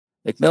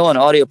Macmillan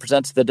Audio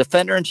presents the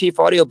Defender-in-Chief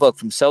audiobook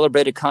from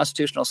celebrated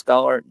constitutional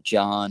scholar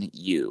John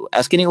Yoo.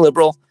 Ask any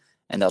liberal,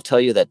 and they'll tell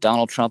you that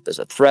Donald Trump is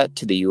a threat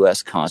to the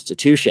U.S.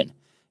 Constitution.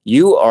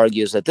 Yoo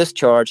argues that this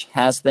charge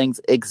has things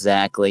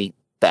exactly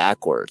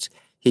backwards.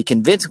 He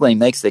convincingly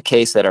makes the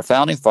case that our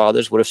founding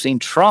fathers would have seen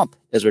Trump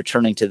as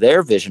returning to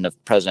their vision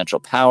of presidential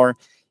power,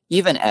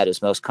 even at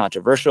his most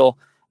controversial,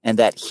 and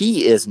that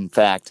he is, in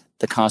fact,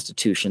 the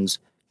Constitution's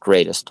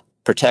greatest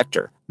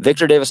protector.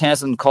 Victor Davis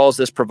Hanson calls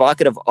this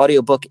provocative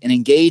audiobook an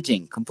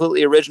engaging,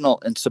 completely original,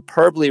 and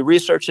superbly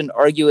researched and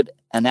argued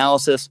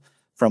analysis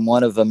from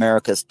one of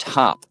America's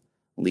top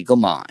legal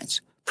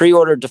minds.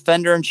 Pre-order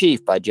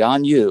Defender-in-Chief by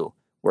John Yoo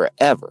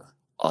wherever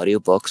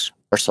audiobooks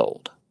are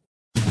sold.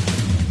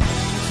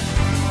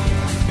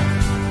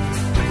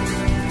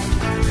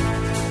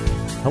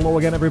 Hello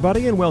again,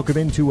 everybody, and welcome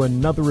into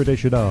another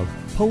edition of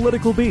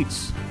Political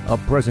Beats, a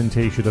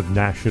presentation of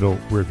National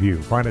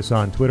Review. Find us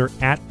on Twitter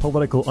at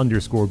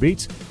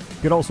political_beats.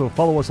 You can also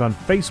follow us on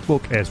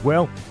Facebook as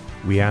well.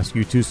 We ask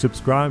you to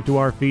subscribe to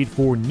our feed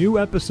for new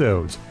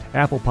episodes,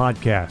 Apple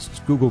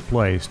Podcasts, Google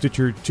Play,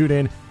 Stitcher,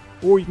 TuneIn,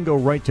 or you can go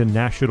right to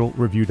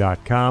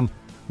nationalreview.com.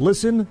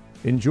 Listen,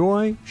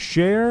 enjoy,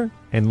 share,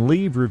 and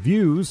leave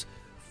reviews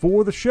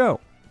for the show.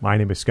 My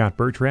name is Scott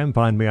Bertram.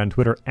 Find me on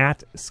Twitter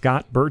at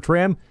Scott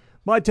Bertram.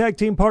 My tag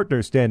team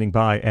partner standing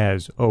by,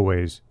 as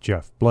always,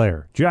 Jeff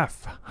Blair.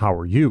 Jeff, how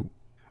are you?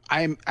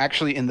 I'm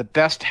actually in the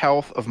best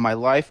health of my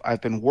life.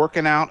 I've been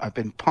working out. I've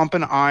been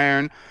pumping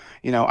iron.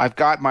 You know, I've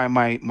got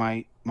my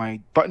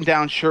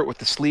button-down shirt with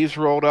the sleeves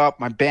rolled up,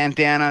 my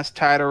bandanas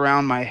tied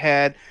around my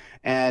head,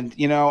 and,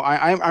 you know,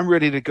 I'm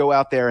ready to go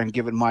out there and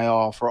give it my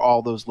all for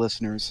all those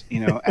listeners,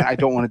 you know, and I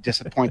don't want to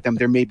disappoint them.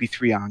 There may be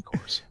 3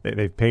 encores.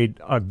 They've paid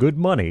good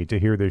money to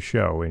hear this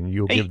show, and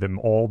you'll give them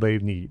all they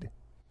need.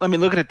 Let me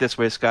look at it this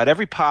way, Scott.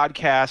 Every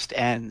podcast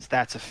ends,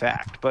 that's a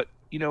fact. But,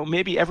 you know,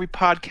 maybe every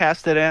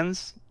podcast that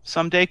ends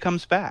someday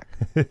comes back.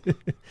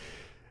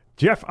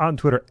 Jeff on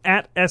Twitter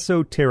at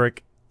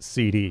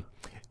EsotericCD.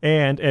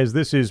 And as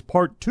this is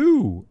part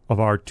 2 of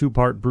our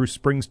 2-part Bruce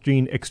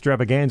Springsteen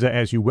extravaganza,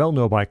 as you well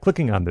know by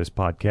clicking on this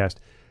podcast,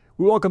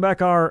 we welcome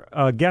back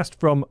our guest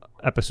from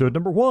episode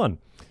number 1,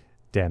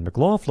 Dan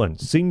McLaughlin,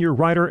 senior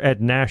writer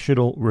at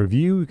National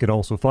Review. You can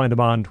also find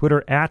him on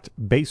Twitter at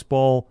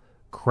baseballcrank.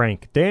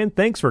 Dan,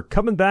 thanks for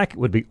coming back. It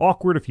would be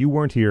awkward if you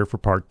weren't here for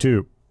part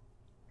 2.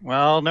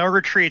 Well, no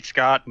retreat,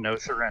 Scott. No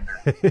surrender.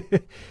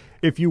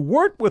 If you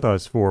weren't with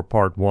us for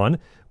part 1,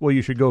 well,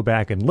 you should go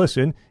back and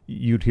listen.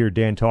 You'd hear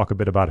Dan talk a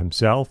bit about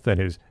himself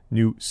and his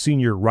new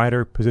senior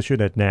writer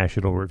position at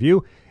National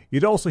Review.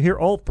 You'd also hear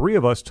all 3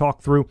 of us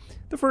talk through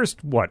the first,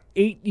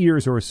 8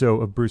 years or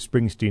so of Bruce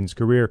Springsteen's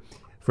career,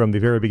 from the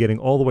very beginning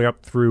all the way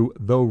up through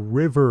the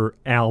River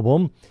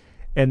album.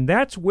 And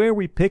that's where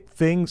we pick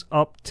things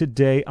up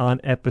today on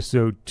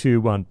episode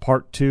 2. On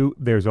part 2,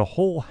 there's a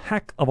whole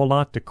heck of a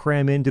lot to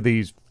cram into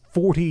these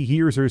 40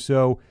 years or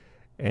so,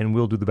 and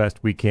we'll do the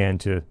best we can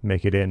to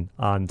make it in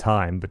on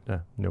time,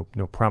 but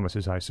no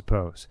promises, I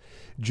suppose.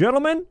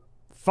 Gentlemen,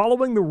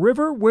 following the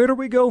river, where do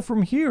we go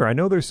from here? I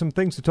know there's some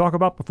things to talk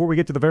about before we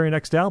get to the very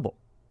next album.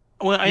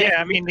 Well,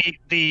 I mean,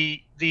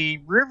 the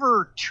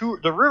river tour,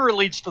 the river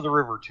leads to the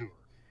river tour.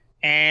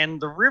 And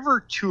the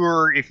river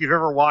tour, if you've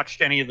ever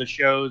watched any of the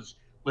shows,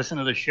 listen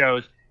to the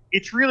shows,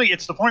 it's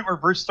the point where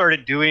Bruce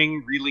started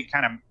doing really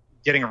kind of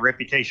getting a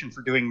reputation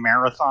for doing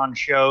marathon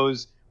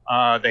shows.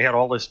 They had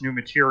all this new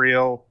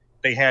material.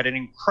 They had an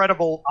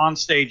incredible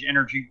onstage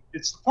energy.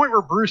 It's the point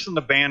where Bruce and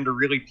the band are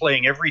really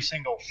playing every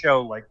single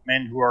show like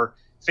men who are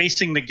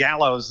facing the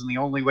gallows, and the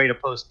only way to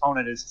postpone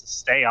it is to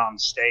stay on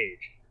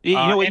stage. You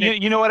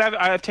know what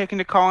I've taken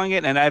to calling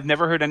it, and I've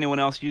never heard anyone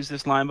else use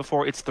this line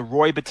before? It's the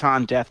Roy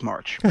Baton Death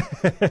March.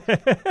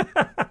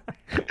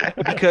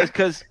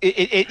 because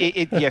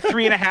it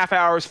 3.5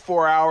 hours,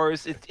 4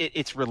 hours,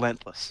 it's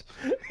relentless.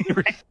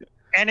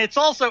 And it's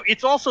also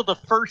the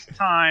first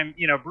time,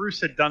 you know, Bruce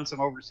had done some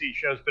overseas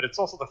shows, but it's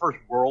also the first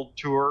world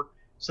tour.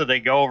 So they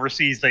go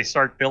overseas, they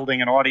start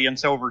building an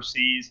audience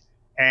overseas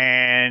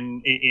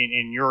and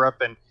in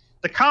Europe. And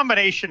the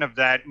combination of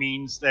that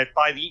means that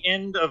by the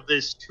end of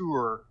this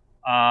tour,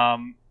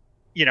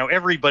 you know,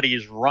 everybody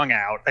is wrung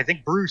out. I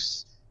think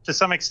Bruce, to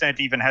some extent,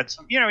 even had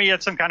some, you know, he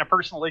had some kind of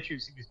personal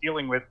issues he was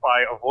dealing with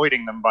by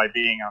avoiding them by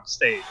being on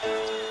stage.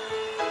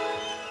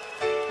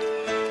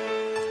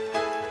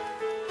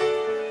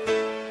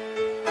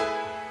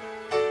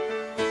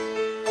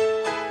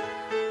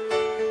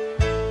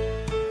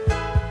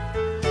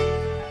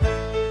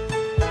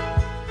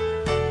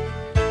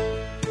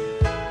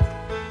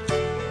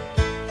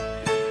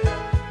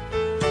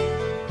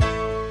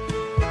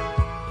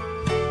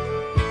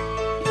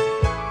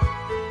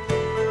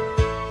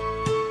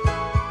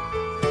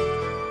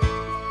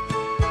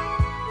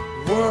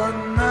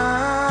 One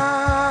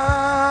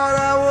night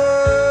I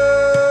was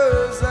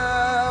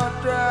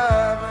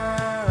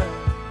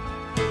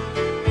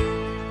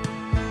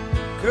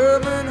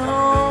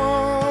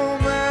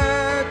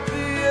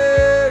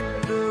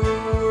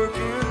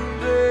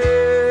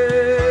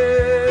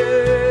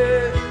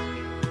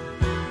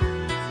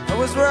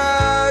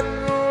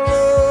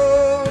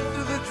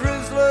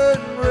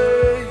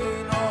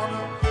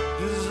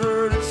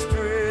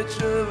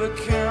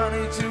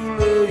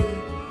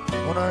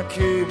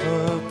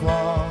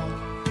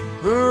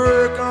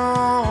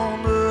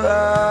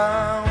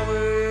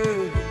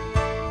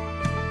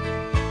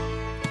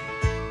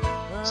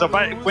So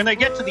when they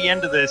get to the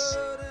end of this,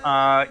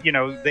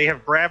 they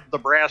have grabbed the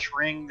brass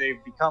ring.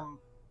 They've become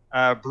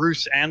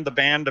Bruce and the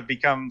band have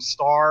become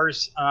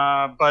stars,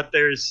 but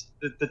there's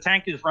the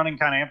tank is running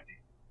kind of empty.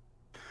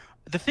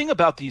 The thing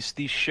about these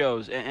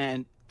shows,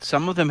 and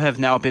some of them have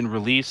now been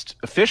released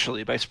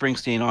officially by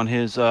Springsteen on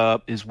his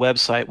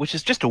website, which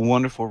is just a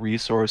wonderful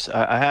resource.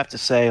 I have to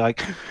say,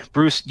 like,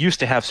 Bruce used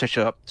to have such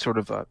a sort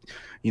of a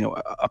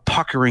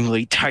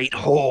puckeringly tight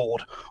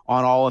hold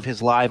on all of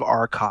his live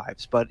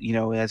archives. But,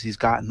 as he's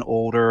gotten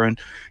older and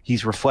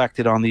he's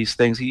reflected on these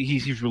things,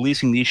 he's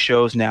releasing these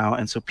shows now,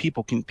 and so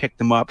people can pick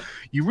them up.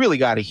 You really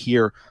got to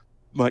hear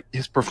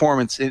his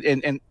performance.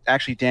 And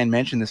actually, Dan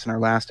mentioned this in our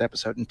last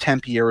episode, in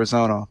Tempe,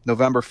 Arizona,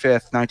 November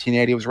 5th,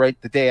 1980. It was right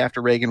the day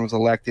after Reagan was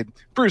elected.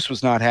 Bruce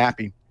was not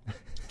happy.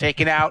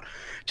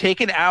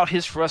 Taken out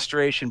his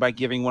frustration by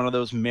giving one of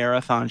those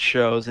marathon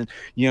shows. And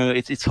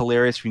it's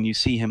hilarious when you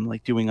see him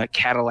like doing like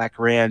Cadillac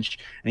Ranch,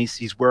 and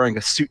he's wearing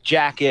a suit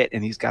jacket,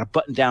 and he's got a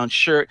button down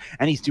shirt,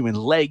 and he's doing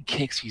leg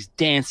kicks, he's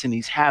dancing,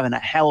 he's having a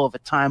hell of a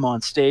time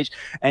on stage.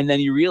 And then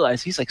you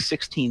realize he's like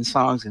 16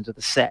 songs into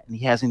the set, and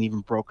he hasn't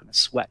even broken a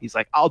sweat. He's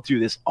like, I'll do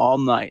this all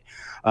night.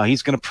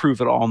 He's going to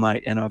prove it all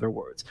night, in other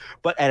words.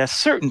 But at a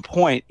certain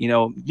point,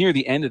 near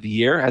the end of the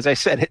year, as I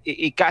said,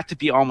 it got to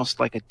be almost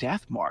like a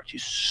death march.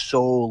 It's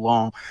so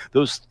long.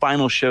 Those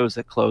final shows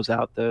that close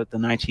out the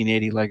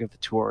 1980 leg of the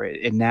tour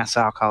in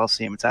Nassau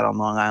Coliseum, it's out on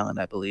Long Island,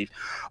 I believe.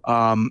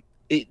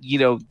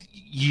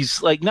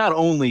 He's like not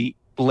only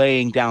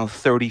laying down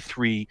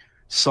 33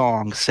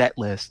 song set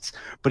lists,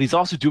 but he's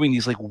also doing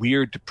these like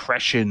weird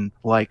depression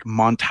like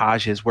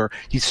montages where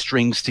he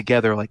strings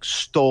together like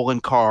Stolen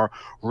Car,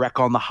 Wreck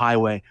on the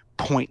Highway,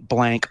 Point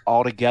Blank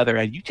all together,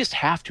 and you just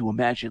have to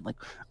imagine like,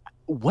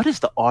 what is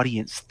the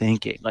audience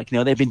thinking? Like,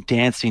 they've been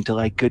dancing to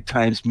like Good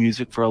Times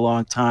music for a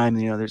long time.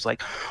 There's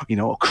like,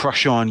 A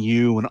Crush on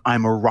You and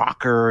I'm a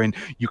Rocker and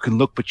You Can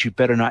Look But You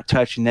Better Not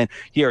Touch. And then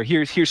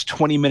here's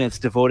 20 minutes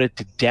devoted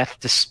to death,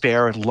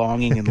 despair, and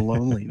longing and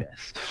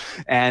loneliness.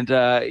 And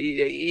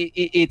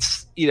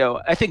it's,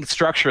 I think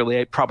structurally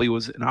it probably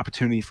was an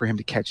opportunity for him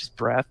to catch his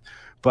breath.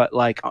 But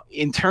like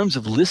in terms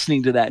of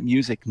listening to that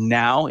music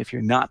now, if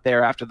you're not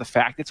there after the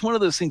fact, it's one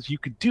of those things you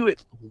could do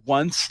it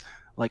once,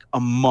 like a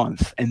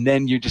month, and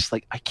then you're just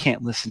like, I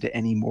can't listen to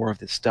any more of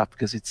this stuff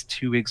because it's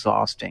too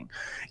exhausting.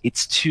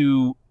 It's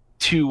too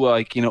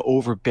like,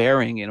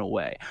 overbearing in a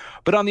way.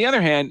 But on the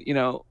other hand,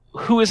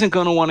 who isn't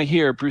going to want to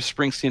hear Bruce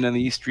Springsteen and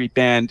the E Street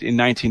Band in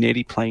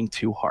 1980 playing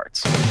Two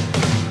Hearts?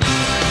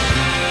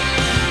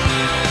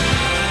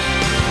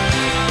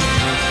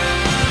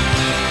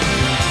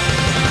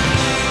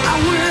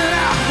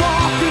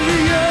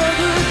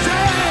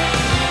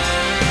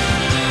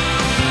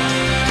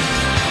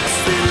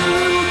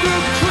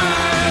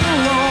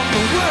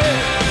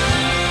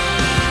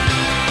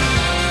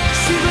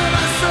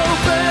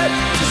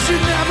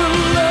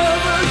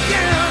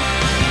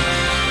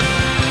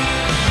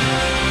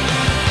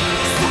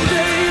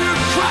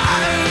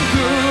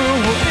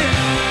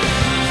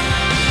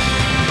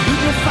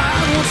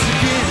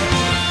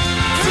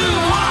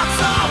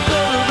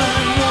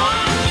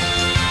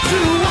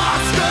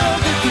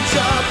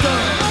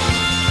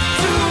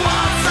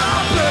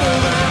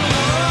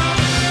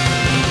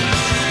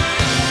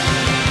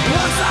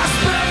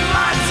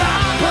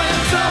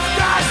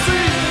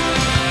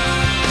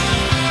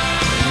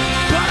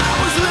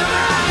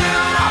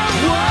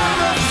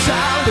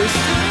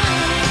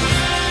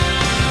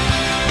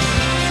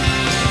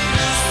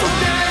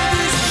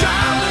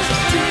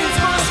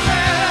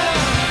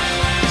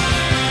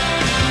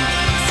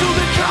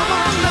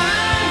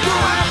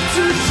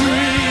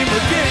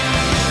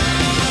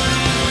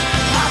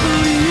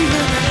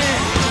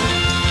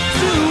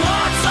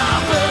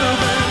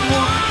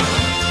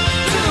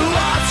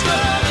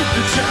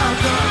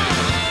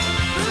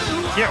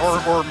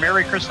 Or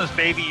Merry Christmas,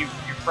 Baby. You've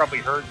probably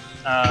heard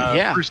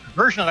Bruce's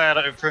version of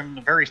that from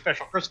the Very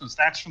Special Christmas.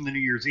 That's from the New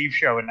Year's Eve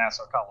show in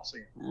Nassau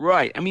Coliseum.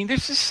 Right. I mean,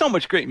 there's just so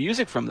much great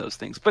music from those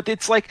things, but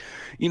it's like,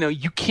 you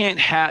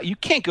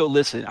can't go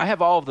listen. I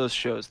have all of those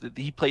shows.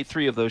 He played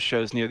 3 of those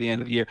shows near the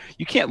end of the year.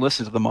 You can't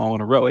listen to them all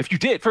in a row. If you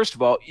did, first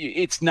of all,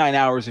 it's 9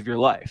 hours of your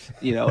life,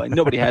 and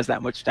nobody has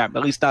that much time,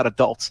 at least not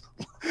adults,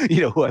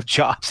 who have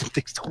jobs and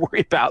things to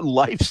worry about,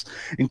 lives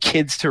and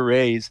kids to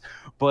raise.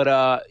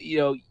 But,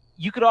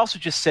 you could also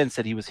just sense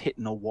that he was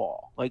hitting a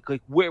wall. Like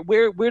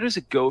where does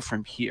it go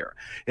from here?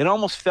 It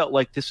almost felt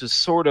like this was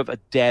sort of a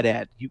dead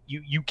end.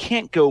 You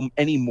can't go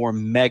any more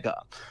mega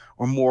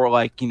or more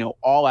like,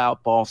 all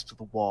out balls to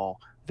the wall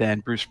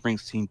than Bruce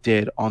Springsteen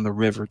did on the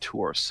River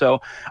Tour.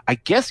 So I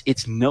guess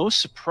it's no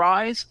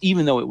surprise,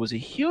 even though it was a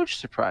huge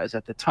surprise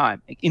at the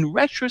time. In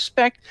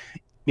retrospect,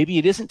 maybe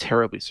it isn't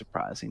terribly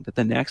surprising that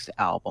the next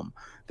album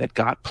that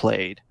got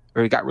played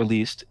or got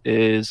released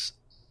is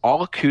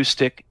all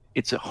acoustic.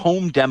 It's a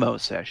home demo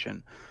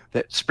session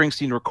that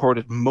Springsteen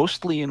recorded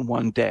mostly in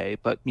one day,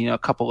 but a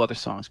couple other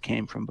songs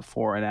came from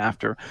before and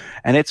after,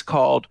 and it's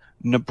called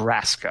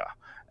Nebraska.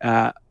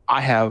 I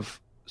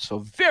have so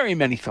very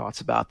many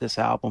thoughts about this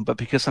album, but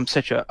because I'm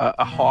such a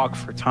hog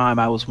for time,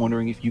 I was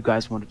wondering if you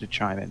guys wanted to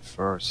chime in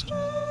first.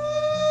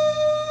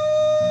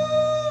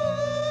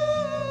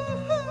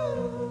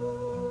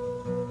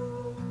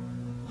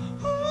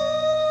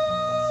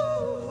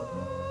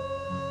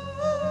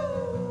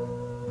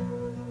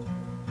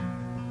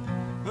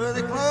 Well,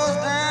 they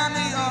closed down the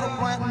auto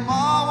plant in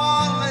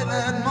Marwell late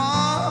that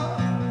month.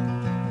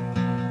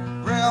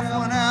 Ralph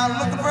went out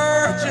looking for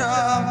a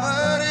job,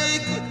 but he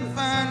couldn't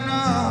find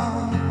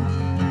none.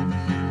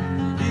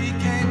 He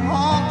came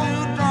home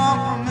too drunk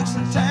from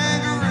mixing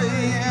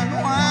Tanqueray and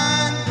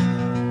wine.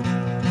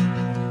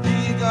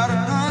 He got a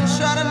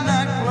gunshot at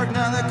night clerk,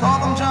 now they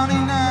call him Johnny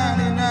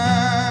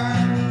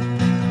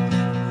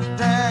 99.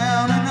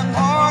 Down in the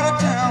part of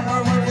town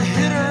where you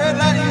hit a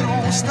red light, you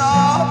don't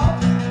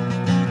stop.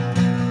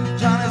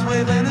 Johnny's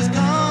waving his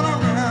gun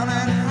around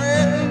and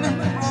threatening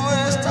to blow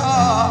his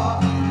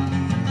top.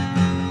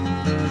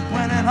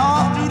 When an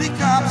off-duty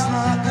cop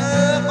snuck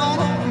up on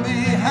him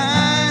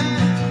behind,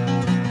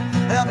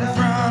 out in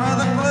front of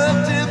the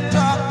club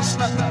tip-top,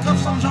 slapped the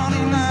cuffs on Johnny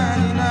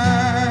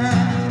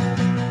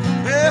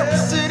 99. Every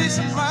city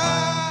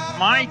supply.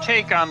 My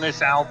take on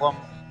this album,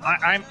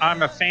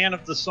 I'm a fan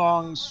of the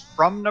songs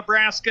from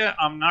Nebraska.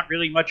 I'm not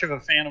really much of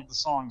a fan of the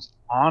songs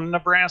on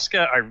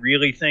Nebraska. I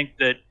really think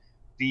that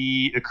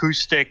the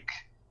acoustic,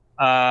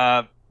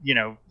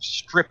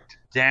 stripped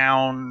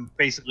down,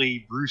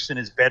 basically Bruce in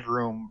his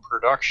bedroom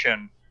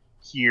production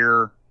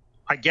here.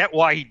 I get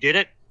why he did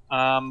it,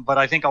 but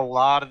I think a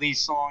lot of these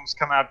songs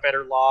come out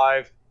better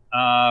live.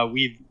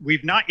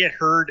 We've not yet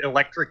heard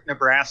Electric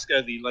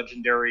Nebraska, the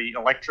legendary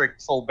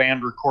Electric full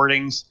band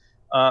recordings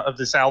of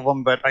this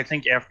album, but I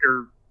think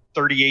after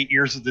 38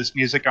 years of this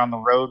music on the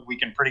road, we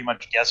can pretty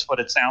much guess what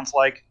it sounds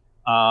like.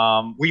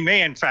 We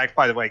may, in fact,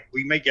 by the way,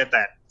 we may get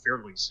that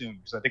fairly soon,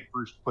 because I think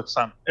Bruce puts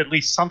at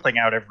least something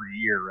out every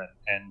year,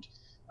 and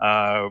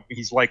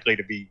he's likely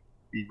to be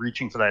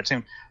reaching for that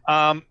soon.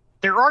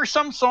 There are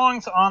some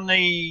songs on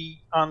the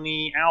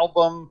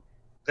album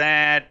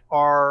that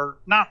are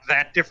not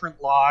that different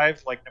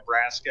live, like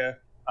Nebraska.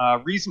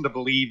 Reason to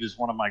Believe is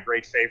one of my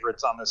great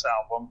favorites on this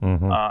album.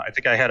 Mm-hmm. I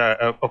think I had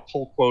a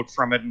pull quote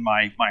from it in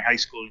my high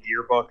school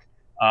yearbook.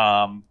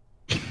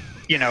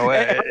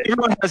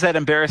 Everyone has that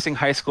embarrassing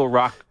high school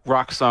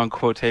rock song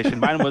quotation.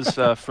 Mine was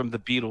from the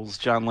Beatles,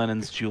 John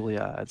Lennon's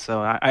Julia.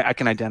 So I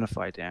can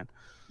identify, Dan.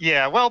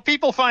 Yeah, well,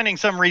 people finding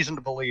some reason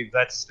to believe,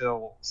 that's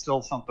still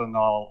something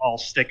I'll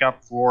stick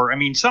up for. I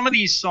mean, some of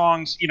these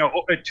songs,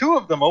 two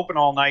of them, Open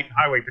All Night and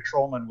Highway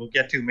Patrolman, we'll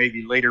get to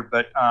maybe later,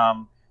 but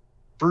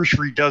Bruce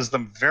redoes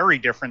them very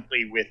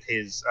differently with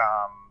his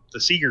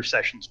the Seeger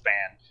Sessions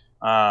band.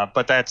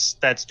 But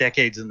that's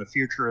decades in the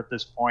future at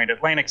this point.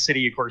 Atlantic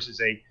City, of course, is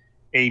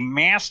a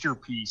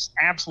masterpiece,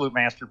 absolute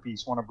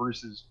masterpiece, one of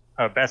Bruce's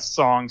best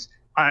songs.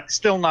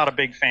 Still not a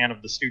big fan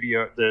of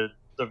the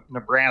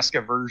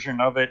Nebraska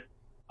version of it.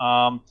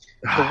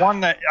 The one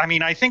that,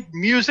 I think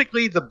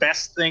musically the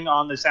best thing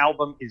on this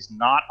album is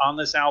not on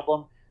this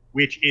album,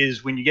 which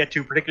is when you get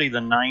to particularly the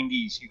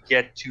 90s, you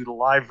get to the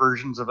live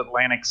versions of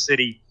Atlantic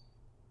City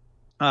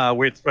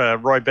with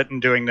Roy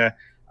Bittan doing the,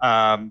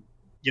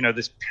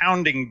 this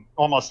pounding,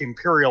 almost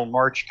Imperial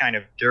March kind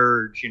of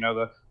dirge,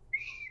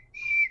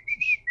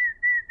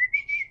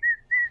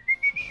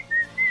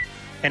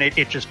 and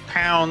it just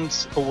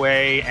pounds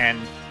away and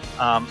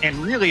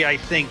really, I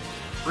think,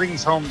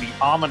 brings home the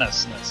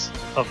ominousness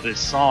of this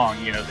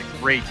song. The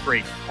great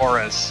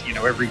chorus,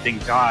 everything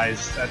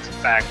dies, that's a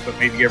fact, but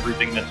maybe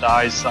everything that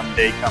dies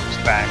someday comes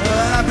back.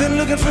 I've been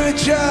looking for a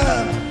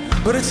job,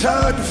 but it's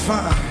hard to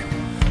find.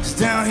 It's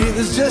down here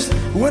there's just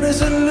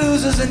winners and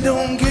losers, and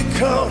don't get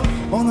caught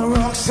on the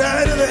wrong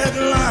side of that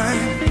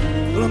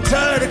line. Well, I'm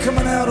tired of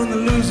coming out on the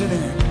losing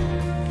end.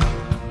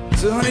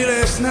 So honey,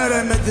 last night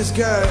I met this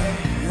guy,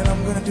 and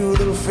I'm gonna do a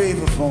little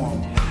favor for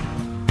him.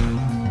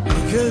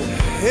 Because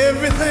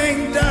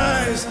everything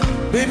dies,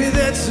 baby,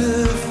 that's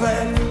a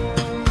fact.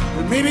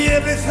 But maybe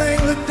everything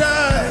that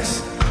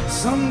dies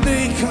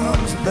someday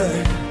comes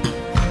back.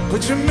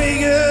 Put your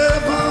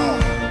makeup on,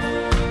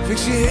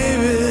 fix your hair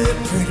real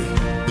pretty,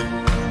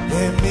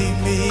 and meet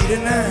me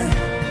tonight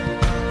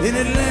in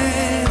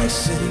Atlantic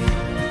City.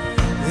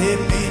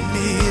 And meet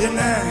me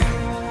tonight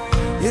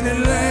in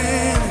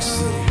Atlantic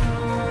City. I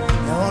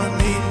wanna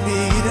meet me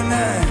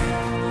tonight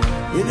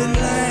in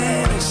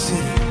Atlantic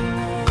City.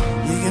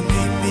 You can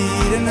meet me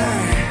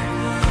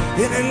tonight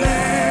in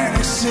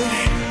Atlantic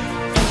City.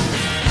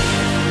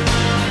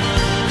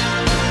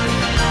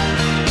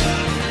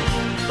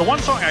 The one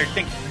song I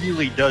think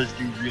really does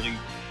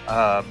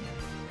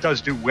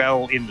do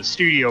well in the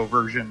studio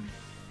version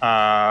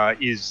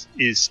is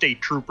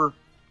State Trooper.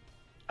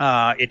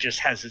 It just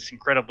has this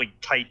incredibly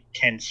tight,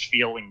 tense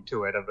feeling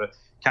to it of a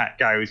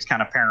guy who's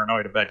kind of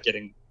paranoid about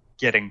getting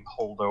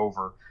pulled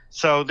over.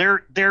 So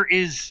there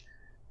is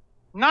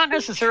not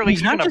necessarily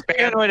he's not just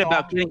paranoid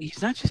about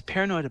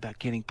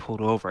getting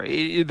pulled over.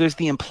 There's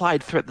the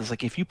implied threat that's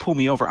like, if you pull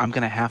me over, I'm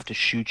going to have to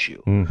shoot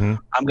you. Mm-hmm.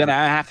 I'm going to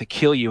have to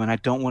kill you, and I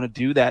don't want to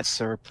do that,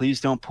 sir. Please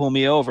don't pull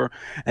me over.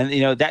 And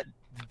that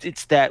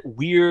it's that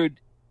weird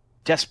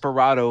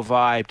desperado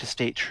vibe to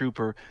State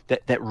Trooper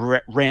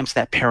that ramps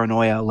that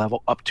paranoia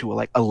level up to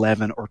like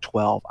 11 or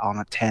 12 on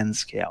a 10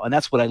 scale. And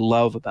that's what I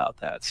love about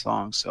that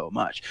song so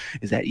much,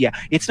 is that, yeah,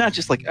 it's not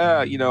just like,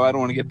 I don't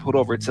want to get pulled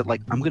over. It's that,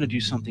 like, I'm going to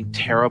do something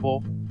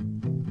terrible.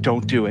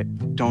 Don't do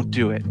it. Don't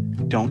do it.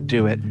 Don't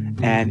do it.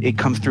 And it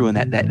comes through in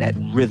that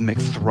rhythmic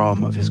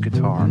thrum of his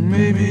guitar.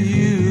 Maybe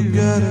you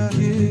got a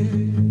kid.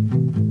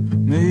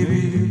 Maybe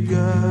you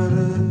got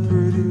a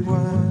pretty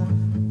wife.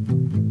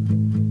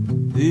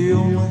 The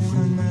only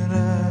thing that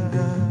I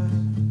got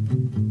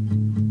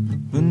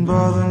been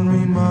bothering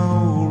me my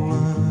whole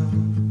life.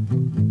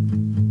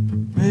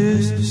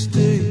 Mr.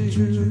 State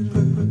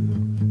Trooper,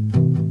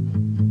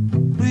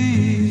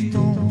 please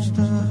don't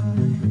stop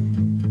me.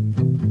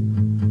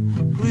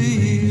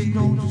 Please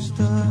don't you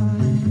stop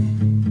me.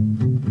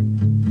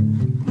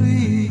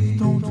 Please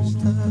don't you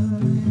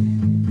stop me.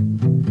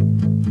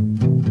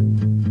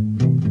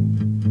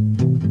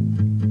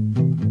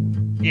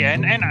 Yeah,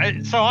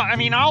 and so, I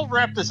mean, I'll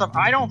wrap this up.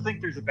 I don't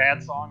think there's a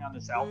bad song on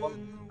this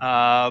album,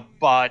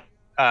 but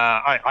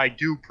I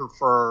do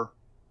prefer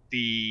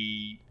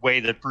the way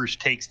that Bruce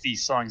takes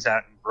these songs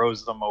out and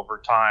grows them over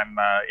time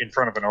in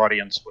front of an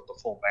audience with the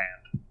full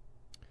band.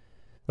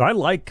 I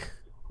like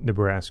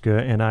Nebraska,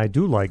 and I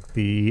do like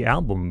the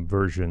album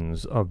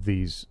versions of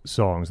these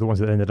songs, the ones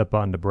that ended up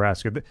on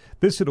Nebraska.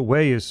 This, in a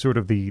way, is sort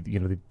of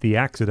the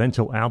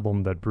accidental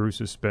album that Bruce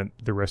has spent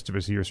the rest of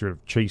his year sort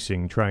of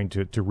chasing, trying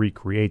to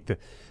recreate.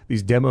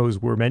 These demos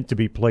were meant to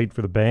be played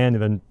for the band,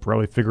 and then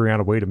probably figuring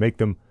out a way to make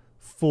them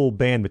full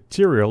band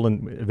material,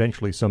 and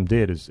eventually some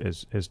did,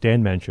 as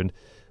Dan mentioned.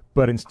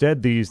 But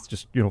instead, these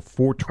just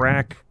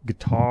 4-track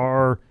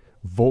guitar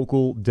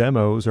vocal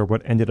demos are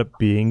what ended up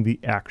being the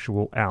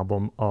actual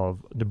album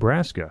of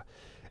Nebraska.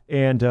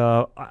 And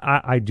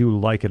I do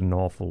like it an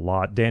awful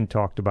lot. Dan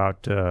talked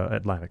about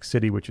Atlantic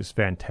City, which is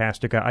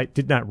fantastic. I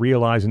did not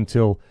realize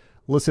until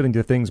listening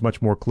to things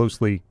much more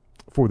closely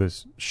for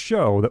this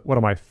show that one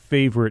of my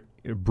favorite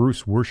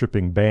Bruce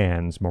worshipping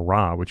bands,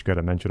 Mara, which got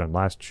a mention on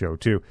last show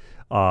too,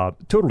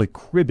 totally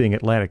cribbing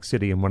Atlantic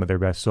City in one of their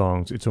best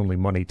songs, It's Only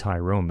Money,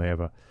 Tyrone. They have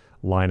a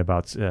line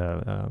about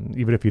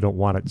even if you don't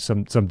want it,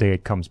 someday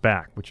it comes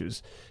back, which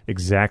is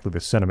exactly the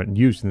sentiment, and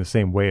used in the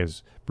same way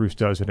as Bruce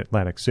does in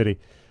Atlantic City.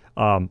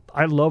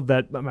 I love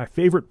that. My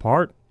favorite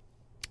part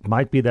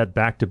might be that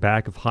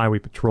back-to-back of Highway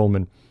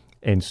Patrolman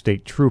and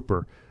State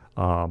Trooper,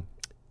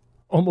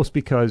 almost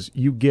because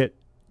you get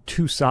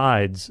two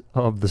sides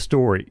of the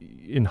story.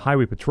 In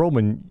Highway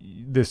Patrolman,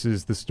 this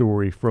is the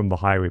story from the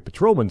Highway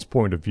Patrolman's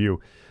point of view,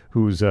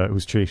 who's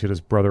chasing his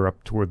brother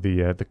up toward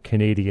the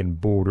Canadian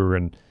border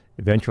and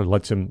eventually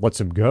lets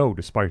him go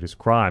despite his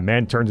crime.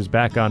 Man turns his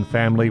back on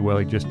family. Well,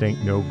 he just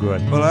ain't no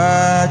good. Well,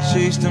 I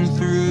chased him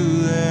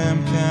through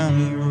them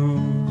county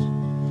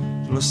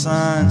roads till a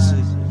sign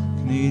said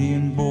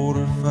Canadian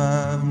border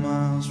 5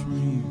 miles from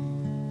you.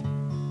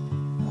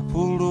 I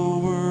pulled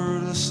over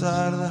to the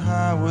side of the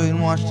highway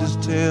and watched his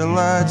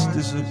taillights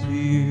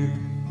disappear.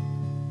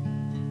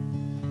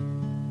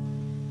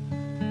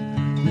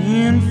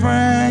 Me and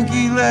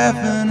Frankie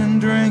laughing and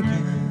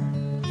drinking.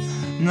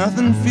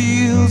 Nothing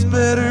feels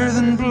better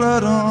than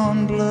blood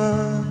on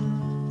blood.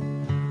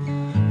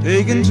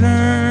 Taking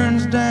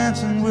turns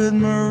dancing with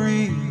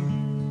Marie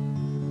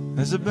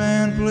as the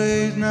band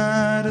plays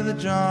Night of the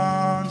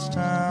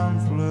Johnstown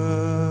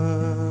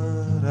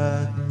Flood.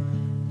 I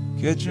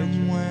catch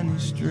him when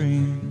he's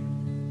streamed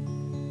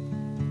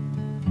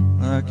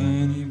like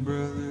any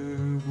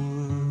brother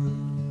would.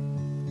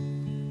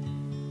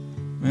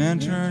 Man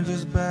turns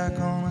his back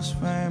on his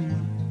family,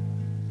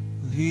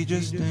 well, he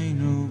just ain't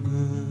no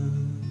good.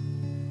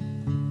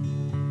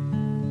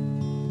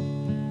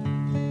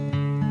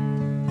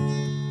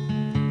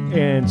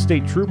 And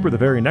State Trooper, the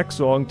very next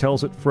song,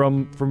 tells it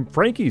from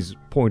Frankie's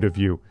point of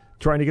view,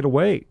 trying to get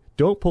away.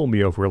 Don't pull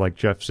me over, like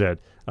Jeff said.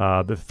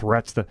 The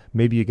threats,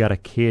 maybe you got a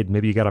kid,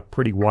 maybe you got a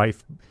pretty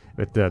wife.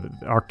 But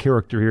our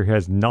character here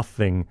has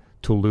nothing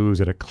to lose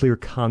and a clear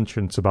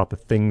conscience about the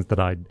things that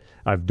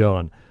I've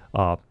done.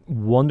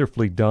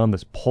 Wonderfully done,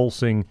 this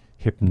pulsing,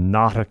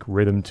 hypnotic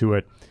rhythm to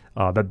it.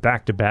 The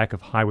back-to-back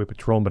of Highway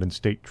Patrolman and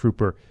State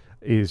Trooper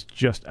is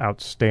just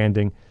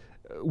outstanding.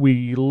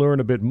 We learn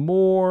a bit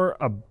more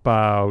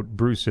about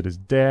Bruce and his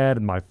dad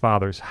and my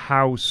father's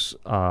house.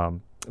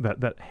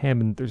 That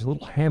Hammond, there's a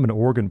little Hammond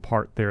organ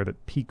part there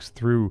that peeks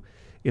through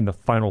in the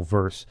final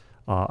verse.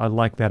 I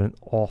like that an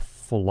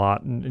awful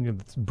lot. And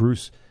it's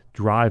Bruce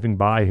driving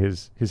by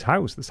his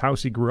house, this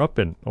house he grew up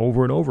in,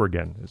 over and over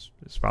again.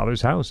 His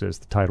father's house, as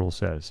the title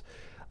says.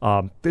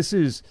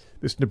 This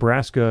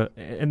Nebraska,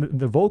 and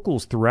the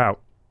vocals throughout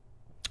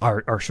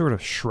are sort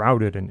of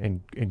shrouded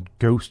and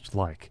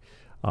ghost-like.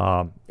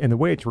 And the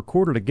way it's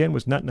recorded, again,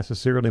 was not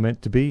necessarily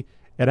meant to be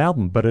an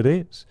album, but it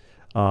is.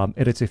 And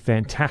it's a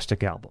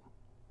fantastic album.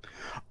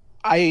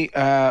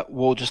 I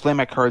will just lay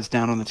my cards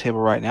down on the table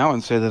right now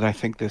and say that I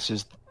think this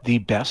is the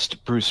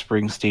best Bruce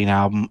Springsteen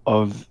album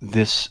of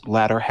this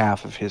latter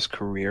half of his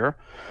career.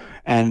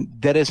 And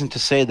that isn't to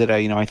say that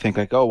I think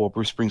like, oh, well,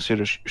 Bruce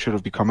Springsteen should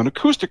have become an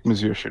acoustic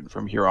musician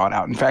from here on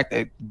out. In fact,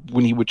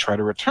 when he would try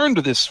to return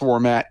to this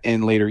format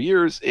in later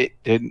years, it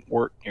didn't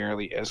work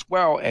nearly as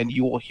well. And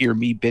you will hear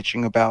me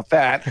bitching about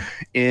that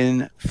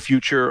in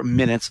future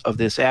minutes of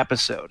this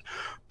episode.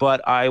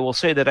 But I will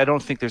say that I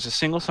don't think there's a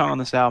single song on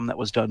this album that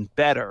was done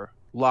better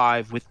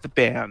live with the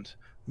band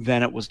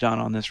than it was done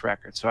on this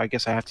record. So I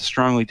guess I have to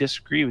strongly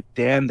disagree with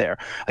Dan there.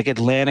 Like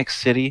Atlantic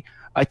City,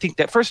 I think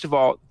that, first of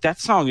all, that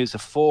song is a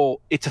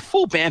full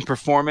band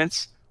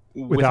performance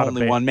with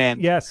only one man.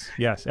 Yes,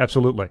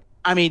 absolutely.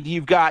 I mean,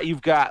 you've got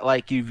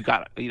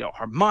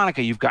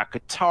harmonica, you've got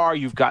guitar,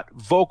 you've got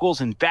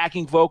vocals and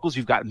backing vocals,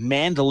 you've got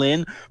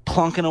mandolin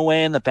plunking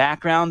away in the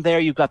background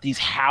there, you've got these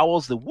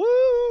howls, the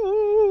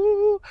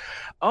woo.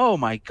 Oh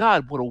my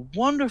God, what a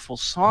wonderful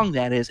song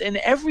that is. And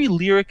every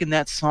lyric in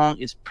that song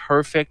is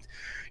perfect.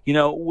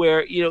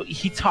 Where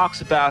he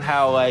talks about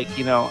how I've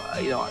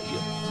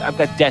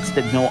got debts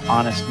that no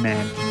honest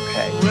man can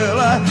pay. Well,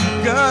 I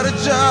got a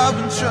job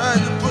and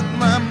tried to put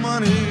my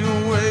money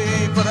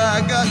away, but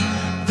I got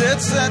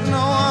debts that no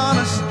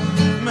honest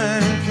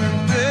man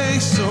can pay.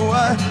 So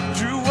I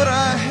drew what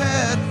I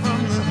had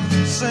from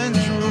the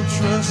Central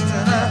Trust,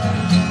 and I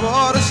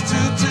bought us 2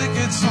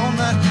 tickets on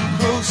that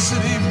Close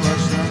City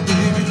bus. Now,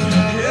 baby,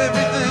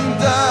 everything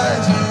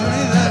dies,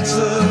 honey, that's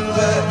a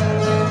fact.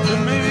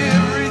 And maybe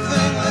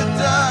everything that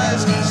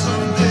dies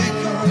someday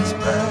comes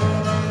back.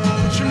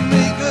 Put your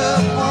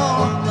makeup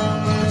on,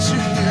 put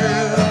your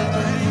hair up,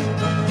 baby,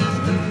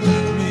 and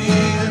meet me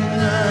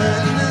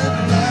tonight in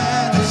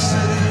Atlantic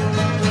City.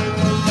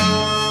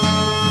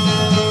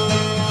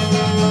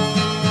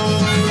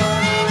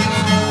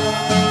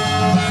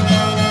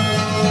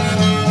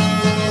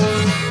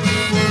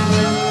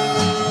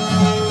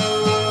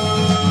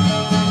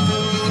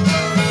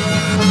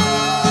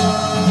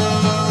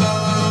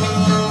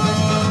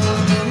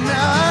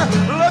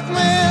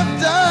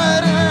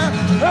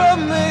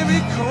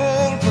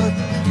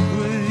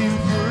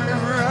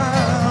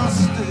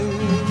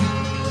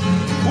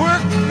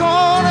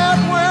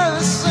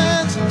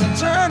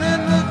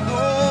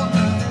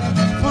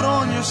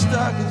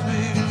 Stockings,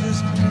 baby,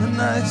 'cause the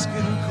night's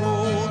getting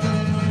cold,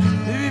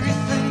 and maybe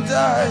everything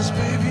dies,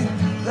 baby,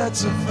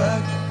 that's a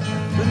fact.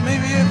 But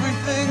maybe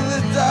everything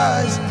that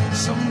dies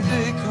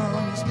someday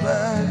comes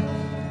back.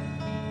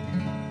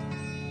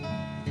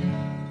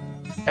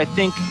 I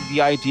think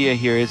the idea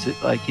here is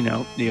that,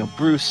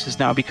 Bruce has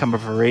now become a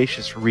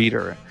voracious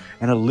reader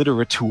and a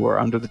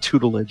literateur under the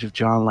tutelage of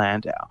John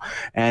Landau.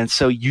 And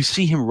so you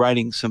see him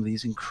writing some of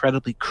these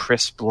incredibly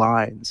crisp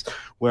lines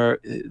where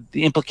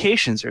the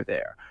implications are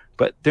there,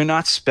 but they're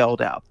not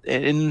spelled out.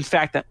 And in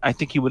fact, I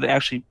think he would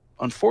actually,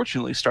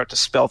 unfortunately, start to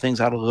spell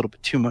things out a little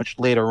bit too much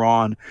later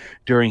on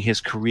during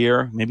his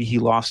career. Maybe he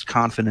lost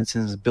confidence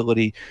in his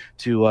ability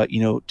to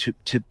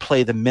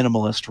play the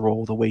minimalist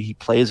role the way he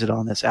plays it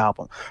on this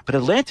album. But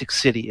Atlantic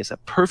City is a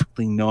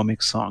perfectly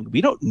gnomic song.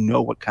 We don't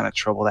know what kind of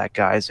trouble that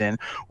guy's in.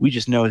 We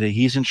just know that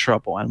he's in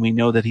trouble, and we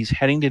know that he's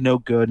heading to no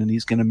good, and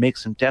he's going to make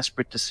some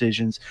desperate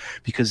decisions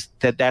because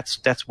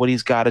that's what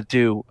he's got to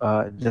do.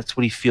 That's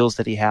what he feels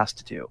that he has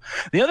to do.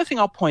 The other thing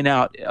I'll point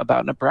out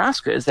about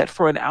Nebraska is that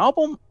for an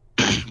album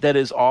that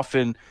is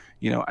often,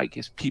 I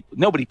guess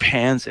nobody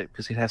pans it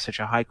because it has such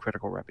a high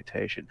critical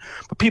reputation.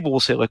 But people will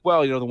say, like,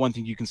 well, the one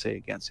thing you can say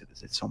against it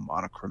is it's so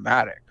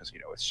monochromatic because,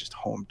 it's just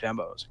home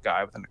demos, a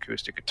guy with an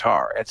acoustic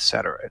guitar, et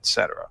cetera, et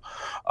cetera.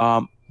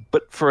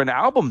 But for an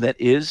album that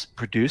is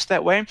produced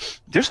that way,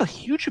 there's a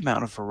huge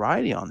amount of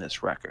variety on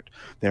this record.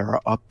 There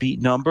are upbeat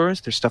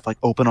numbers. There's stuff like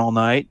Open All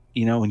Night,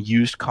 and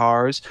Used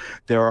Cars.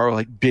 There are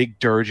like big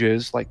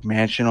dirges like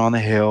Mansion on the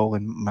Hill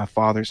and My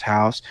Father's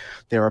House.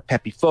 There are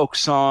peppy folk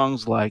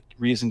songs like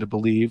Reason to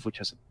Believe, which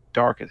has a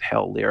dark as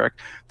hell lyric.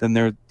 Then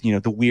there,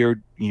 the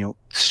weird,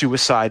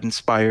 suicide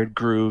inspired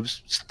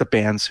grooves, the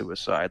band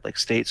Suicide, like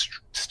State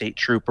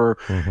Trooper.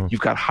 Mm-hmm.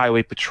 You've got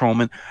Highway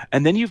Patrolman.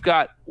 And then you've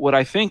got what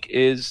I think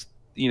is,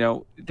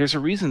 there's a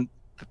reason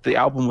that the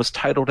album was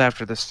titled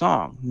after the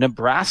song,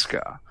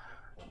 Nebraska.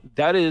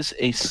 That is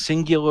a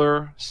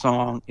singular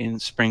song in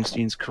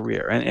Springsteen's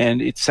career. And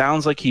it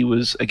sounds like he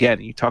was, again,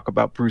 you talk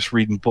about Bruce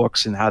reading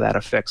books and how that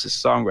affects his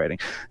songwriting.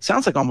 It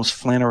sounds like almost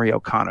Flannery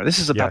O'Connor. This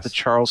is about the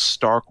Charles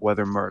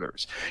Starkweather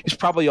murders. He's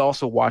probably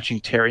also watching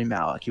Terry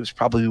Malick. He was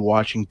probably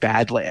watching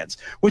Badlands,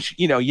 which,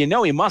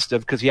 he must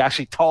have because he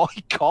actually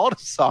he called a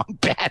song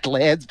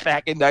Badlands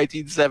back in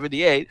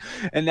 1978.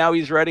 And now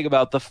he's writing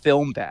about the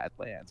film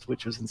Badlands,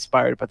 which was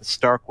inspired by the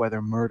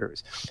Starkweather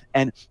murders.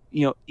 And,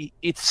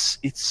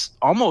 it's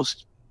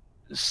almost,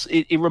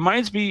 it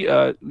reminds me,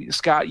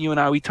 Scott, you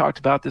and I, we talked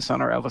about this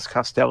on our Elvis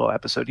Costello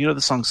episode.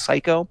 The song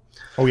Psycho?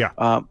 Oh, yeah.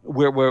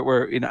 Where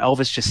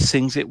Elvis just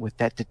sings it with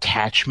that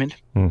detachment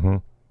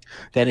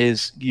that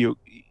is,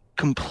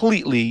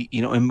 completely,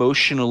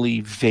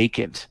 emotionally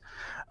vacant.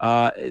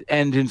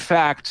 And in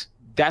fact,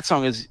 that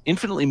song is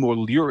infinitely more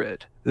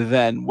lurid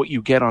than what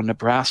you get on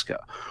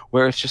Nebraska,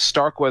 where it's just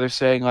Starkweather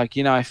saying, like,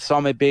 I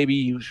saw my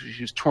baby,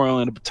 she was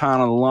twirling a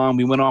baton on the lawn,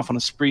 we went off on a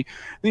spree,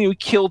 then we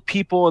killed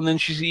people, and then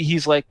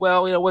he's like,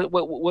 well,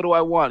 what do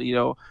I want?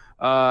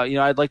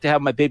 I'd like to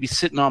have my baby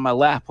sitting on my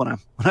lap when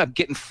I'm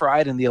getting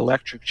fried in the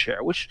electric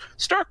chair, which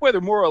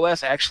Starkweather more or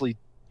less actually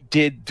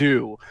did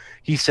do.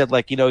 He said,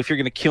 like, if you're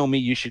going to kill me,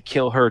 you should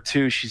kill her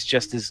too. She's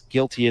just as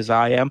guilty as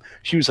I am.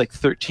 She was like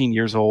 13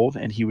 years old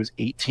and he was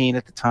 18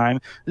 at the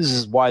time. This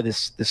is why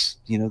this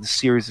the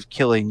series of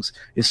killings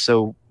is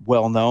so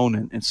well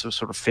known and so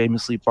sort of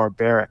famously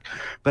barbaric.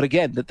 But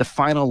again, the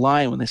final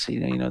line when they say,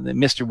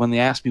 when they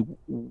asked me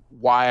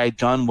why I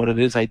done what it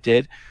is I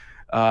did,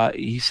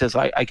 he says,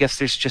 I guess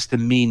there's just a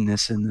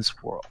meanness in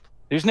this world.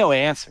 There's no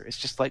answer. It's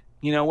just like,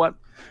 you know what?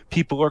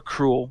 People are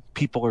cruel.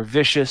 People are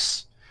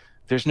vicious.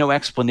 There's no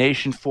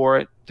explanation for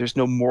it. There's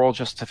no moral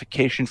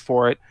justification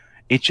for it.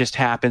 It just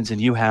happens, and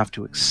you have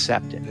to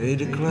accept it. They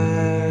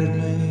declared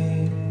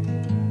me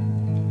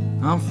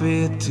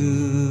unfit to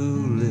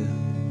live.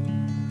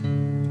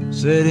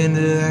 Said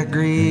into that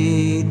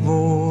great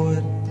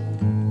void,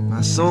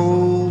 my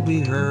soul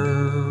be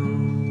heard.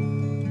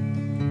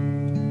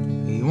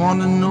 They want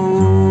to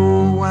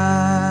know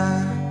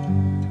why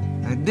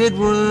I did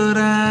what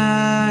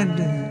I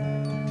did.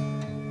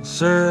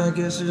 Sir, I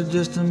guess it's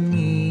just a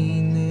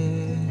meanness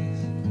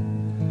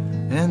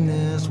in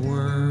this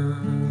world.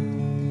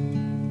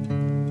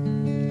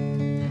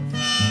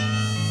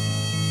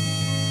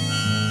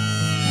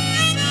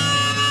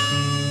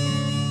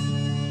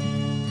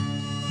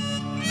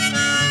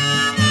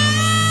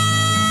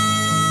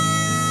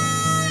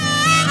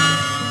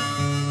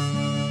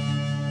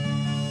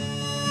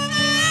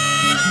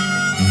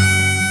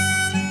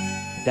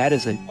 That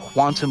is a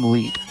quantum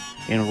leap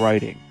in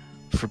writing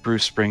for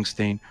Bruce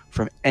Springsteen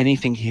from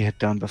anything he had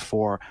done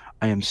before.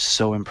 I am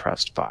so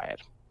impressed by it.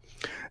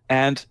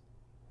 And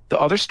the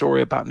other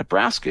story about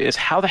Nebraska is,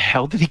 how the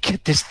hell did he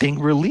get this thing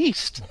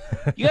released?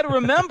 You got to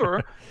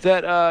remember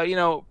that, up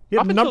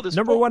until this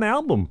number one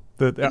album,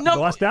 the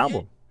last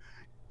album.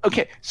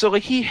 Okay, so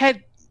like he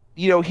had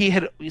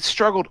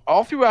struggled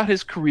all throughout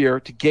his career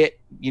to get,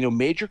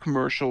 major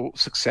commercial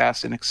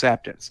success and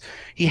acceptance.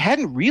 He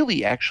hadn't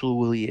really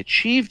actually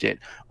achieved it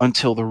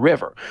until The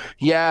River.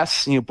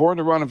 Yes, Born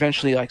to Run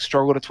eventually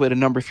struggled its way to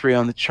number 3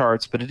 on the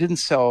charts, but it didn't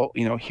sell,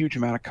 a huge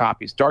amount of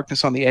copies.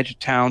 Darkness on the Edge of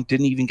Town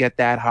didn't even get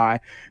that high.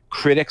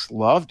 Critics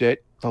loved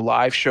it. The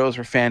live shows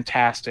were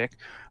fantastic.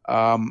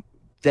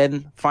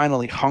 Then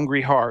finally,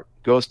 Hungry Heart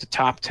goes to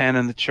top 10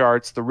 in the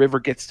charts. The River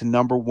gets to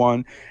number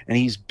 1, and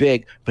he's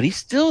big, but he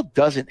still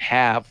doesn't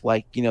have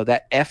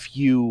that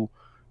FU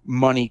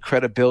money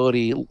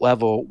credibility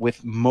level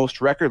with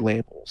most record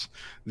labels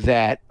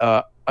that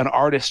an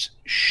artist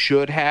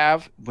should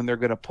have when they're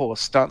going to pull a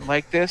stunt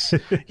like this.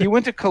 He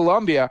went to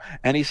Columbia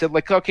and he said,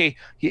 okay,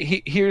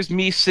 here's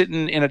me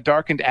sitting in a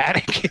darkened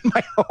attic in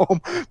my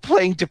home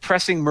playing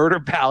depressing murder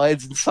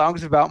ballads and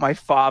songs about my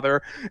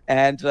father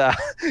and,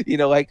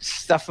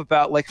 stuff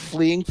about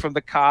fleeing from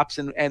the cops.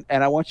 And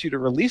I want you to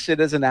release it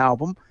as an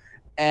album.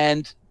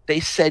 And they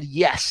said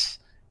yes.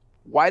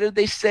 Why did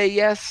they say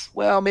yes?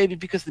 Well, maybe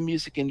because the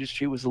music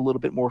industry was a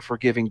little bit more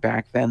forgiving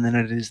back then than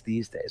it is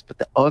these days. But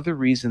the other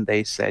reason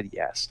they said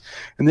yes,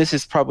 and this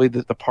is probably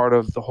the part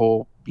of the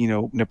whole,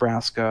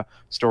 Nebraska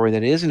story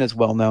that isn't as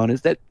well known,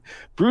 is that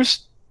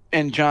Bruce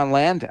and John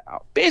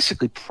Landau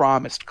basically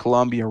promised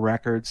Columbia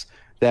Records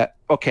that,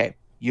 okay,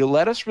 you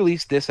let us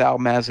release this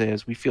album as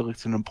is. We feel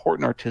it's an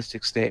important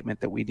artistic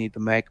statement that we need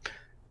to make.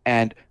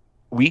 And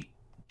we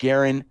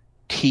guarantee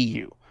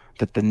you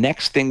that the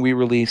next thing we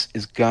release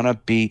is going to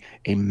be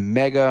a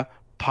mega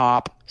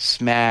pop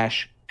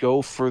smash,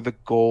 go for the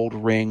gold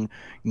ring,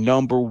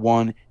 number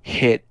 1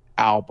 hit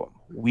album.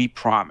 We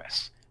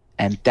promise.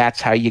 And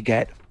that's how you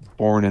get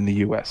Born in the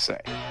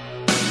USA.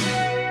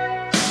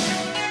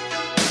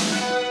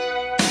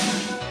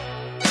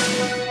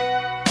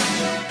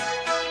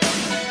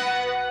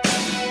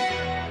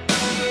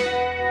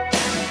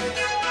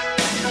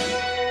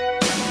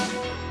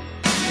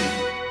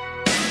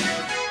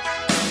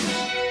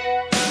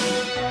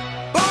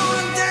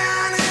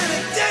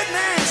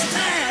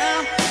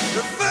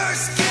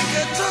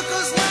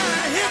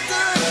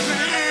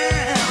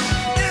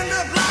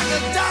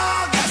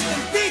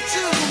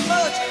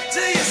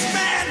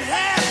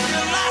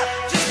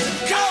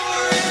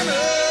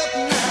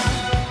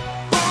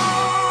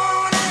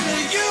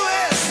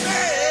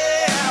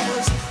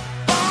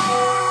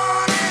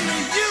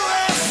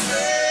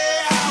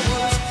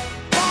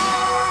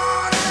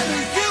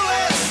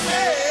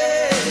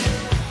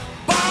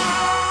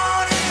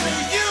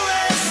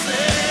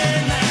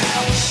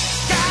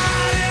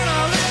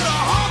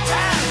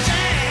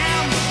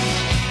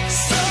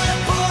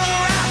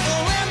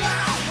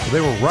 They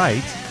were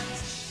right.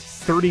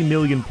 30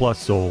 million plus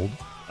sold.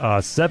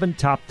 7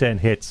 top 10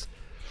 hits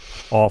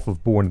off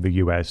of Born in the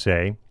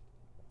USA.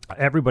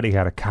 Everybody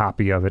had a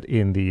copy of it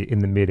in the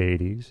mid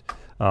 80s.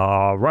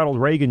 Ronald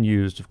Reagan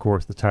used, of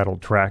course, the title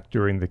track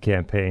during the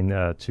campaign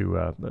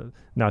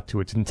not to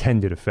its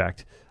intended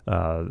effect,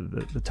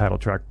 the title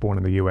track Born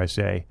in the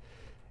USA.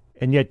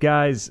 And yet,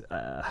 guys,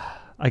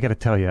 I got to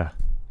tell you,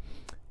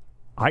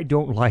 I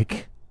don't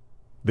like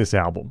this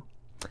album.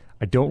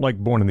 I don't like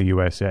Born in the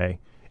USA.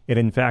 And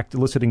in fact,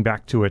 listening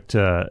back to it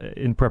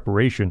in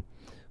preparation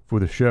for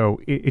the show,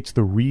 it is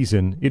the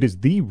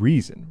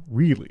reason,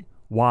 really,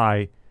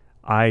 why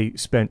I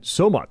spent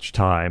so much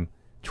time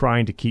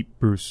trying to keep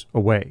Bruce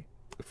away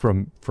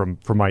from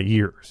my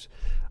ears.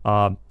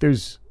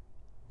 There's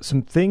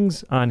some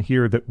things on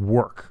here that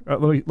work.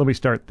 Let me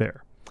start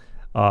there.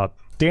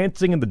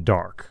 Dancing in the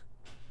Dark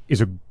is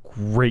a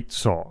great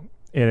song,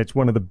 and it's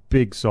one of the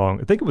big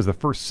songs. I think it was the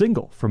first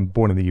single from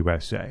Born in the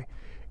USA.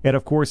 And,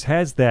 of course,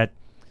 has that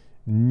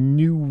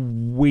new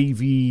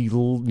wavy,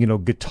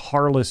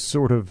 guitarless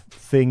sort of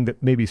thing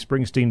that maybe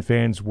Springsteen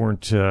fans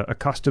weren't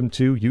accustomed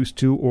to, used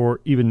to, or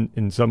even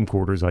in some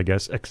quarters, I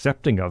guess,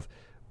 accepting of.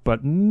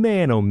 But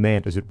man, oh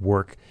man, does it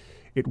work.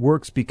 It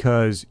works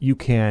because you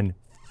can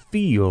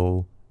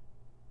feel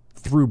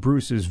through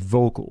Bruce's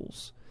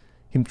vocals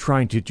him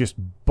trying to just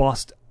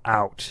bust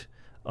out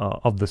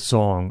of the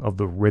song, of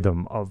the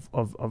rhythm,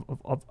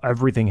 of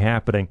everything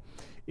happening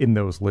in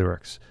those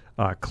lyrics.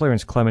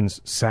 Clarence Clemens'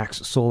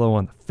 sax solo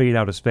on the fade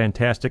out is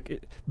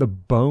fantastic. The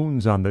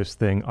bones on this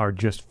thing are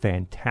just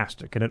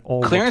fantastic, and it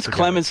all. Clarence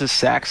Clemens'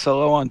 sax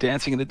solo on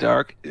 "Dancing in the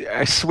Dark."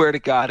 I swear to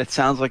God, it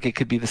sounds like it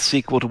could be the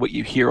sequel to what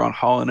you hear on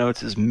Hall &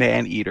 Oates'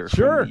 "Man Eater"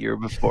 from the year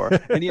before.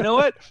 And you know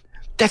what?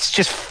 That's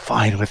just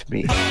fine with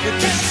me.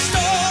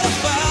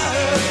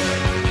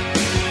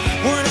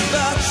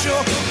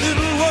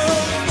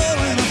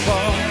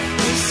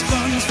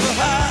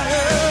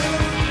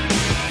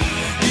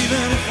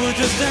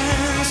 Just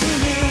dancing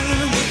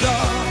in the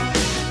dark.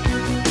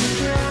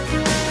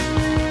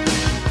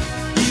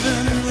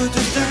 Even if we're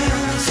just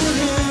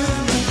dancing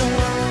in the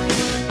dark.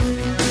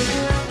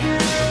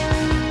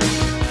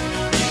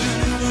 Even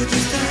if we're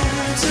just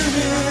dancing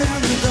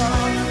in the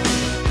dark.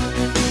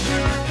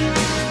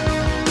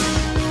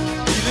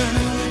 Even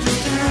if we're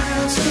just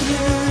dancing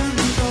in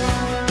the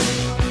dark.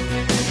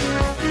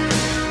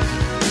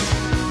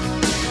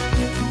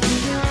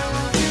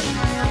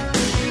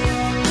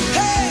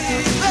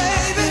 Hey,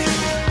 baby.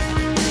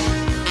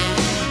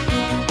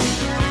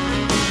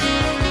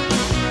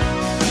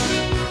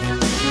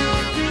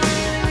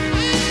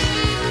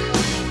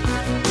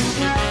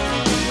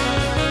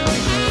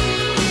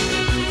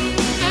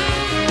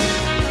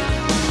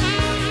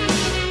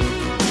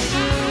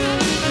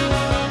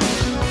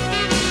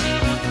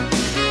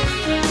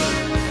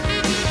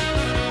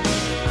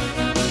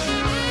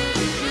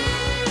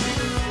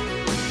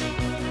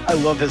 I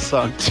love this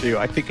song too.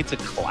 I think it's a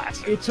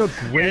classic. It's a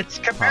great. It's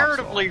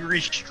comparatively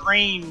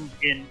restrained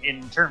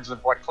in terms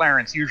of what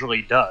Clarence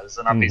usually does,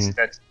 and obviously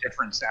that's a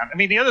different sound. I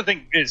mean, the other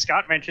thing is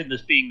Scott mentioned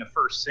this being the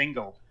first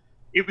single.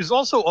 It was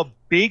also a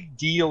big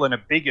deal and a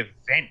big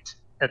event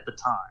at the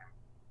time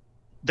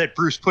that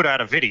Bruce put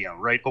out a video,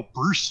 right? But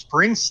Bruce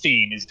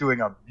Springsteen is doing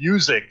a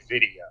music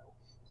video,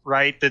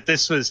 right? That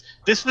this was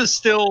in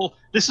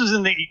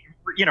the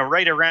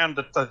right around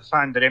the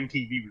time that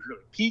MTV was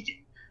really peaking.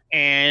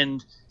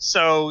 And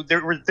so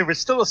there was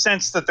still a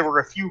sense that there were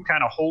a few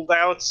kind of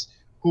holdouts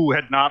who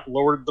had not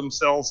lowered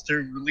themselves to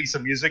release a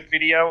music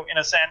video, in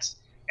a sense.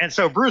 And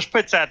so Bruce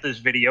puts out this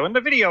video, and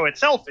the video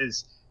itself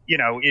is,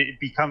 it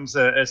becomes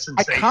a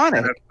sensation.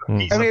 Iconic.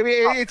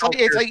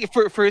 It's like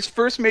for his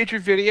first major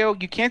video,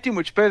 you can't do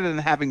much better than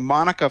having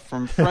Monica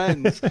from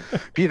Friends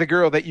be the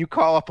girl that you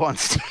call up on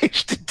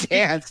stage to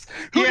dance.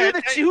 Who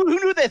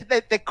knew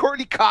that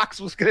Courtney Cox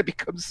was going to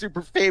become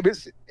super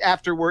famous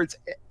afterwards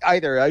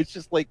either? It's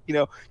just like,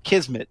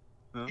 kismet.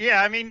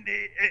 Yeah, I mean,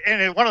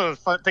 and one of the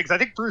fun things, I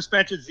think Bruce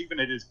mentions even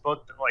in his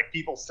book that, like,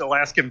 people still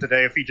ask him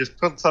today if he just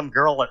put some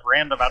girl at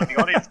random out of the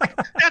audience. Like,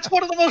 that's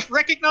one of the most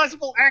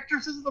recognizable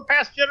actresses of the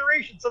past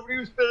generation, somebody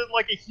who's been in,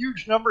 like, a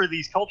huge number of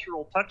these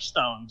cultural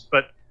touchstones.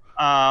 But,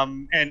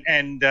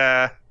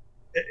 the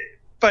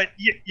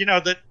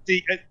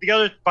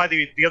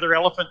other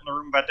elephant in the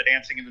room about the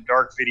Dancing in the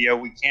Dark video,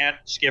 we can't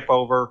skip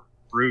over.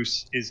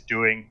 Bruce is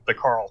doing the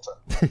Carlton.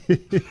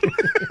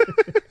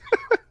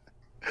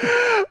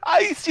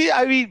 I see.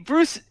 I mean,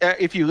 Bruce,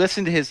 if you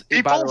listen to his...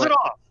 He pulls it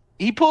off.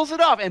 He pulls it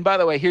off. And by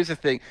the way, here's the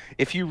thing.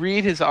 If you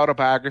read his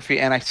autobiography,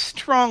 and I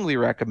strongly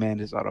recommend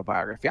his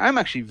autobiography, I'm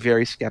actually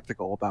very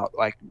skeptical about,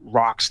 like,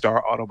 rock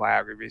star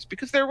autobiographies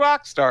because they're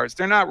rock stars.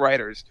 They're not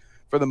writers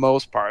for the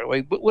most part.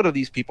 Like, what do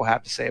these people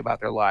have to say about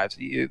their lives?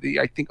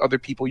 I think other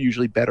people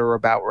usually better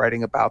about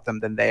writing about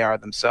them than they are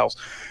themselves.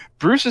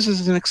 Bruce's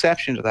is an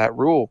exception to that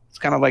rule. It's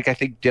kind of like, I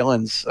think,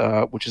 Dylan's,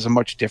 which is a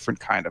much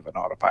different kind of an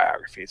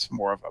autobiography. It's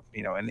more of a,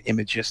 an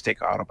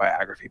imagistic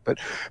autobiography.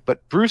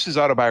 But Bruce's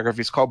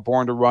autobiography is called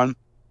Born to Run.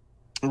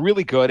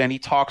 Really good, and he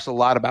talks a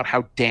lot about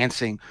how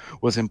dancing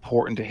was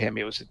important to him.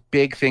 It was a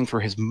big thing for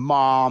his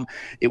mom.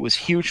 It was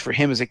huge for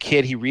him as a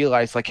kid. He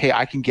realized, like, hey,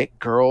 I can get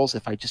girls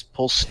if I just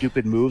pull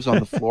stupid moves on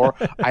the floor.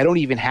 I don't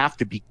even have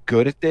to be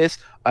good at this.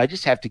 I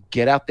just have to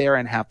get out there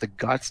and have the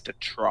guts to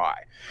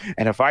try.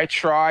 And if I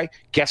try,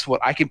 guess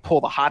what? I can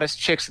pull the hottest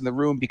chicks in the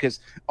room because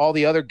all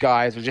the other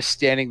guys are just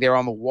standing there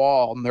on the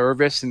wall,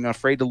 nervous and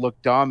afraid to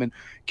look dumb. And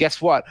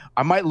guess what?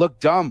 I might look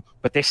dumb,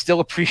 but they still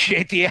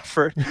appreciate the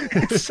effort.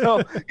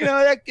 So,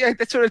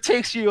 that sort of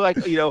takes you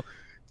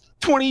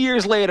 20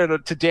 years later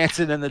to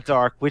Dancing in the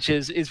Dark, which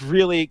is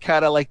really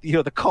kind of like,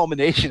 the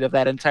culmination of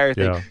that entire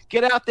thing. Yeah.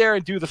 Get out there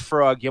and do the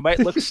frog. You might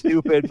look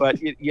stupid, but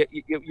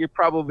you're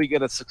probably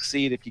going to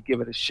succeed if you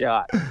give it a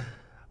shot.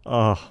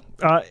 And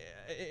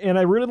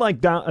I really like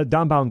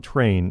Downbound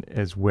Train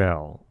as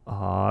well.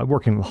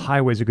 Working the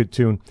Highway is a good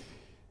tune.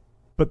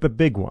 But the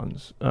big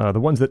ones, the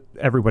ones that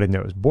everybody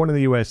knows, Born in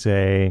the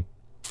USA,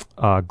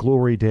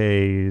 Glory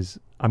Days,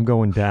 I'm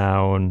Going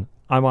Down,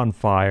 I'm on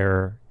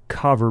Fire,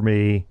 Cover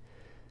Me.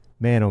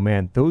 Man, oh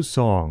man, those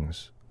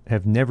songs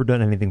have never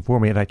done anything for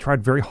me, and I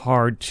tried very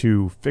hard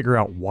to figure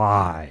out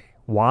why.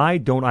 Why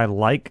don't I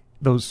like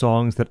those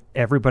songs that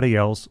everybody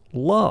else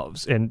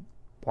loves and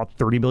bought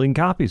 30 million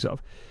copies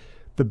of?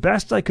 The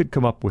best I could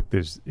come up with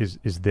is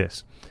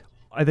this.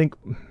 I think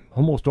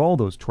almost all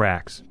those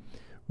tracks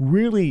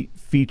really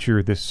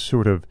feature this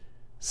sort of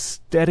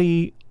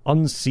steady,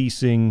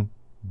 unceasing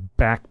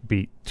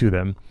backbeat to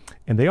them,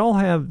 and they all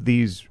have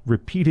these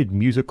repeated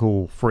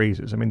musical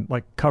phrases. I mean,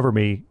 like Cover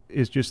Me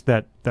is just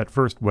that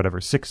first,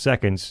 6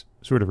 seconds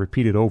sort of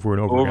repeated over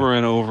and over again. Over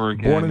and over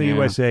again. Born in the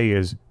USA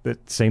is the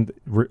same,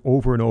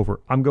 over and over.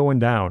 I'm Going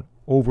Down,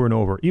 over and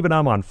over. Even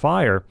I'm on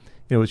Fire,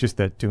 it's just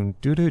that doon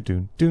doo doo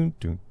doon doon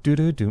doon doo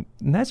doo doon,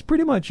 and that's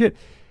pretty much it.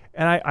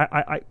 And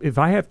I if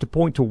I have to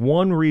point to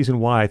one reason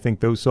why I think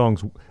those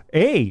songs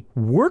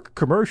work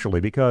commercially,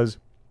 because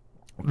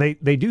they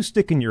do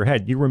stick in your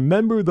head. You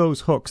remember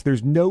those hooks.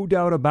 There's no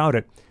doubt about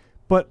it.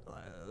 But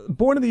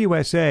Born in the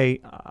USA,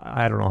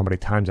 I don't know how many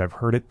times I've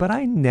heard it, but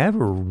I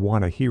never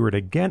want to hear it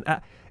again.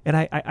 And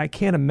I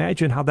can't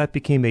imagine how that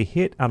became a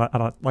hit on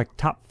a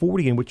top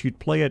 40 in which you'd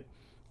play it,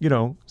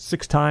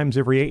 6 times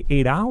every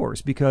 8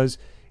 hours, because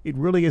it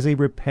really is a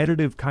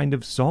repetitive kind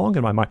of song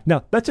in my mind.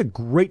 Now, that's a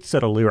great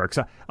set of lyrics.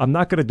 I'm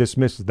not going to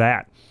dismiss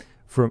that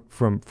from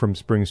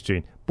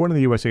Springsteen. Born in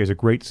the USA is a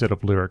great set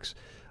of lyrics.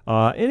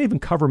 And even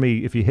Cover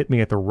Me, if you hit me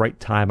at the right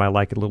time, I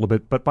like it a little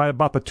bit. But by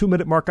about the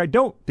 2-minute mark, I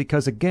don't.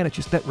 Because, again, it's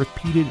just that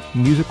repeated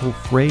musical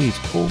phrase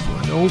over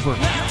and over.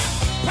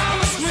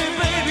 Promise me,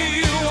 baby,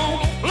 you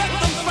won't let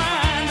them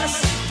find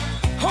us.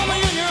 Hold me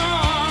in your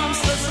arms,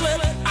 let's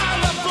let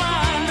out the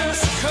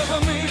blindness.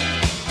 Cover me.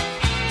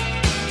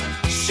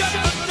 Shut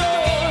the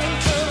door and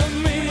cover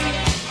me.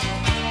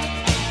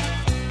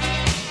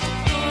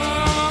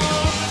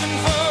 Looking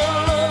for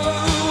love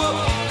who will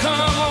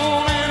come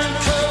on in and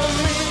cover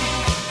me.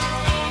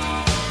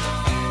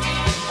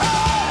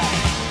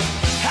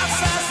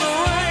 Outside's the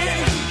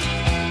rain,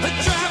 the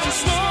driving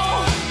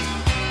snow.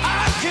 I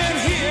can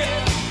hear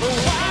the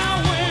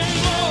wild wind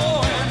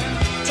blowing.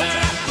 Turn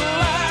out the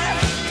light,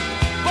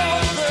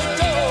 bolt the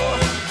door.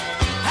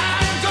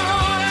 I'm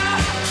going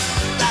out,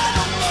 I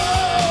don't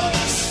know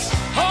this.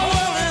 Whole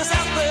world is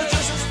out there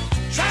just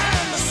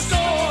trying to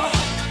score.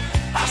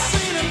 I've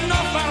seen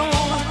enough, I don't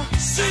wanna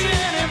see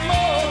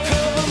anymore.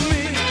 Cover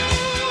me,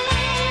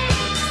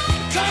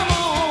 come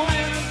on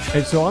in.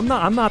 And so I'm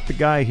not the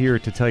guy here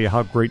to tell you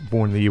how great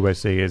Born in the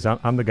USA is.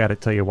 I'm the guy to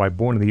tell you why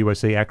Born in the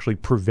USA actually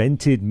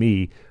prevented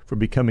me from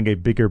becoming a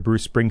bigger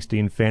Bruce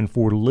Springsteen fan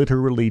for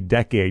literally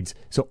decades.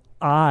 So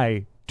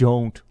I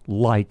don't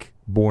like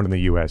Born in the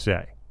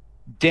USA.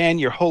 Dan,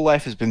 your whole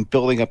life has been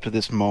building up to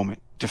this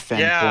moment.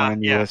 Defend Born in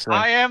the USA.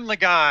 I am the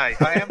guy.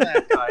 I am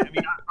that guy. I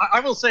mean,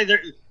 I will say that.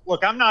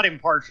 Look, I'm not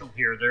impartial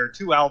here. There are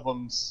 2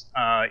 albums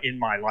in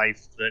my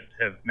life that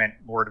have meant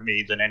more to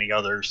me than any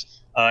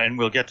others, and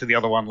we'll get to the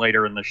other one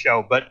later in the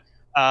show. But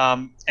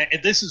and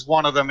this is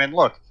one of them. And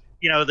look,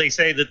 they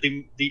say that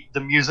the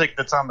music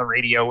that's on the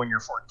radio when you're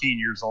 14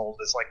 years old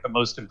is like the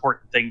most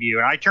important thing to you.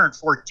 And I turned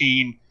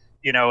 14,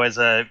 as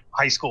a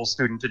high school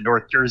student in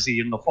North Jersey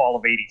in the fall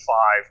of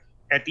 '85,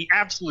 at the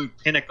absolute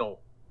pinnacle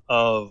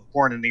of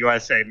Born in the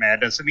USA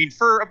madness. I mean,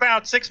 for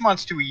about 6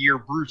 months to a year,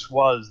 Bruce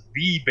was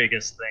the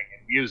biggest thing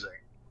in music.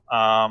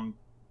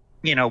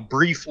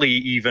 Briefly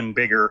even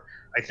bigger,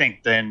 I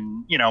think,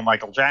 than,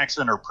 Michael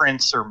Jackson or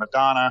Prince or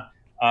Madonna.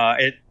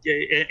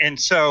 And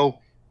so,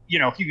 he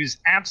was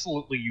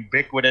absolutely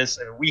ubiquitous.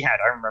 And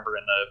I remember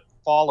in the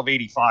fall of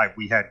 '85,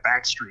 we had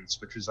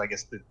Backstreets, which was, I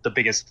guess, the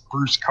biggest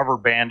Bruce cover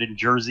band in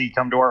Jersey,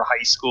 come to our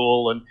high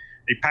school, and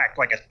they packed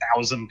like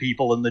 1,000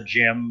 people in the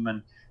gym.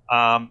 And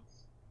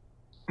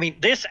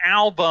this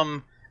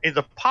album,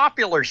 the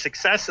popular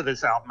success of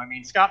this album,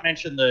 Scott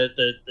mentioned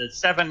the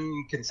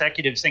 7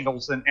 consecutive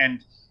singles,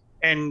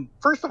 and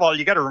first of all,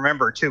 you got to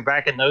remember too,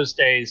 back in those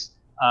days,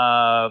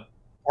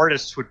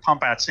 artists would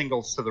pump out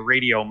singles to the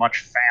radio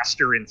much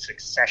faster in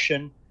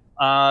succession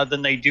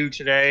than they do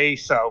today.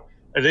 So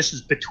this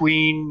is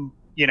between,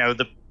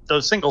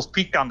 those singles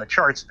peaked on the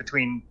charts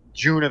between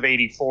June of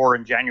 '84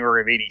 and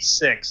January of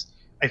 '86.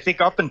 I think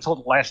up until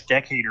the last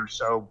decade or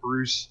so,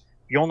 Bruce,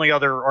 the only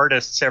other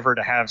artists ever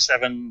to have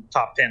 7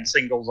 top 10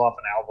 singles off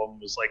an album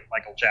was like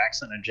Michael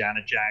Jackson and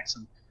Janet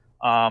Jackson.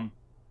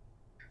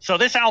 So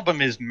this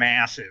album is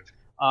massive.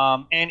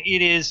 And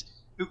it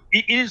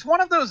is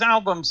one of those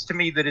albums to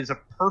me that is a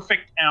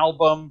perfect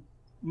album.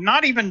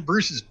 Not even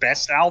Bruce's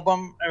best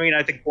album. I mean,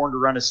 I think Born to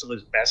Run is still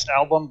his best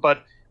album,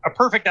 but a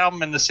perfect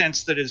album in the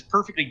sense that is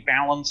perfectly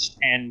balanced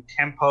and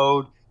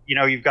tempoed. You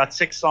know, you've got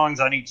 6 songs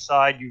on each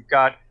side. You've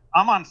got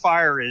I'm on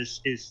Fire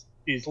is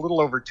a little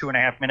over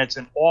 2.5 minutes,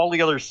 and all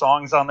the other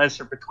songs on this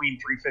are between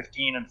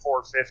 3:15 and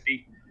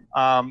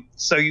 4:50.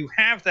 So you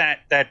have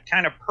that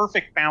kind of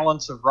perfect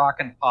balance of rock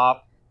and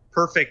pop,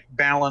 perfect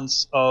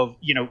balance of,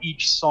 you know,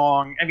 each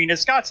song. I mean,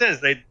 as Scott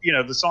says, they, you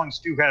know, the songs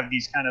do have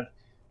these kind of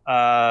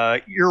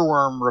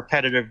earworm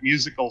repetitive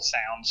musical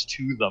sounds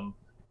to them.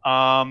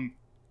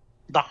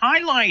 The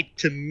highlight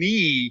to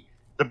me,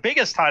 the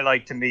biggest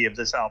highlight to me of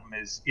this album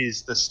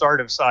is the start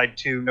of side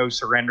 2, No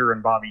Surrender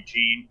and Bobby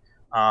Jean.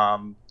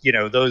 You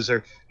know, those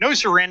are No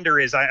Surrender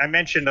is I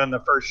mentioned on the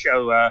first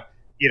show,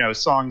 you know,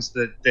 songs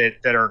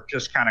that are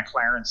just kind of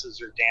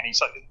Clarence's or Danny's.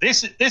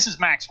 This is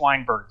Max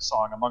Weinberg's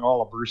song among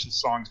all of Bruce's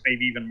songs,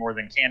 maybe even more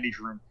than Candy's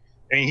Room.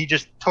 I mean, he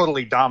just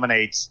totally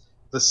dominates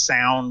the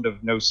sound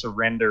of No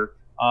Surrender.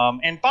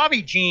 And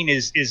Bobby Jean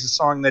is a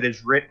song that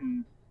is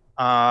written,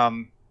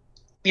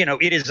 you know,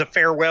 it is a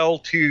farewell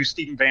to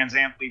Steven Van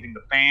Zandt leaving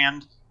the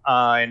band,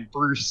 and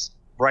Bruce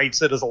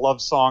writes it as a love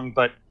song,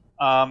 but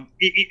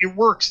it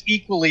works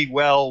equally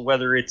well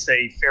whether it's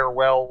a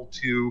farewell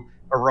to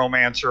a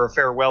romance or a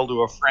farewell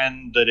to a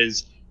friend that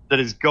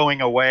is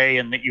going away,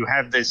 and that you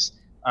have this,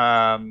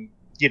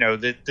 you know,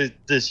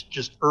 this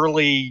just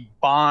early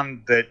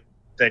bond that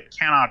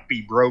cannot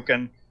be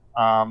broken.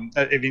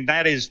 I mean,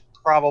 that is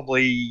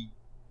probably,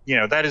 you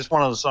know, that is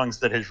one of the songs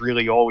that has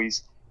really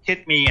always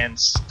hit me and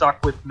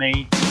stuck with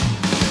me.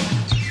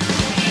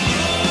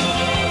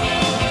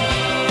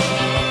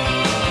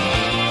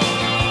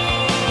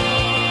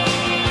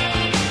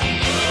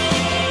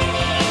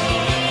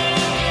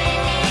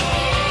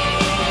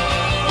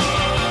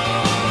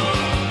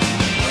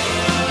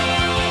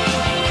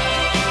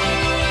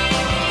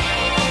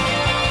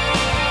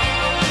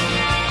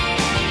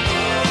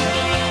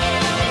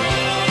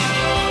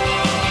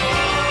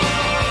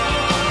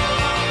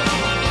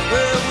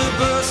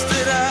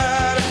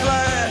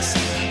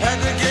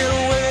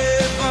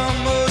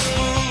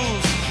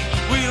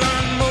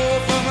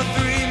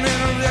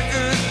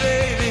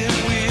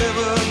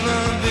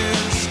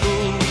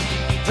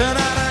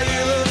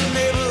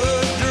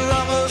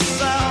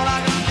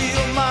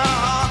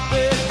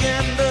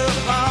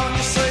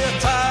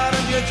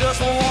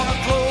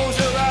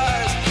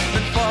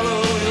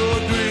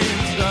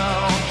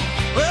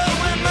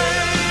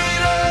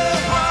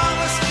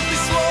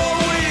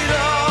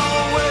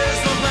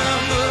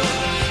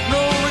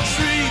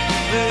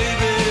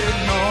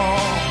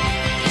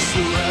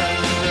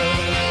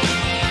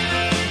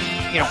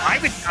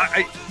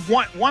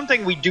 One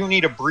thing we do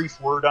need a brief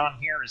word on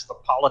here is the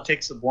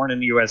politics of Born in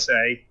the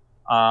USA.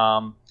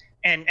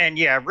 And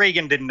yeah,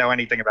 Reagan didn't know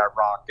anything about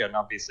rock, and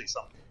obviously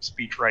some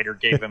speechwriter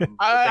gave him.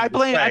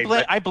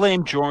 I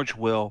blame George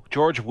Will.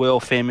 George Will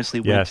famously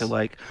went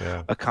to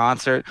a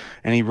concert,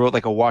 and he wrote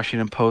like a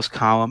Washington Post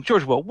column.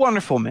 George Will,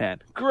 wonderful man,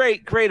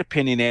 great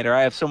opinionator.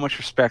 I have so much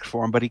respect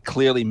for him, but he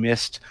clearly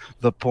missed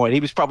the point. He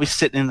was probably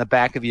sitting in the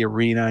back of the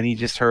arena, and he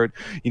just heard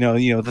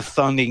the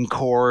thundering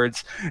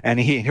chords, and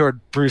he heard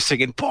Bruce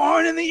singing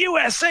 "Born in the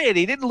USA," and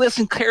he didn't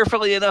listen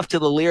carefully enough to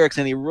the lyrics,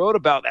 and he wrote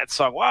about that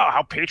song. Wow,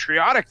 how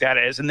patriotic that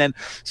is! And then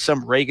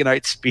some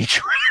Reaganite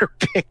speechwriter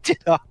picked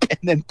it up and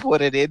then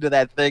put it into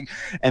that thing,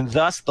 and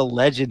thus the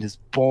legend is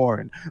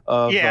born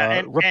of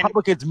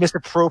Republicans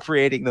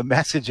misappropriating the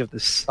message of the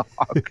song.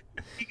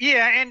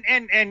 Yeah,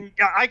 and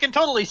I can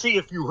totally see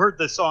if you heard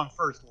the song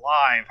first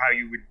live how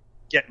you would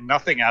get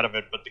nothing out of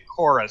it but the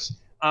chorus.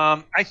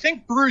 I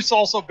think Bruce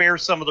also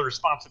bears some of the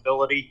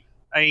responsibility.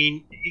 I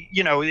mean,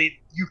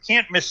 you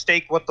can't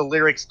mistake what the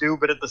lyrics do,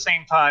 but at the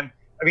same time,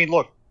 I mean,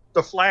 look,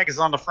 the flag is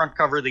on the front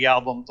cover of the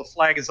album. The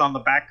flag is on the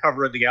back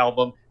cover of the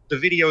album. The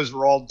videos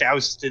were all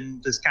doused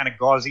in this kind of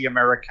gauzy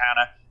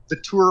Americana. The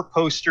tour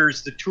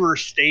posters, the tour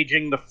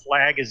staging, the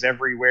flag is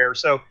everywhere.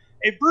 So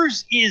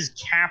Bruce is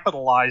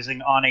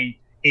capitalizing on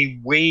a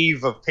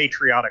wave of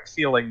patriotic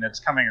feeling that's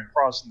coming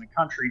across in the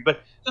country. But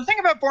the thing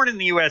about Born in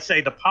the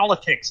USA, the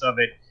politics of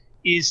it,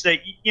 is that,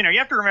 you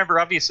have to remember,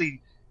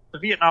 obviously, the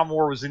Vietnam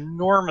War was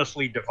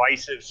enormously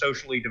divisive,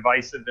 socially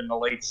divisive in the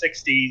late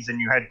 60s, and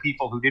you had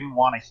people who didn't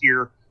want to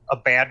hear a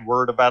bad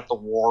word about the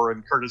war,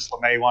 and Curtis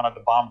LeMay wanted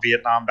to bomb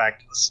Vietnam back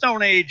to the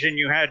Stone Age, and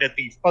you had at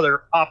the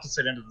other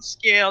opposite end of the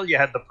scale, you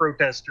had the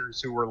protesters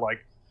who were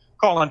like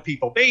calling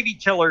people baby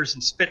killers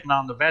and spitting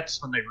on the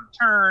vets when they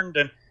returned.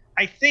 And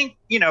I think,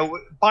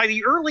 by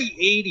the early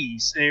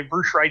 80s,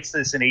 Bruce writes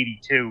this in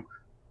 82,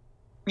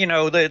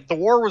 the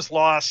war was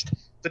lost.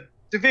 The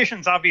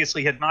divisions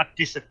obviously had not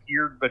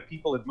disappeared, but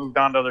people had moved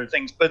on to other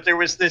things. But there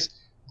was this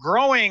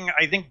growing,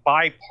 I think,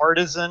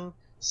 bipartisan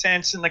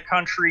sense in the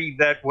country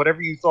that whatever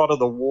you thought of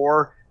the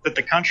war, that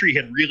the country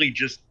had really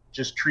just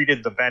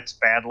treated the vets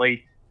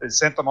badly. They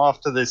sent them off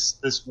to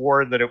this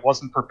war that it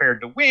wasn't prepared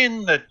to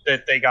win, that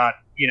they got,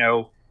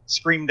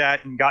 screamed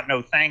at and got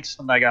no thanks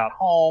when they got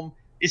home.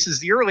 this is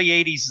the early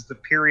 80s, is the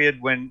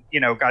period when,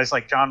 guys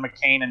like John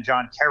McCain and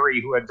John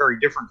Kerry, who had very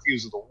different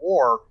views of the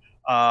war,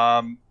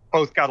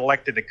 both got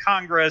elected to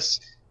Congress.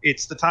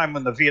 It's the time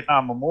when the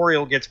Vietnam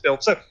Memorial gets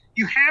built. So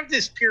you have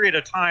this period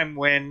of time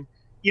when,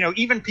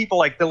 even people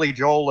like Billy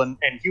Joel and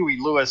Huey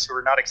Lewis, who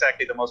are not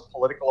exactly the most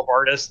political of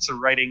artists, are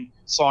writing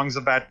songs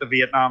about the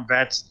Vietnam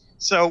vets.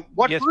 So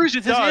Bruce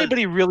does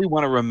anybody really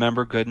want to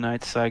remember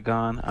Goodnight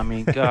Saigon? I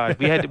mean, God,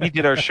 we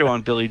did our show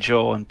on Billy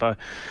Joel, and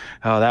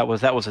that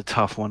was a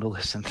tough one to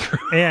listen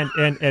through.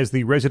 And as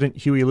the resident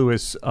Huey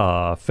Lewis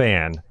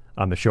fan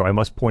on the show, I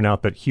must point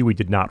out that Huey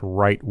did not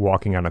write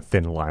 "Walking on a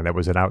Thin Line." That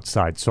was an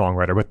outside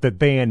songwriter, but the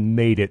band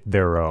made it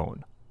their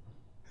own.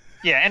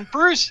 Yeah, and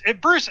Bruce,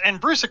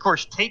 of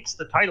course, takes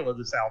the title of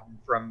this album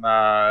from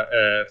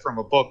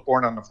a book,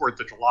 Born on the 4th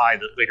of July,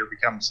 that later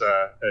becomes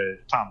a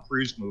Tom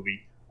Cruise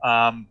movie.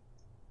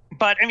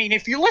 But, I mean,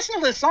 if you listen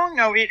to this song,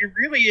 though, it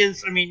really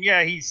is, I mean,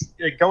 yeah, he's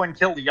Go and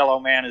Kill the Yellow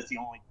Man is the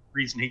only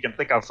reason he can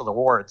think of for the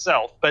war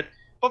itself. But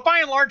by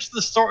and large,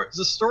 the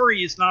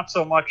story is not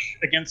so much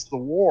against the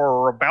war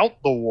or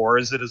about the war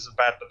as it is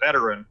about the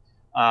veteran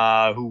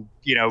who,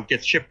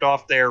 gets shipped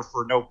off there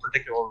for no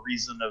particular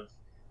reason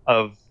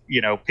of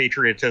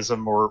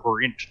patriotism or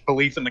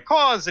belief in the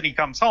cause, and he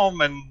comes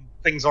home and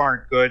things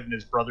aren't good and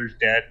his brother's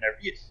dead and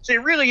everything. So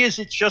it really is,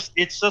 it's just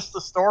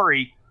the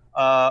story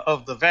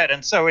of the vet.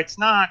 And so it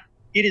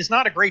is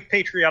not a great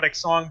patriotic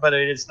song, but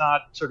it is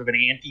not sort of an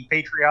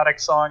anti-patriotic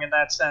song in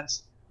that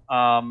sense.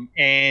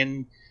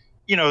 And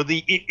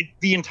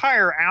the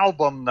entire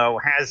album, though,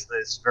 has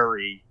this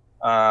very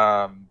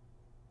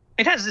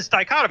it has this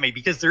dichotomy,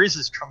 because there is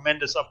this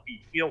tremendous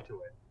upbeat feel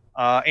to it,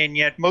 and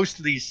yet most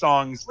of these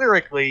songs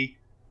lyrically,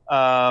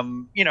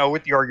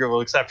 with the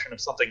arguable exception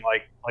of something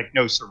like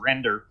No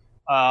Surrender,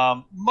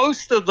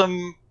 most of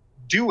them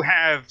do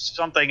have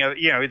something,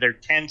 they're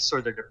tense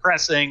or they're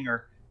depressing,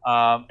 or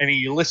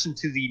you listen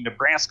to the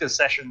Nebraska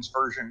Sessions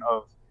version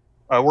of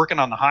Working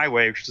on the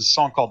Highway, which is a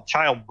song called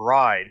Child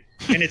Bride,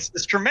 and it's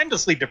this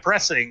tremendously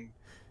depressing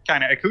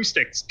kind of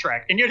acoustics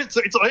track, and yet it's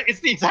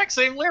the exact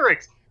same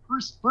lyrics.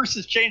 Bruce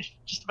has changed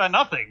just about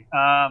nothing,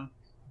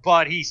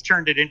 but he's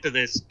turned it into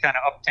this kind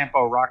of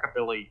up-tempo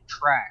rockabilly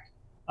track.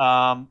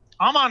 I'm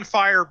on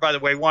Fire, by the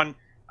way, one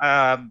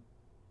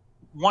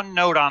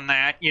note on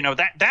that,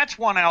 that's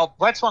one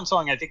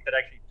song I think that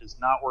actually does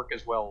not work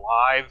as well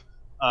live.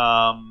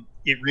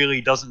 It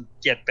really doesn't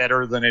get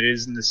better than it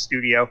is in the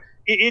studio.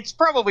 It's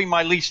probably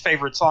my least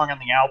favorite song on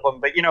the album,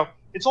 but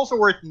it's also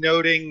worth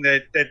noting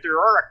that there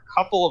are a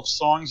couple of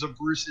songs of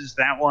Bruce's,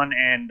 that one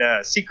and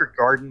Secret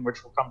Garden,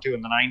 which we'll come to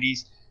in the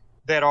 90s,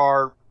 that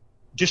are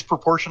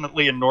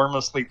disproportionately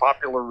enormously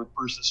popular with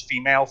Bruce's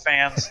female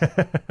fans.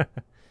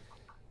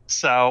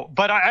 So,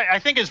 but I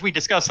think, as we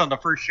discussed on the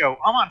first show,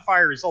 I'm on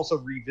Fire is also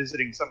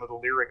revisiting some of the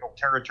lyrical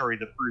territory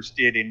that Bruce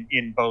did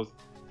in both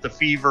The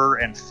Fever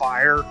and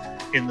Fire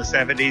in the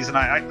 70s, and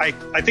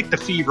I think The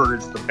Fever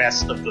is the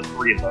best of the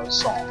three of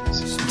those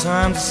songs.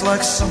 Sometimes it's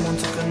like someone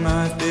took a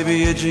knife,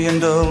 baby, edgy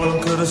and dull,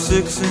 and cut a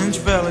 6-inch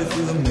valley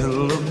through the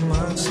middle of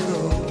my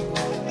skull.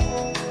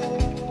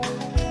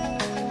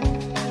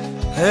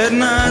 At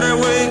night I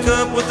wake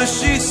up with the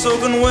sheets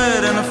soaking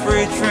wet and a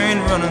freight train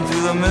running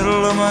through the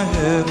middle of my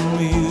head.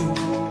 Only you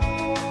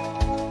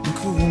can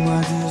cool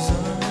my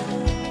desire.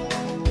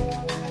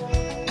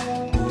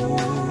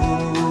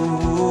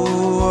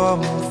 Oh,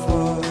 I'm on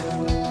fire.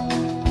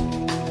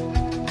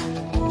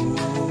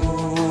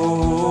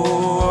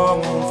 Oh,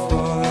 I'm on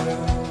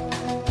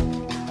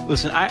fire.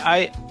 Listen,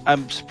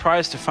 I'm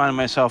surprised to find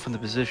myself in the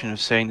position of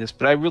saying this,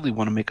 but I really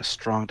want to make a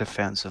strong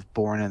defense of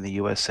Born in the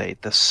USA,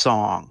 the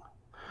song.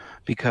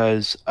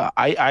 Because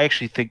I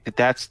actually think that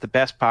that's the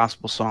best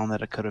possible song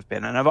that it could have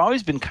been. And I've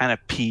always been kind of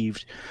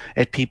peeved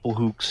at people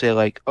who say,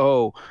 like,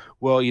 oh,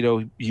 well,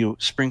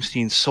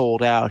 Springsteen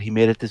sold out. He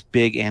made it this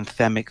big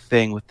anthemic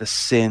thing with the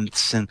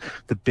synths and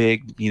the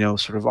big,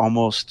 sort of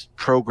almost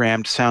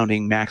programmed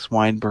sounding Max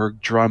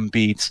Weinberg drum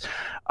beats.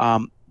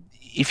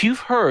 If you've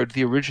heard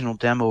the original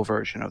demo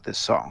version of this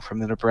song from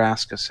the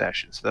Nebraska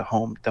sessions, the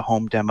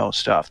home demo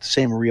stuff, the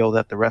same reel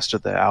that the rest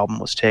of the album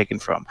was taken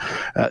from,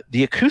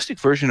 the acoustic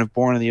version of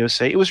Born in the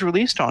USA, it was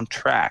released on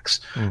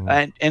Trax,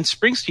 and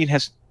Springsteen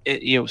has,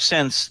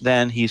 since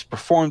then he's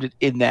performed it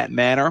in that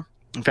manner.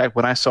 In fact,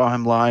 when I saw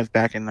him live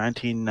back in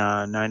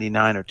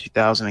 1999 or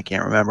 2000, I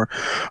can't remember,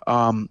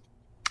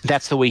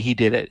 that's the way he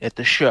did it at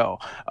the show.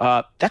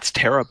 That's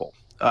terrible.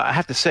 I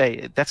have to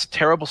say, that's a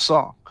terrible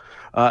song.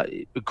 A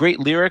great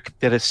lyric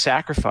that is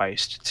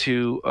sacrificed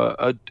to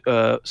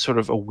a sort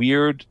of a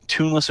weird,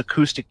 tuneless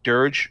acoustic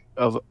dirge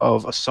of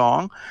a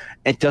song.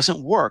 It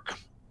doesn't work,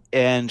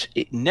 and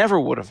it never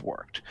would have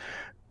worked.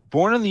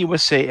 Born in the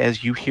USA,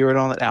 as you hear it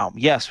on that album,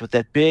 yes, with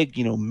that big,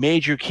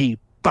 major key,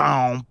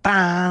 boom,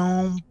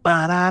 boom,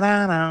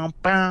 ba-da-da-da,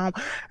 boom,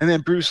 and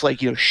then Bruce,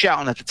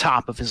 shouting at the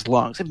top of his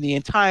lungs. I mean, the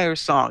entire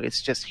song,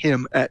 it's just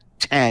him at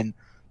 10,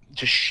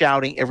 just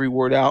shouting every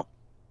word out.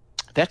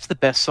 That's the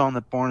best song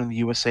that Born in the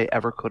USA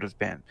ever could have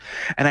been.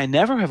 And I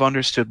never have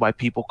understood why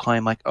people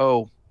claim, like,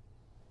 oh,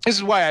 This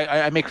is why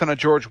I make fun of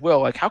George Will.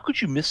 Like, how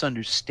could you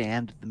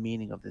misunderstand the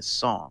meaning of this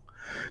song?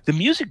 The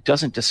music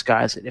doesn't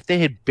disguise it. If they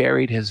had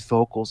buried his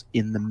vocals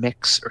in the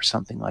mix or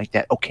something like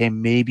that, okay,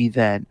 maybe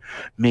then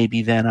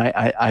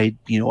I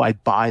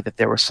buy that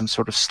there was some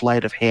sort of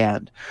sleight of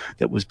hand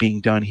that was being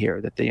done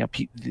here, that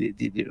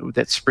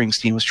that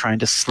Springsteen was trying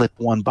to slip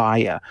one by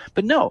you.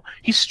 But no,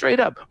 he's straight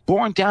up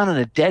born down in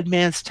a dead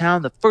man's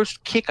town. The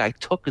first kick I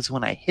took is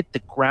when I hit the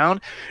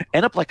ground,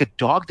 end up like a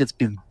dog that's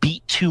been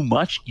beat too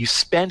much. You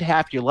spend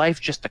half your life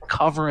just to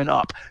covering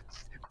up.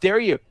 There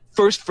you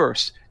first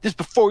verse. This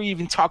before he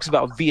even talks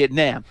about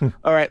Vietnam.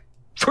 All right.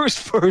 First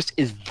verse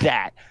is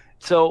that.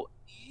 So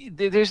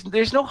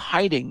there's no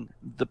hiding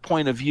the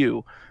point of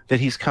view that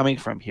he's coming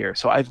from here.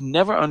 So I've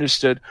never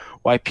understood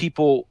why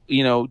people,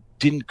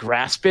 didn't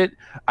grasp it.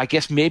 I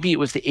guess maybe it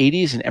was the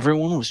 80s and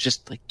everyone was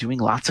just like doing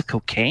lots of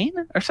cocaine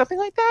or something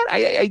like that.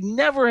 I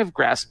never have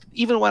grasped,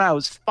 even when I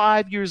was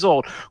 5 years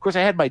old. Of course,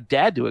 I had my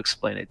dad to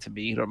explain it to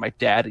me. My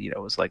dad,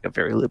 was like a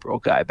very liberal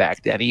guy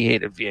back then. He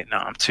hated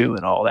Vietnam too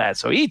and all that.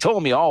 So he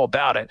told me all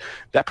about it.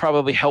 That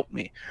probably helped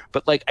me.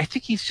 But I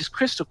think he's just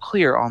crystal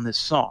clear on this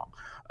song.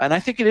 And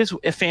I think it is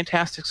a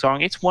fantastic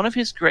song. It's one of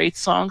his great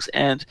songs.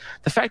 And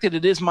the fact that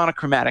it is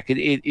monochromatic,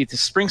 it's a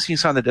Springsteen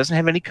song that doesn't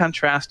have any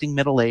contrasting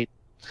middle eight.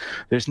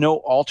 There's no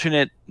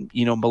alternate,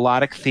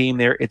 melodic theme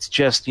there. It's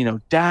just, da,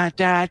 da,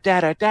 da,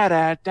 da, da,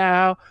 da,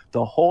 da,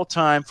 the whole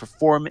time for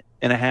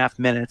 4.5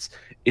 minutes.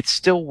 It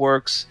still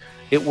works.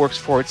 It works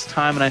for its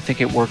time, and I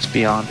think it works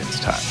beyond its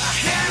time.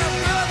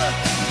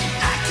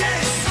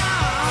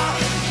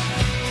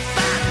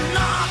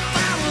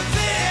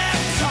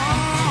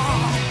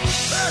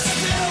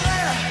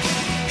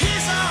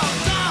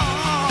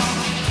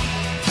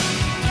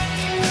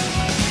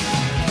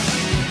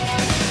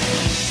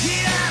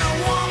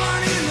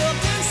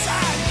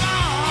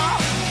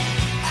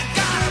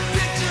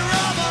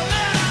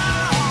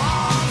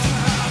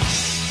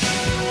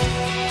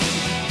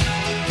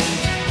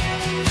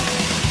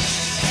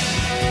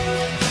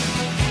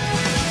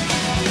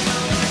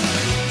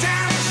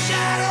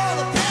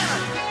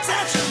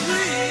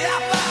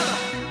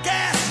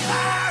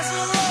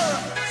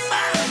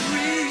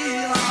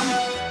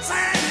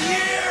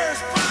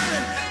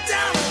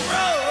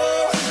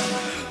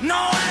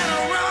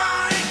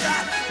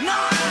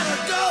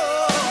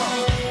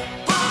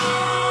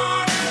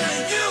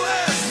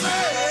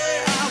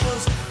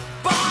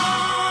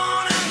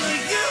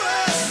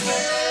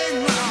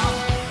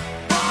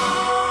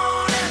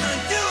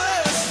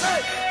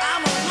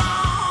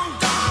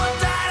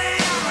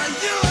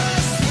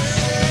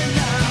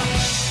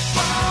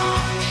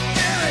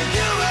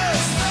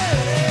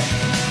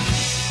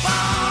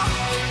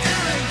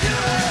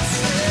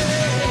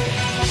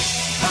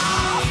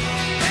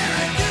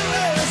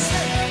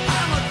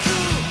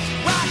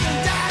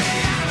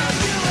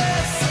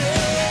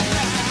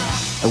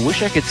 I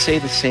wish I could say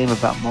the same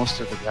about most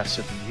of the rest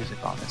of the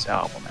music on this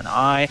album, and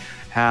I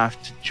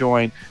have to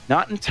join,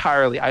 not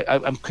entirely,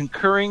 I'm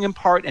concurring in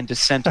part and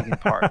dissenting in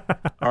part,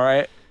 all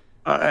right?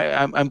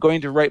 I'm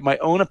going to write my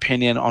own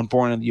opinion on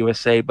Born in the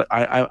USA, but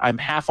I'm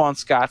half on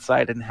Scott's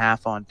side and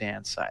half on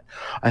Dan's side.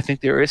 I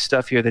think there is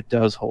stuff here that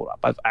does hold up.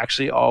 I've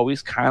actually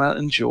always kind of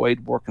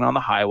enjoyed working on the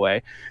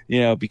highway,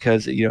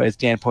 because, as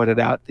Dan pointed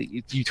out,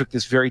 you took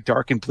this very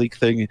dark and bleak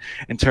thing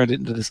and turned it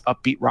into this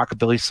upbeat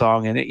rockabilly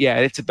song. And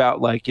it's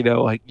about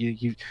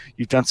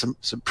you've done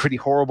some pretty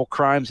horrible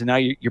crimes, and now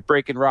you're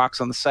breaking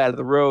rocks on the side of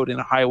the road in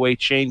a highway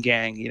chain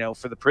gang,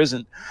 for the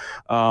prison.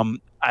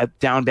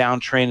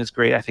 Downbound Train is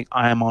great. I think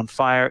I Am on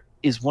Fire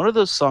is one of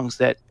those songs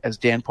that, as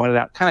Dan pointed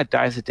out, kind of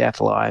dies a death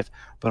alive.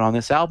 But on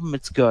this album,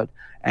 it's good.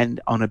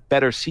 And on a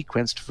better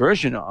sequenced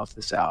version of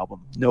this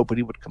album,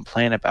 nobody would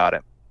complain about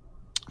it.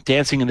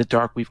 Dancing in the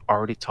Dark, we've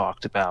already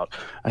talked about.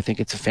 I think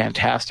it's a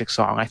fantastic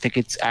song. I think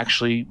it's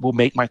actually will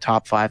make my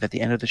top 5 at the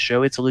end of the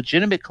show. It's a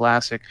legitimate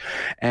classic.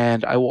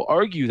 And I will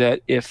argue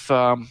that if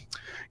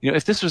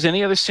this was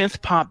any other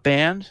synth pop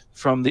band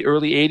from the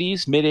early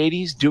 80s, mid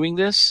 80s doing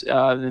this,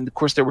 and of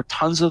course there were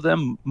tons of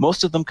them,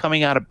 most of them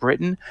coming out of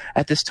Britain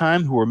at this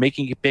time, who were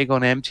making it big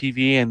on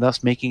MTV and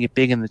thus making it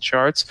big in the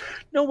charts,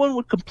 no one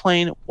would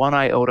complain one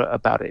iota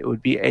about it. It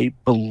would be a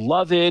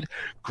beloved,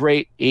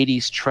 great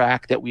 80s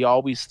track that we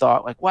always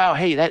thought wow,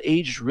 hey, that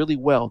aged really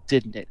well,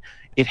 didn't it?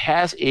 It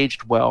has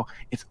aged well.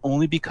 It's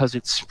only because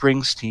it's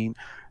Springsteen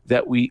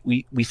that we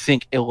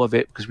think ill of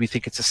it, because we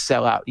think it's a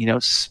sellout.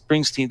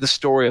 Springsteen, the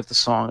story of the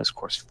song is, of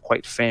course,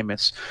 quite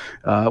famous,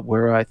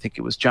 where I think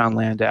it was John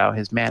Landau,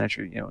 his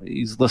manager,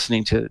 he's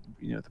listening to,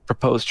 the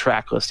proposed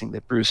track listing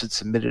that Bruce had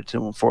submitted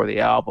to him for the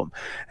album.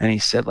 And he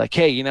said,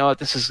 hey,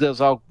 this is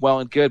all well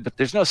and good, but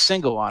there's no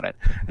single on it.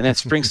 And then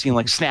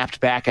Springsteen, snapped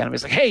back at him.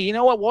 He's like, hey, you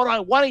know what?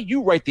 Why don't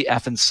you write the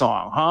effing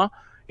song, huh?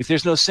 If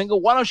there's no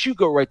single, why don't you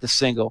go write the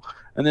single?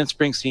 And then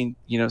Springsteen,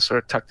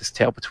 sort of tucked his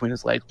tail between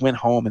his legs, went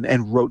home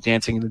and wrote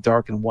Dancing in the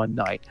Dark in one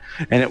night.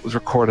 And it was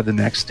recorded the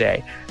next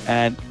day.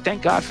 And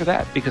thank God for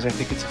that, because I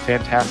think it's a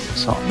fantastic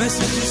song.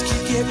 Messages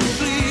keep getting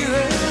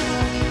clearer.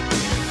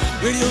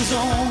 Radio's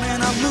on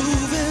and I'm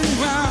moving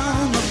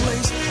around the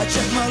place. I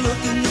check my look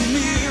in the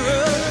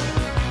mirror.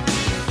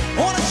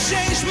 Wanna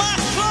change my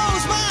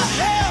clothes, my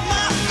hair,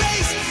 my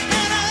face,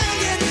 and I ain't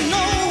getting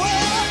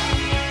nowhere.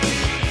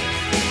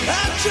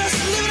 I'm just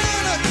living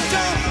in a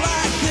dump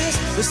like this.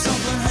 There's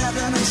something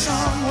happening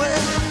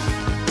somewhere.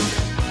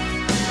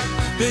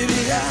 Baby,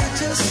 I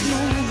just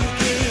know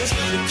this.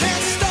 You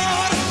can't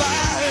start a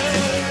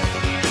fire.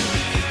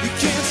 You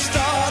can't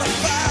start a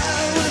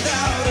fire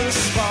without a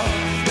spark.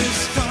 This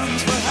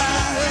guns for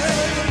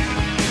hire.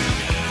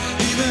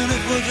 Even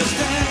if we're just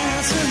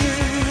dancing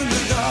in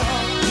the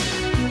dark.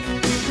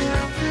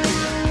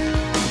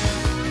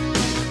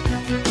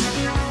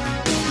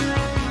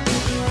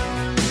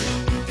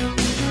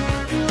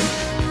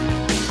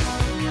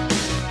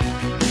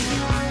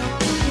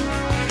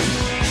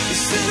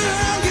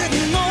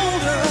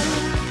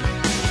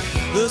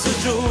 There's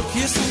a joke,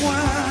 yes, a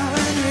while,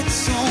 and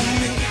it's on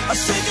me. I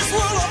shake this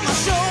world off my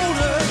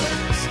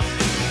shoulders.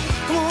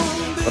 Come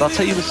on, baby. But I'll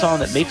tell you the song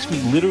that makes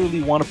me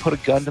literally want to put a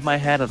gun to my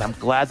head, and I'm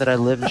glad that I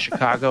live in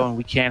Chicago and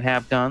we can't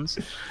have guns.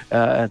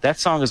 That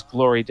song is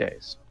Glory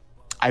Days.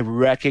 I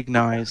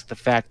recognize the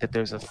fact that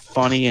there's a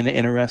funny and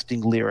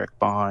interesting lyric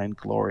behind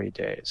Glory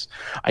Days.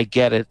 I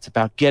get it. It's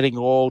about getting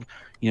old,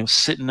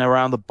 sitting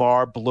around the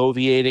bar,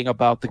 bloviating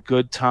about the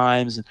good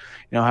times and,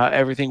 how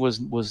everything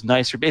was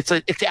nicer.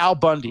 It's Al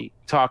Bundy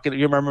talking.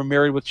 You remember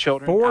Married with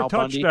Children? Four Al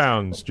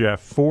touchdowns, Bundy?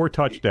 Jeff. 4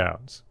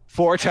 touchdowns.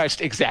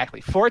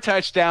 Exactly. 4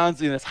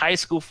 touchdowns in this high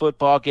school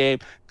football game.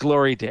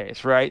 Glory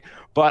Days, right?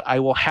 But I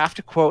will have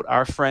to quote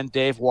our friend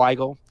Dave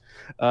Weigel,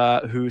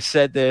 who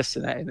said this,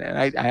 and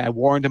I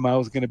warned him I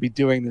was going to be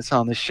doing this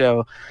on the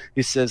show.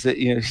 He says that,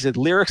 he said,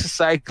 lyrics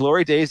aside,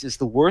 Glory Days is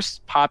the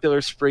worst popular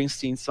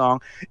Springsteen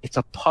song. It's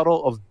a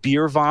puddle of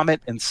beer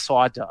vomit and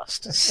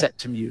sawdust set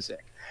to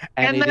music.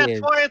 And that's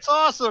why it's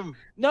awesome.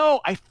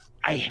 No,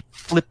 I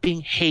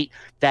flipping hate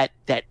that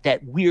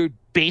weird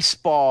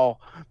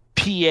baseball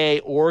PA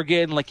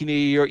organ, like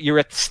you're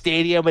at the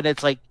stadium and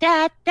it's like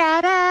da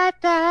da da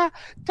da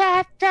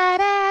da da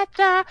da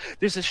da.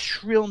 There's a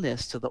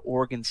shrillness to the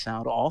organ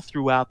sound all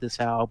throughout this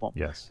album.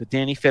 Yes, the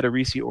Danny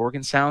Federici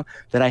organ sound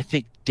that I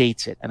think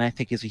dates it, and I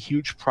think is a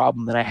huge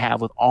problem that I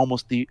have with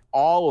almost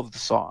all of the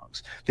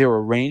songs. Their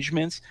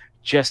arrangements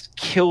just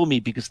kill me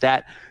because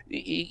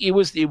it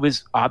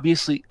was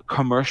obviously a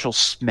commercial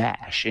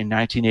smash in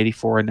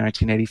 1984 and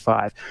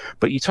 1985.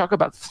 But you talk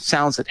about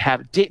sounds that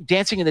have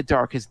Dancing in the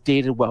Dark has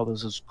dated well.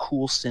 Those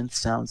cool synth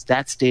sounds,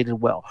 that's dated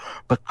well.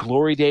 But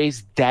Glory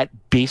Days, that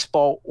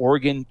baseball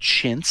organ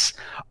chintz,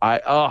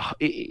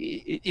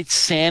 it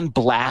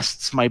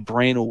sandblasts my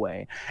brain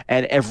away.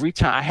 And every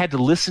time I had to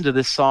listen to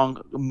this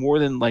song more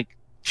than like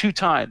 2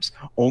 times,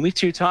 only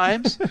 2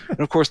 times.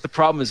 And of course, the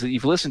problem is that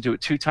you've listened to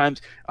it 2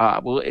 times.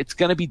 It's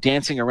going to be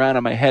dancing around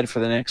in my head for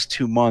the next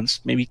 2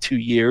 months, maybe 2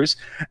 years.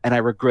 And I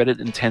regret it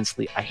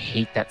intensely. I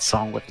hate that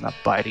song with an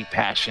abiding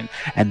passion.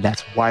 And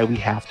that's why we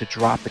have to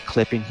drop the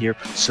clip in here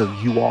so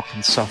you all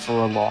can suffer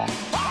along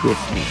with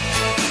me.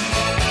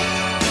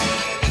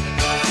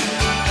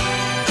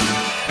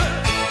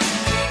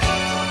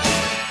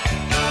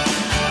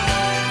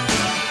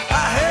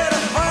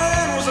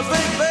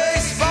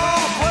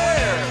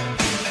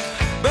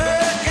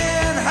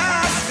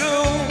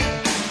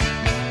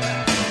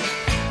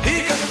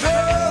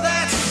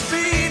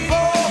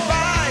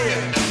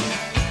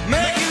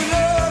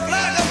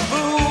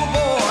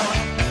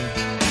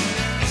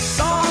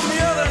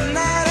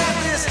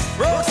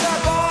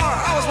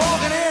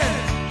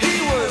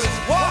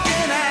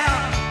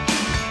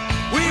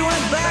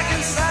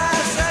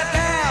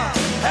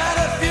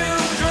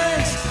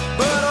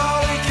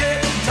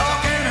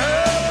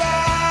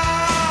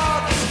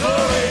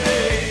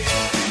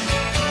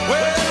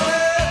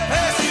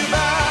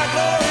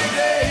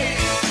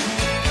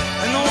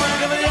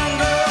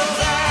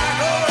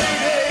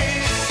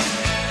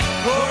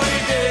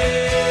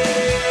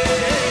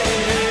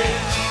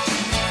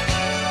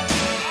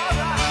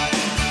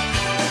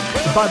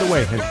 By the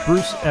way, has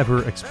Bruce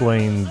ever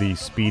explained the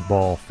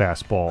speedball,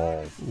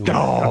 fastball?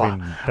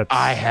 No,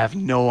 I have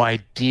no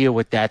idea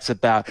what that's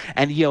about.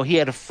 And he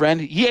had a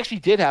friend. He actually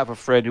did have a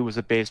friend who was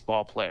a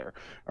baseball player.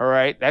 All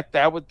right,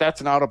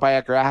 that's an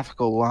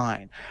autobiographical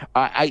line.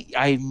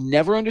 I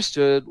never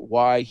understood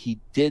why he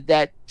did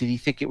that. Did he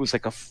think it was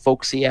like a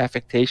folksy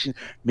affectation?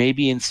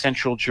 Maybe in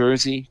Central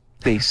Jersey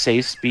they say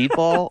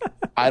speedball.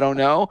 I don't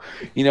know.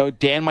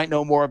 Dan might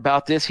know more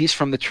about this. He's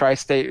from the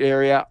tri-state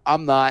area.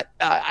 I'm not.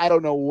 I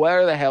don't know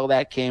where the hell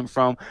that came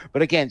from.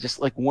 But again,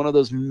 just like one of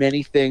those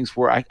many things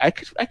where I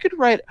could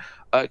write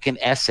an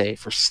essay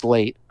for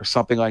Slate or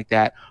something like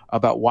that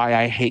about why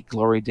I hate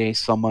Glory Days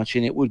so much,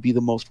 and it would be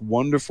the most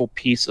wonderful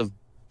piece of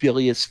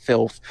bilious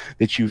filth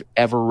that you've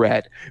ever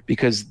read,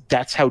 because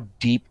that's how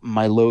deep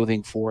my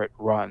loathing for it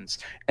runs.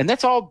 And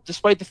that's all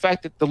despite the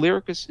fact that the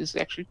lyric is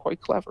actually quite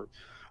clever.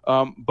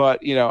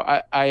 But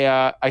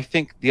I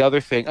think the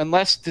other thing,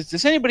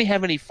 does anybody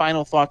have any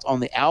final thoughts on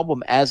the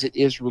album as it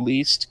is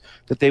released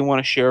that they want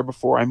to share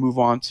before I move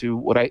on to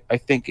what I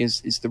think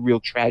is the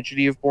real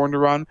tragedy of Born to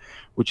Run,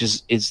 which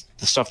is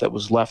the stuff that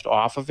was left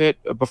off of it?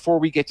 Before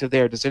we get to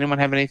there, does anyone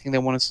have anything they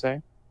want to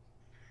say?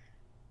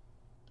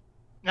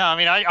 No, I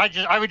mean,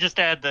 I would just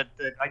add that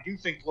I do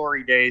think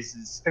Glory Days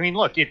is. I mean,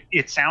 look,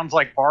 it sounds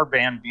like bar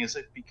band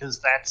music because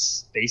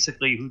that's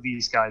basically who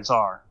these guys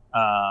are,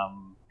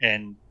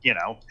 and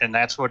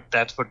that's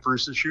what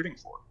Bruce is shooting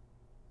for.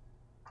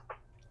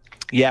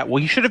 Yeah,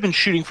 well, he should have been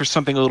shooting for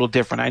something a little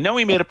different. I know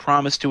he made a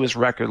promise to his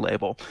record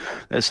label.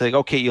 It's like,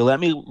 okay, you let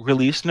me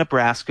release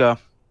Nebraska.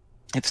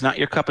 It's not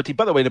your cup of tea.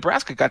 By the way,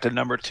 Nebraska got to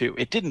number 2.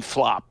 It didn't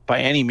flop by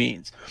any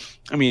means.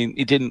 I mean,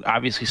 it didn't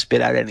obviously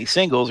spit out any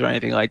singles or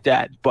anything like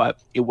that, but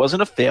it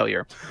wasn't a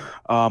failure.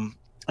 And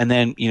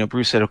then,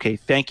 Bruce said, okay,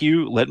 thank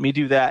you. Let me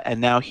do that.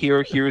 And now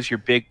here's your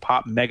big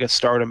pop mega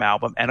stardom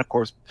album. And of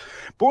course,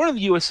 Born in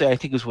the USA, I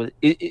think is what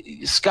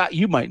Scott,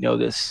 you might know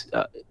this.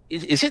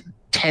 Is it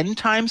 10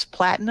 times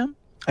platinum?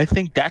 I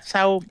think that's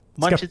how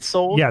much it's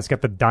sold. Yeah, it's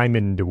got the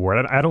Diamond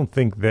Award. I don't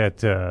think that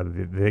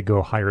they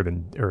go higher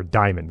than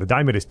Diamond. The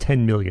Diamond is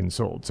 10 million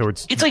sold. So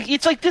it's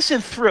like this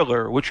and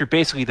Thriller, which are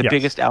basically the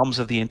biggest albums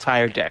of the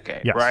entire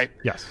decade, right?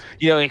 Yes.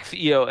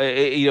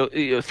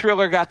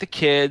 Thriller got the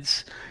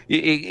kids.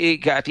 It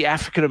got the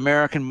African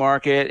American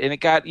market, and it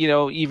got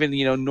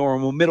even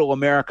normal middle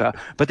America.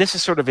 But this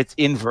is sort of its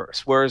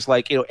inverse. Whereas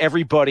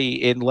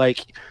everybody in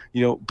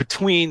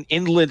between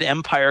Inland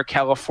Empire,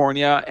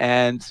 California,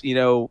 and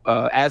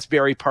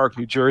Asbury Park,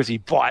 New Jersey,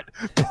 bought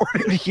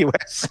Born in the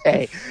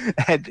USA,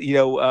 and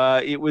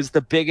it was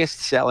the biggest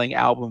selling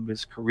album of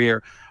his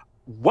career.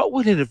 What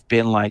would it have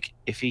been like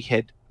if he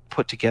had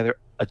put together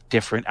a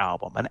different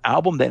album, an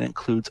album that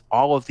includes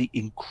all of the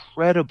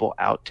incredible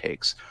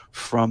outtakes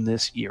from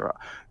this era?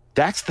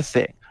 That's the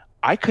thing.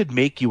 I could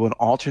make you an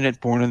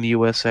alternate Born in the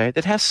USA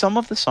that has some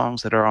of the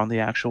songs that are on the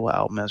actual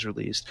album as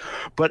released,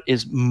 but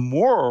is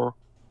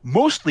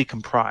mostly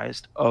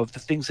comprised of the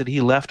things that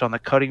he left on the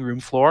cutting room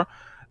floor.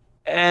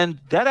 And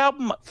that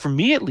album, for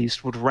me at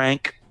least, would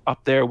rank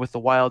up there with The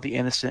Wild, the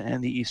Innocent,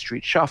 and the E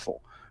Street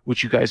Shuffle,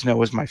 which you guys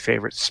know is my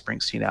favorite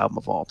Springsteen album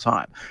of all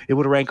time. It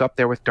would rank up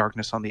there with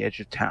Darkness on the Edge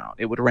of Town.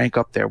 It would rank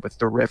up there with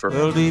The River.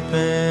 Well, deep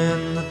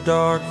in the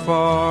dark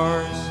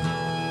forest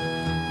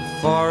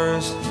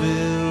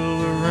filled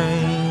with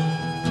rain.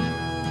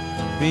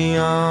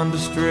 Beyond the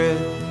strip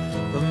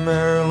of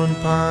Maryland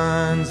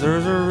pines,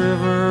 there's a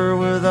river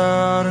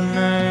without a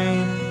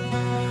name.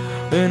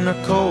 In the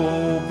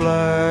cold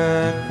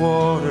black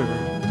water,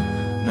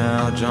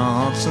 now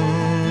Johnson,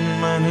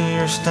 man,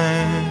 here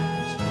stands.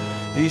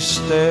 He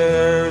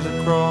stares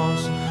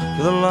across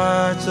to the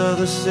lights of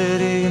the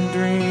city and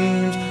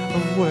dreams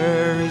of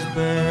where he's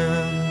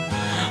been.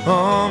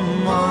 Oh,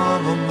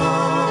 mama,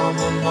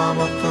 mama,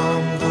 mama,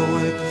 come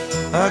quick.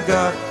 I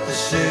got the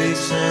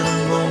shakes and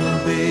I'm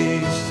gonna be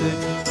sick.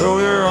 Throw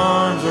your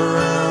arms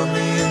around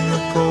me in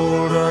the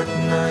cold dark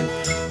night.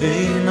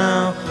 Hey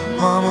now,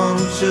 mama,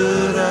 don't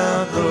shut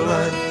out the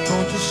light.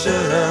 Don't you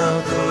shut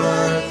out the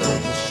light.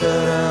 Don't you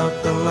shut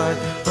out the light.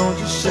 Don't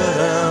you shut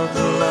out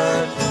the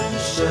light. Don't you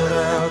shut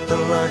out the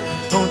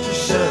light. Don't you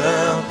shut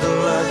out the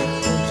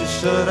light. Don't you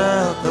shut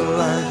out the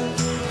light.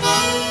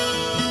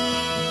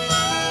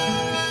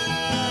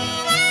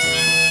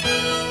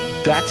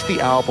 That's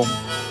the album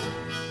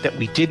that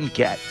we didn't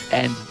get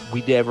and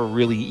we never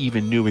really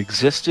even knew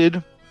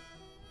existed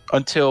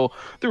until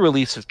the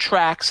release of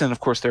tracks. And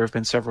of course, there have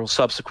been several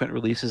subsequent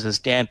releases. As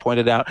Dan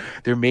pointed out,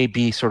 there may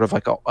be sort of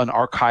like an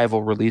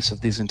archival release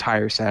of these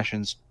entire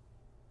sessions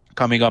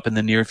coming up in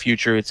the near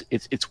future.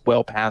 It's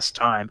well past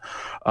time.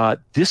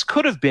 This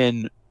could have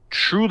been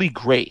truly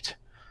great,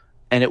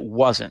 and it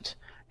wasn't.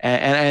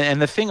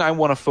 And the thing I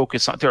want to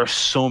focus on, there are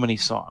so many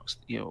songs.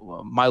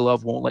 My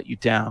Love Won't Let You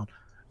Down,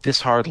 This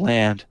Hard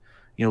Land,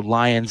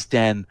 Lion's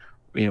Den,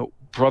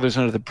 Brothers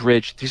Under the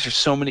Bridge. These are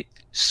so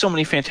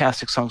many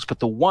fantastic songs. But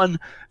the one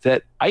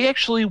that I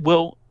actually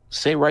will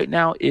say right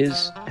now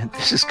is, and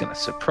this is going to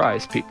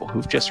surprise people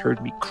who've just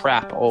heard me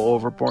crap all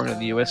over Born in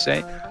the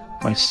USA,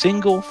 my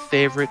single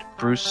favorite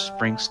Bruce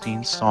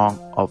Springsteen song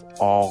of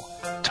all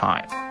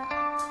time.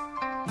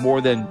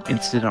 More than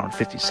Incident on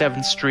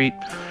 57th Street,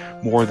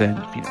 more than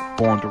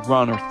Born to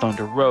Run or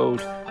Thunder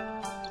Road.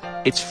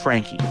 It's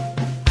Frankie.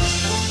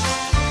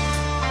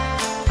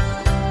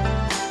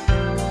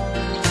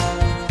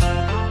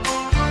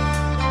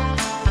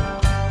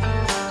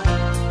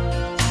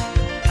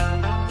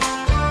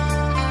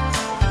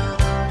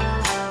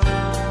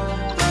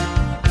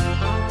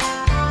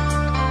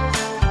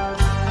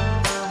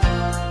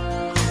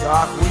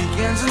 Dark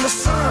weekends in the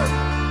sun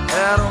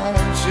out on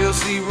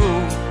Chelsea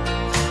Road,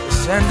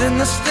 ascending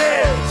the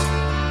stairs.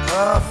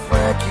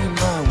 Frankie,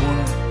 my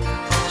one,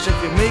 check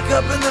your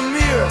makeup in the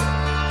mirror.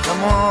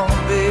 Come on,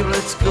 babe,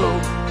 let's go.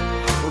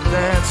 We'll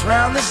dance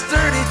round this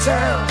dirty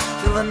town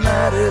till the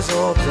night is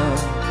all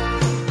done.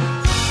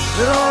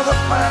 Let all the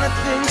finer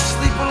things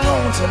sleep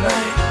alone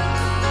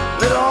tonight.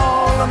 Let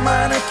all the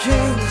minor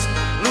kings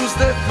lose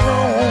their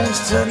thrones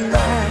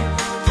tonight.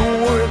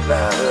 Don't worry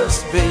about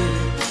us, babe.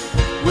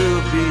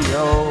 We'll be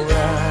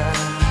alright.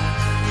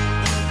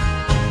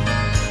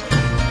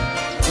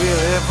 Well,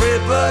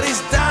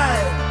 everybody's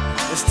dying.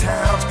 This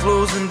town's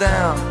closing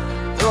down.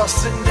 They're all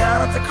sitting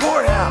down at the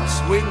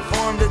courthouse, waiting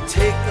for him to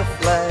take the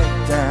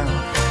flag down.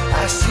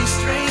 I see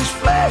strange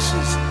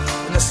flashes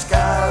in the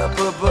sky up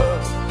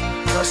above.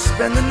 I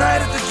spend the night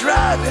at the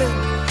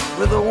drive-in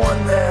with the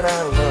one that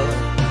I love.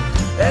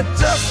 At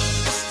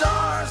dusk, the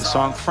stars. The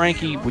song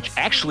Frankie, which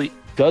actually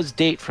does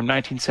date from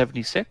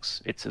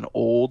 1976. It's an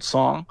old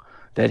song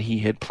that he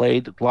had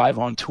played live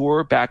on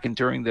tour back and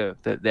during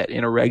that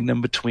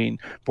interregnum between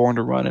Born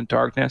to Run and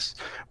Darkness.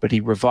 But he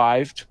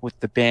revived with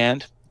the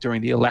band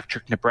during the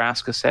Electric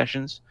Nebraska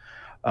sessions.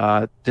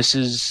 This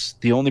is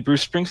the only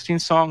Bruce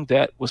Springsteen song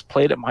that was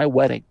played at my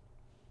wedding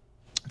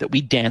that we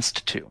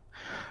danced to.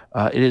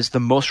 It is the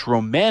most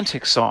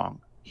romantic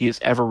song he has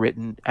ever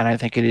written, and I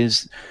think it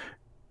is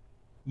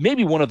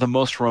maybe one of the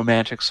most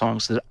romantic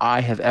songs that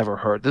I have ever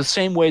heard. The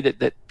same way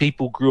that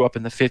people grew up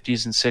in the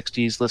 50s and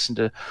 60s, listened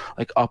to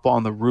like Up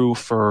on the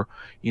Roof or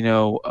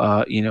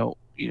Then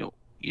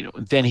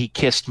He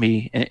Kissed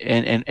Me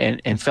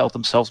and felt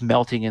themselves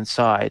melting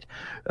inside.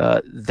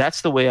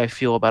 That's the way I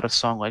feel about a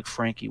song like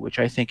Frankie, which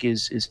I think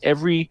is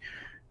every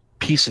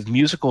piece of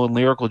musical and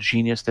lyrical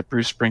genius that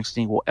Bruce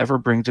Springsteen will ever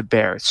bring to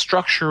bear.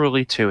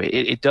 Structurally, too,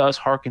 it does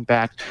harken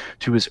back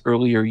to his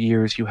earlier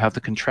years. You have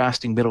the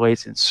contrasting middle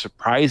eights and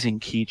surprising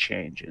key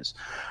changes.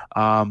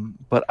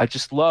 But I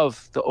just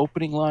love the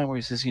opening line where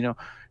he says,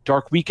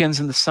 dark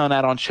weekends in the sun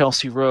out on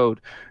Chelsea Road,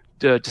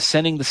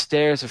 descending the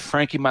stairs of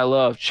Frankie, my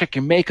love. Check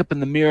your makeup in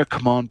the mirror.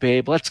 Come on,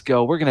 babe. Let's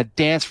go. We're going to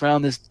dance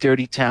around this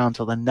dirty town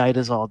till the night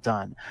is all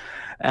done.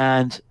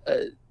 And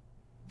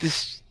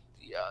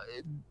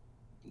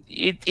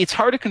it's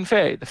hard to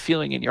convey the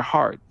feeling in your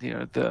heart,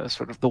 the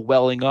sort of the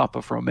welling up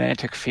of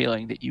romantic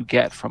feeling that you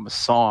get from a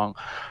song.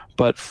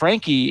 But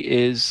Frankie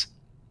is,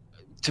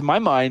 to my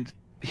mind,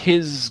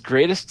 his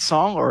greatest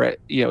song, or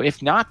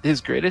if not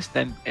his greatest,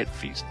 then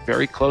he's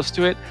very close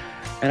to it.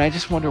 And I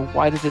just wonder,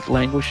 why did it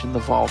languish in the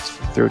vaults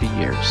for 30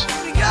 years?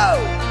 Here we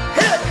go.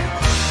 Hit.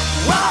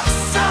 Walk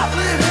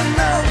softly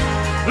tonight,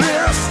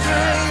 little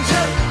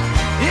stranger.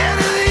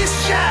 Into these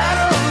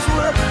shadows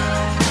we're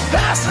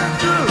passing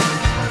through.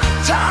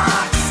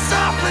 Talk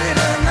softly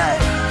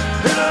tonight,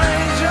 little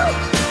angel.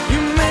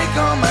 You make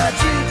all my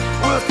dreams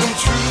will come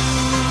true.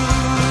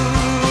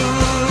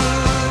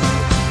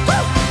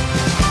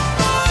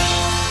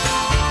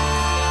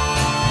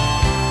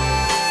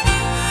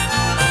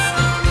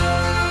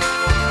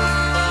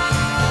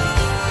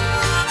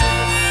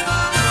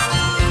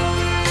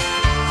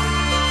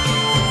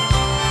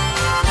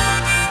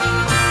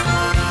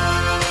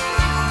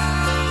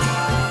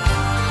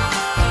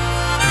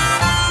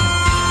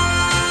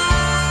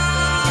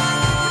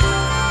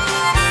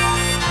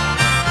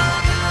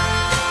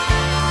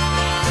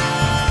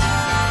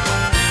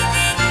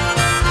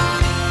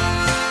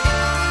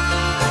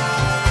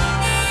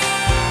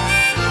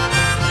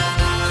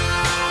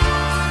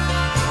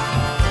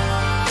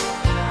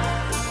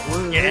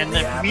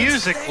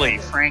 Musically,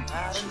 Frankie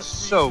is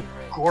just so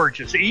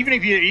gorgeous. Even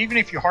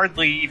if you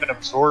hardly even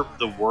absorb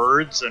the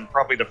words, and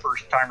probably the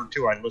first time or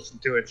two I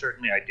listened to it,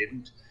 certainly I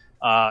didn't.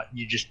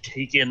 You just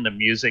take in the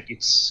music.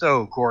 It's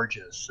so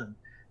gorgeous, and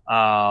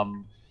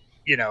and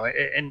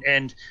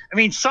I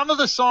mean, some of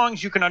the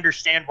songs you can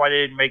understand why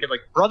they didn't make it.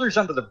 Like Brothers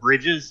Under the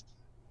Bridges,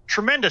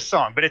 tremendous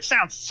song, but it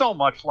sounds so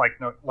much like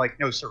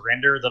No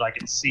Surrender that I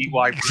can see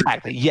why.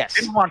 Exactly. Yes.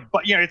 Didn't want,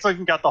 but it's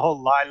like got the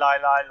whole lie.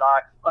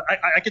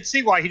 I could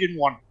see why he didn't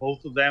want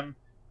both of them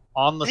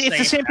on the same. It's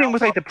the same thing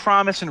with like The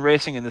Promise and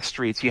Racing in the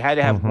Streets. You had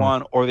to have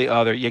one or the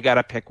other. You got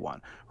to pick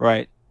one,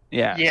 right?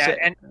 Yeah. Yeah, so,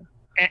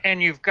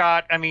 and you've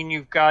got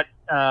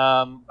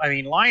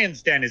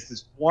Lion's Den is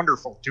this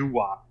wonderful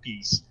doo-wop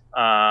piece.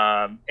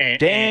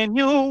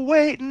 Daniel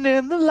waiting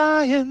in the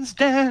lion's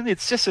den.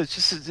 It's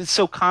it's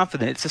so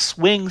confident. It's a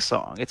swing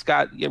song. It's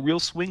got a real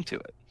swing to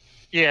it.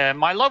 Yeah,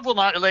 My Love Will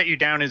Not Let You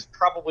Down is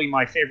probably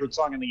my favorite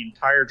song in the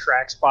entire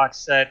Tracks box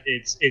set.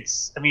 It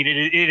is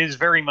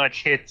very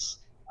much hits.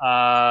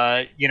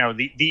 The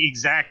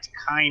exact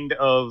kind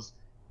of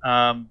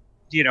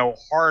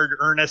hard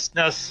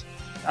earnestness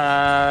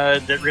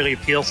that really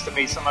appeals to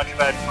me so much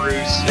about Bruce.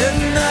 At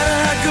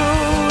night I go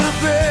to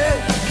bed,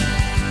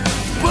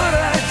 but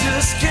I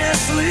just can't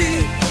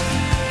sleep.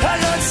 I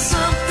got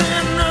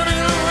something running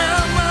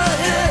around my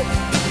head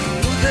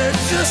that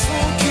just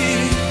won't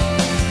keep.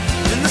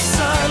 In the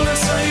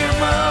silence I hear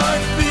my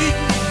heart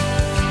beating,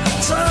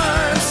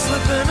 time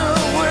slipping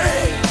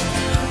away.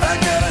 I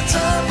got a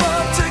time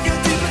bomb ticking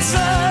deep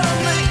inside of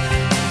me.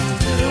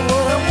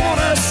 What I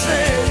wanna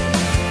say,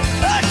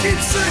 I keep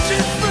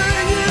searching for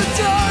you,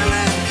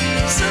 darling,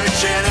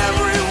 searching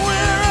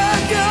everywhere I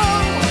go.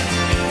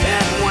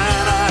 And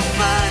when I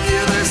find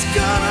you, there's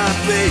gonna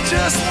be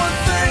just one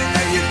thing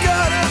that you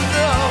gotta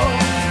know.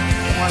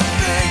 One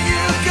thing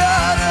you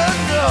gotta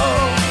know.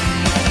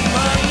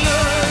 My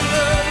love,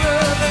 love,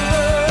 love,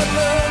 love,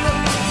 love,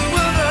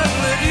 will not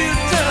let you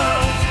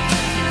down.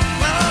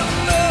 My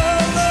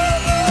love,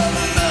 love, love,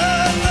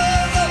 love,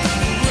 love,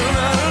 will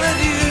not let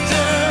you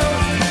down.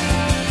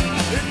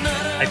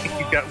 I think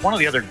you've got one of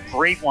the other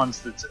great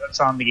ones that's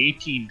on the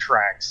 18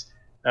 tracks.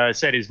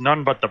 Said is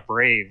None But the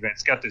Brave. And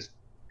it's got this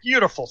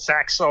beautiful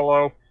sax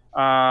solo,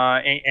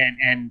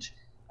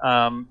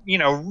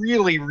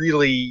 really,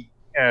 really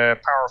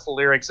powerful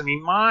lyrics. I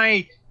mean,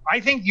 I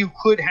think you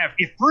could have,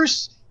 if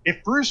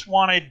Bruce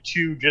wanted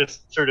to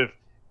just sort of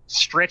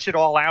stretch it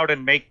all out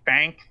and make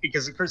bank,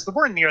 because of course the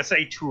Born in the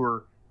USA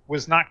tour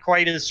was not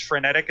quite as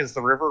frenetic as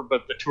the River,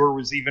 but the tour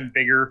was even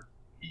bigger.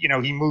 You know,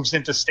 he moves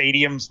into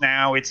stadiums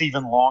now. It's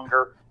even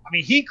longer. I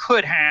mean, he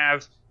could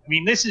have, I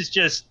mean, this is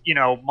just, you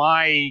know,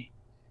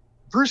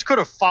 Bruce could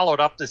have followed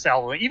up this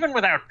album, even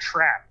without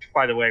Trapped,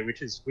 by the way,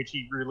 which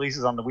he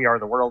releases on the We Are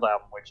the World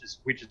album,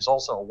 which is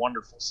also a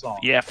wonderful song.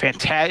 Yeah,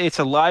 fantastic. It's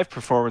a live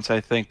performance,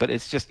 I think, but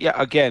it's just, yeah,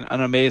 again, an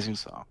amazing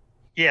song.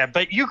 Yeah,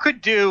 but you could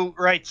do,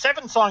 right,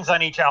 7 songs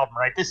on each album,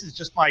 right? This is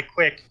just my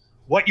quick,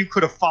 what you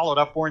could have followed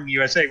up Born in the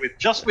USA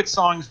with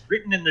songs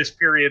written in this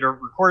period or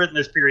recorded in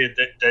this period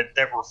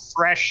that were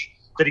fresh,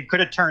 that he could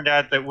have turned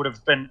out that would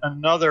have been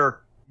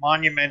another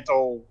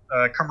monumental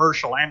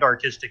commercial and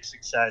artistic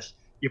success.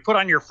 You put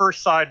on your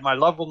first side My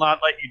Love Will Not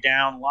Let You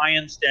Down,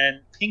 Lion's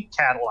Den, Pink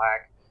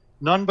Cadillac,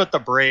 None But the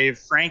Brave,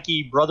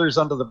 Frankie, Brothers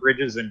Under the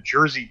Bridges, and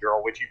Jersey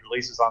Girl, which he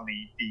releases on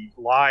the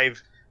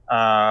live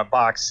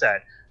box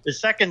set. The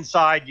second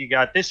side, you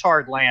got This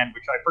Hard Land,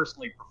 which I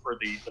personally prefer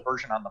the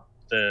version on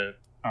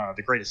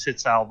the Greatest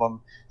Hits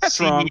album. That's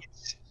wrong.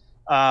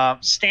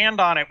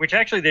 Stand On It, which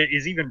actually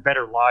is even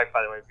better live,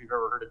 by the way, if you've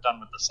ever heard it done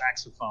with the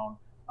saxophone.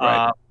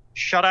 Right.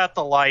 Shut Out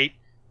the Light,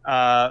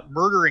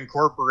 Murder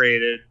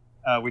Incorporated,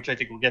 which I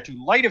think we'll get to.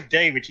 Light of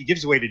Day, which he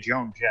gives away to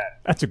Joan Jett.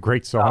 That's a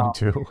great song,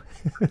 too.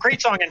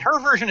 Great song. And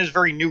her version is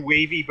very new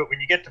wavy, but when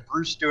you get to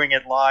Bruce doing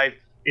it live,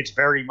 it's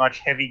very much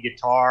heavy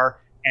guitar.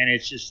 And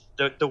it's just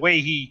the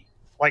way he,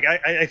 like,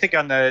 I think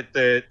on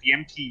the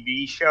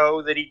MTV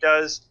show that he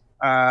does,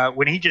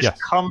 when he just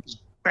comes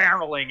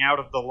barreling out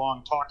of the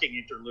long talking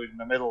interlude in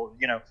the middle,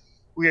 you know,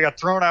 we got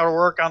thrown out of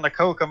work on the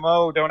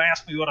Kokomo. Don't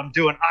ask me what I'm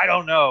doing. I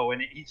don't know.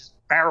 And he just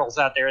barrels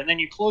out there. And then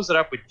you close it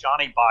up with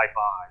Johnny Bye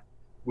Bye,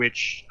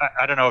 which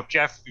I don't know if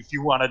Jeff, if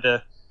you wanted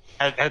to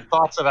had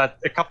thoughts about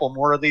a couple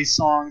more of these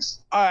songs.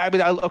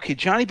 Okay,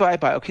 Johnny Bye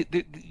Bye. Okay,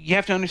 you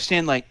have to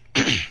understand, like,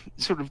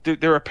 sort of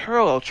there are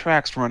parallel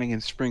tracks running in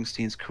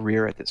Springsteen's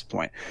career at this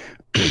point.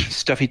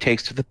 Stuff he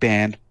takes to the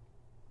band,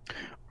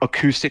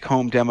 acoustic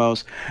home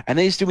demos, and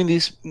then he's doing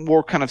these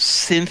more kind of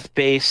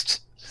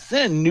synth-based,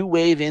 new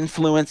wave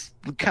influence,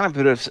 kind of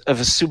a bit of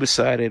a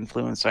Suicide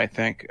influence, I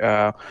think.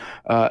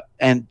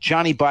 And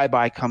Johnny Bye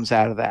Bye comes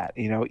out of that.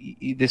 You know,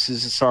 this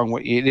is a song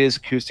where it is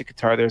acoustic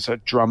guitar. There's a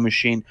drum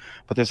machine,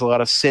 but there's a lot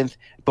of synth.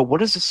 But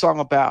what is the song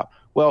about?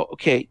 Well,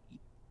 okay,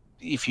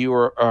 if you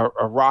are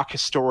a rock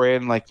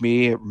historian like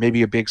me, or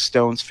maybe a big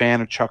Stones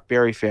fan or Chuck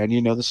Berry fan,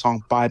 you know the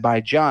song Bye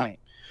Bye Johnny,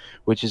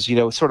 which is, you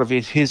know, sort of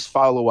his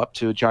follow-up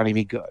to Johnny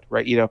Be Good,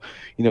 right? You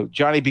know,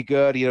 Johnny Be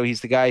Good, you know,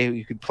 he's the guy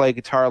who could play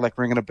guitar like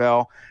Ringing a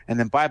Bell. And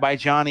then Bye Bye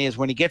Johnny is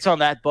when he gets on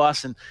that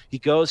bus and he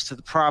goes to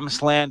the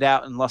promised land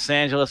out in Los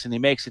Angeles and he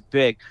makes it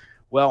big.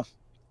 Well,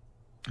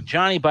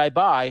 Johnny Bye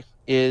Bye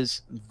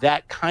is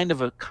that kind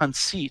of a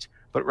conceit,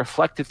 but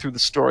reflected through the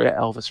story of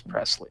Elvis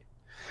Presley.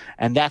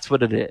 And that's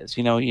what it is.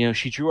 You know,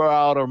 she drew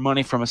out her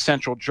money from the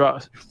Central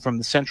Trust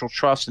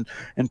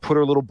and put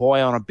her little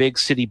boy on a big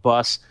city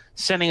bus,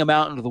 sending him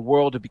out into the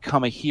world to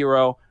become a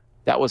hero.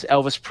 That was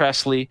Elvis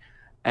Presley.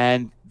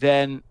 And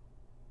then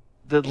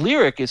the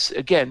lyric is,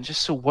 again,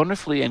 just so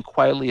wonderfully and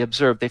quietly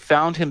observed. They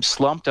found him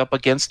slumped up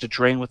against a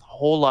drain with a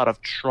whole lot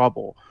of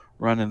trouble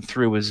running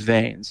through his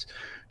veins.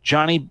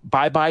 Johnny,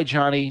 bye bye,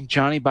 Johnny.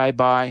 Johnny, bye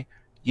bye.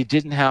 You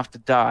didn't have to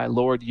die.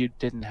 Lord, you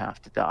didn't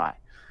have to die.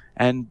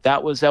 And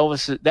that was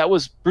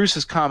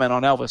Bruce's comment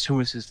on Elvis, who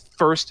was his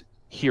first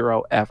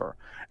hero ever.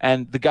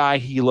 And the guy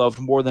he loved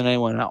more than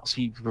anyone else.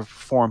 He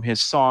performed his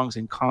songs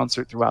in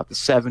concert throughout the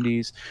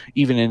 70s,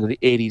 even into the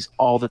 80s,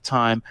 all the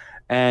time.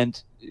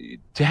 And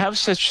to have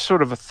such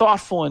sort of a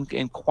thoughtful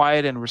and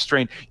quiet and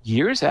restrained,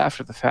 years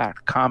after the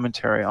fact,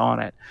 commentary on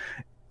it,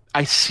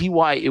 I see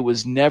why it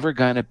was never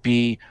going to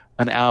be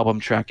an album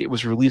track. It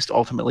was released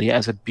ultimately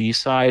as a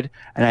B-side,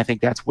 and I think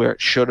that's where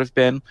it should have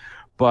been.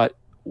 But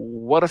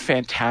what a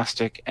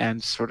fantastic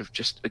and sort of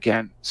just,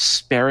 again,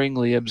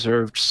 sparingly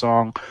observed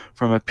song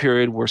from a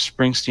period where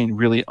Springsteen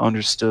really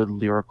understood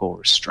lyrical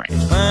restraint.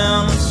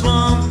 Found me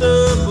slumped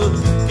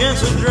up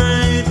against a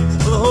drain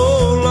with a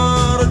whole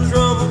lot of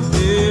trouble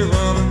here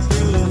running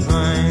through the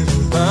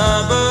veins.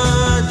 Bye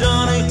bye,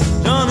 Johnny,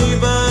 Johnny,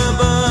 bye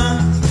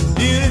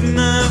bye. You didn't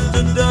have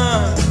to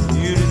die.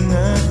 You didn't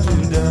have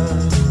to die.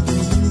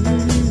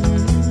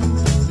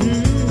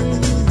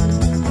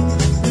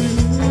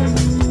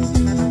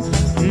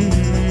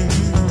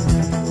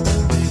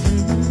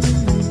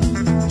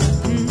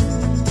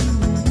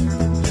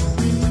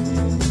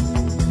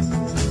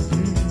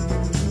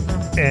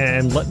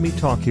 And let me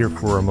talk here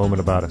for a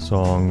moment about a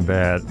song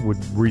that would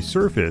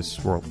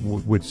resurface, or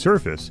would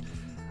surface,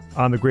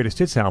 on the Greatest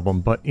Hits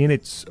album, but in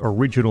its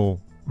original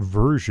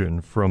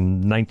version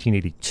from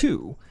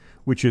 1982,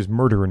 which is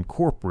Murder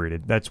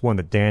Incorporated. That's one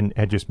that Dan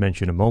had just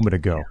mentioned a moment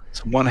ago.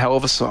 It's one hell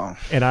of a song.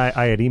 And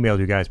I had emailed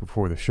you guys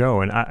before the show,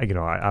 and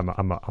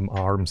I'm an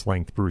arm's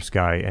length Bruce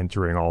guy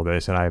entering all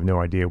this, and I have no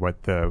idea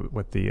what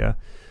the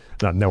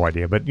not no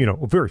idea, but,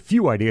 very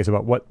few ideas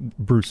about what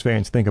Bruce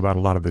fans think about a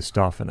lot of this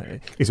stuff.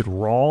 And is it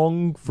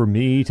wrong for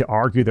me to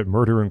argue that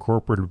Murder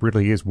Incorporated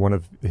really is one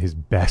of his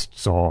best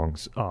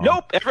songs?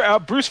 Nope.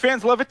 Bruce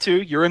fans love it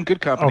too. You're in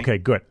good company. Okay,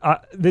 good.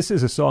 This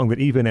is a song that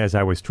even as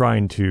I was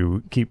trying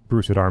to keep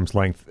Bruce at arm's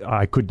length,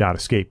 I could not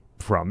escape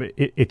from.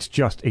 It's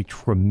just a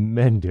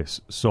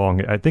tremendous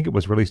song. I think it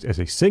was released as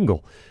a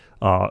single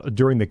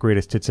during the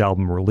Greatest Hits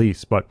album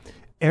release, but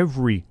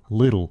every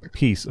little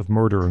piece of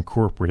Murder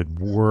Incorporated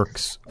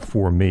works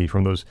for me,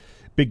 from those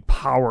big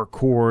power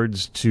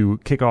chords to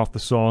kick off the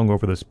song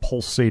over these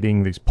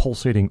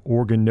pulsating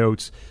organ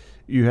notes.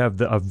 You have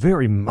a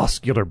very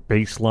muscular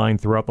bass line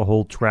throughout the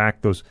whole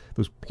track, those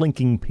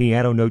plinking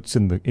piano notes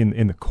in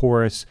the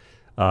chorus.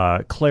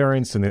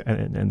 Clarence and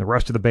the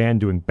rest of the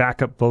band doing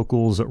backup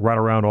vocals right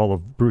around all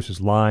of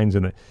Bruce's lines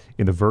in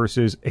the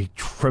verses. A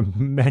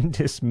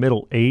tremendous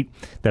middle eight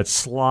that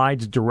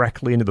slides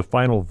directly into the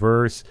final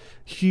verse.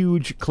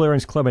 Huge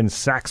Clarence Clemens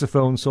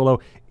saxophone solo.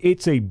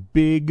 It's a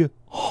big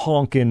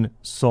honkin'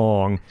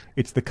 song.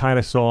 It's the kind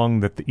of song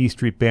that the E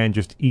Street Band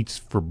just eats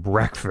for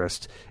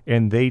breakfast,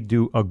 and they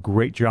do a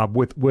great job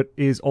with what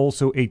is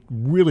also a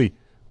really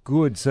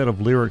good set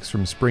of lyrics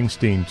from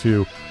Springsteen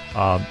too.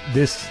 I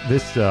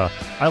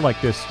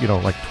like this,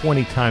 like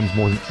 20 times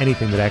more than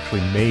anything that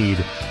actually made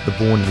the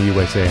Born in the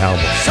USA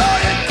album. So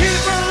you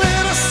keep a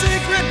little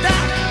secret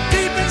down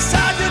deep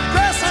inside your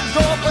dresser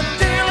drawer, but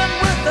dealing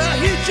with the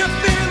heat you're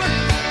feeling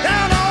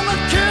down on the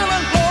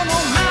killing floor. No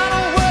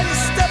matter where you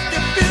step, you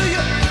feel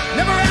you're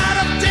never out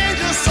of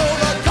danger. So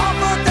the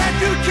comfort that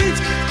you keep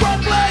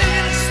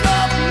proclaiming and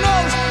snub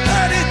nose,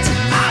 and it's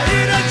I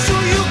hear that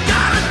you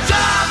got a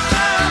job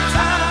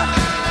downtown.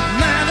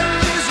 Man, it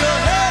leaves your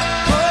head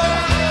cold.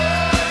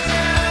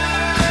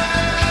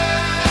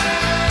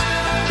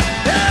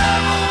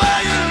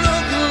 Everywhere you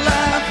look,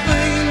 life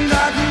ain't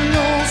got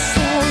no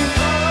soul.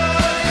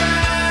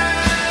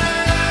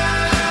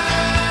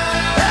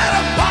 That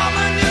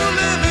apartment you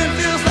live in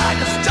feels like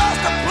it's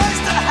just a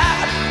place to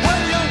hide. When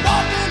you're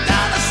walking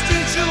down the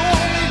street, you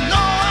only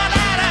know one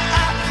eye to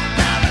eye.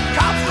 Now the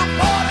cops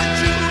reported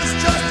you as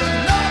just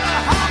another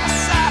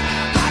homicide.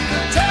 I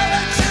could tell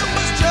that you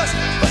was just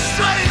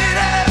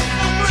frustrated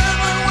from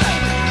living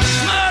with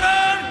murder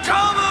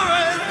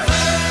incorporated.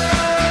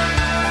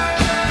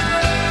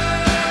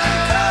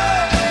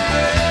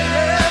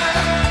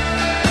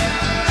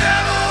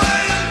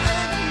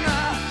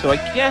 So I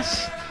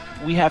guess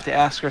we have to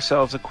ask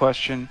ourselves a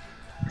question,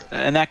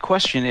 and that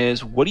question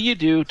is, what do you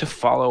do to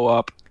follow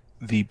up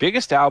the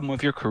biggest album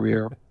of your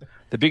career,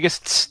 the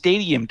biggest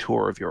stadium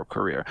tour of your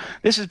career?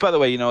 This is, by the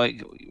way,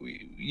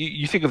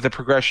 you think of the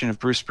progression of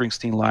Bruce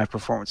Springsteen live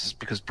performances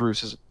because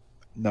Bruce is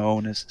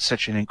known as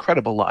such an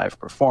incredible live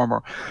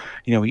performer.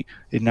 In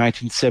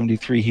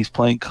 1973, he's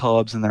playing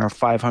clubs and there are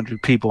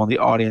 500 people in the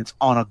audience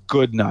on a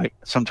good night.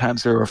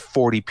 Sometimes there are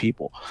 40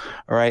 people.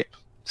 All right.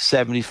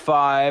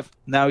 75.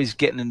 Now he's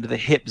getting into the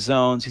hip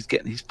zones.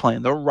 He's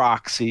playing the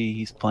Roxy.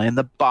 He's playing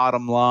the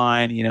Bottom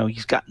Line.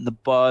 He's gotten the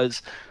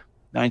buzz.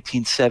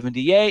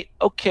 1978.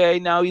 Okay,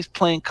 now he's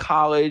playing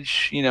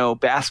college,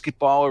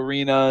 basketball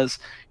arenas.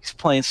 He's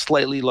playing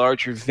slightly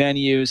larger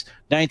venues.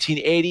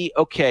 1980.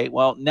 Okay,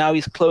 well, now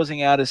he's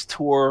closing out his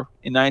tour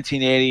in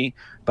 1980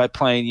 by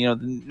playing, the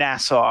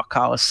Nassau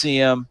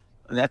Coliseum,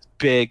 and that's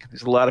big.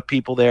 There's a lot of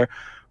people there.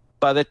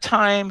 By the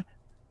time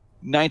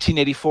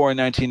 1984 and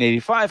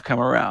 1985 come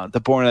around, the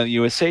Born in the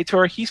USA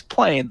tour, he's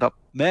playing the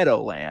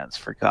Meadowlands,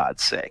 for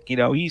God's sake.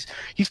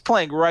 He's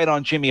playing right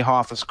on Jimmy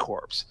Hoffa's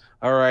corpse.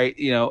 All right.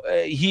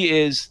 He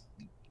is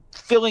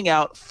filling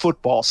out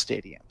football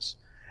stadiums,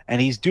 and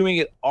he's doing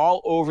it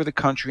all over the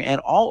country and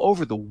all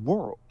over the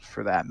world,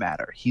 for that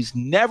matter. He's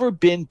never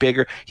been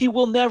bigger. He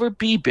will never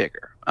be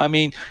bigger. I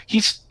mean,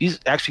 he's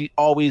actually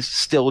always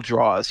still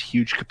draws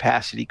huge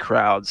capacity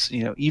crowds,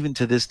 even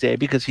to this day,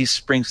 because he's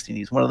Springsteen.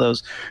 He's one of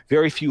those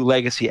very few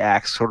legacy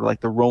acts, sort of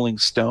like the Rolling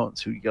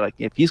Stones, who you're like,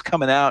 if he's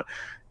coming out,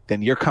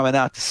 then you're coming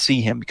out to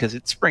see him because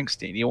it's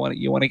Springsteen. You want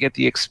to get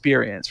the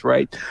experience,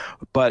 right?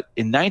 But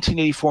in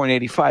 1984 and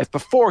 85,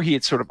 before he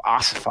had sort of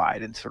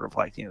ossified and sort of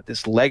like,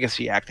 this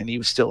legacy act, and he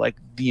was still like,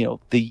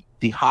 the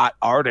hot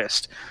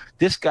artist,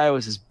 this guy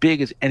was as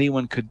big as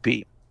anyone could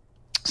be.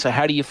 So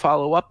how do you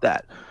follow up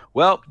that?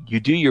 Well, you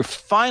do your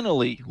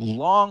finally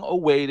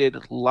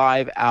long-awaited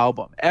live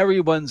album.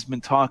 Everyone's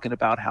been talking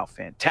about how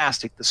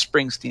fantastic the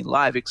Springsteen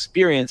live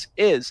experience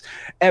is.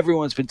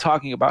 Everyone's been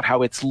talking about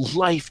how it's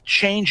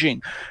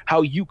life-changing,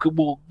 how you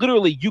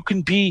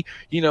can be,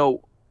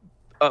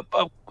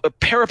 a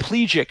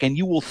paraplegic, and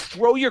you will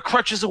throw your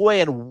crutches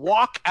away and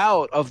walk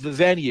out of the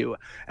venue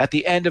at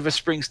the end of a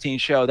Springsteen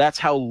show. That's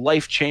how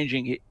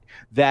life-changing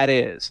that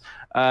is.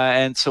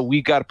 And so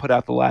we got to put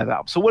out the live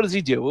album. So what does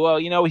he do? Well,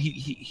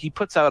 he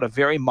puts out a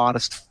very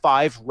modest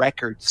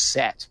 5-record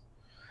set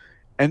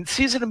and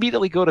sees it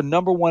immediately go to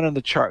number 1 on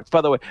the charts.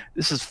 By the way,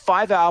 this is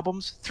 5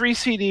 albums, 3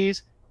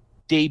 CDs,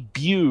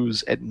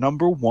 debuts at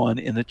number 1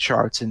 in the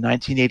charts in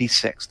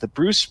 1986. The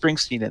Bruce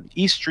Springsteen and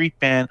the E Street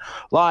Band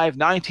live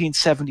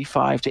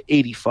 1975 to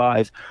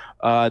 85.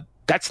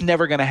 That's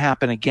never going to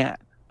happen again.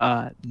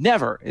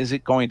 never is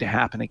it going to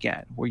happen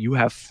again where you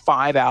have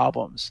 5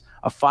 albums,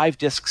 a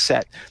 5-disc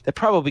set that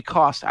probably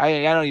cost,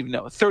 I don't even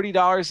know, $30 in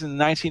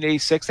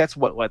 1986. That's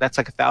what that's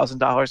like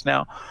 $1,000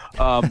 now.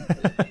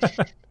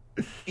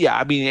 Yeah,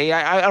 I mean,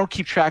 I don't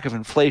keep track of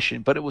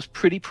inflation, but it was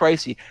pretty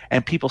pricey,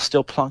 and people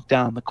still plunked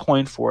down the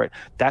coin for it.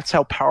 That's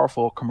how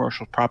powerful a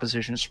commercial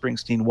proposition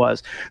Springsteen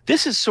was.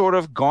 This has sort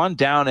of gone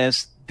down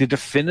as the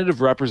definitive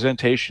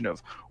representation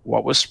of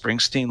what was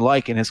Springsteen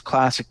like in his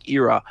classic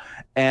era,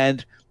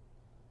 and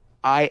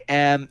I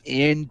am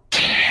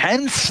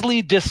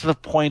intensely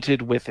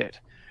disappointed with it,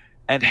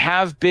 and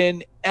have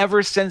been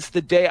ever since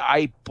the day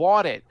I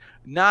bought it.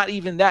 Not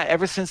even that,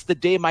 ever since the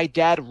day my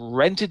dad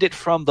rented it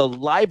from the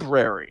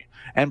library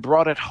and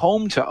brought it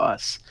home to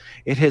us.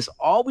 It has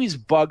always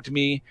bugged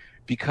me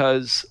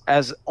because,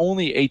 as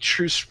only a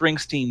true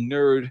Springsteen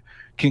nerd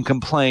can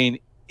complain,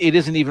 it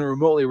isn't even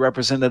remotely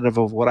representative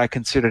of what I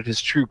considered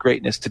his true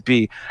greatness to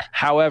be.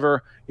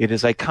 However, it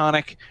is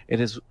iconic.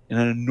 It is an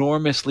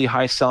enormously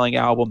high-selling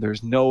album.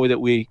 There's no way that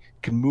we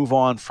can move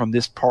on from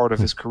this part of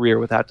his career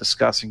without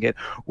discussing it.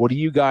 What do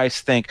you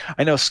guys think?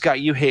 I know, Scott,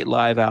 you hate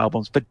live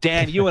albums, but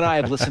Dan, you and I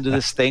have listened to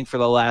this thing for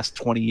the last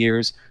 20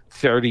 years,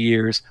 30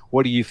 years.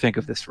 What do you think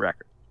of this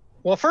record?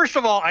 Well, first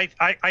of all,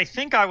 I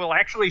think I will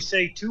actually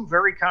say 2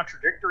 very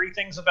contradictory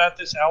things about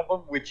this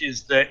album, which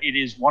is that it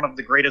is one of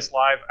the greatest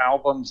live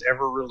albums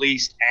ever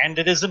released, and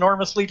it is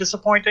enormously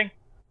disappointing.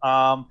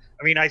 I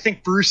mean, I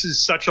think Bruce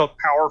is such a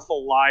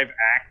powerful live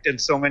act, and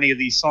so many of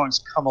these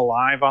songs come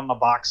alive on the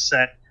box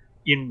set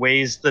in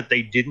ways that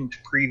they didn't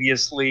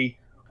previously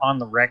on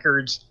the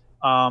records,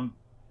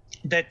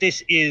 that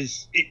this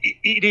is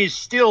it is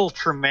still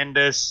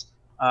tremendous.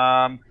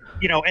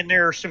 You know, and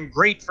there are some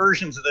great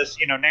versions of this.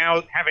 You know,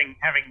 now having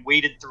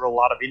waded through a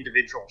lot of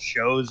individual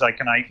shows, I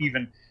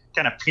even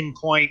kind of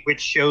pinpoint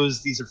which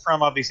shows these are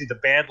from. Obviously, the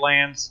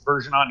Badlands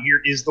version on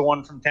here is the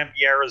one from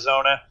Tempe,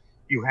 Arizona.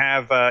 You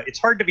have It's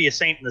Hard to Be a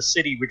Saint in the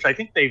City, which I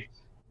think I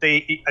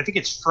think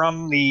it's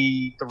from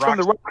the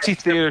Roxy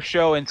Theater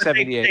show in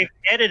 '78. They've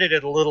edited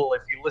it a little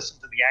if you listen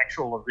to the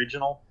actual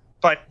original,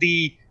 but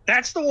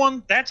that's the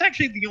one. That's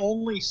actually the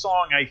only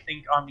song I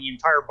think on the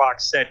entire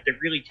box set that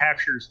really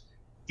captures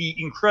the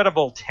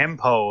incredible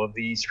tempo of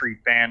the E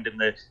Street Band in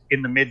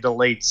the mid to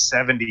late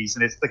 70s,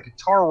 and it's the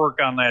guitar work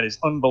on that is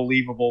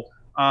unbelievable.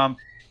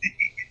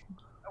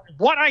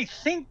 What I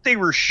think they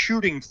were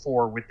shooting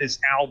for with this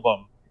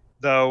album,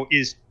 though,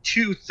 is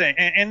 2 things,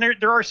 and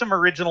there are some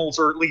originals,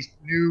 or at least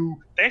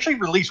new. They actually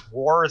released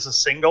 "War" as a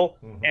single,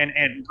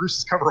 and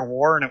Bruce's cover of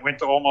 "War," and it went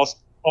to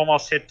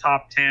almost hit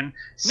top 10.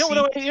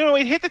 No,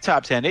 it hit the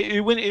top 10.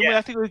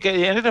 I think it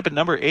ended up at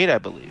number 8, I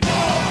believe.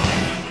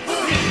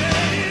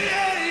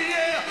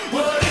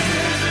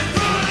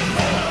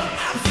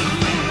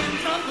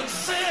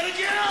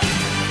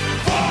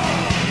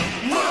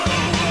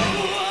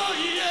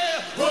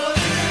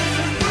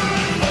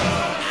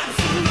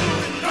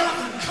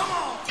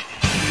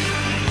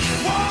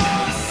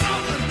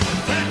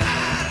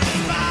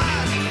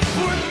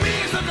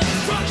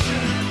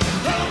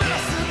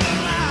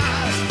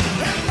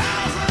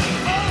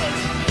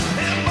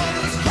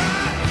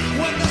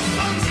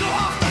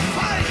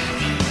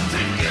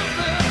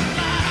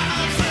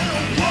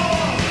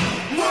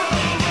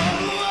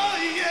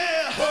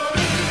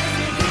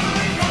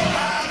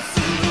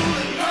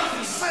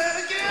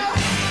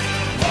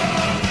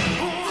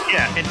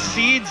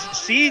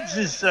 Seeds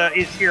is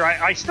here.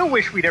 I still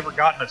wish we'd ever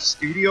gotten a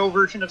studio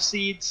version of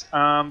Seeds,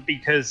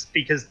 because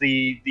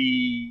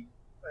the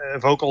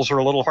vocals are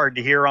a little hard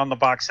to hear on the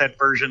box set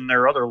version.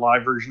 There are other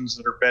live versions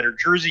that are better.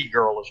 Jersey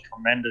Girl is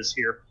tremendous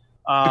here.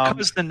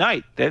 Because the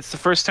Night. That's the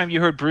first time you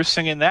heard Bruce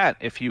singing that.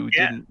 If you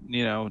didn't,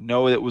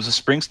 know it was a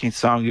Springsteen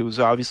song, it was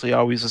obviously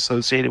always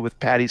associated with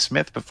Patti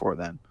Smith before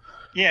then.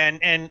 Yeah,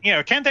 and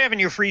 10th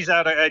Avenue Freeze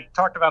Out, I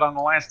talked about on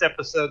the last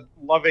episode,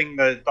 loving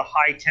the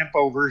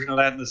high-tempo version of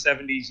that in the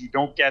 70s. You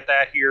don't get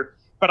that here.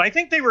 But I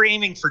think they were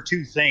aiming for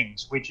 2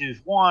 things, which is,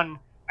 one,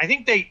 I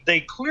think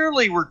they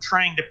clearly were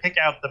trying to pick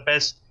out the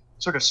best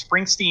sort of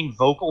Springsteen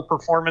vocal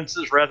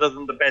performances rather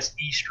than the best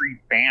E Street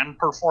Band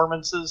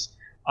performances.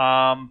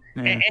 And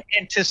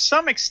to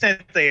some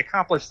extent, they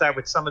accomplished that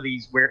with some of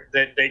these where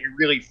that you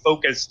really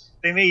focus.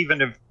 They may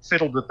even have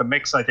fiddled with the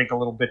mix, I think, a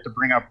little bit to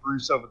bring up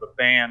Bruce over the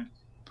band.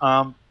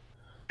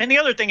 And the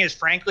other thing is,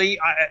 frankly,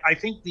 I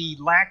think the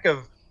lack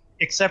of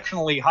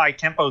exceptionally high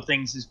tempo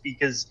things is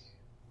because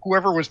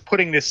whoever was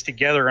putting this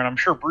together, and I'm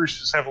sure Bruce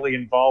was heavily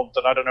involved,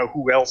 and I don't know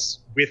who else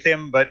with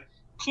him, but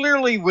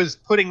clearly was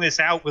putting this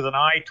out with an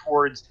eye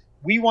towards,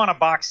 we want a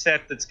box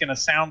set that's going to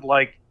sound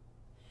like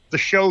the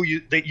show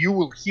that you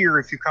will hear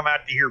if you come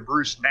out to hear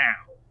Bruce now,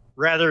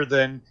 rather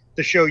than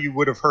the show you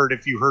would have heard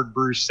if you heard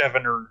Bruce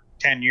 7 or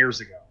 10 years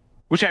ago.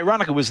 Which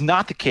ironically was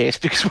not the case,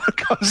 because what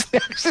comes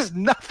next is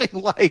nothing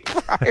like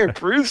prior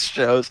Bruce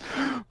shows.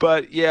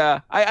 But yeah,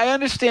 I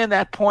understand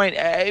that point.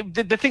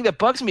 The thing that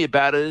bugs me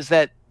about it is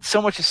that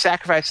so much is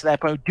sacrificed to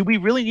that point. Do we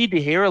really need to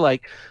hear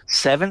like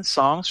 7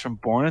 songs from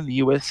Born in the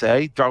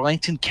USA,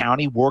 Darlington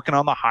County, Working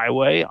on the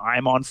Highway,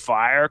 I'm on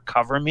Fire,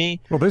 Cover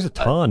Me? Well, there's a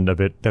ton of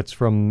it that's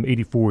from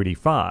 84,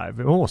 85.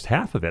 Almost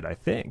half of it, I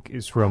think,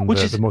 is from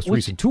the most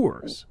recent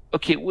tours.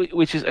 Okay,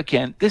 which is,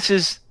 again, this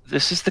is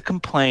the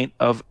complaint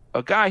of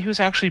a guy who's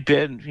actually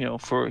been,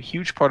 for a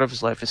huge part of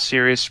his life, a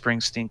serious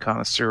Springsteen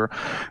connoisseur,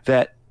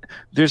 that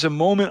there's a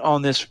moment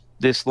on this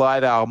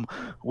live album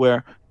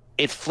where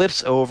it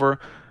flips over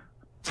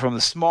from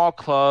the small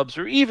clubs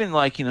or even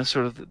like,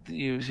 sort of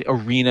the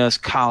arenas,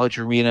 college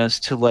arenas,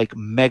 to like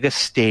mega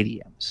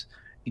stadiums,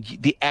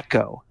 the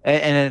echo.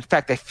 And in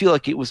fact, I feel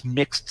like it was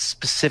mixed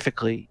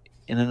specifically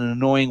in an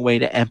annoying way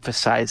to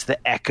emphasize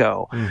the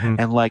echo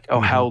and like,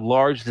 how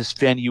large this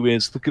venue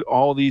is. Look at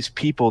all these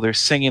people. They're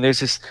singing. There's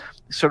this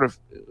sort of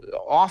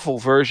awful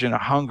version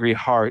of Hungry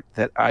Heart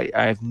that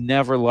I've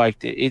never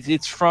liked.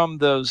 It's from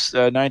those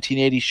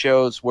 1980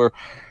 shows where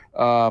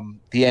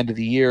the end of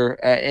the year,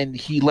 and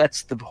he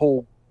lets the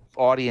whole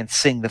audience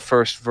sing the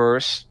first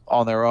verse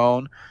on their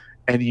own,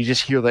 and you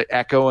just hear the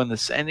echo and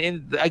this.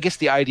 And I guess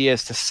the idea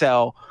is to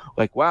sell,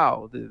 like,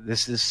 wow,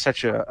 this is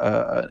such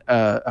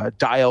a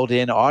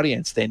dialed-in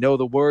audience. They know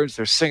the words.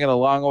 They're singing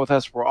along with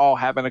us. We're all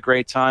having a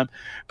great time.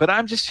 But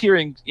I'm just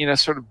hearing,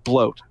 sort of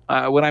bloat.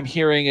 What I'm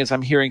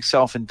hearing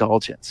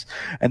self-indulgence.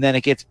 And then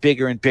it gets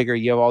bigger and bigger.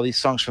 You have all these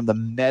songs from the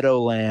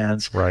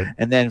Meadowlands. Right.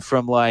 And then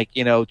from, like,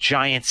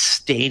 Giant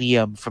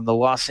Stadium, from the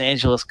Los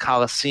Angeles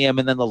Coliseum.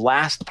 And then the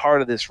last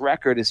part of this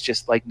record is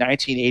just, like,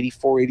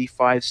 1984,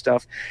 85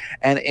 stuff.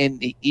 And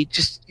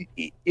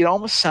it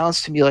almost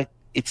sounds to me like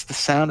it's the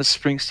sound of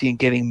Springsteen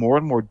getting more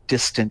and more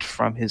distant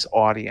from his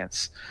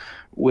audience,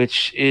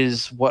 which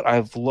is what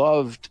I've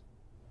loved,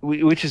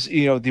 which is,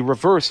 the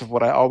reverse of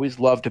what I always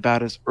loved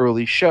about his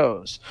early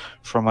shows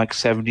from like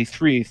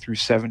 73 through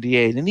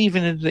 78 and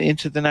even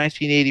into the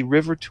 1980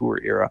 River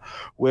Tour era,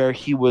 where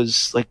he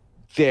was like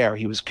there.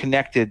 He was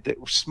connected. There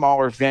were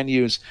smaller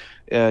venues.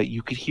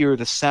 You could hear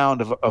the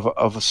sound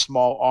of a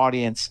small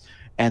audience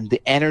and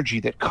the energy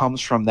that comes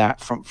from that,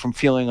 from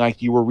feeling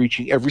like you were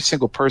reaching every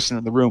single person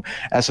in the room,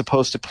 as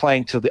opposed to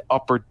playing to the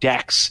upper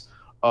decks,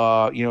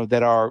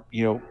 that are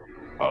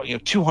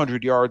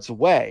 200 yards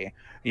away,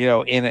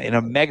 in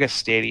a mega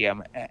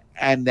stadium,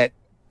 and that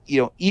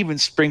even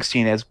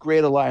Springsteen, as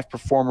great a live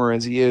performer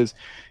as he is,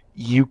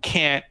 you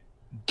can't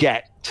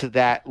get to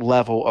that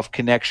level of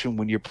connection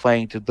when you're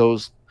playing to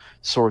those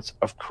sorts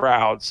of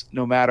crowds,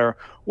 no matter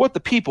what the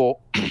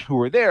people who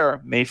were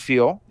there may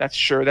feel.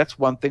 That's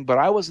one thing, but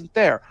I wasn't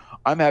there.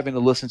 I'm having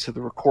to listen to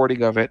the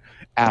recording of it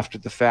after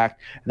the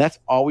fact, and that's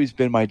always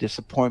been my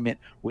disappointment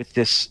with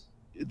this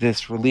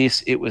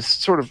release. It was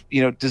sort of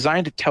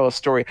designed to tell a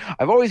story.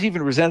 I've always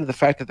even resented the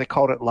fact that they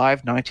called it Live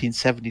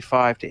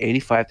 1975 to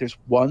 85. There's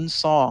one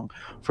song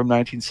from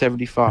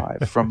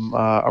 1975 from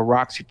a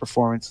Roxy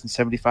performance in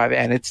 75,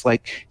 and it's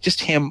like just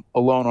him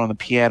alone on the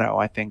piano.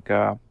 I think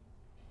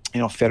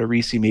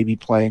Federici maybe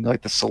playing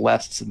like the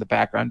Celestes in the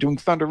background, doing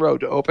Thunder Road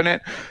to open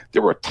it.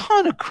 There were a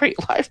ton of great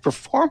live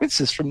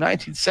performances from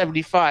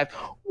 1975.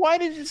 Why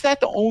is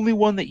that the only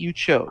one that you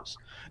chose?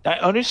 Now, I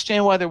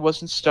understand why there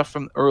wasn't stuff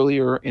from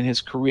earlier in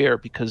his career,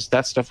 because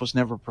that stuff was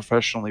never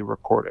professionally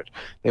recorded.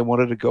 They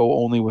wanted to go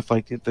only with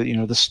like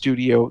the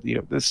studio,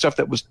 the stuff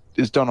that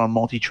is done on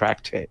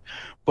multi-track tape.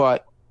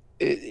 But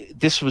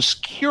this was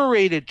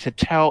curated to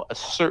tell a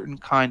certain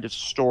kind of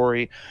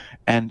story,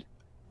 and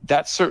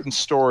that certain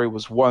story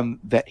was one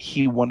that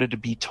he wanted to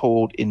be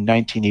told in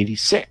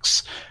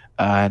 1986.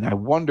 And I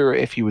wonder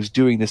if he was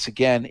doing this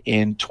again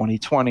in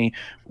 2020,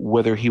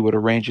 whether he would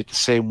arrange it the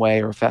same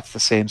way, or if that's the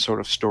same sort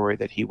of story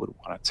that he would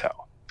want to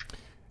tell.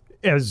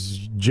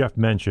 As Jeff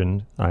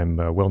mentioned, I'm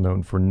well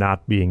known for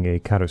not being a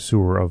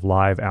connoisseur of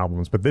live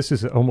albums, but this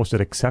is almost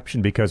an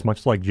exception because,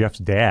 much like Jeff's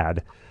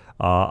dad,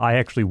 I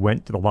actually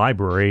went to the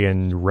library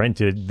and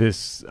rented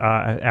this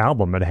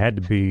album. It had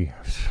to be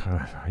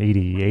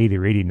 88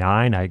 or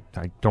 89. I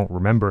don't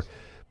remember.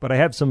 But I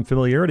have some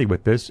familiarity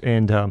with this,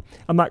 and I'm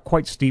not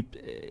quite steeped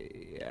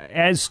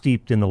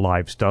in the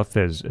live stuff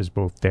as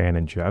both Dan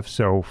and Jeff.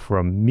 So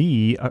from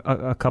me,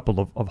 a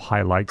couple of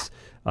highlights.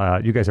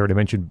 You guys already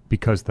mentioned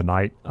Because the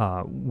Night,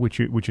 which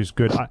is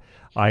good.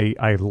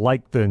 I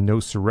like the No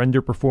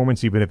Surrender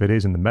performance, even if it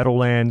is in the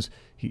Meadowlands.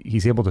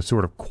 He's able to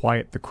sort of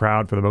quiet the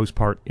crowd for the most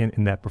part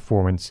in that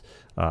performance.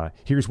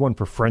 Here's one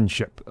for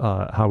Friendship,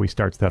 how he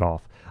starts that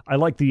off. I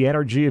like the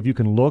energy of You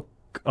Can Look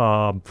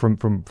from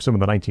some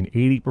of the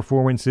 1980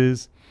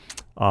 performances.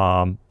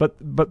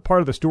 But part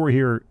of the story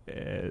here,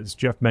 as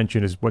Jeff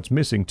mentioned, is what's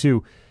missing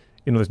too.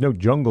 There's no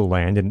Jungle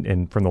Land,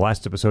 and from the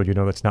last episode,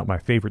 that's not my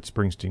favorite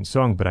Springsteen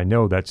song, but I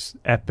know that's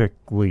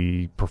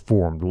epically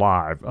performed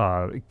live.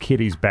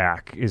 Kitty's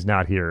Back is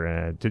not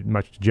here,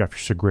 much to Jeff's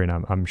chagrin,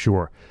 I'm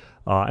sure.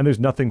 And there's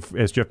nothing,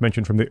 as Jeff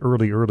mentioned, from the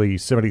early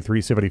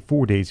 73,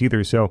 74 days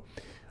either. So,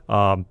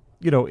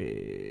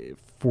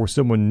 for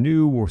someone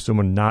new or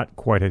someone not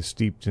quite as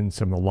steeped in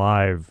some of the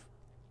live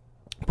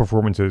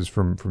performances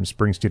from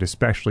Springsteen,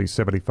 especially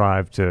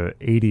 75 to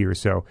 80 or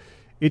so,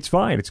 It's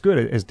fine. It's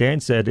good. As Dan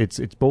said, it's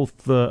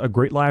both a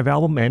great live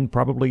album and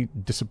probably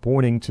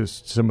disappointing to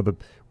some of the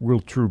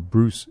real true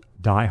Bruce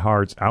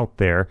diehards out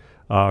there.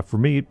 For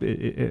me,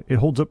 it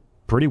holds up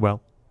pretty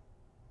well.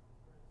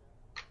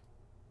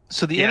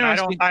 So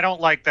I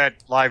don't like that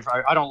live.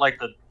 I don't like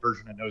the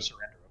version of No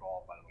Surrender at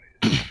all. By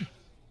the way.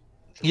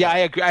 Yeah,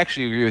 I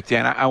actually agree with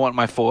Dan. I want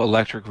my full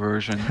electric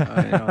version.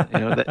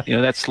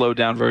 That slowed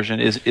down version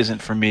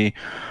isn't for me.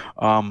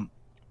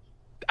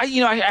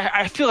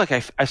 I feel like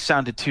I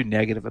sounded too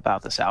negative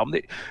about this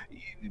album.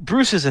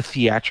 Bruce is a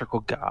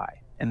theatrical guy,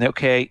 and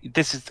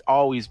this has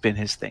always been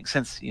his thing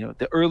since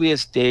the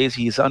earliest days.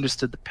 He's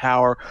understood the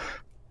power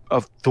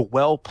of the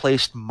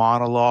well-placed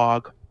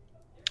monologue,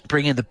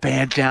 bringing the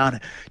band down,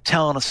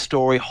 telling a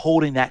story,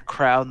 holding that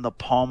crowd in the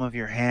palm of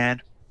your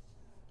hand.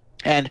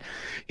 And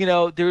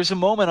there's a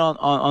moment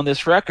on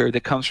this record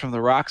that comes from the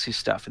Roxy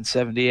stuff in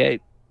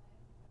 '78.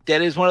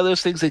 That is one of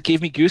those things that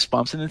gave me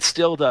goosebumps, and it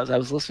still does. I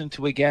was listening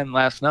to it again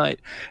last night,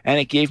 and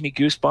it gave me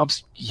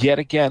goosebumps yet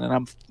again. And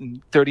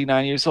I'm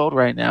 39 years old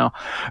right now.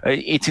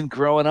 It's in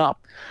Growing Up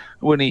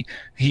when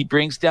he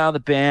brings down the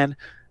band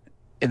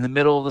in the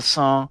middle of the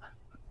song,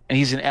 and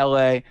he's in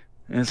L.A.,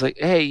 and it's like,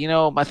 hey,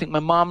 I think my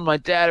mom and my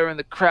dad are in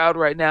the crowd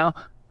right now.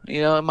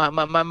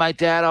 My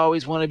dad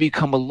always wanted to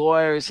become a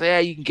lawyer. He's like,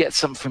 hey, you can get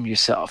something from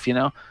yourself, you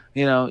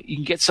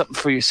can get something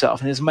for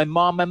yourself. And it's my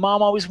mom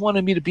always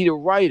wanted me to be a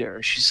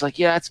writer. She's like,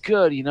 yeah, that's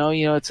good.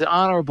 It's an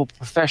honorable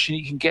profession.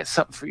 You can get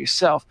something for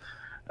yourself.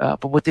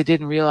 But what they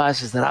didn't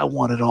realize is that I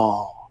want it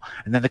all.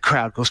 And then the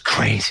crowd goes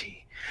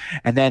crazy.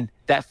 And then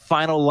that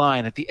final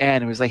line at the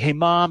end, it was like, hey,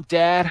 Mom,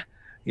 Dad,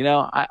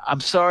 I'm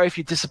sorry if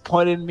you're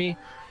disappointed in me,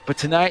 but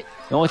tonight,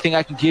 the only thing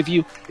I can give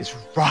you is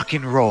rock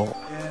and roll.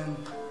 And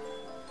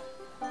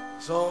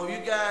so one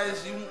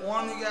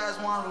of you guys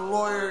wanted a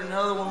lawyer and the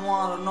other one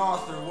wanted an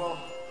author. Well,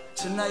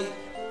 tonight,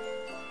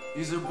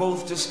 these are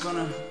both just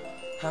gonna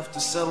have to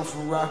settle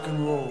for rock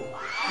and roll.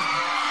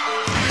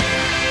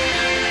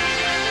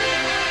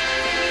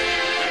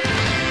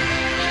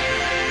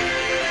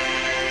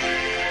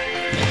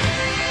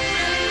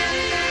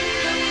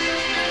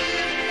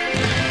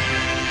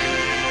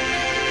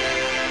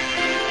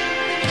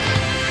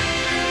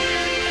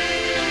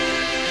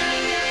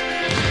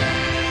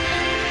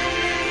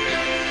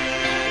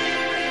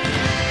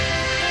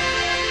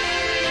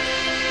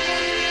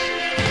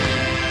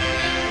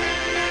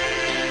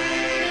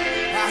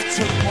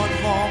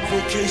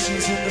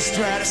 Vacations in the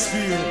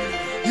stratosphere.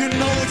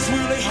 It's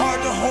really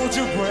hard to hold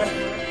your breath.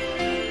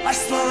 I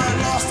swear I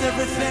lost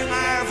everything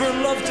I ever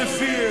loved to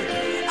fear.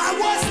 I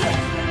was the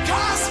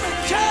cosmic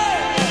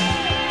king.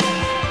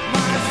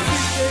 My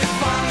feet, they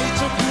finally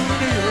took me to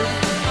the earth,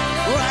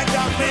 where I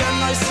got me a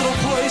nice little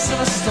place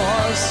in the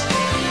stars.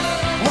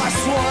 I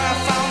swore I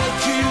found the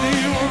key to the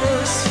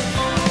universe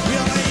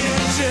in the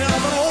engine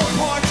of an old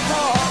parked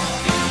car.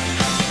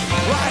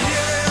 Right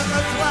here in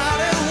the cloud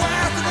and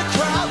laugh at the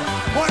crowd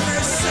when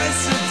they say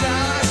sit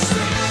down. I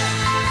say,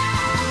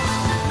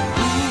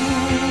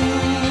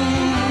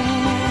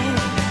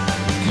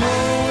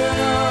 growing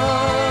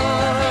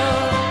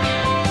up.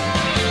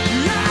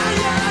 Yeah,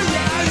 yeah,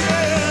 yeah,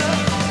 yeah.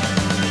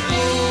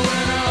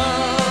 Growing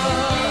up.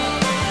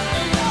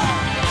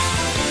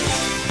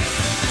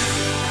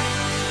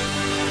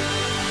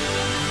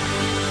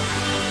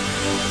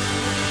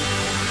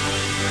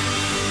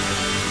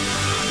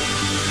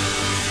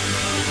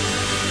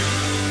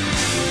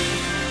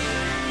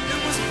 It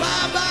was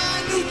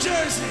bye-bye New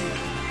Jersey.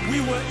 We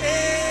were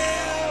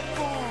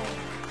airborne.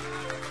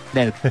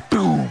 Then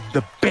boom,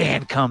 the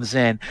band comes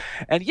in,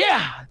 and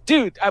yeah,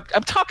 dude,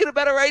 I'm talking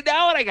about it right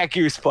now, and I got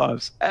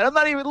goosebumps, and I'm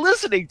not even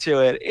listening to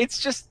it.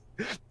 It's just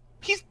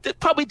he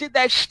probably did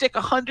that shtick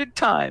 100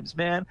 times,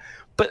 man.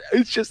 But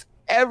it's just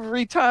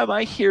every time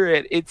I hear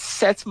it, it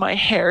sets my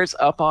hairs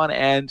up on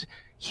end.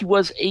 He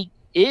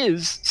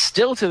is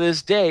still to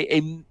this day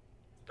a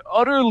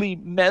utterly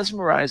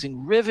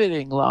mesmerizing,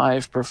 riveting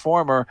live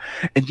performer,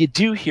 and you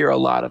do hear a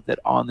lot of that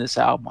on this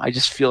album. I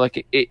just feel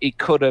like it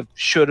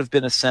should have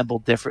been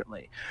assembled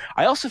differently.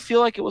 I also feel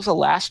like it was a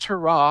last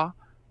hurrah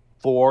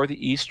for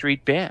the E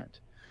Street Band,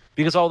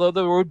 because although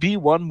there would be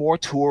one more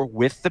tour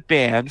with the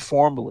band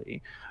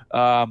formally,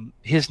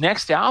 his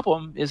next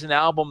album is an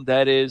album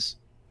that is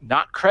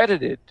not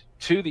credited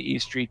to the E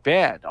Street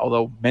Band,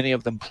 although many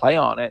of them play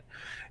on it.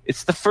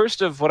 It's the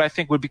first of what I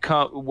think would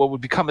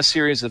become a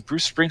series of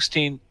Bruce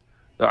Springsteen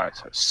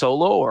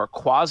solo or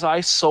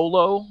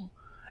quasi-solo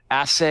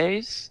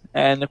essays,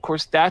 and of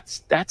course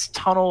that's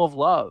Tunnel of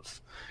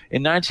Love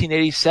in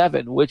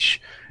 1987,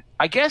 which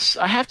I guess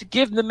I have to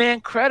give the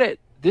man credit.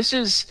 This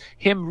is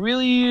him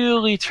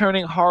really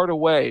turning hard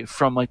away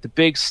from like the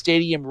big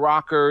stadium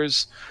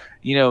rockers,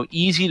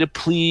 easy to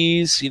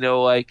please,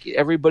 like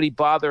everybody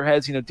bob their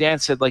heads. Dan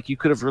said like you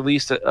could have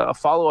released a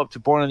follow-up to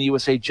Born in the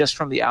USA just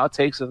from the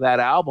outtakes of that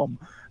album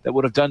that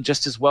would have done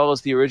just as well as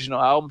the original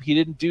album. He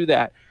didn't do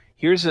that.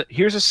 Here's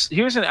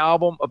an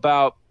album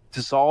about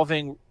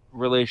dissolving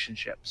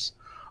relationships,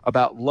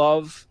 about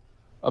love,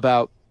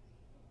 about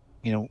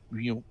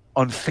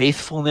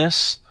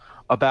unfaithfulness,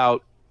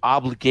 about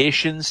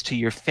obligations to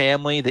your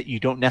family that you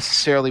don't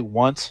necessarily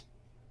want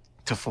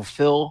to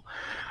fulfill.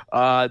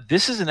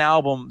 This is an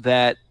album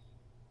that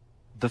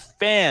the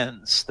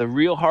fans, the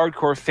real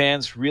hardcore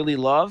fans, really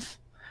love.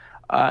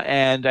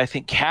 And I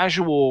think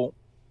casual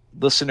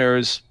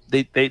listeners,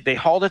 they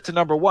hauled it to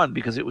number one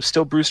because it was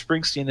still Bruce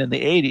Springsteen in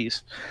the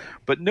 80s.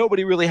 But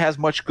nobody really has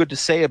much good to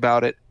say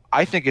about it.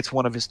 I think it's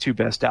one of his two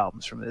best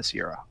albums from this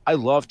era. I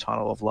love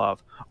Tunnel of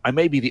Love. I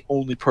may be the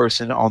only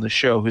person on the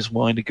show who's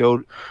willing to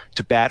go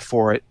to bat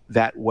for it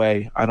that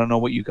way. I don't know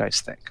what you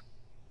guys think.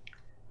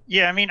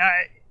 Yeah, I mean,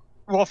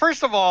 well,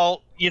 first of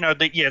all,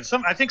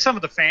 I think some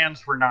of the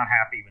fans were not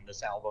happy when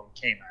this album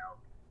came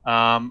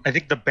out. I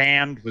think the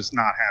band was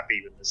not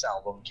happy when this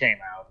album came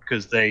out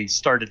because they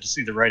started to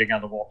see the writing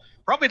on the wall.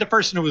 Probably the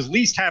person who was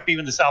least happy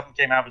when this album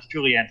came out was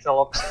Julianne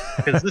Phillips,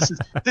 because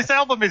this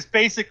album is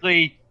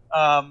basically,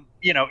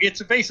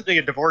 it's basically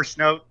a divorce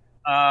note.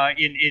 And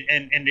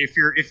if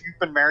you've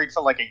been married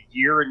for like a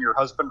year and your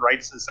husband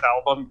writes this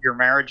album, your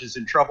marriage is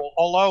in trouble.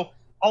 Although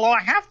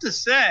I have to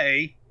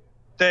say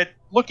that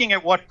looking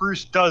at what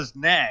Bruce does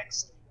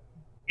next,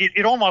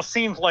 it almost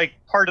seems like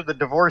part of the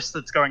divorce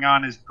that's going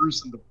on is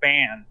Bruce and the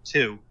band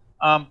too.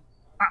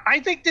 I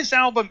think this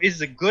album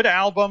is a good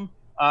album.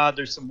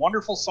 There's some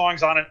wonderful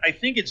songs on it. I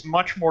think it's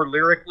much more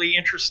lyrically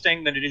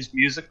interesting than it is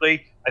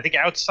musically. I think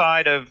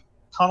outside of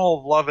Tunnel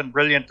of Love and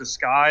Brilliant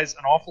Disguise,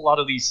 an awful lot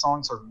of these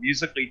songs are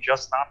musically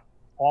just not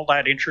all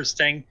that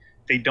interesting.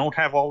 They don't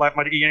have all that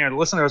much.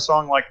 Listen to a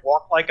song like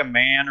Walk Like a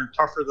Man or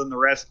Tougher Than the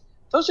Rest.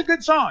 Those are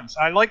good songs.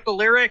 I like the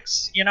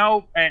lyrics, and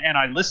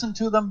I listen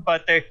to them,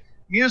 but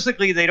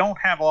musically they don't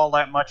have all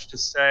that much to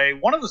say.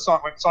 One of the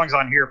songs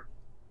on here,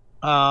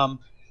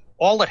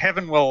 All That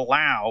Heaven Will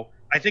Allow,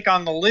 I think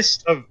on the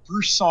list of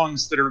Bruce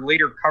songs that are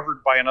later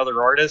covered by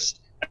another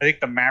artist, I think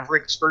the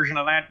Mavericks version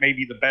of that may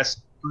be the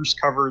best Bruce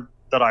cover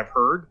that I've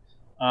heard,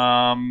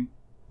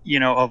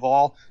 of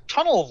all.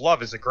 Tunnel of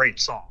Love is a great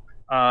song.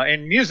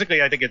 And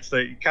musically, I think it's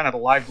the kind of the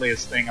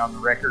liveliest thing on the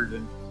record.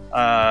 And,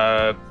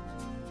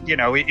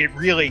 it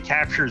really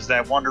captures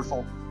that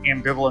wonderful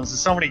ambivalence. There's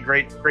so many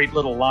great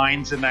little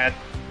lines in that,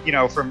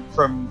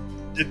 from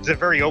the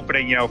very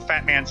opening,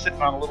 fat man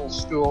sitting on a little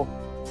stool,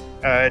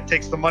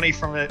 takes the money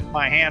from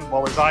my hand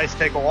while his eyes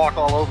take a walk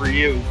all over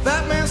you.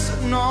 That man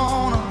sitting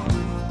on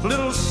a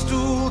little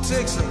stool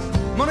takes the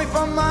money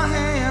from my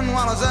hand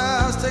while his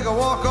eyes take a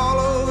walk all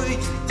over you.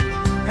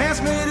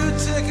 Hands me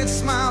 2 tickets,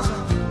 smiles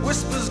and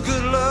whispers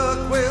good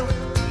luck. Well,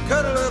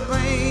 cuddle up,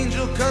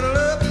 angel, cuddle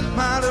up,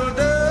 my little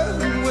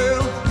dove, and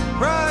we'll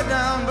ride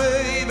down,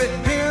 baby,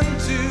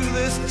 into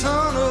this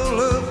tunnel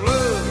of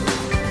love.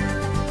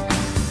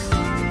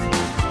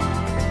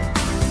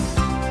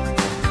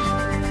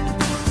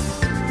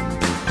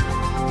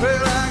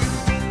 Well, I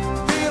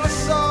can feel a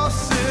soft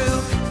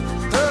silk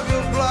of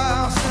your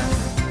blouse.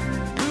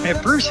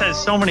 And Bruce has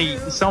so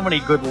many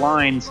good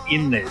lines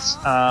in this,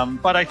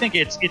 but I think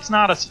it's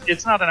not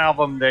an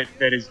album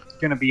that is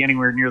going to be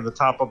anywhere near the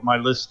top of my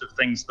list of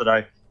things that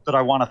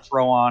I want to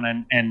throw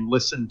on and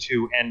listen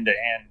to end to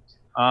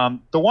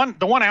end. The one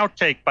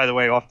outtake, by the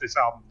way, off this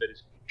album that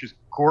is just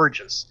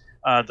gorgeous,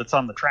 that's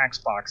on the tracks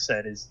box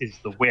set is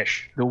The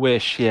Wish. The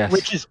Wish, yes.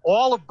 Which is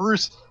all of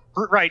Bruce.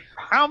 Right.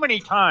 How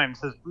many times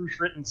has Bruce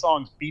written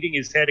songs beating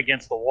his head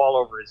against the wall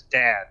over his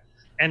dad?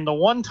 And the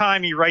one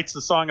time he writes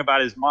a song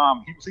about his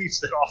mom, he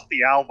leaves it off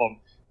the album.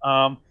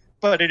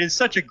 But it is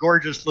such a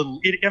gorgeous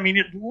little.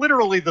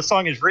 Literally, the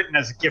song is written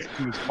as a gift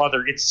to his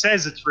mother. It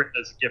says it's written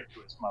as a gift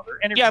to his mother,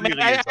 and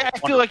I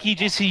feel like he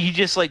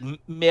just like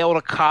mailed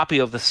a copy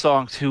of the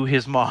song to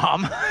his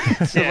mom.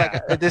 So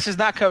this is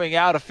not coming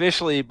out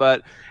officially,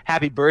 but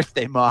happy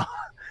birthday, Mom.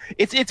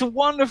 It's a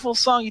wonderful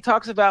song. He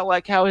talks about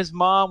like how his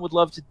mom would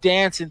love to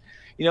dance and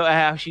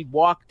how she'd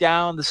walk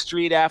down the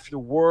street after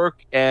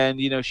work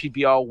and she'd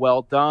be all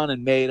well done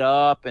and made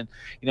up and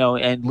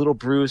and little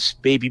Bruce,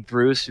 baby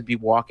Bruce, would be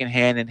walking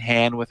hand in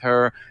hand with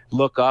her,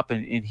 look up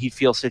and he'd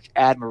feel such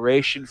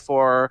admiration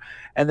for her.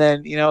 And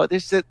then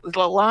there's a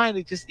line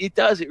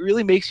it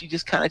really makes you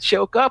just kind of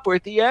choke up, or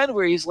at the end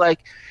where he's like,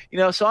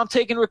 so I'm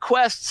taking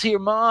requests here,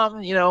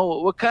 Mom,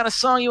 what kind of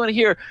song you want to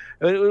hear?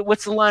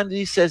 What's the line that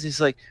he says?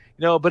 He's like,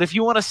 but if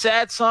you want a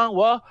sad song,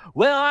 well,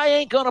 I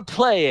ain't gonna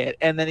play it.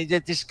 And then he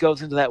just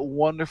goes into that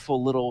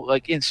wonderful little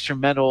like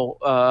instrumental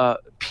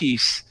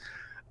piece.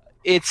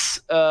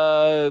 It's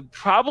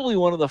probably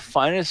one of the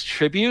finest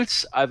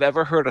tributes I've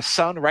ever heard a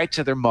son write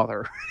to their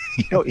mother,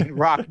 in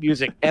rock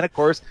music. And of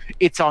course,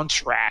 it's on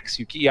tracks.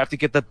 You have to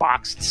get the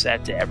boxed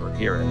set to ever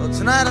hear it. Well,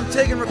 tonight I'm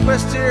taking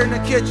requests here in the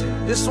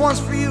kitchen. This one's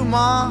for you,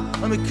 Ma.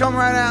 Let me come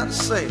right out and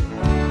say it.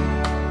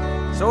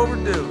 It's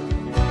overdue.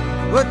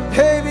 But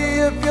baby,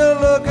 if you're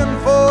looking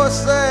for a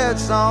sad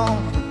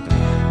song,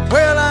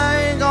 well,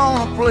 I ain't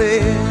gonna play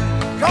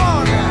it. Come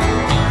on now.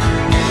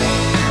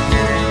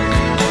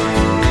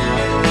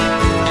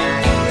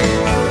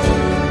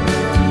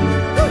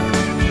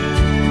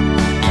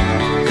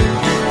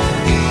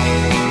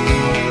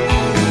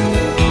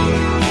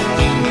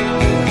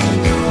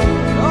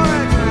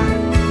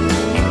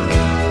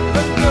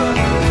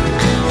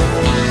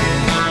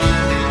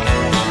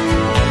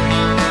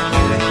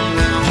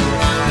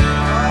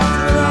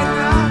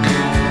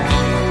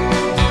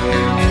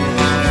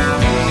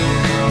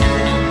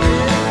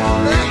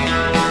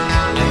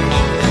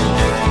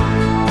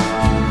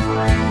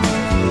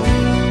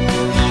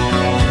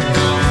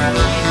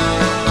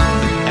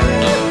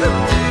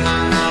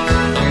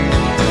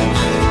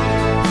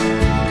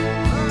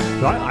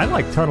 I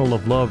like Tunnel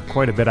of Love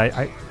quite a bit.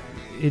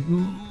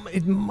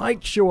 It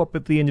might show up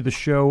at the end of the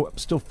show. I'm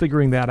still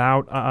figuring that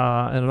out,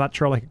 and I'm not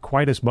sure I like it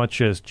quite as much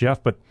as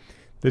Jeff, but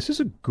this is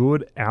a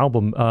good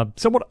album,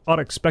 somewhat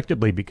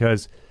unexpectedly,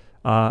 because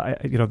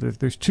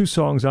there's two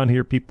songs on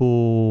here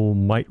people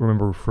might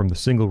remember from the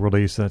single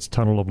release. That's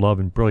Tunnel of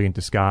Love and Brilliant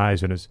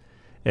Disguise, and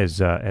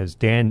as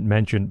Dan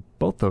mentioned,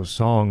 both those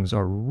songs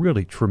are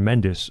really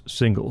tremendous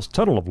singles.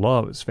 Tunnel of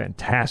Love is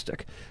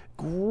fantastic.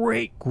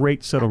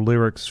 Great set of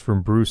lyrics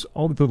from Bruce.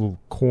 All the little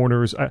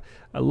corners. I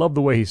love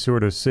the way he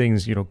sort of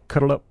sings,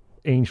 cuddle up,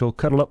 angel,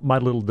 cuddle up, my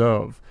little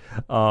dove.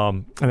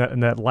 And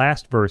that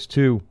last verse,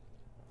 too,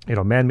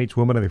 man meets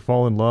woman and they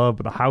fall in love,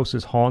 but the house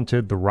is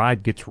haunted, the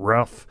ride gets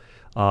rough.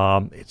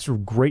 It's a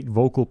great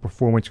vocal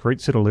performance,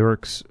 great set of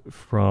lyrics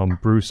from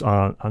Bruce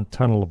on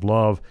Tunnel of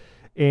Love.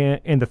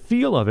 And the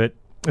feel of it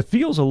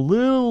feels a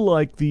little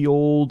like the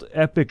old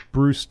epic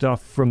Bruce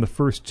stuff from the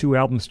first two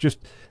albums. Just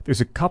there's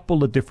a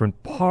couple of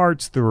different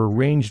parts. They're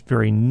arranged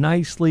very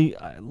nicely.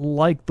 I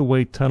like the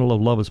way Tunnel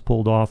of Love is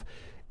pulled off.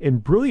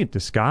 And Brilliant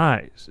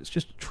Disguise is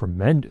just a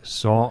tremendous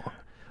song.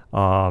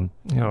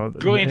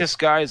 Brilliant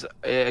Disguise,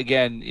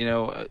 again,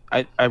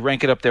 I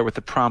rank it up there with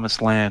The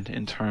Promised Land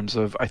in terms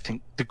of, I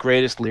think, the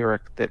greatest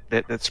lyric that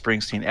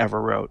Springsteen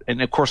ever wrote.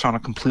 And, of course, on a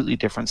completely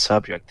different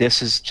subject.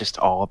 This is just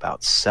all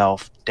about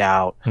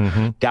self-doubt,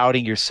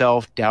 doubting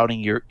yourself, doubting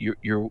your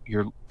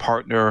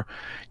partner,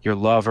 your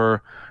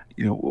lover.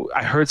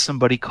 I heard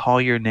somebody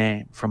call your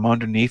name from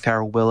underneath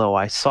our willow.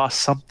 I saw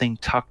something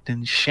tucked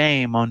in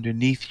shame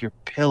underneath your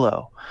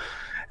pillow.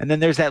 And then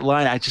there's that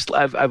line.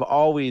 I've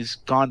always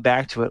gone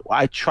back to it.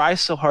 I try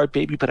so hard,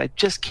 baby, but I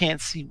just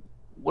can't see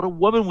what a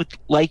woman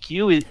like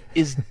you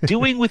is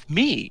doing with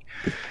me.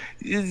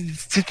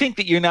 To think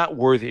that you're not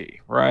worthy,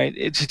 right?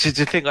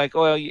 To think like,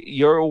 oh,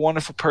 you're a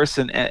wonderful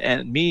person,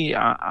 and me,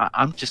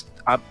 I'm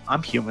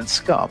human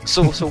scum.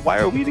 So why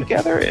are we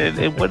together?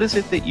 And what is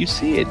it that you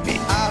see in me?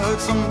 I heard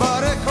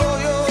somebody call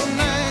your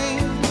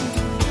name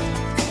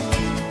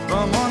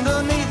from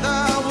underneath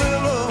our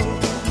willow.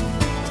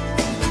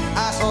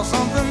 I saw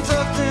something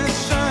tucked in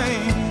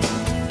shame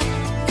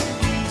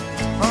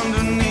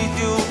underneath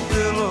your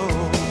pillow.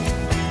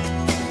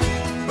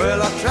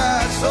 Well, I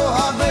tried so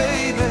hard,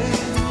 baby,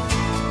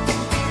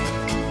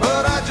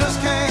 but I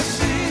just can't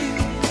see.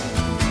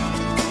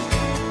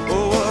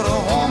 Oh, what a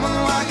woman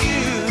like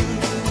you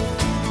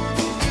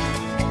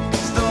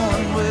is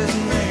doing with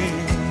me.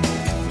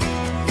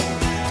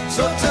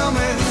 So tell me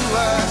who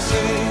I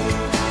see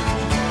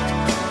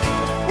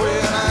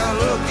when I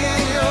look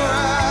in your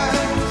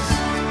eyes.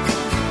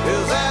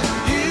 Is that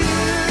you,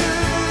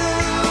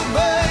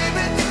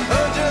 baby,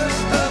 or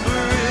just a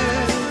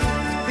brilliant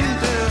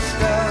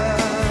disguise?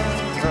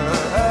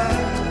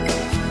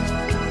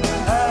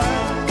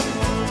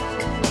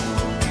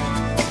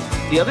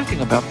 The other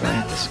thing about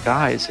Brilliant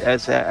Disguise,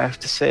 as I have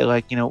to say,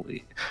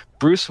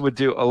 Bruce would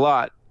do a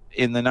lot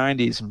in the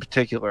 90s in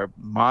particular,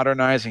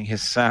 modernizing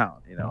his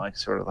sound,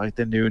 sort of like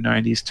the new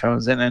 90s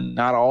tones, and then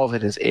not all of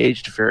it has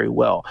aged very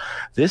well.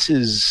 This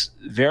is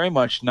very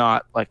much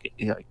not like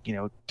da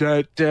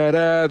da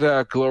da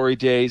da Glory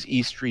Days,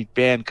 E Street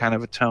Band kind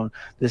of a tone.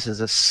 This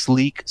is a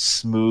sleek,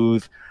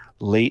 smooth,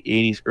 late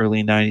 80s,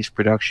 early 90s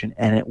production,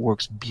 and it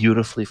works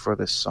beautifully for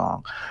this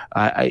song.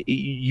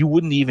 You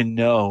wouldn't even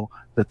know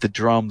that the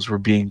drums were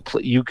being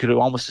played. You could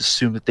almost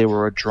assume that they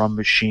were a drum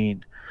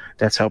machine.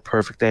 That's how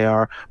perfect they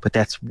are, but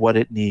that's what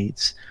it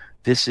needs.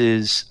 This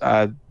is,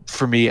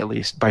 for me at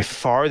least, by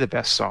far the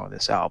best song on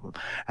this album.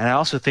 And I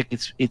also think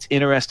it's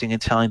interesting and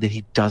telling that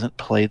he doesn't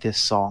play this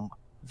song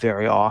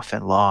very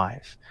often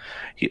live.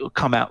 He'll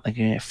come out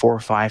 4 or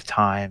 5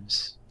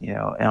 times,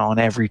 and on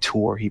every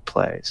tour he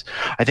plays.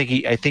 I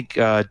think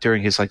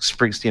during his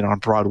Springsteen on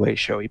Broadway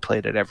show, he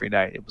played it every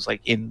night. It was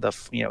in the,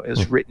 it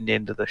was written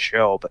into the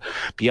show. But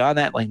beyond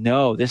that,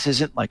 no, this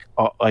isn't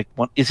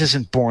this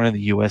isn't Born in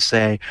the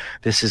USA.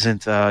 This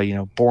isn't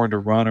Born to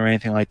Run or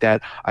anything like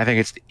that. I think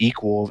it's the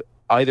equal of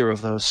either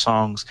of those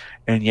songs,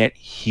 and yet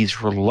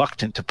he's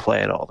reluctant to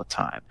play it all the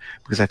time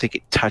because I think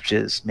it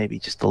touches maybe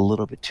just a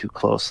little bit too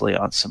closely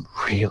on some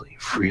really,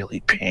 really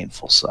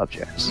painful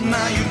subjects.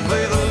 Now you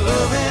play the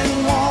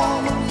loving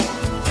woman,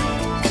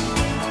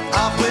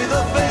 I'll play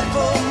the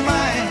faithful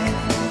man,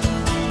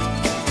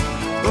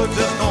 but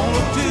just don't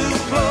look too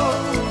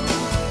close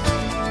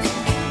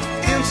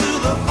into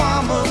the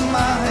palm of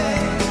my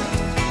hand.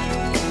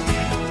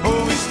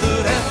 Oh, we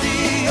stood at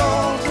the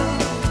altar,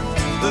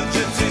 the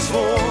gypsies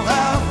swore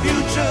our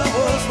future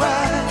was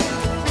right,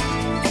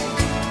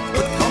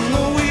 but come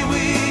the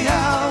wee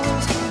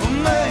hours, well,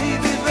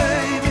 maybe,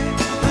 baby,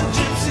 the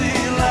gypsy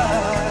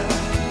lied.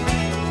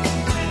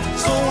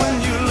 So when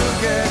you look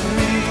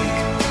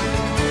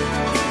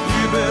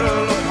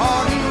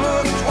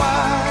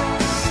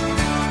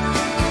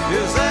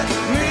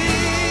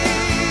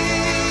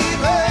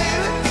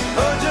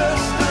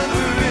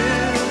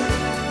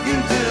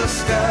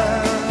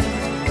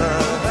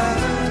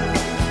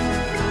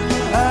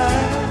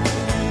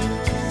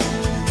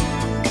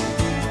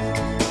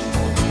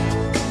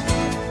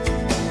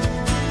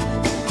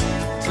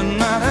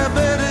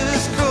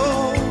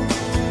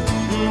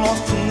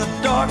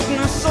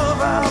darkness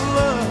of our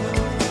love.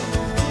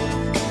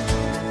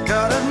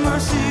 God have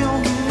mercy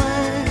on the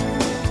man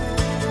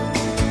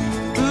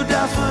who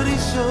doubts what he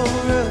so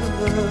loved.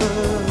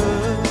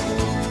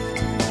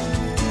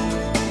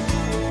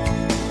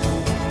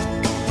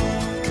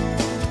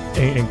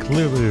 And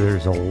clearly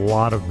there's a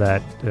lot of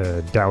that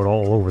doubt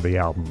all over the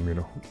album. You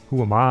know,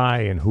 who am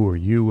I and who are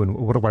you and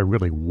what do I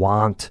really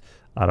want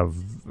out of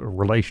a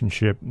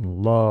relationship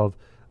and love?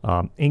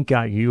 Ain't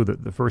Got You,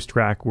 the first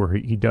track where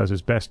he does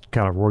his best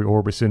kind of Roy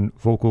Orbison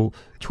vocal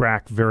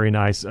track, very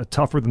nice.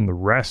 Tougher Than the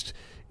Rest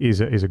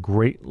is a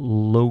great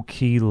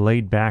low-key,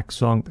 laid-back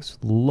song. This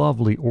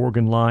lovely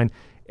organ line.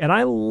 And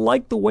I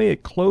like the way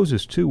it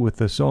closes, too, with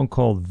a song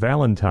called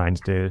Valentine's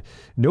Day.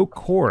 No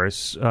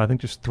chorus, I think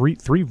just three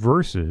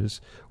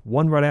verses,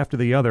 one right after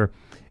the other,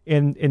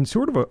 and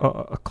sort of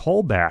a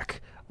callback,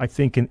 I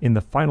think, in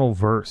the final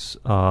verse.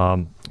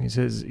 He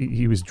says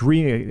he was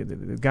dreaming,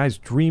 the guy's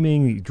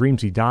dreaming, he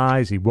dreams he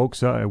dies, he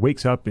wakes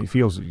up, and he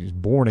feels he's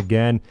born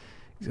again.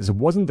 He says, it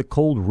wasn't the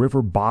cold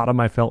river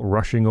bottom I felt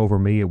rushing over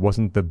me, it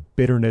wasn't the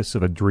bitterness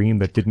of a dream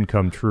that didn't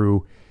come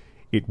true,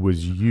 it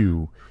was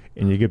you.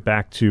 And you get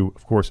back to,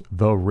 of course,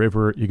 the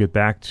river. You get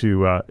back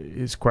to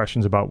his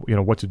questions about, you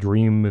know, what's a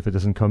dream if it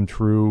doesn't come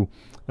true,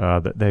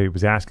 that he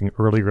was asking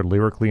earlier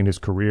lyrically in his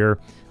career.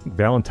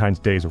 Valentine's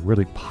Day is a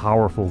really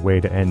powerful way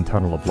to end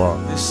Tunnel of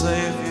Love. They say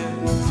if you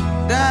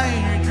die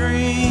in your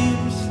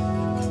dreams,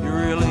 you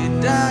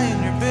really die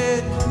in your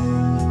bed.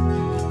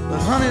 But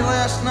honey,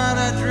 last night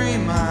I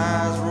dreamed my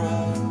eyes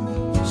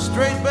rolled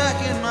straight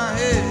back in my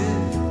head.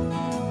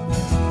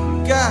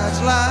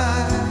 God's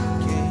light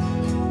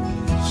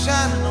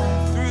shining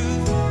on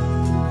through.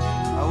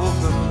 I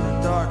woke up in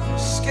the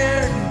darkness,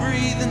 scared and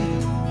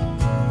breathing,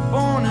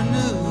 born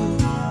anew.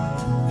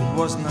 It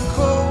wasn't the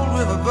cold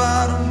river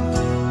bottom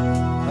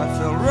I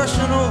felt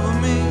rushing over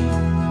me.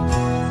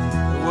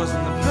 It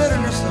wasn't the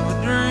bitterness of a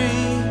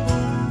dream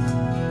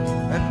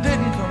that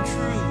didn't come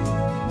true.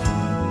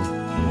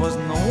 It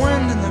wasn't the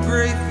wind in the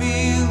gray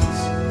fields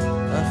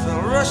I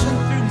felt rushing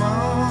through my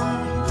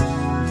arms.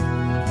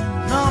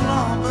 No,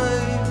 no, babe.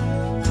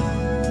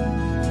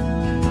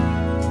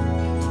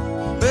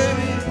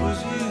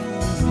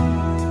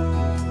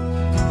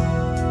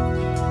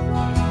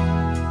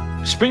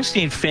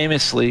 Springsteen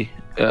famously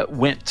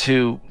went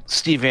to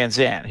Steve Van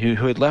Zandt, who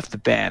had left the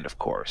band, of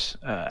course,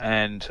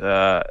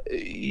 but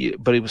he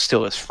was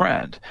still his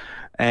friend,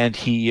 and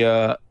he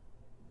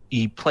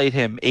played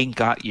him "Ain't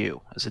Got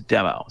You" as a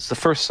demo. It's the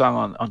first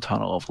song on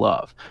Tunnel of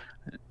Love,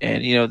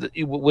 and you know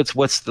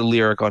what's the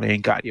lyric on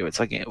 "Ain't Got You"?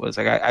 It was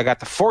like I got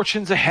the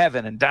fortunes of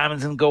heaven and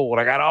diamonds and gold.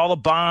 I got all the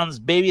bonds,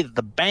 baby, that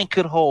the bank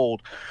could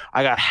hold.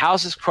 I got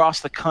houses across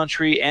the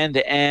country, end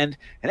to end,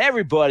 and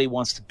everybody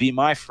wants to be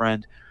my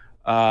friend.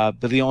 But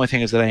the only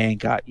thing is that I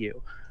ain't got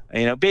you.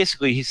 You know,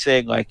 basically he's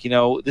saying, like, you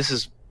know, this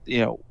is, you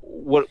know,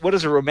 what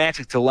is a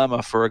romantic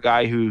dilemma for a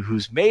guy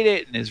who's made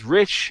it and is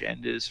rich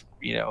and is,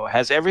 you know,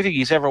 has everything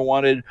he's ever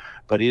wanted,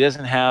 but he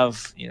doesn't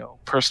have, you know,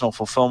 personal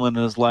fulfillment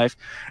in his life.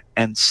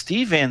 And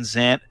Steve Van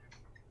Zandt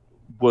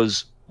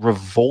was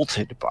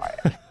revolted by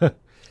it.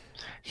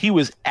 He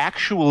was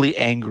actually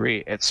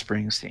angry at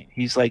Springsteen.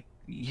 He said,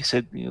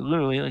 you know,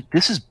 literally, like,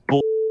 this is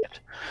bullshit.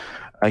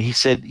 He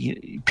said,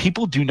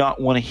 people do not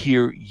want to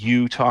hear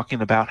you talking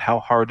about how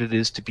hard it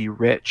is to be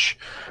rich,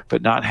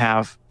 but not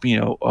have,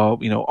 all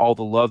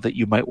the love that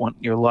you might want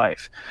in your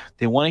life.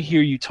 They want to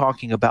hear you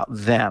talking about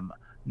them,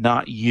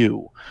 not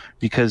you,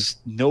 because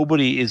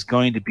nobody is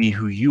going to be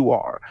who you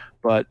are,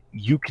 but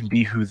you can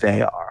be who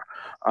they are.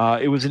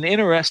 It was an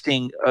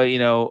interesting,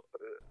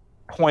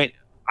 point.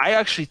 I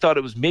actually thought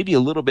it was maybe a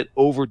little bit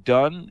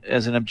overdone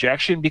as an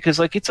objection because,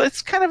 like,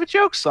 it's kind of a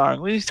joke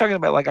song. He's talking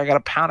about, like, I got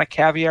a pound of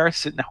caviar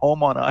sitting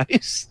home on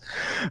ice,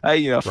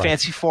 right.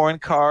 Fancy foreign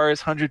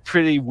cars, 100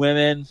 pretty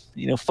women,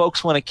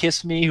 folks want to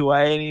kiss me who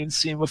I ain't even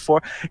seen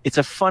before. It's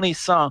a funny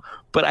song,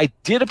 but I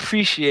did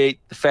appreciate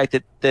the fact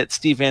that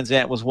Steve Van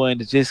Zandt was willing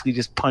to basically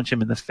just punch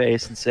him in the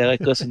face and say, like,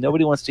 listen,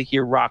 nobody wants to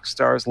hear rock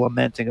stars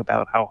lamenting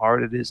about how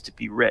hard it is to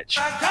be rich.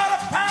 I got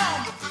a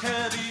pound of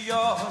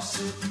caviar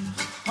sitting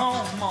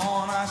home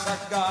on ice. I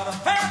got a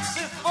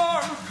fancy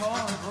foreign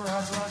car that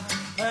rides like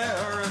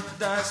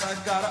paradise. I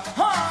got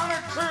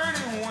 100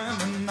 pretty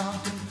women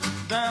knocking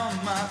down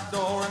my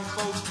door, and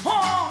folks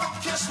wanna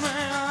kiss me.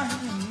 I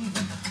ain't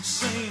even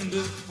seen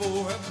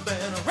before. I've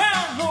been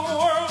around the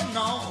world and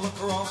all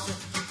across the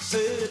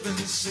 7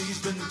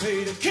 seas. Been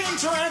paid a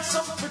king's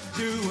ransom for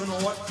doing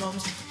what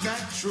comes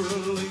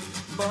naturally,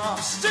 but I'm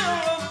still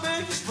the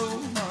biggest fool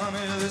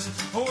money this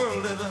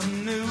world ever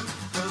knew.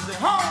 'Cause the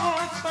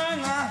only thing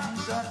I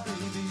got,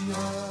 baby,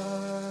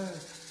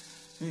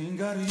 I ain't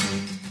got you.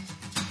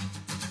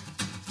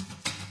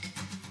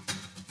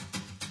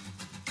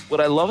 What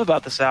I love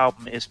about this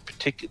album is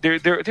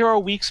there are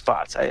weak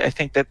spots. I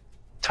think that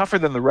Tougher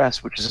Than the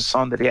Rest, which is a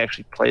song that he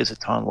actually plays a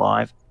ton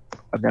live,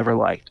 I've never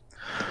liked.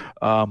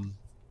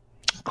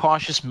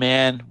 Cautious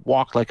Man,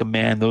 Walk Like a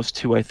Man. Those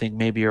two, I think,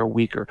 maybe are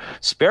weaker.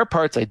 Spare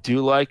Parts, I do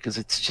like because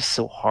it's just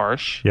so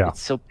harsh. Yeah.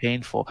 It's so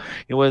painful.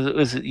 It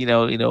was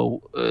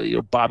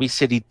Bobby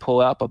said he'd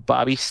pull out, but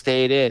Bobby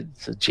stayed in.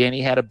 So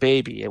Jenny had a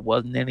baby. It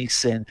wasn't any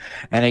sin,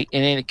 and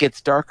then it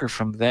gets darker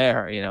from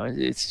there.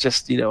 It's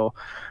just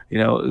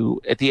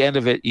at the end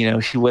of it,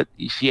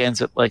 she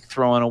ends up like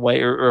throwing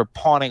away or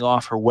pawning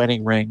off her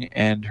wedding ring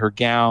and her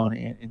gown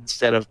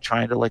instead of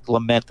trying to like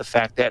lament the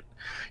fact that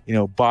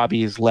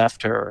Bobby has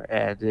left her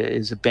and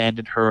has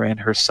abandoned her and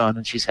her son,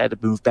 and she's had to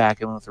move back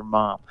in with her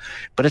mom.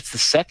 But it's the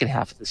second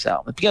half of this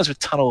album. It begins with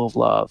Tunnel of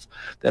Love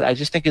that I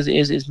just think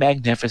is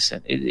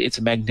magnificent. It's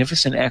a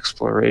magnificent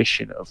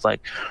exploration of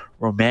like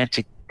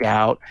romantic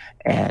doubt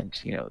and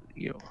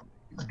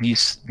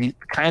these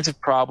kinds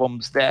of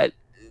problems that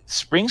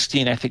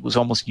Springsteen, I think, was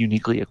almost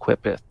uniquely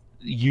equipped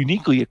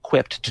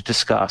to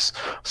discuss.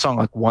 A song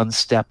like One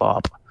Step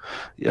Up.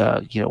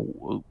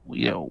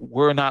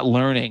 We're not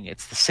learning.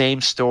 It's the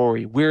same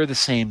story. We're the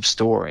same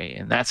story.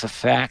 And that's a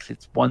fact.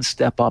 It's one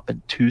step up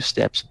and two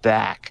steps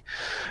back.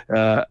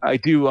 I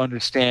do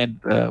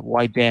understand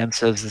why Dan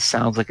says this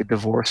sounds like a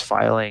divorce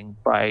filing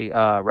by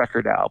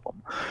record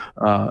album.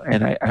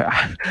 And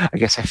I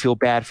guess I feel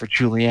bad for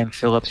Julianne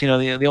Phillips. The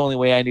only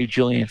way I knew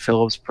Julianne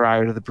Phillips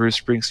prior to the Bruce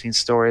Springsteen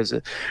story is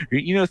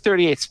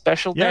 38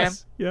 Special, Dan?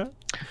 Yes, yeah.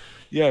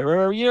 Yeah,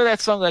 remember that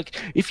song, like,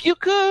 if you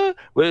could,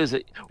 what is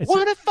it?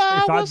 What if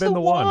I was the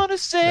one to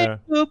say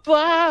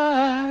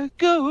goodbye?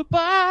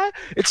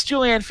 It's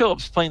Julianne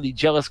Phillips playing the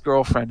jealous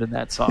girlfriend in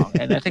that song.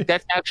 And I think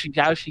that's actually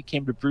how she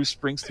came to Bruce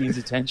Springsteen's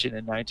attention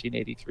in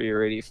 1983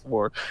 or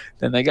 84.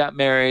 Then they got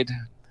married,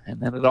 and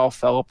then it all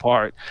fell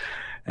apart.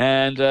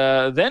 And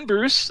then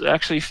Bruce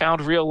actually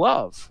found real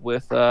love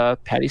with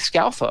Patti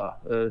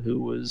Scialfa, who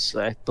was,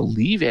 I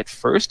believe, at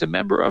first a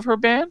member of her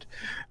band.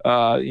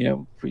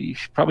 You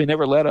should probably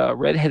never let a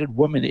redheaded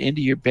woman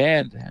into your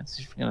band.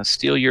 It's going to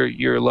steal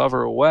your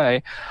lover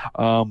away.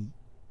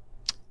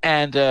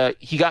 And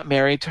he got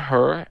married to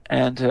her,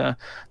 and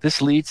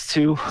this leads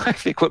to, I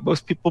think, what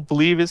most people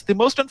believe is the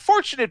most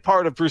unfortunate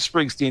part of Bruce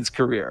Springsteen's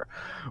career.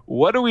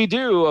 What do we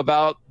do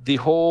about the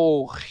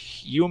whole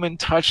human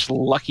touch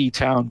Lucky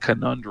Town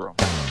conundrum?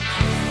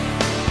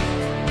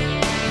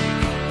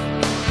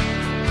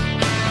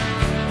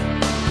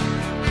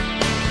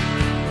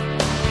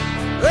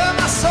 Well,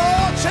 my soul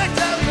checked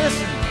out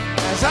missing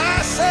as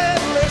I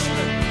sat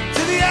listening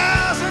to the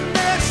hours and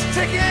minutes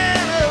ticking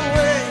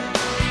away.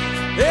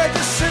 They're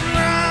just sitting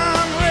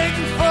around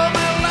waiting for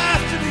my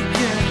life to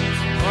begin,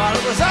 while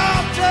it was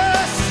all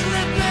just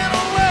slipping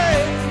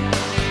away.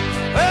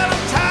 Well,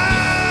 I'm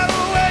tired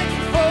of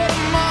waiting for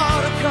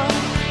tomorrow to come,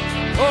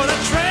 or the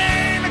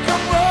train to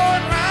come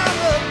rolling round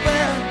the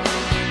bend.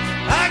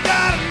 I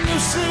got a new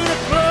suit of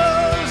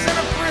clothes and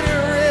a pretty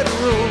red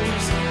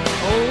rose,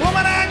 a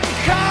woman I can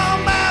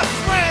call my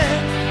friend.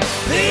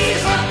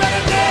 These are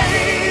better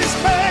days,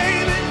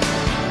 baby.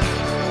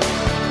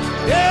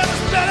 Yeah,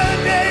 there's better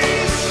days.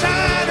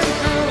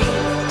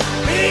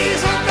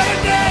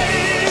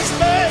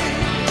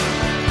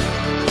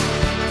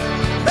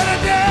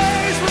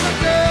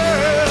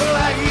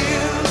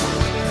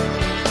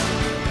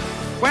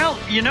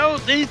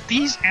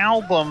 These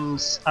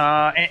albums,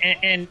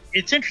 and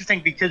it's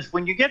interesting because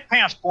when you get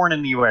past Born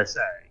in the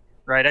USA,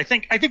 right? I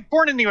think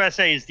Born in the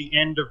USA is the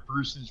end of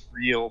Bruce's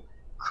real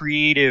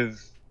creative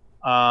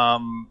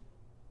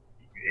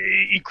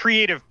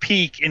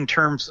peak in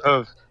terms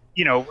of,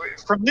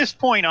 from this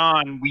point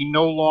on, we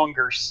no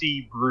longer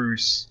see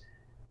Bruce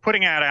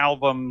putting out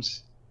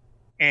albums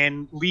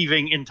and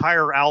leaving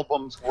entire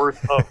albums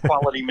worth of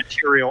quality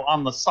material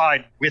on the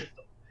side with them.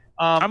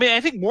 I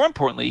think more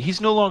importantly,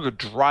 he's no longer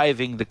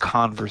driving the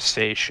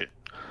conversation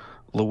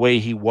the way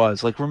he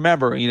was. Like,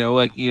 remember,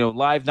 Live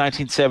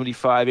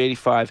 1975,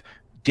 85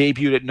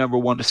 debuted at number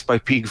one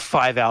despite being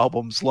 5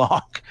 albums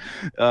long.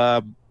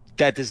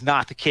 That is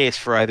not the case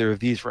for either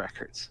of these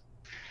records.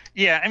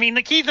 Yeah,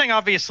 the key thing,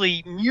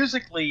 obviously,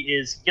 musically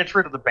is he gets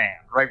rid of the band,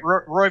 right?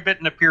 Roy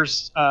Bittan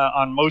appears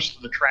on most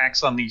of the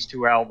tracks on these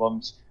 2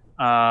 albums,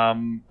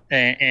 and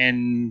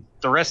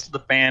the rest of the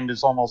band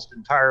is almost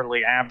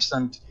entirely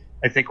absent.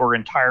 I think we're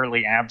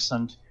entirely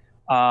absent.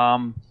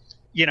 And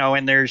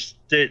there's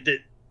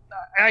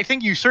I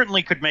think you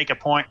certainly could make an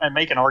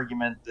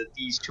argument that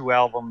these 2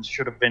 albums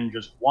should have been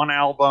just one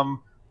album.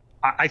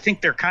 I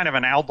think they're kind of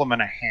an album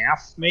and a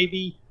half,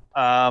 maybe.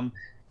 Of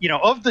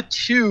the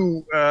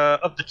two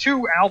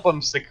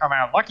albums that come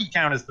out, Lucky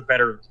Town is the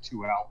better of the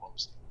 2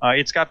 albums.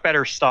 It's got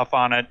better stuff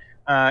on it.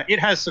 It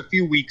has a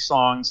few weak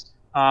songs.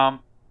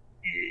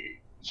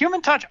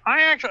 Human Touch,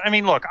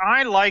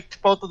 I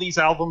liked both of these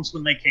albums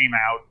when they came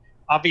out.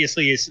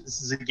 Obviously, this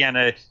is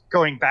again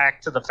going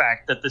back to the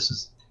fact that this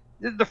is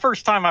the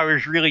first time I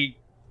was really,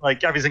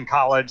 I was in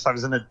college, so I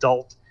was an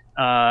adult,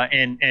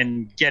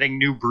 and getting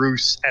new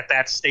Bruce at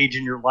that stage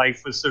in your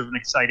life was sort of an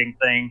exciting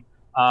thing.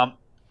 I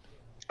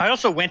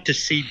also went to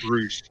see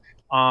Bruce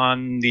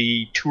on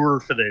the tour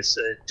for this,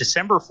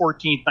 December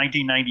 14th,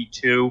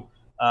 1992,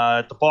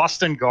 at the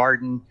Boston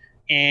Garden.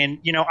 And,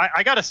 you know,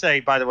 I got to say,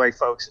 by the way,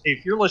 folks,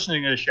 if you're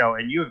listening to the show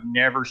and you have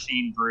never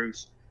seen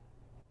Bruce,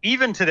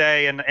 even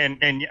today,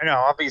 and you know,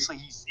 obviously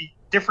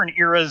different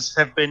eras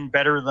have been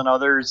better than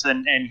others,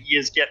 and he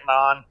is getting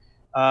on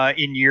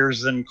in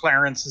years, and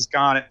Clarence is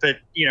gone, but,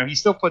 you know, he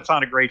still puts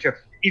on a great show.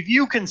 If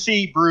you can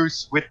see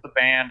Bruce with the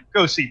band,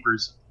 go see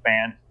Bruce with the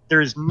band.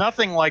 There is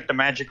nothing like the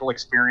magical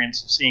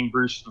experience of seeing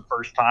Bruce for the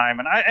first time.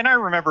 And I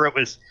remember it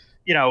was,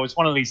 you know, it was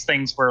one of these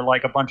things where,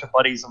 like, a bunch of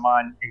buddies of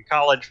mine in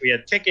college, we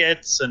had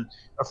tickets, and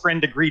a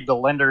friend agreed to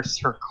lend us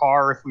her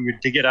car if we would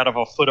dig it out of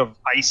a foot of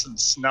ice and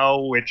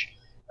snow, which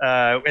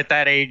at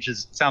that age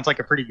sounds like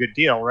a pretty good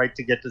deal, right?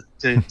 To get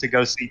to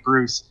go see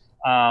Bruce.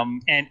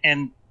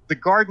 And the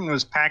Garden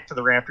was packed to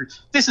the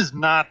rafters. This is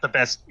not the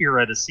best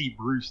era to see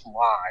Bruce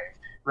live,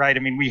 right? I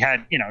mean, we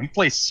had, you know, he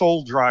plays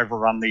Soul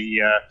Driver on the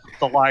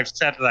live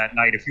set that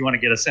night. If you want to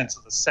get a sense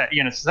of the set,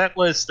 you know, set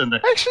list, and I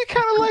actually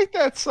kind of like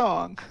that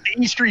song.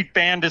 The E Street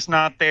Band is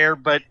not there,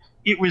 but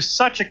it was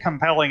such a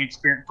compelling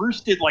experience.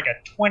 Bruce did like a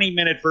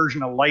 20-minute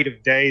version of Light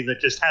of Day that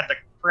just had the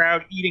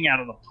crowd eating out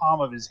of the palm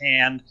of his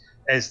hand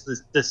as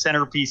the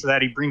centerpiece of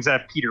that. He brings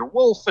out Peter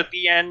Wolf at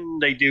the end.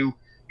 They do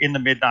In the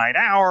Midnight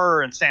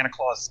Hour, and Santa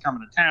Claus is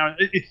Coming to Town.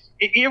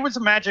 It was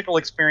a magical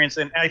experience,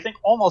 and I think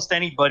almost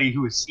anybody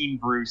who has seen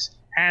Bruce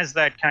has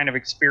that kind of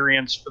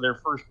experience for their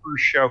first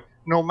Bruce show,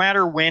 no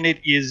matter when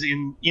it is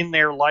in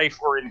their life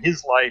or in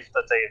his life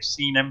that they have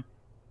seen him.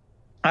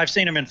 I've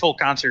seen him in full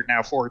concert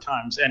now 4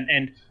 times,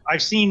 and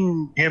I've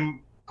seen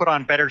him put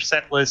on better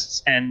set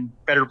lists and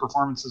better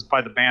performances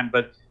by the band,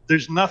 but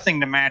there's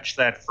nothing to match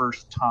that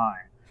first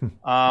time.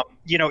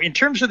 You know, in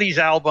terms of these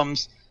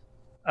albums,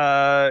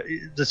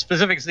 the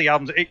specifics of the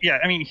albums,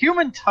 I mean,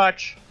 Human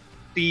Touch,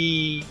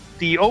 the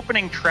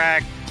opening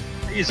track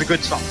is a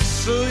good song.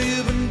 So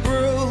you've been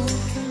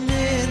broken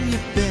and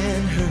you've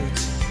been hurt.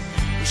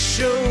 Well,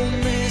 show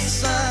me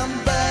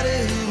somebody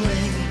who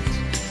ain't.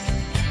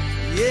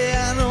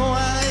 Yeah, I know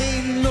I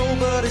ain't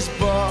nobody's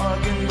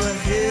bargain, but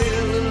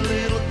hell, a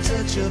little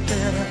touch up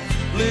and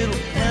a little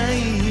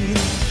pain.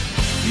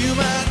 You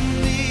might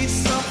need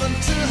something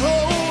to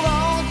hold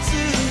on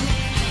to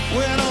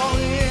when all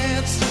the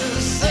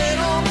answers sit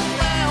on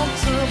around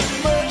too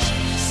much.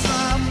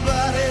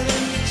 Somebody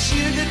that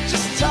you could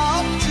just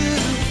talk to,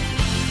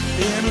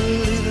 and a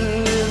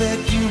little of that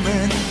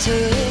human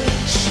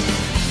touch.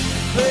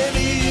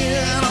 Baby,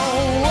 in a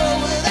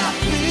world without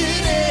pity,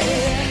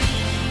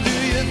 do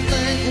you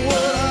think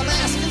what I'm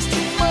asking is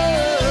too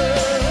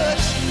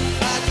much?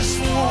 I just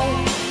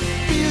want to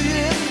feel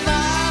you in my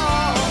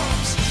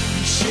arms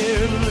and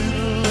share a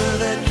little of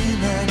that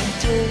human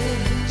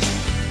touch.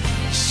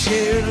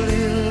 Share a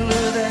little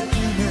of that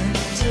human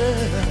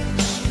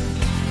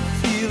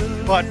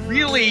touch. But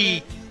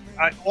really,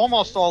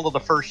 almost all of the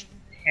first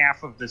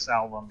half of this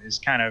album is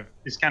kind of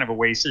a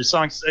waste. There's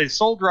songs,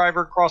 Soul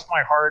Driver, Cross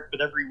My Heart,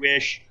 With Every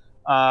Wish,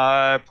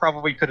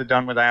 probably could have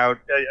done without.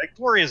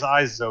 Gloria's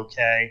Eyes is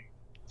okay.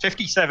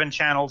 57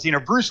 Channels. You know,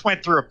 Bruce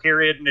went through a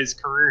period in his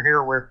career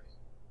here where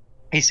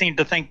he seemed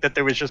to think that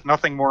there was just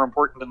nothing more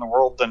important in the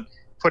world than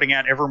putting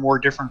out ever more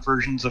different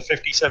versions of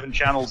 57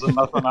 Channels and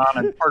Nothing On,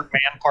 and part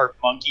man, part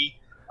monkey.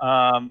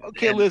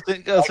 Okay,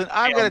 listen,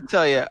 I'm going to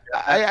tell you,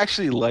 I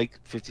actually like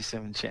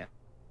 57 Channels.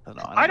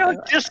 I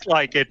don't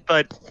dislike it,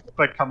 but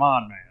come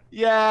on, man.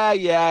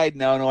 Yeah,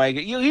 no, I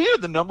get you. Hear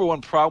the number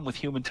one problem with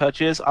Human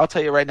Touch is, I'll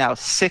tell you right now,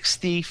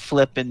 60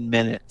 flipping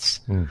minutes.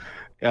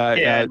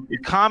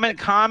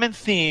 Common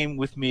theme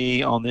with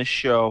me on this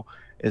show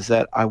is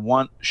that I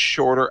want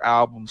shorter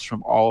albums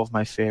from all of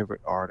my favorite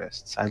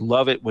artists. I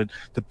love it when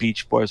the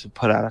Beach Boys would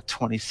put out a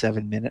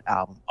 27-minute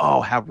album.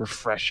 Oh, how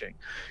refreshing.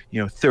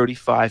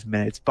 35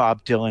 minutes.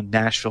 Bob Dylan,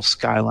 Nashville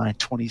Skyline,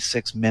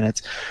 26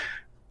 minutes.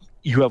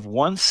 You have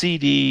one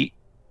CD.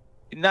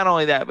 Not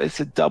only that, but it's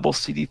a double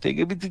CD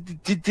thing. I mean,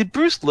 did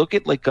Bruce look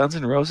at like Guns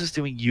N' Roses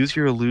doing Use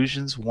Your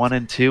Illusions 1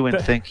 and 2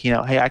 and think,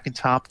 hey, I can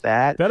top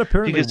that? That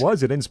apparently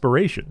was an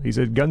inspiration. He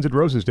said Guns N'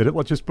 Roses did it.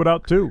 Let's just put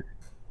out 2.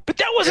 But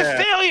that was a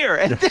failure,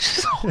 and this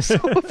is also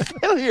a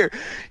failure.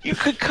 You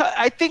could cut.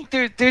 I think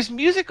there's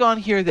music on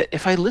here that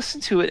if I listen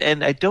to it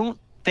and I don't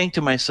think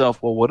to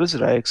myself, well, what is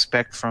it I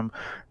expect from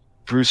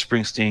Bruce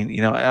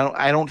Springsteen?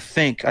 I don't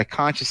think. I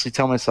consciously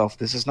tell myself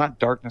this is not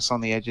Darkness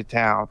on the Edge of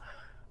Town.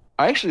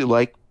 I actually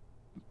like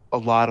a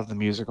lot of the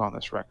music on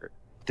this record.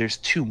 There's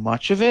too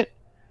much of it,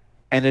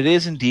 and it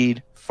is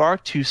indeed far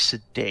too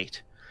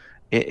sedate.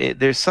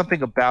 There's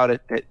something about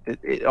it that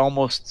it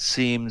almost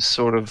seems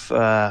sort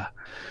of.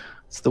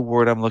 It's the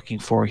word I'm looking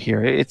for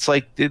here. It's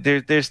like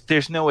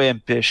there's no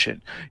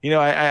ambition.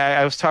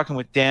 I was talking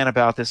with Dan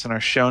about this in our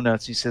show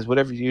notes. He says,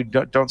 "Whatever you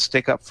do, don't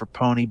stick up for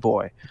Pony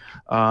Boy."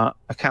 I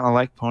kind of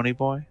like Pony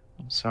Boy.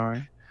 I'm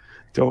sorry.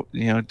 Don't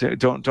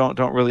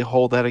really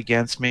hold that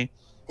against me.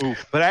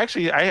 Oof. But I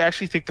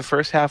actually think the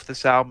first half of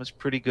this album is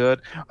pretty good.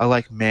 I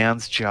like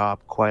Man's Job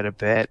quite a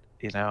bit.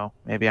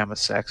 Maybe I'm a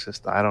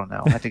sexist. I don't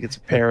know. I think it's a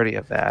parody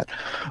of that.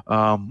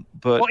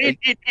 But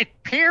it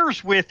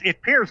pairs with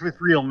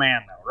Real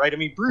Man, though, right? I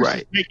mean, Bruce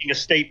is making a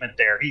statement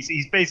there.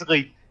 He's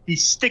basically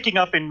sticking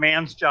up in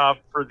Man's Job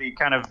for the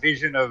kind of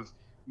vision of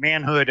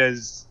manhood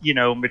as,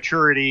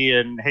 maturity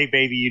and, hey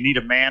baby, you need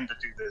a man to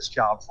do this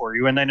job for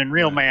you. And then in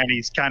Real Man,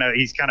 he's kind of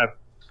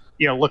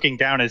looking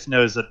down his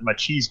nose at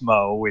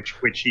machismo, which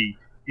he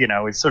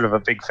is sort of a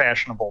big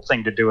fashionable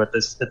thing to do at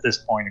this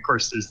point. Of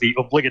course, there's the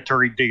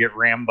obligatory dig at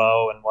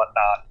Rambo and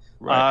whatnot.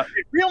 Right.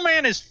 Real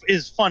Man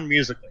is fun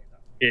musically, though.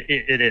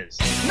 It is.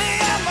 Me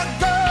and my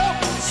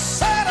girl,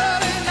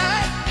 Saturday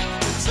night.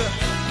 It's a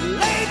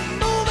late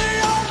movie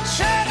on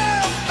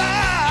Channel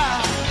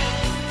 5.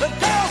 The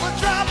girls are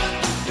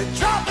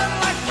dropping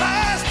like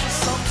flies to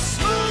some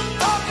smooth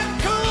talking,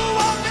 cool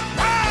walking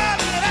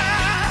private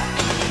eye.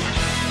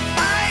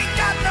 I ain't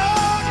got no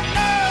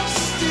nerve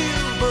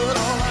steel, but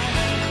all I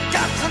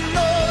got to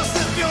know is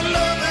if your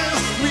love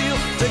is real,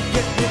 to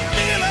get me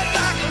feeling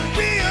like a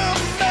real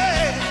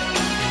man.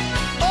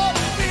 Oh,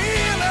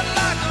 feeling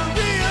like a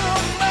real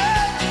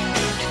man.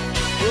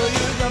 Well,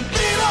 you can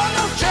beat on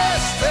your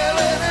chest, tell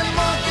any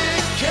monkey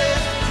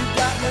can. You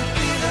got me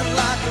feeling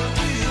like a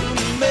real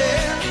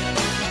man.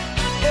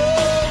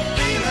 Oh,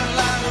 feeling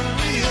like a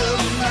real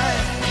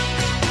man.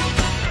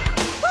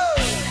 Woo!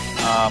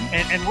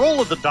 And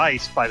Roll of the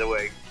Dice, by the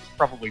way, is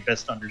probably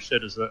best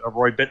understood as a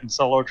Roy Bittan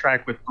solo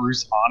track with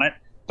Bruce on it.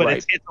 But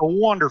Right. it's a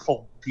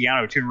wonderful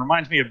piano tune.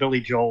 Reminds me of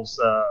Billy Joel's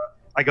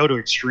I Go to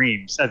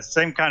Extremes. That's the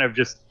same kind of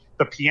just,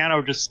 the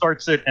piano just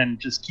starts it and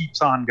just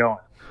keeps on going.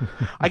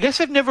 I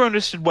guess I've never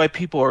understood why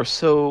people are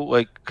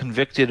so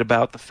convicted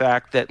about the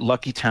fact that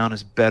Lucky Town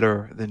is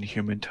better than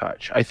Human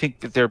Touch. I think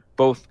that they're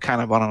both kind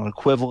of on an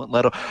equivalent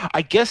level.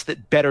 I guess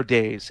that Better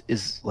Days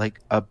is like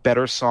a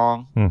better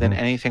song than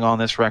anything on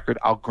this record.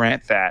 I'll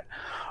grant that.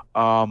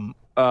 But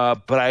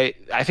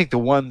I think the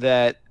one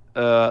that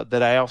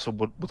I also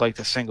would like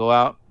to single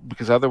out,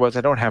 because otherwise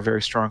I don't have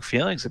very strong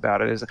feelings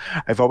about it, is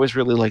I've always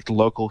really liked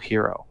Local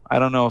Hero. I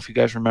don't know if you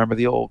guys remember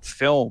the old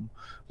film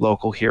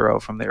Local Hero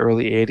from the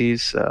early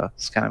 80s.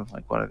 It's kind of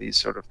like one of these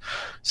sort of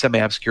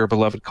semi-obscure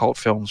beloved cult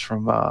films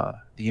from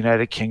the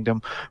United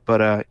Kingdom.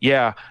 But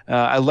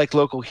I like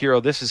Local Hero.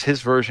 This is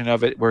his version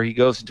of it, where he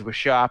goes into a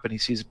shop and he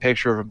sees a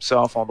picture of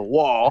himself on the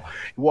wall.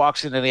 He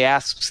walks in and he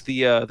asks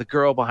the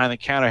girl behind the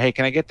counter, "Hey,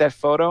 can I get that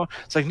photo?"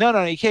 It's like,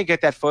 no, you can't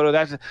get that photo.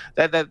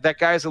 That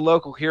guy's a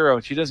local hero.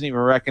 And she doesn't even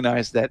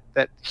recognize that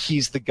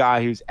he's the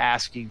guy who's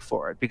asking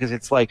for it, because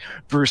it's like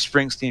Bruce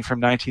Springsteen from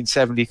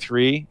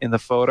 1973 in the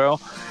photo,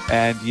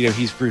 and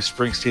he's Bruce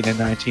Springsteen in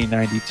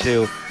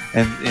 1992.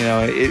 And,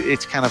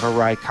 it's kind of a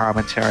wry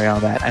commentary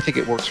on that. I think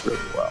it works really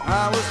well.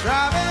 I was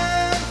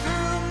driving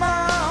through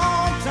my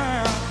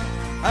hometown.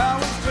 I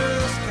was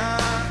just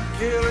kind of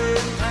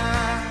killing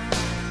time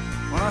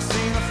when I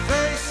seen a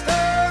face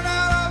staring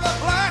out of a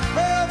black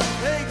velvet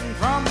taken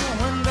from the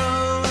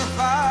window of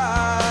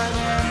five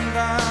and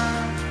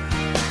dime.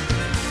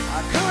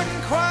 I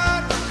couldn't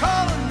quite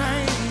recall her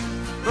name,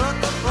 but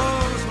the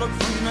clothes looked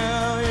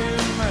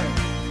familiar to me.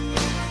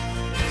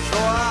 So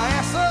I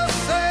asked the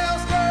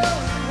sales girl,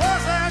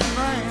 "What's that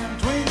man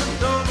between the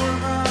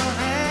Doberman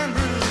and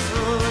Bruce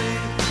Lee?"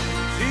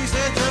 She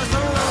said, "Just a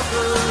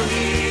local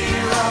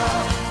hero.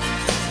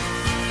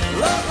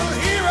 Local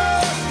hero,"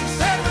 she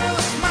said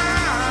with a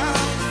smile.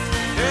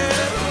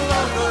 "Just a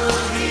local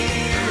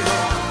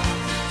hero.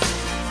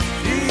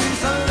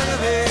 He's a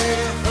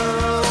living for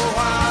a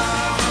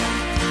while."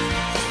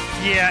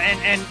 Yeah,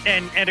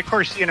 and of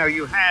course,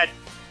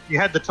 you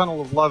had the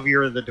Tunnel of Love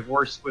era, the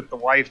divorce with the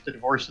wife, the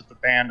divorce with the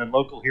band, and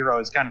Local Hero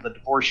is kind of the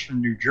divorce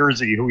from New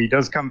Jersey, who he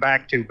does come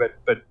back to, but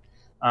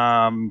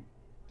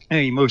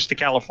he moves to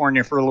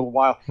California for a little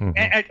while.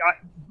 And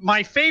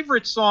my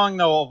favorite song,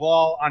 though, of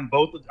all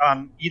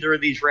on either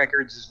of these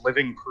records is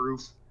 "Living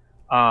Proof,"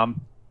 and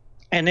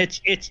it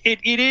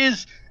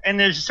is, and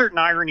there's a certain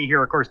irony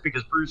here, of course,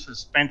 because Bruce has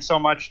spent so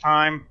much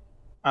time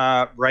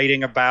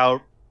writing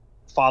about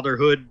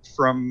fatherhood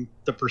from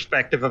the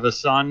perspective of a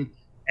son.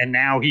 And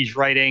now he's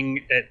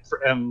writing it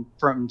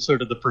from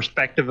sort of the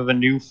perspective of a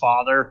new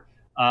father.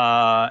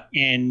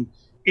 And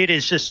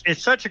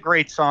it's such a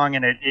great song.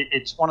 And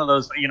it's one of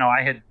those,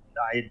 I had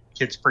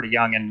kids pretty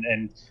young,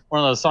 and one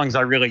of those songs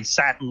I really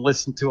sat and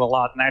listened to a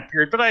lot in that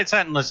period, but I had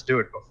sat and listened to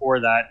it before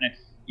that. And,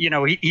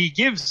 he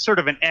gives sort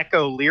of an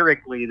echo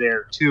lyrically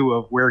there too,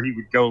 of where he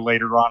would go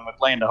later on with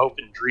Land of Hope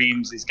and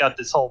Dreams. He's got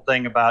this whole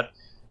thing about,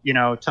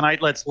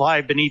 tonight let's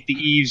lie beneath the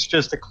eaves,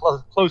 just a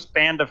close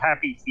band of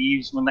happy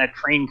thieves. When that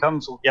train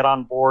comes, we'll get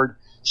on board,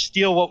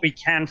 steal what we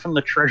can from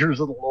the treasures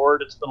of the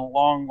Lord. It's been a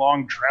long,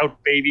 long drought,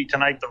 baby.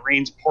 Tonight the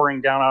rain's pouring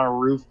down on a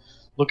roof.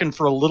 Looking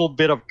for a little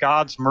bit of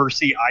God's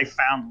mercy, I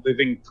found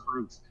living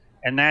proof.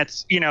 And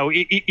that's, in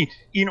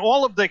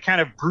all of the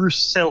kind of Bruce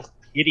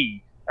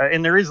self-pity,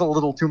 and there is a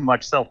little too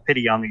much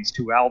self-pity on these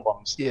two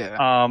albums.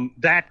 Yeah.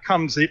 That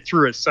comes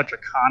through as such a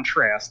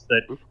contrast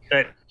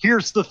that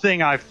here's the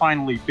thing I've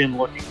finally been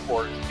looking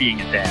for, is being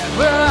a dad.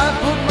 Well, I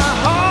put my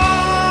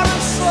heart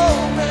and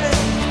soul, man.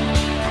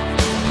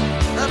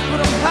 I put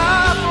a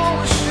pipe on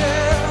the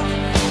shelf.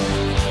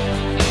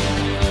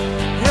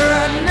 You're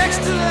right next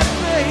to that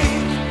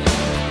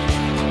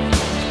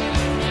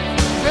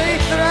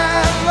faith that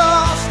I've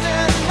lost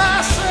in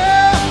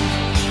myself.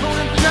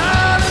 Going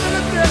down in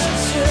the desert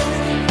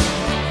city.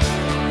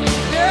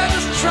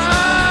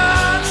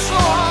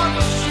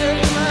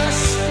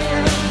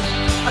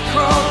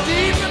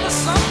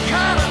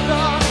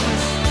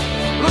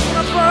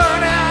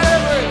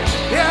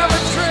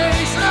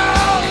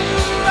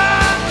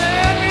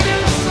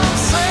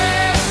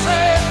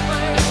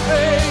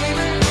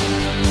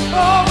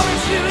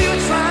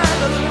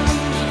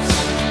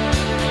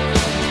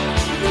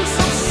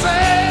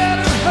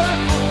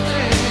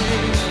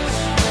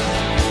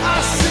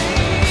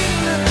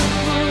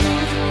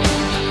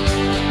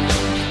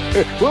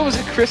 What was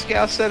it Chris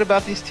Gauss said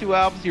about these two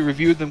albums? He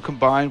reviewed them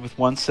combined with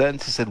one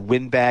sentence. He said,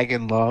 "Windbag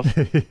and love."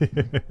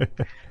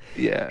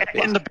 Yeah.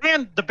 And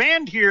the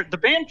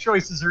band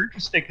choices are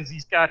interesting because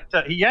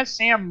he has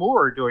Sam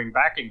Moore doing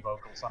backing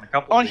vocals on a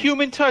couple on of these.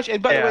 Human Touch.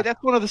 And by the way,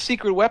 that's one of the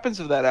secret weapons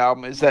of that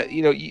album is that,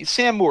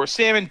 Sam Moore,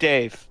 Sam and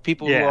Dave,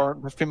 people who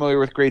aren't familiar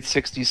with great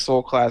 60s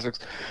soul classics,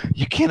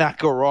 you cannot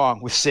go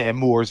wrong with Sam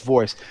Moore's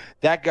voice.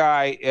 That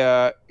guy,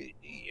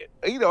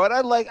 and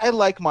I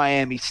like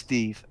Miami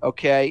Steve,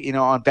 okay,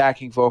 on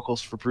backing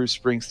vocals for Bruce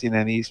Springsteen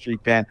and the E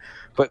Street Band,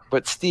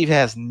 but Steve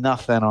has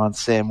nothing on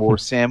Sam Moore.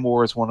 Sam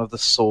Moore is one of the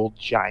soul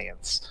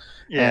giants,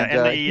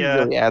 and he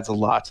really adds a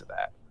lot to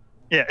that.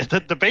 Yeah,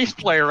 the bass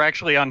player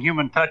actually on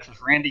Human Touch is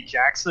Randy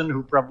Jackson,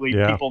 who probably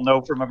people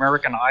know from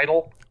American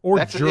Idol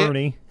or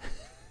Journey.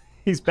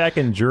 He's back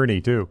in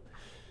Journey too.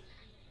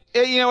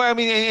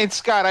 And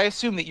Scott, I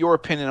assume that your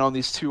opinion on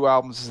these two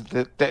albums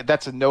is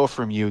that's a no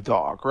from you,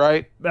 dog,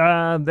 right?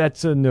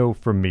 That's a no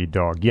from me,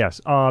 dog. Yes.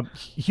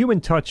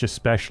 Human Touch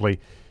especially.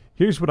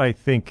 Here's what I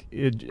think.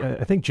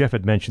 I think Jeff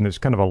had mentioned there's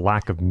kind of a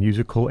lack of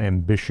musical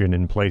ambition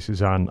in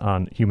places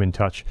on Human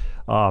Touch.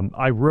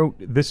 I wrote,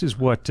 this is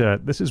what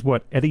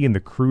Eddie and the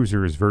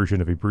Cruisers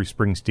version of a Bruce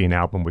Springsteen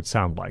album would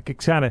sound like. It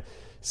kind of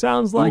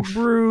sounds like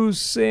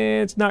Bruce,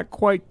 and it's not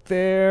quite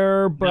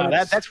there. But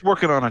that's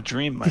working on a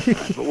dream, my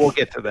friend, but we'll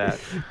get to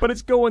that. But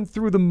it's going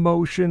through the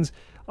motions.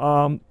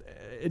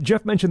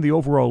 Jeff mentioned the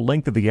overall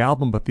length of the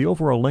album, but the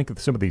overall length of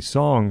some of these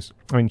songs,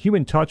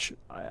 Human Touch,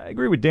 I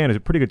agree with Dan, is a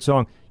pretty good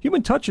song.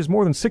 Human Touch is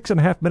more than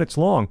 6.5 minutes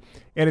long,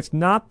 and it's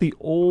not the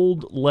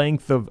old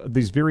length of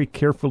these very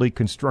carefully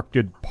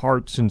constructed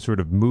parts and sort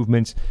of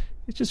movements.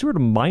 It's just sort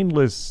of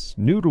mindless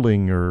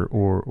noodling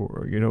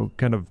or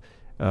kind of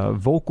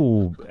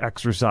vocal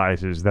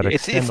exercises that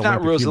extend it's the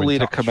not length of Human Rosalita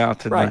Touch. Come Out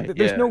Tonight. Right.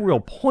 There's no real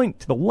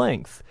point to the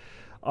length.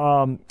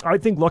 I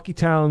think Lucky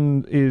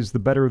Town is the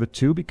better of the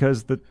two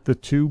because the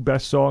two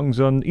best songs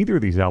on either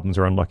of these albums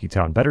are on Lucky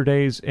Town, Better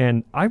Days,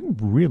 and I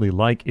really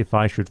like If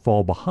I Should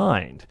Fall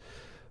Behind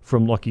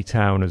from Lucky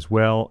Town as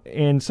well.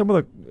 And some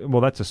of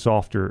that's a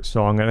softer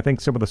song, and I think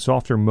some of the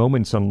softer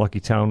moments on Lucky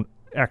Town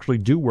actually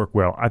do work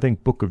well. I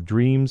think Book of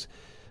Dream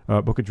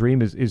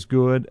is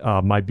good.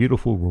 My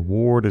Beautiful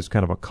Reward is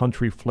kind of a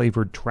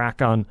country-flavored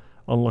track on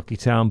Lucky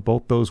Town.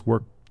 Both those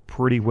work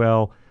pretty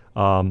well.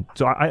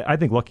 So I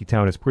think Lucky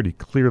Town is pretty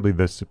clearly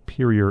the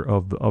superior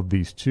of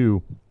these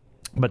two,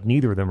 but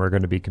neither of them are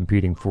going to be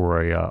competing for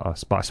a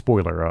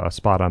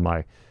spot on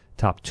my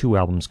top two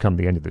albums come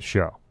the end of the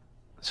show.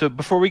 So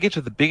before we get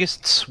to the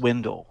biggest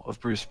swindle of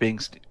Bruce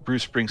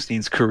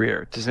Springsteen's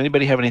career, does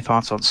anybody have any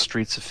thoughts on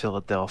Streets of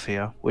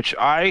Philadelphia? Which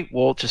I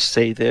will just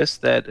say this,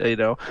 that,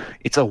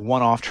 it's a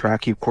one-off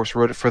track. He, of course,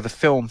 wrote it for the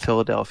film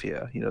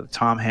Philadelphia, the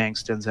Tom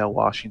Hanks, Denzel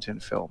Washington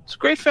film. It's a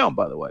great film,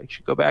 by the way. You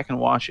should go back and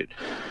watch it.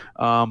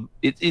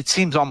 It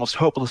seems almost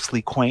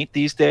hopelessly quaint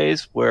these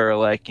days where,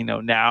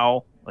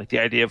 now, the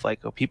idea of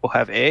people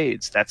have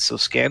AIDS, that's so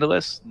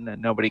scandalous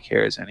and nobody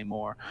cares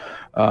anymore.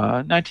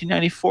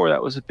 1994,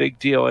 that was a big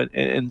deal.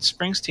 And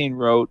Springsteen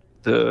wrote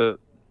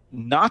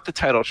not the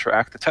title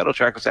track. The title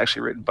track was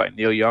actually written by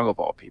Neil Young, of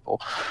all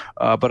people,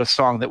 but a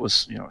song that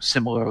was,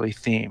 similarly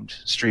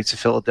themed, Streets of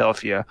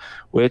Philadelphia,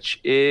 which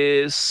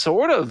is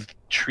sort of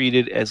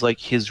treated as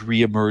his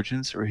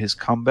reemergence or his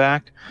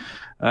comeback.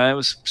 It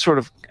was sort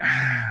of,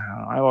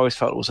 I always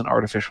felt it was an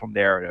artificial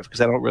narrative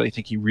because I don't really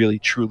think he really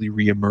truly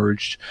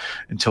reemerged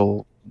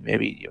until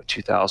maybe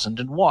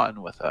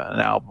 2001 with an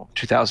album,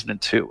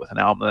 2002 with an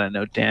album that I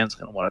know Dan's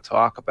going to want to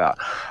talk about.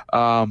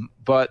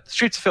 But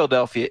Streets of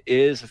Philadelphia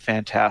is a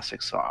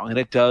fantastic song, and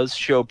it does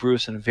show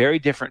Bruce in a very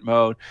different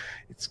mode.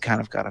 It's kind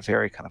of got a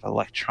very kind of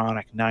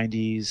electronic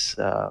 90s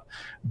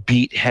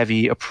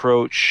beat-heavy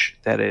approach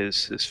that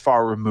is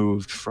far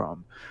removed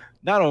from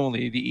not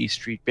only the E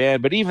Street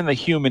Band, but even the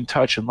Human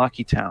Touch and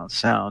Lucky Town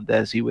sound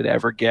as he would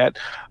ever get.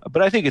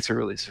 But I think it's a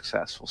really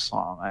successful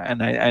song,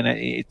 and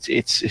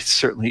it's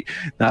certainly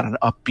not an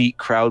upbeat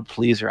crowd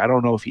pleaser. I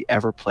don't know if he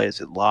ever plays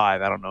it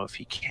live. I don't know if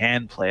he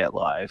can play it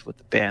live with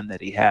the band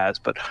that he has,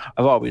 but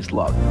I've always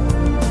loved it.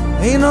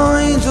 Ain't no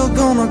angel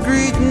gonna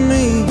greet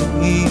me.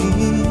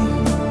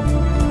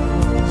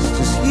 It's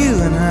just you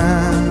and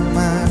I,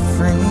 my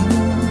friend.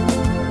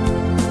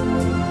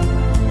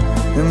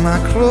 And my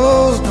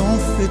clothes don't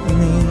fit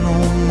me no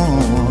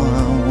more. I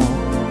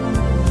walk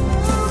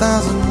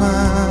 1,000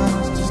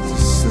 miles just to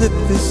slip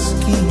this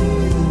skin.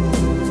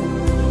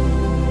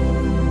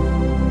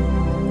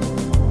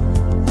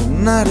 The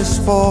night is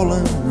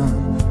falling,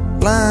 I'm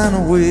lying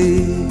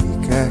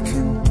awake. I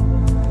can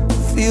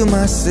feel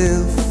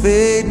myself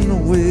fading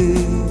away.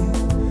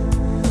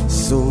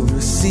 So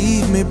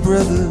receive me,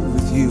 brother,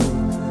 with your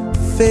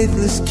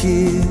faithless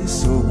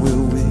kiss. Or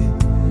will we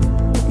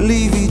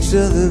leave each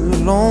other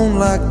alone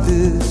like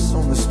this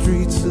on the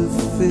streets of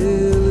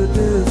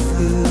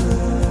Philadelphia?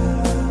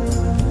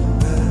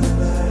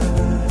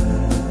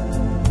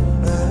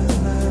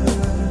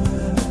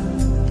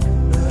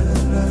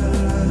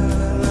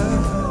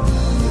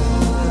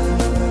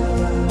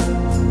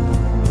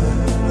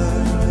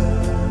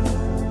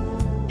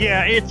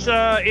 Yeah,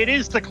 it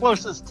is the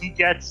closest he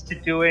gets to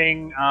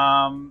doing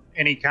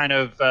any kind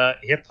of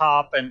hip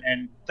hop,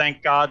 and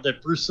thank God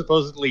that Bruce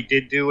supposedly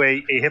did do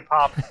a hip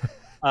hop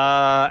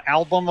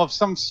album of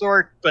some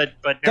sort, but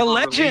the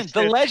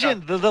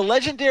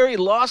legendary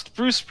lost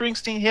Bruce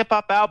Springsteen hip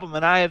hop album.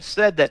 And I have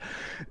said that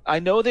I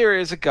know there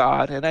is a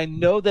God, and I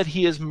know that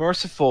He is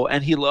merciful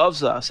and He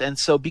loves us, and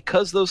so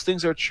because those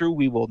things are true,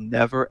 we will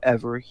never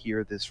ever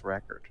hear this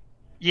record.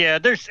 Yeah,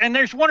 there's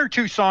one or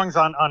two songs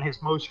on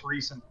his most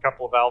recent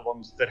couple of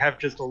albums that have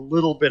just a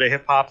little bit of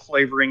hip hop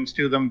flavorings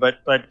to them, but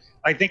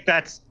I think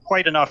that's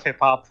quite enough hip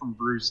hop from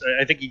Bruce.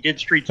 I think he did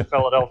Streets of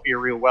Philadelphia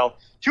real well.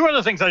 Two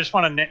other things I just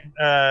want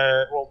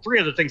to, three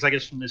other things I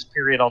guess from this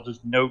period I'll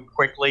just note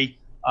quickly.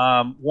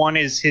 One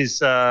is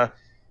his live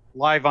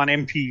on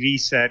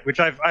MTV set, which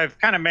I've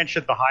kind of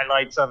mentioned the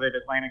highlights of it,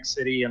 Atlantic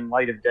City and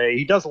Light of Day.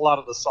 He does a lot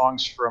of the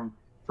songs from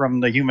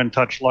the Human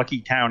Touch Lucky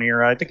Town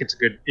era. I think it's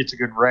a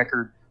good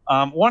record.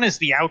 One is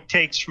the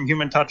outtakes from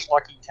Human Touch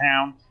Lucky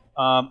Town.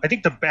 I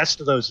think the best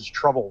of those is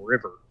Trouble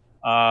River.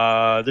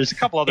 There's a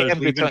couple others,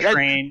 Leaving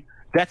Train.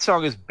 That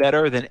song is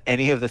better than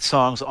any of the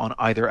songs on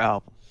either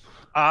album.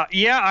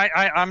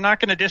 I'm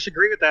not going to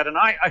disagree with that. And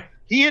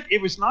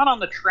it was not on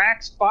the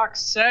Tracks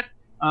box set.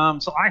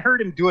 So I heard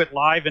him do it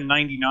live in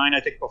 '99, I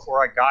think,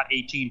 before I got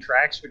 18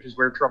 Tracks, which is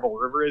where Trouble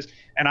River is.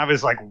 And I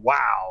was like,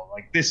 wow,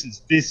 like this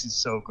is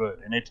so good.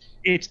 And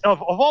it's of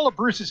all of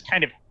Bruce's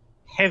kind of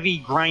heavy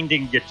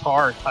grinding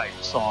guitar type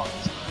songs,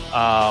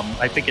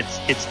 I think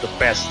it's the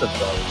best of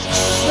those.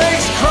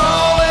 Snakes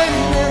crawling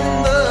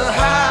in the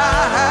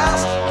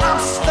house. I'm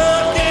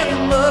stuck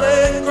in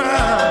muddy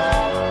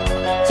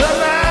ground.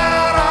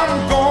 Tonight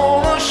I'm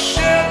gonna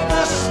shed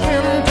the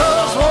skin,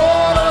 'cause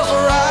water's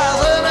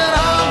rising and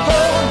I'm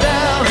going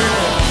down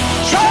here.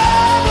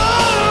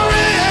 Trouble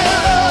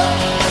River,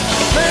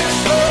 6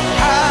 foot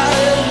high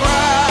and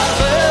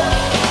rising.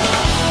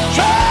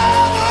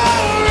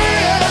 Trouble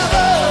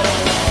River,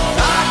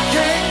 I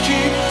can't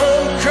keep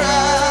from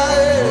crying.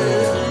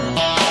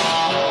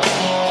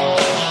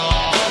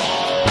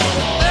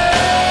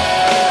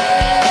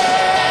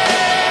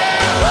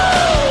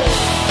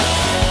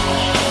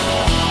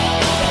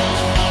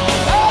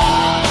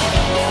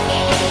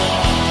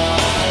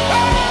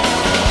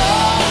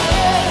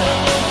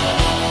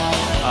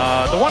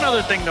 The one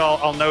other thing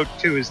I'll note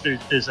too is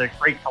there's a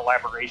great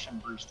collaboration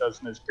Bruce does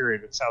in this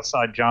period with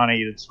Southside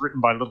Johnny. It's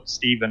written by Little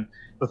Steven.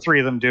 The three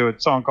of them do a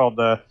song called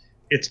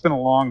It's Been a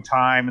Long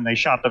Time, and they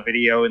shot the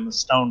video in the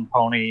Stone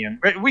Pony. And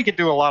we could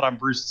do a lot on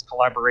Bruce's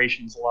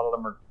collaborations. A lot of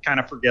them are kind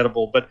of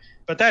forgettable, but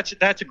that's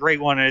a great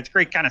one, and it's a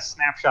great kind of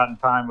snapshot in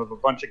time of a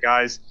bunch of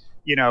guys,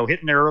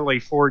 hitting their early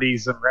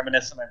 40s and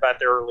reminiscing about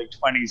their early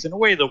 20s in a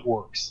way that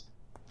works.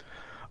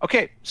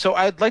 Okay, so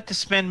I'd like to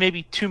spend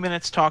maybe 2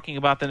 minutes talking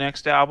about the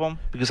next album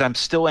because I'm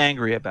still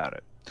angry about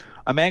it.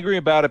 I'm angry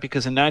about it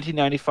because in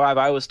 1995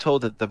 I was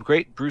told that the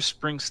great Bruce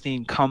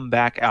Springsteen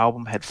comeback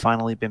album had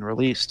finally been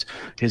released.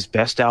 His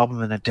best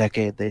album in a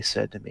decade, they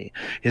said to me.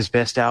 His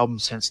best album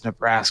since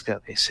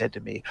Nebraska, they said to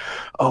me.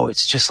 Oh,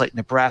 it's just like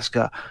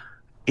Nebraska.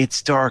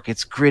 It's dark,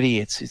 it's gritty,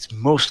 it's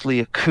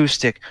mostly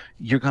acoustic.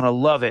 You're gonna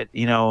love it.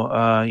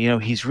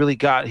 He's really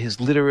got his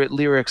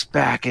lyrics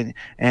back,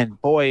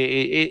 and boy,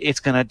 it's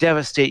gonna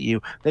devastate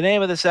you. The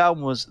name of this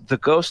album was The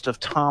Ghost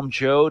of Tom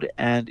Joad,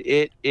 and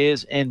it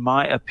is, in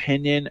my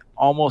opinion,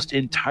 almost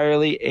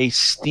entirely a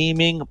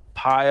steaming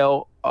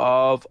pile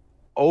of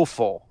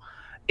offal.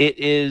 It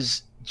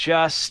is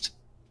just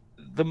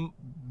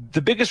the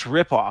biggest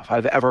ripoff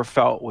I've ever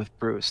felt with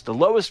Bruce, the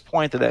lowest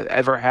point that I've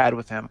ever had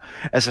with him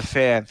as a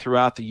fan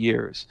throughout the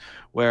years,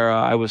 where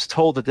I was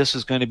told that this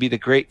was going to be the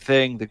great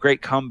thing, the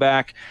great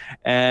comeback,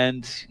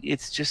 and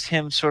it's just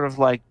him sort of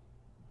like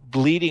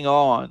bleeding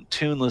on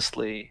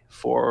tunelessly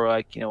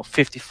for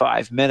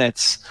 55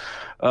 minutes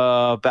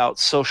about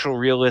social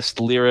realist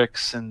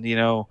lyrics and,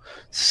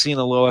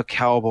 Sinaloa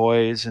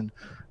cowboys and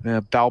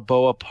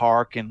Balboa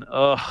Park. And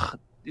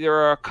there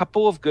are a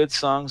couple of good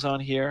songs on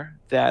here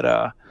that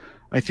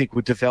I think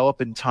would develop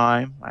in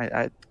time.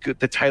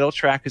 The title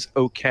track is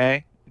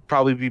okay. It'd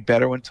probably be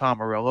better when Tom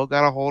Morello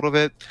got a hold of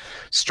it.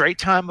 Straight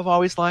Time I've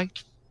always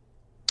liked.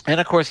 And,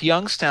 of course,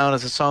 Youngstown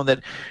is a song that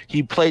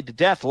he played to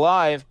death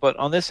live. But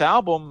on this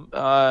album,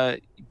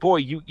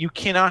 you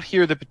cannot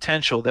hear the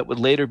potential that would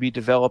later be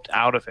developed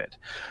out of it.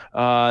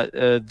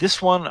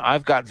 This one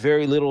I've got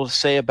very little to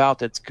say about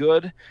that's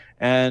good.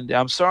 And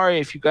I'm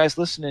sorry if you guys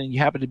listen and you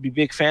happen to be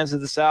big fans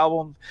of this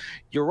album.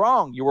 You're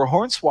wrong. You were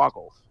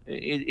hornswoggled.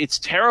 It's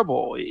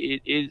terrible.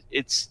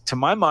 It's to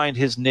my mind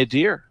his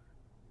nadir.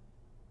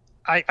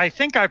 I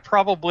think I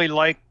probably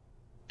like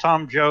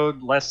Tom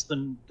Joad less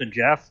than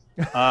Jeff.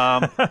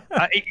 That's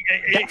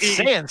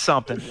saying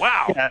something.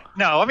 Wow. Yeah,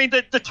 no, I mean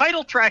the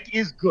title track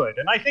is good,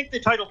 and I think the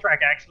title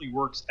track actually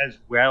works as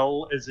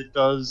well as it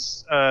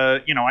does.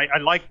 I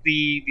like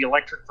the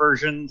electric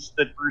versions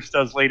that Bruce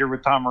does later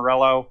with Tom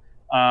Morello.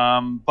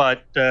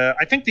 But I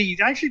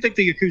actually think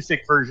the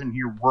acoustic version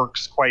here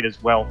works quite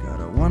as well. Got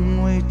a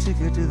one-way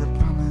ticket to the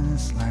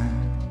promised land.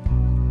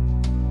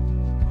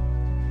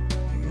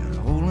 You got a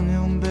hole in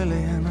your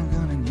belly and a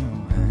gun in your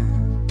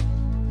hand.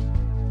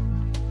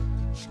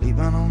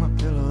 sleeping on a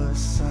pillow of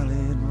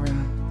solid rock,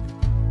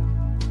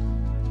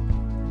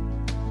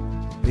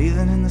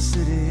 bathing in the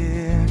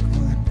city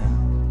aqueduct.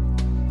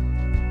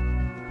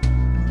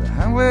 The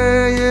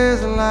highway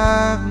is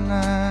alive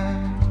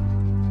tonight,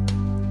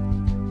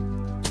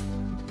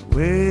 the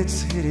way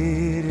it's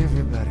headed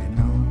everybody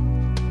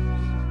knows.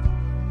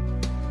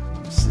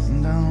 I'm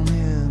sitting down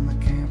here in the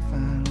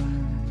campfire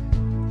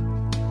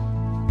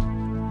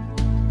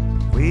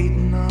light,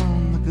 waiting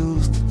on the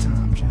ghost of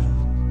Tom Jones.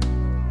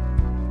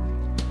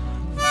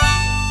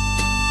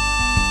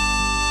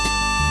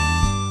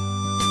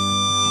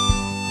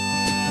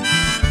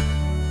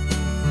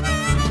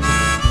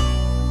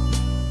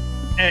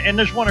 And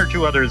there's one or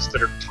two others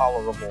that are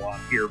tolerable on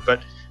here,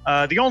 but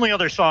the only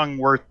other song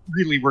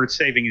really worth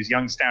saving is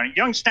Youngstown.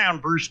 Youngstown,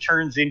 Bruce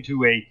turns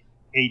into a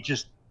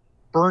just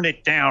burn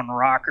it down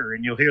rocker,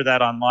 and you'll hear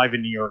that on Live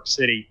in New York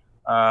City.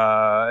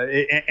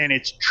 And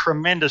it's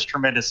tremendous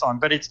song,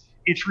 but it's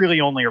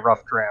really only a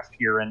rough draft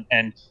here,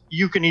 and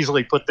you can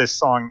easily put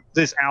this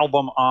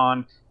album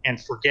on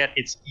and forget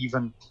it's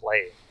even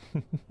played.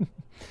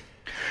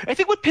 I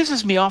think what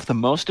pisses me off the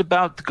most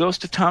about The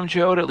Ghost of Tom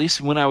Joad, at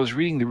least when I was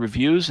reading the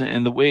reviews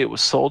and the way it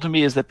was sold to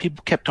me, is that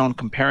people kept on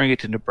comparing it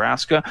to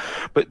Nebraska.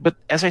 But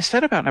as I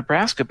said about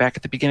Nebraska back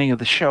at the beginning of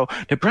the show,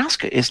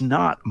 Nebraska is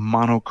not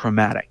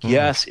monochromatic. Mm-hmm.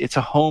 Yes, it's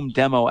a home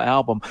demo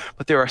album,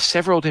 but there are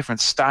several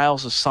different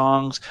styles of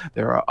songs.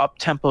 There are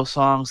up-tempo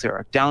songs. There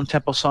are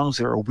down-tempo songs.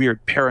 There are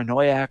weird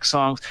paranoiac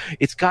songs.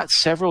 It's got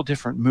several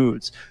different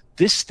moods.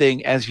 This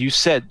thing, as you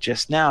said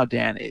just now,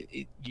 Dan,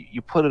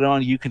 you put it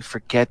on, you can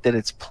forget that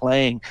it's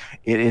playing.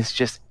 It is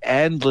just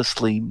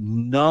endlessly,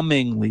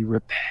 numbingly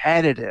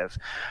repetitive.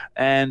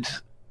 And,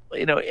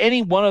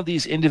 any one of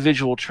these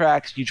individual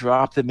tracks, you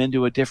drop them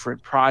into a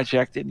different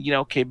project and,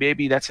 okay,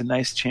 maybe that's a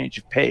nice change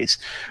of pace.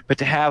 But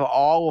to have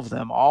all of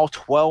them, all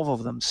 12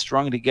 of them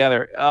strung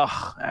together,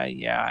 I've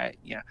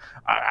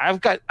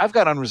got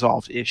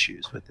unresolved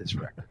issues with this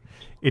record.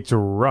 It's a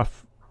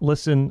rough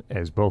listen,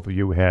 as both of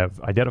you have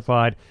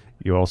identified.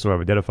 You also have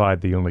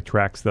identified the only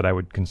tracks that I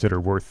would consider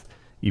worth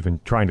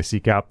even trying to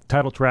seek out, the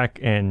title track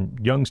and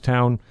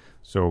Youngstown.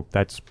 So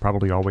that's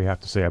probably all we have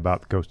to say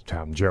about The Ghost of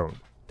Tom Joad.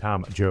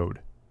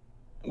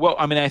 Well,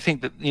 I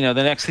think that, the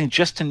next thing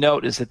just to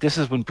note is that this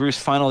is when Bruce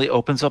finally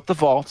opens up the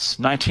vaults,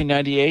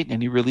 1998,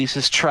 and he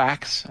releases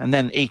tracks, and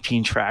then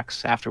 18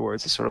 tracks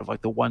afterwards. It's sort of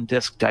like the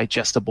one-disc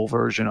digestible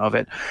version of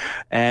it.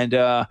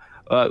 And,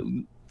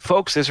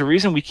 folks, there's a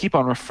reason we keep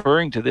on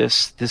referring to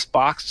this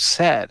boxed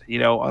set,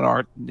 in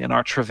our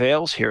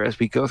travails here as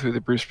we go through the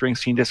Bruce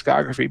Springsteen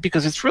discography,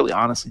 because it's really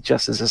honestly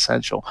just as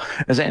essential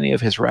as any of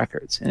his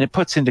records. And it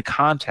puts into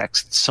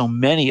context so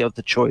many of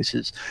the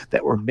choices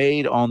that were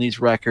made on these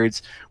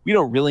records. We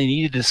don't really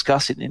need to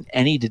discuss it in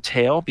any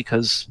detail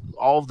because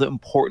all of the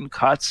important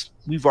cuts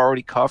we've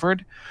already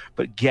covered,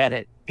 but get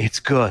it. It's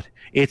good.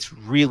 It's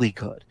really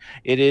good.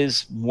 It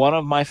is one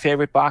of my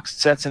favorite boxed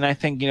sets, and I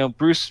think,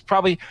 Bruce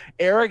probably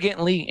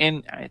arrogantly,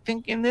 and I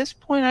think in this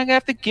point I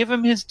have to give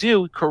him his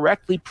due,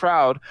 correctly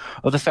proud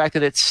of the fact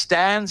that it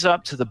stands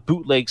up to the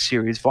bootleg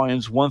series,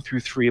 volumes 1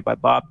 through 3 by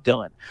Bob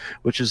Dylan,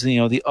 which is,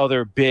 the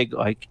other big,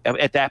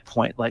 at that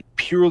point,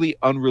 purely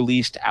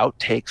unreleased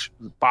outtakes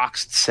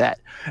boxed set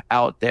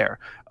out there.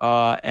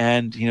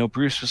 And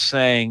Bruce was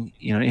saying,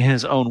 in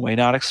his own way,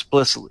 not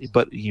explicitly,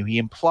 but he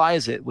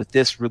implies it with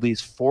this release,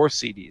 4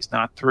 CDs,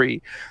 not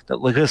 3, that,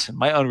 listen,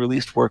 my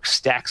unreleased work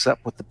stacks up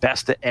with the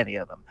best of any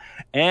of them.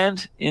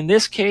 And in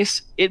this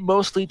case, it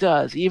mostly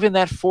does. Even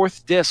that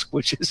 4th disc,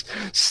 which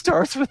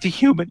starts with the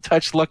Human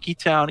Touch Lucky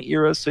Town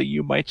era, so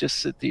you might just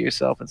sit to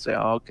yourself and say,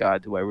 oh,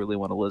 God, do I really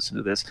want to listen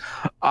to this?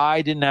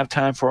 I didn't have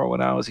time for it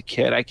when I was a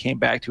kid. I came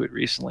back to it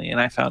recently, and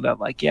I found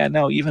out,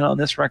 even on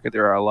this record,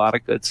 there are a lot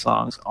of good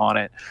songs on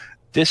it.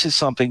 This is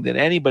something that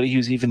anybody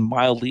who's even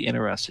mildly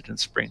interested in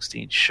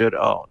Springsteen should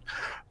own.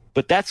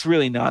 But that's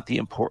really not the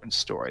important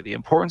story. The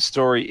important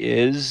story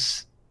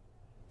is,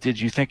 did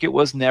you think it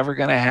was never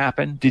going to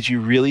happen? Did you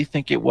really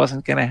think it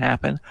wasn't going to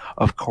happen?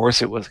 Of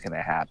course it was going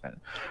to happen.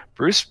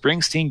 Bruce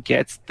Springsteen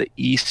gets the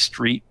E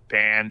Street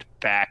Band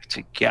back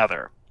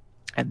together.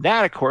 And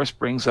that, of course,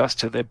 brings us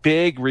to the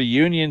big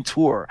reunion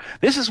tour.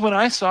 This is when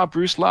I saw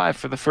Bruce live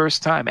for the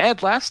first time,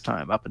 and last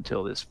time up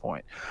until this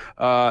point.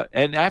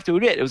 And I have to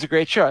admit, it was a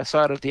great show. I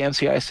saw it at the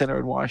MCI Center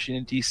in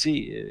Washington, D.C.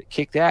 It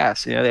kicked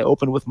ass. They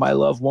opened with My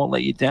Love Won't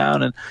Let You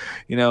Down, and,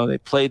 they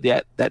played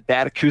that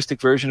bad acoustic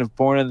version of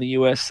Born in the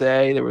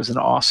USA. There was an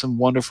awesome,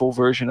 wonderful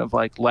version of,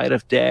 Light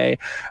of Day.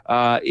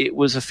 It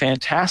was a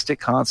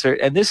fantastic concert,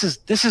 and this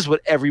is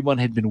what everyone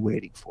had been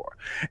waiting for.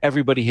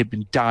 Everybody had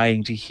been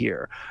dying to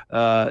hear.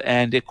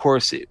 And of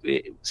course,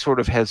 it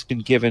sort of has been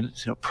given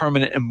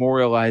permanent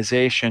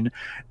memorialization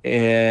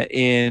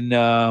in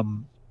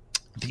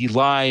the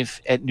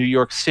Live at New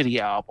York City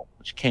album,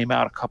 which came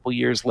out a couple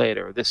years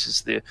later. This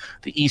is the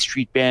E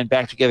Street Band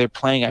back together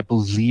playing, I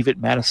believe, at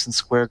Madison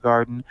Square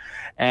Garden.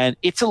 And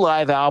it's a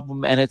live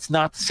album, and it's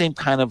not the same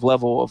kind of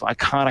level of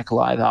iconic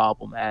live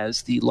album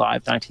as the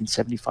Live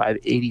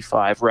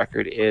 1975-85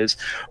 record is.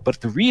 But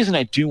the reason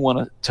I do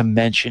want to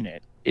mention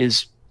it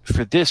is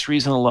for this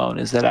reason alone,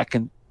 is that I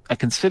can I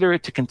consider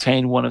it to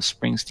contain one of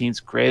Springsteen's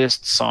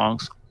greatest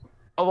songs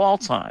of all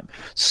time,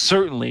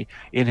 certainly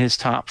in his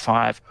top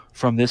 5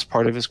 from this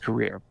part of his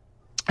career.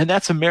 And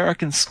that's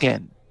American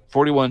Skin,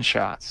 41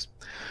 Shots.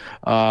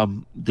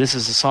 This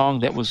is a song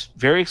that was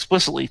very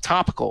explicitly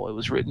topical. It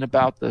was written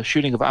about the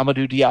shooting of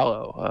Amadou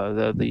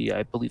Diallo,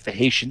 I believe the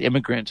Haitian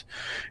immigrant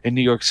in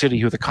New York City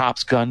who the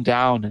cops gunned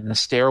down in a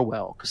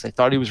stairwell because they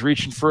thought he was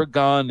reaching for a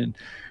gun. And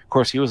of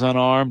course he was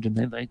unarmed,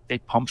 and they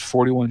pumped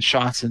 41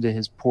 shots into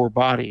his poor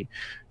body.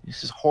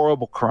 This is a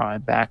horrible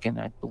crime back in,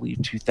 I believe,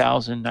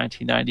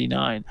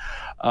 1999.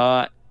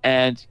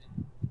 And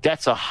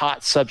that's a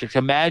hot subject.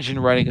 Imagine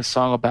writing a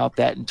song about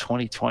that in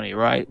 2020,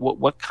 right?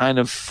 What kind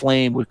of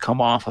flame would come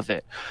off of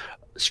it?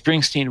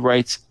 Springsteen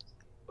writes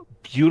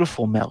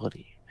beautiful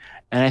melody,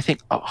 and I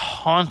think a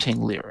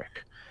haunting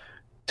lyric,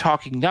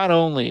 talking not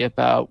only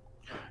about,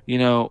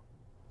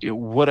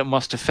 what it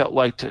must have felt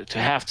like to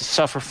have to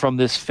suffer from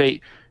this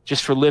fate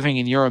just for living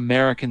in your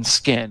American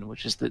skin,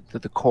 which is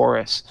the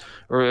chorus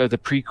or the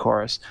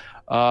pre-chorus.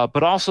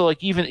 But also,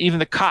 like, even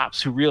the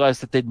cops who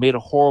realized that they'd made a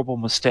horrible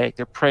mistake.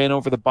 They're praying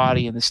over the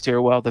body in the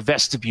stairwell, the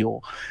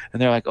vestibule, and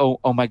they're like,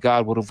 oh my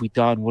God, what have we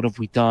done? What have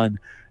we done?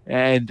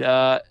 And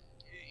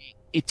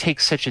it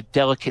takes such a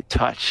delicate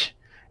touch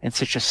and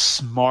such a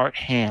smart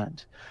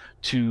hand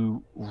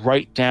to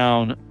write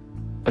down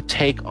a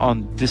take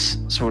on this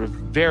sort of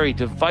very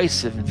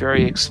divisive and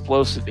very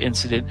explosive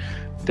incident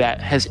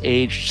that has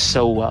aged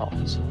so well.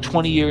 So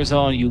 20 years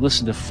on, you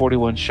listen to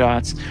 41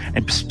 Shots,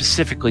 and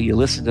specifically you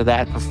listen to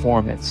that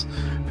performance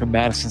from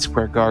Madison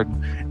Square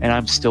Garden, and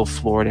I'm still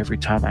floored every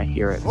time I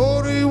hear it.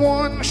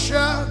 41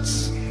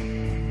 shots,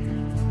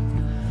 and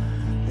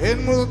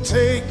we'll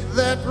take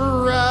that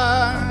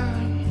ride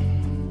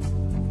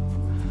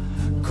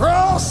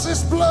across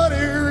this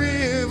bloody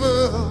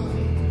river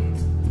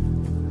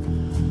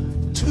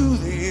to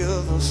the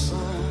other side.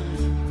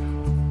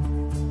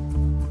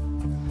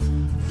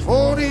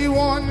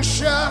 41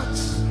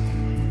 shots,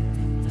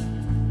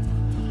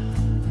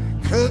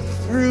 cut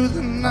through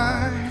the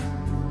night.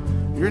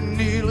 You're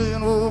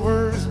kneeling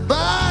over his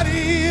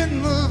body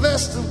in the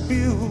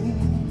vestibule,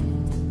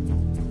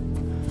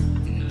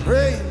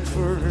 praying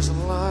for his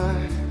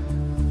life.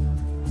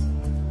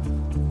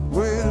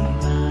 Well,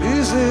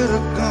 is it a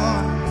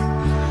gun?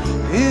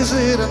 Is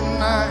it a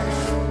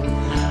knife?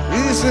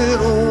 Is it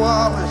a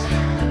wallet?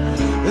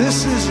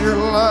 This is your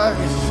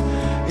life.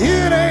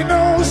 It ain't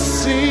no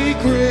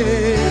secret.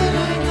 It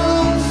ain't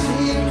no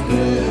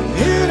secret.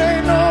 It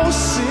ain't no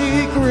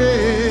secret.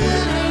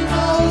 It ain't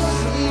no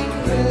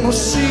secret. No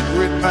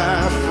secret,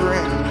 my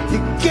friend. You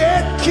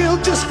get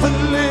killed just for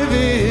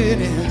living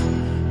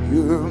in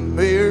your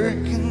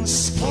American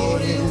skin.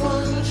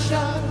 41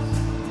 shots.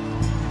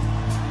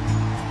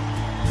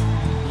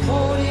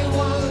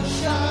 41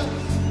 shots.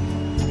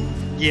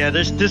 Yeah,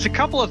 there's a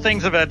couple of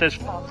things about this.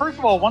 First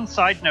of all, one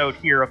side note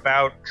here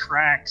about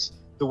tracks,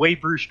 the way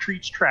Bruce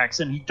treats tracks,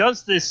 and he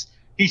does this.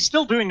 He's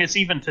still doing this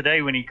even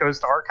today when he goes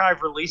to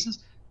archive releases.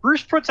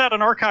 Bruce puts out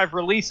an archive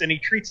release and he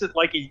treats it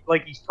like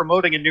he's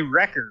promoting a new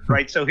record,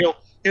 right? So he'll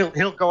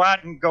go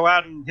out and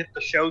hit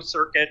the show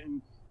circuit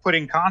and put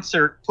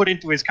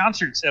into his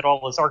concert set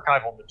all this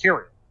archival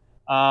material.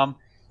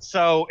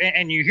 So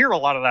you hear a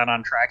lot of that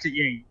on tracks.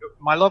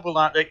 My Love Will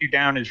Not Let You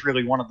Down is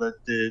really one of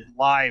the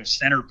live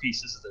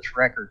centerpieces of this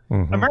record.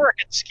 Mm-hmm.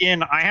 American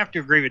Skin, I have to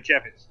agree with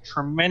Jeff. It's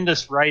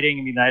tremendous writing.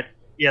 I mean, that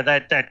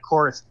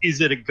chorus,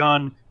 is it a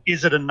gun?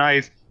 Is it a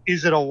knife?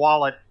 Is it a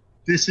wallet?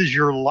 This is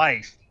your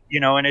life.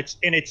 And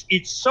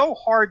it's so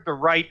hard to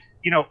write.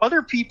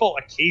 Other people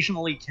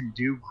occasionally can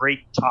do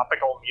great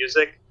topical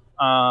music.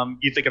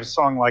 You think of a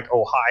song like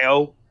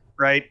Ohio,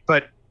 right?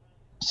 But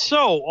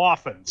so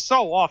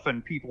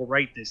often people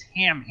write this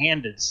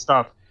ham-handed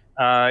stuff,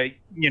 and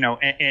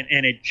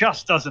it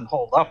just doesn't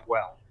hold up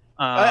well.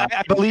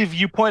 I believe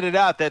you pointed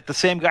out that the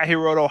same guy who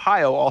wrote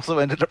Ohio also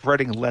ended up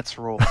writing Let's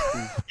Roll.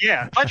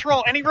 Yeah, Let's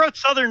Roll. And he wrote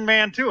Southern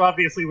Man, too,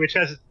 obviously, which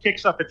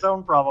kicks up its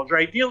own problems,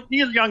 right? Neil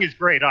Young is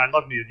great. I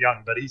love Neil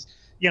Young, but he's,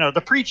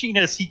 the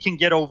preachiness he can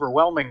get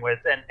overwhelming with.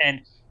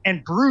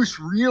 And Bruce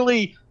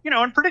really,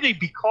 and particularly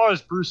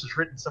because Bruce has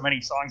written so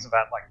many songs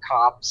about, like,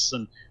 cops,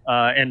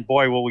 and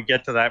boy, will we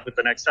get to that with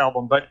the next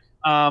album. But,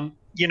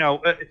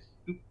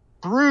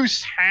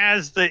 Bruce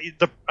has the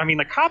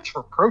cops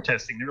were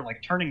protesting. They were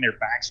like turning their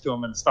backs to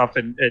him and stuff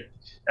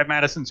at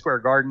Madison Square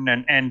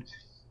Garden.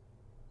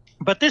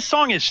 But this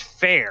song is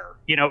fair.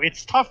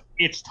 It's tough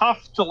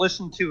to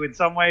listen to in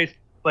some ways,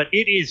 but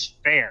it is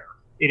fair.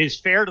 It is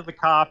fair to the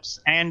cops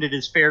and it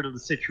is fair to the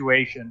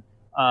situation,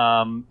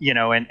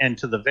 and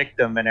to the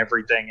victim and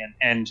everything.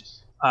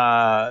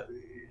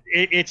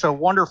 It's a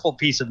wonderful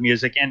piece of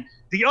music. And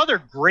the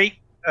other great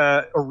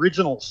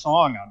original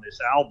song on this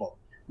album,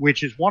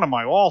 which is one of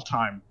my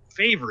all-time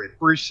favorite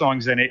Bruce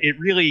songs, and it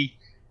really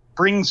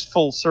brings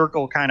full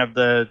circle kind of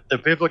the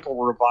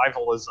biblical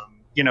revivalism.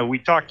 We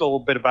talked a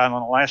little bit about it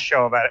on the last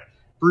show about it.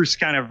 Bruce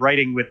kind of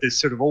writing with this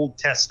sort of Old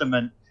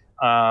Testament,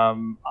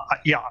 all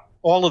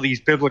of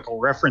these biblical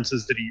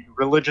references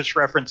religious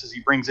references he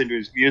brings into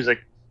his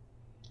music.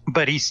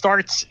 But he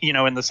starts, in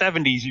the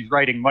 70s, he's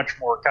writing much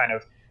more kind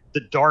of the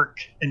dark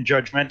and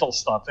judgmental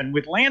stuff. And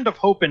with Land of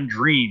Hope and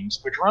Dreams,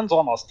 which runs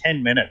almost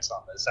 10 minutes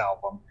on this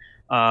album,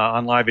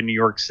 on Live in New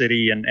York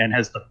City, and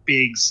has the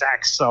big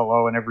sax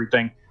solo and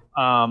everything,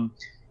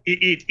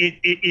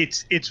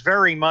 it's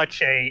very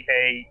much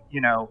a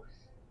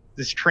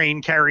this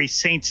train carries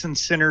saints and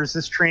sinners,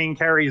 this train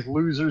carries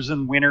losers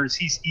and winners.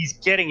 He's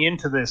getting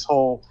into this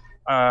whole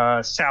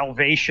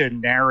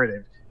salvation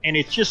narrative, and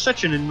it's just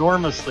such an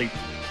enormously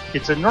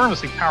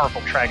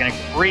powerful track and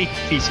a great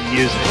piece of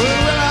music.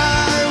 Well,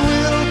 I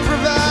will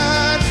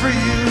provide for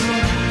you,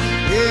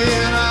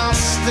 and I'll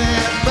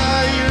stand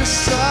by your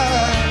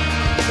side.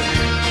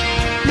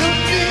 You'll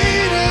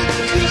need a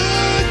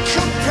good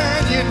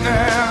companion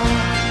now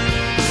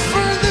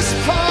for this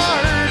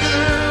part of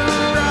the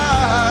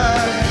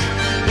ride,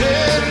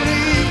 and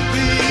leave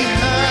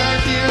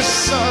behind your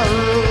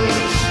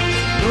sorrows.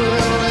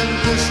 Well, let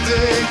this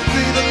day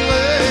be the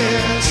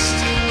last.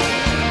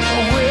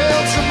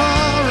 Well,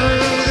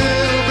 tomorrow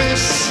there'll be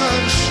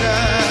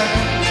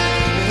sunshine,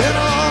 and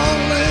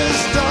all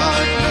is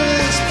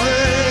darkness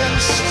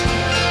past.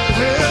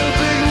 Well,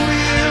 big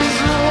wheels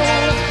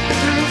roll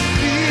through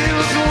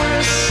fields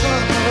where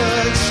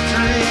sunlight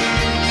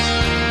streams.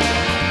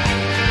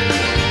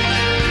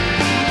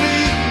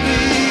 Meet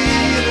me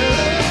in a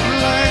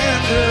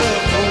land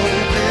of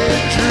hope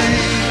and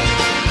dreams.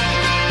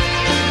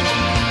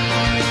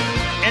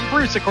 And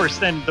Bruce, of course,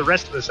 then the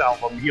rest of this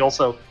album,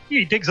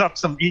 he digs up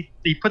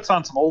he puts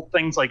on some old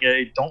things like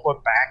Don't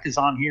Look Back is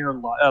on here,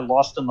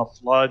 Lost in the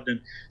Flood,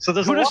 and so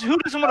there's who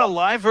doesn't want a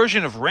live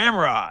version of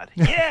Ramrod?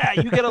 Yeah,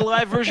 you get a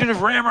live version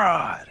of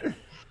Ramrod.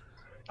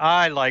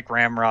 I like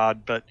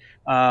Ramrod, but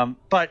Land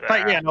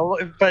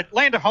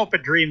of Hope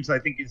and Dreams, I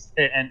think, is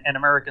and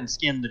American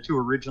Skin, the two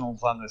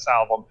originals on this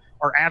album,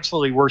 are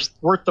absolutely worth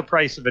the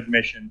price of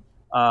admission.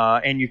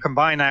 And you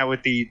combine that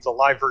with the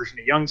live version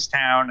of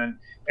Youngstown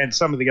and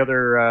some of the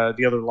other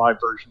live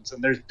versions,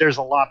 and there's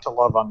a lot to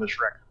love on this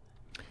record.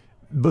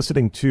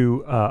 Listening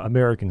to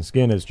American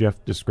Skin, as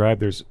Jeff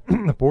described, there's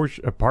a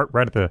part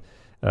right at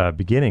the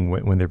beginning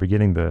when they're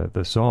beginning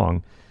the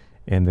song,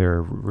 and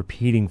they're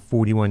repeating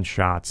 41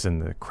 shots,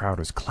 and the crowd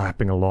is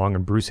clapping along,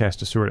 and Bruce has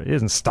to he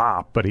doesn't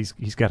stop, but he's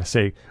got to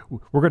say,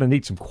 we're going to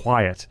need some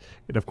quiet.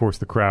 And of course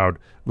the crowd,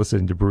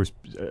 listening to Bruce,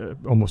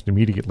 almost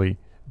immediately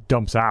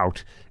dumps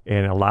out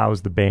and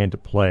allows the band to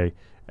play.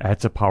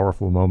 That's a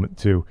powerful moment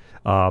too.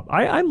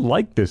 I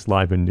like this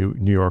Live in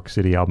New York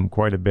City album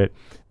quite a bit.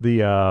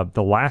 The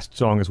last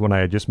song is one I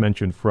had just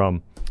mentioned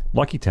from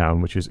Lucky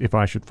Town, which is If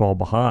I Should Fall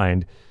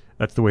Behind.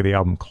 That's the way the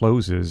album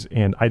closes,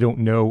 and I don't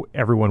know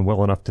everyone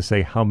well enough to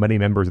say how many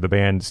members of the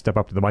band step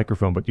up to the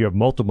microphone, but you have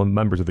multiple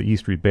members of the E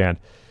Street Band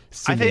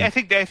singing. I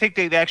think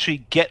they actually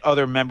get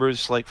other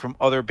members like from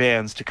other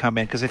bands to come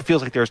in, because it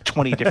feels like there's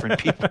 20 different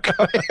people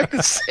coming in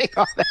to sing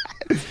on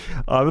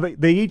that.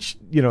 They each,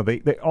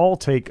 they all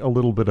take a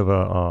little bit of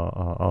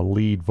a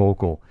lead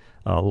vocal,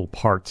 a little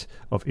part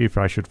of If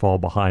I Should Fall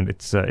Behind.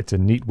 It's a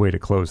neat way to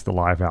close the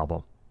live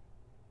album.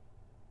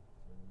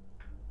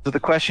 So the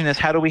question is,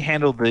 how do we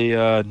handle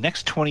the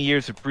next 20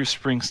 years of Bruce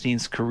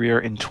Springsteen's career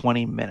in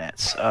 20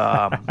 minutes?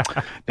 No,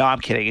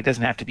 I'm kidding. It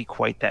doesn't have to be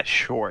quite that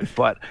short.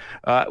 But,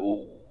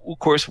 of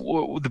course,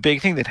 the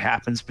big thing that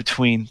happens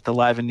between the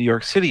Live in New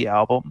York City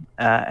album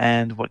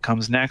and what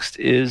comes next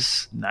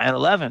is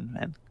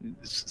 9/11. And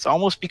it's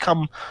almost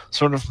become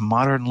sort of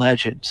modern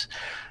legend.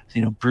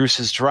 Bruce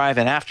is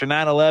driving after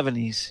 9/11.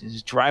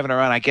 He's driving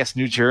around, I guess,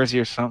 New Jersey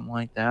or something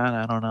like that.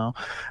 I don't know.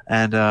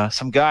 And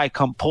some guy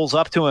pulls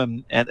up to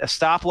him at a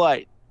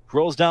stoplight,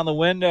 rolls down the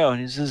window, and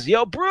he says,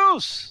 "Yo,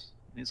 Bruce."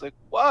 And he's like,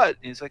 "What?" And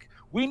he's like,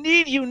 "We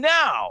need you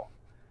now,"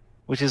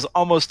 which is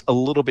almost a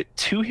little bit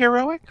too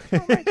heroic.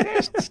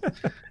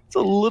 It's a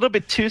little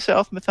bit too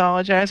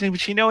self-mythologizing,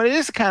 but it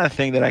is the kind of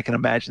thing that I can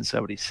imagine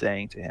somebody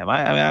saying to him.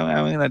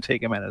 I'm going to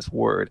take him at his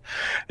word.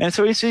 And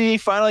so he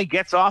finally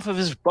gets off of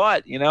his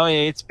butt.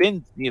 It's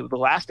been, the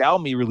last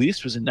album he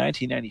released was in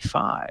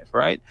 1995,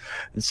 right?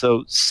 And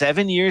so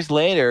 7 years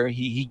later,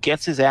 he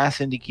gets his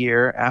ass into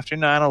gear after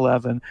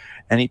 9/11,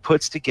 and he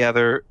puts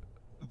together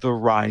The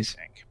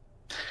Rising.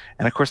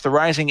 And of course, The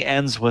Rising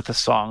ends with a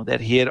song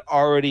that he had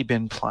already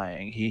been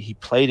playing. He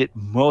played it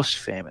most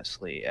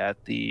famously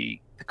at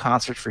the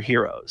Concert for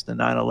Heroes, the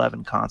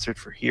 9/11 Concert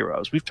for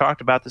Heroes. We've talked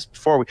about this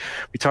before. We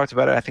talked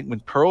about it, I think, when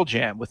Pearl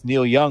Jam with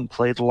Neil Young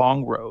played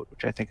Long Road,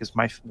 which I think is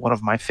one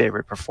of my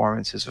favorite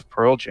performances of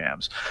Pearl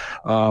Jam's.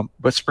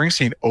 But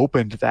Springsteen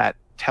opened that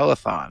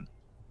telethon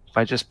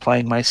by just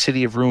playing My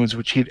City of Ruins,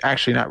 which he'd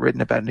actually not written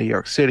about New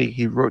York City.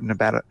 He'd written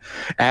about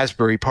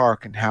Asbury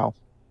Park and how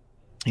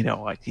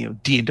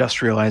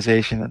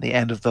deindustrialization and the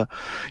end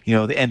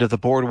of the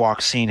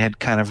boardwalk scene had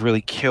kind of really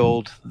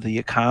killed the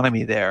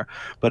economy there.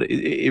 But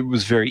it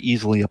was very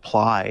easily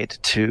applied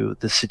to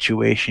the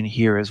situation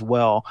here as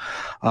well.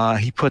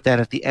 He put that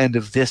at the end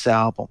of this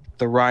album,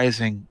 The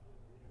Rising.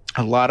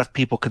 A lot of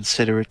people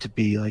consider it to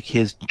be like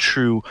his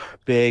true,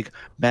 big,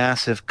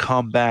 massive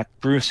comeback.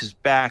 Bruce is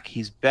back.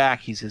 He's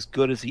back. He's as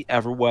good as he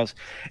ever was.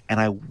 And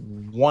I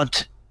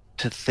want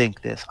to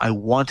think this. I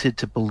wanted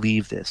to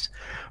believe this.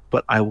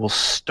 But I will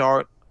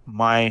start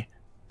my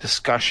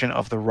discussion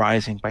of The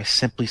Rising by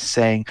simply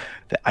saying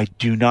that I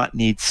do not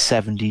need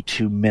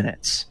 72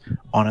 minutes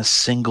on a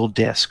single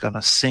disc, on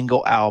a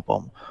single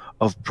album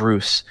of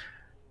Bruce.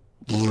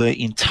 The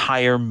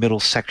entire middle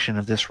section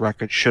of this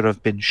record should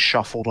have been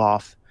shuffled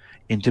off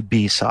into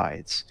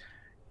B-sides.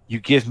 You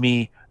give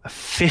me a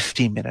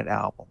 50-minute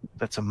album.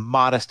 That's a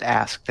modest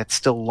ask. That's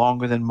still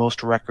longer than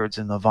most records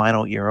in the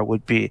vinyl era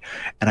would be.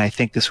 And I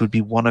think this would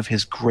be one of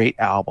his great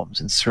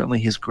albums, and certainly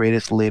his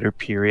greatest later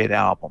period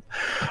album.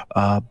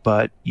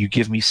 But you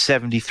give me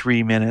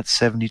 73 minutes,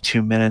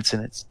 72 minutes,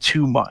 and it's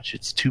too much.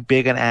 It's too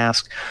big an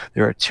ask.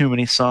 There are too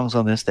many songs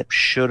on this that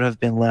should have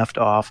been left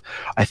off.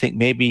 I think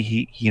maybe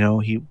he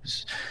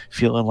was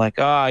feeling like,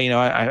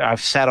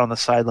 I've sat on the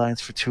sidelines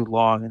for too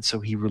long, and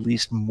so he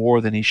released more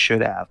than he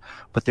should have.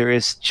 But there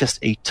is just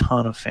a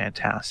ton of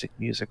fantastic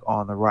music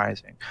on The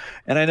Rising.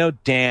 And I know,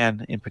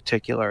 Dan, in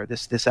particular,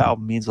 this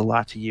album means a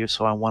lot to you,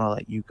 so I want to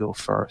let you go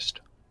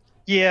first.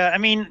 Yeah, I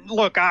mean,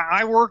 look,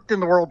 I worked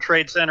in the World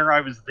Trade Center. I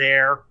was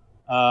there.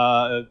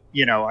 I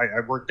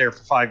worked there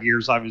for 5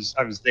 years. I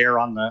was there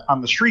on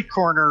the street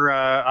corner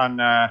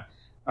on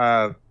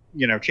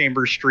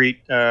Chambers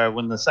Street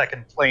when the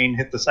second plane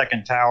hit the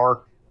second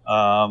tower.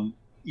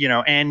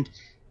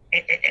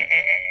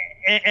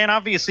 And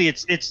obviously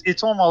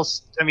it's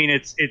almost, I mean,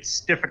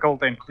 it's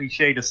difficult and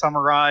cliche to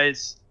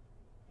summarize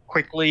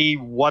quickly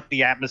what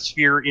the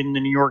atmosphere in the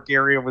New York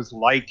area was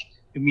like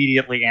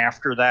immediately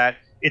after that.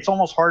 It's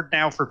almost hard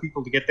now for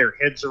people to get their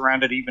heads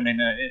around it, even in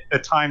a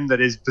time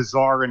that is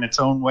bizarre in its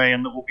own way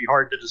and that will be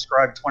hard to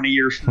describe 20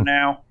 years from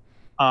now.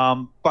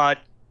 On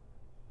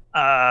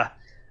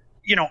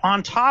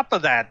top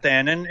of that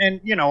then,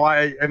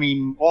 I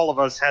mean, all of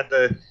us had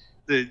the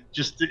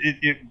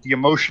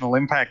emotional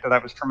impact of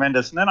that was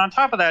tremendous. And then on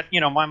top of that,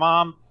 my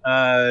mom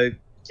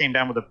came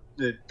down with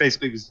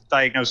basically was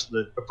diagnosed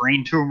with a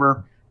brain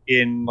tumor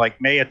in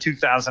like May of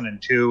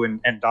 2002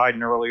 and died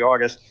in early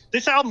August.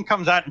 This album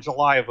comes out in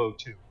July of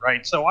 2002,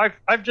 right? So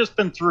I've just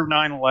been through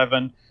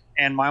 9/11,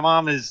 and my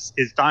mom is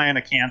dying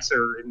of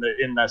cancer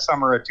in the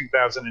summer of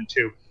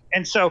 2002.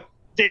 And so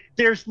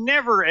there's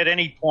never at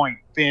any point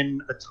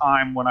been a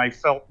time when I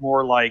felt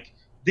more like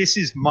this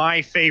is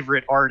my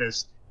favorite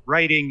artist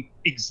writing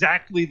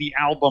exactly the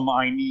album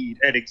I need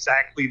at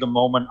exactly the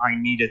moment I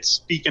need it,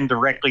 speaking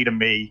directly to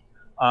me.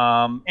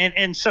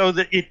 So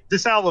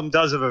this album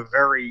does have a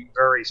very,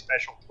 very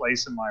special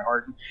place in my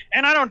heart.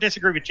 And I don't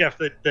disagree with Jeff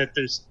that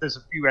there's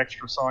a few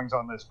extra songs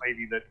on this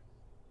maybe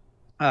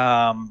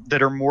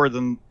that are more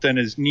than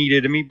is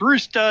needed. I mean,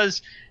 Bruce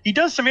does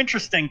some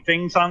interesting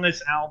things on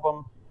this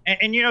album.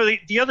 And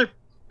the other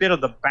bit of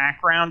the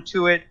background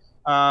to it,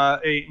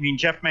 I mean,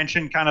 Jeff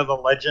mentioned kind of the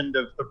legend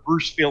of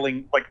Bruce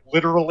feeling like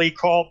literally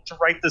called to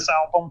write this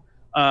album.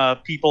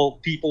 People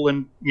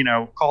in,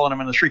 calling him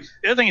in the street.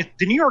 The other thing is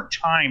the New York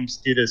Times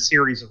did a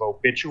series of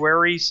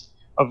obituaries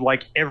of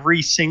like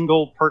every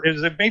single it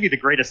was maybe the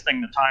greatest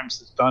thing the Times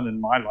has done in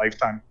my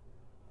lifetime.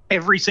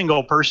 Every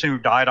single person who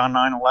died on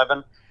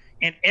 9/11.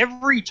 And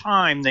every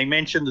time they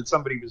mentioned that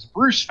somebody was a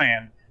Bruce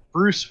fan,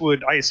 Bruce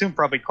would, I assume,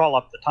 probably call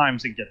up the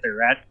Times and get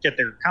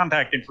their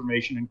contact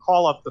information and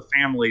call up the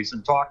families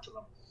and talk to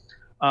them.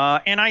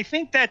 And I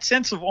think that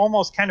sense of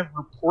almost kind of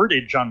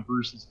reportage on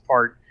Bruce's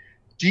part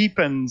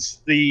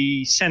deepens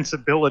the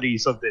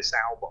sensibilities of this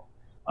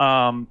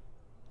album.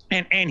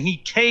 And he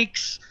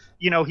takes,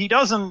 he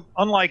doesn't,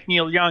 unlike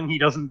Neil Young, he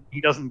doesn't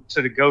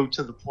sort of go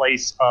to the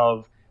place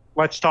of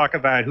let's talk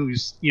about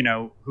whose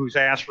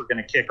ass we're going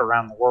to kick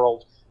around the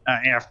world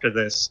after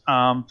this.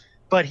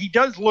 But he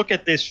does look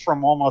at this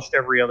from almost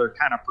every other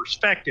kind of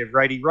perspective,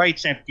 right? He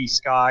writes Empty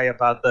Sky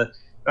about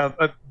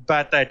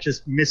about that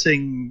just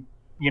missing,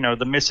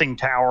 the missing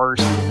towers.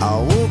 I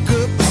woke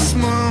up this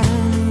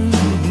morning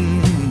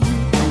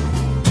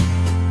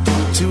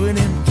to an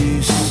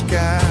empty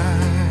sky.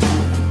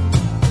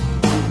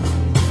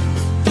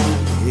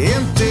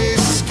 Empty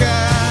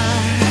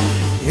sky,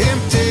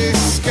 empty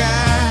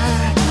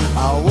sky.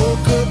 I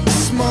woke up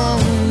this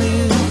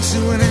morning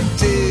to an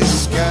empty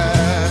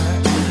sky.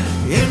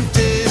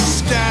 Empty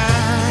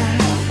sky,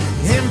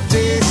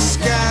 empty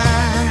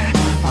sky.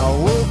 I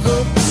woke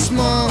up this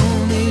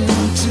morning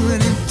to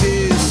an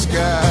empty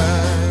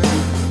sky.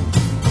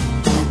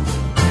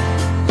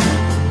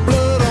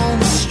 Blood on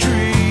the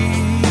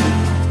street,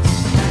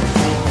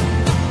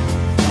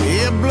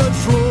 yeah, blood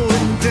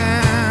flowing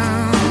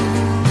down.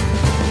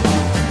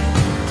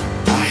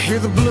 I hear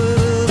the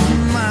blood of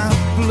my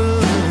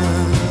blood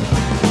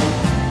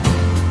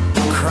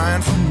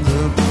crying from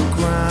the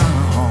ground.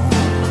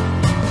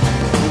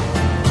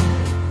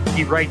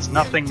 He writes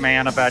Nothing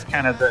Man about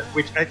kind of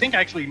which I think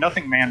actually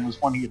Nothing Man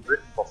was one he had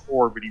written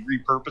before, but he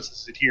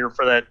repurposes it here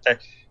for that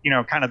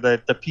kind of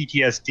the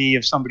PTSD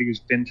of somebody who's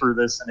been through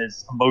this and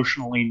is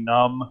emotionally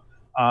numb.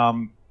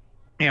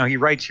 He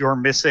writes You're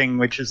Missing,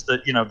 which is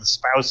the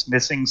spouse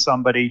missing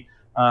somebody.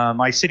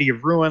 My City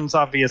of Ruins,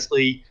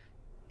 obviously,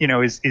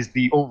 is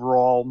the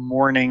overall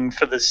mourning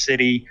for the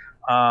city.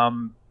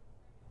 And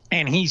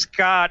he's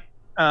got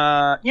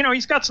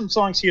he's got some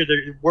songs here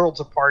that Worlds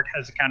Apart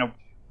has a kind of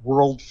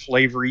world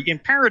flavory. In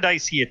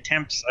Paradise, he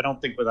attempts, I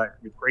don't think with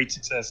great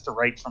success, to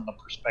write from the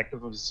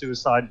perspective of a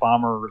suicide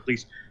bomber, or at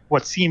least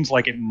what seems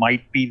like it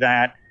might be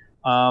that.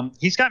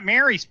 He's got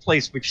Mary's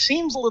Place, which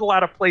seems a little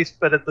out of place,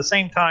 but at the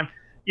same time,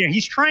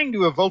 he's trying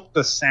to evoke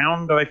the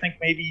sound, I think,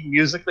 maybe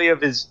musically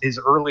of his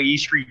early E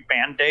Street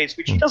Band days,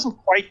 which he doesn't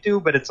quite do,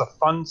 but it's a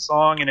fun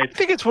song. And I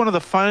think it's one of the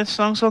funnest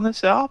songs on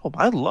this album.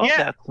 I love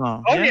that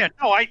song. Oh, yeah.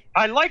 No,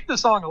 I like the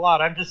song a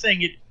lot. I'm just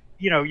saying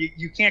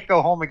you can't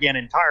go home again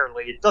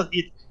entirely.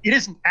 It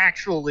isn't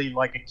actually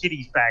like a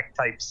Kitty's Back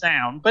type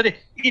sound, but it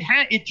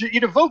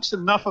evokes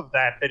enough of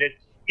that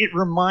it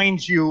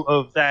reminds you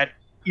of that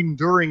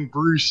enduring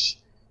Bruce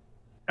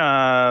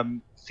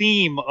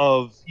theme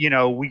of,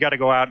 we got to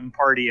go out and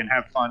party and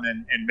have fun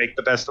and make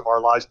the best of our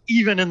lives,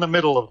 even in the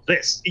middle of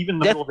this,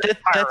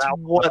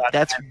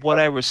 That's what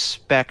I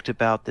respect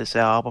about this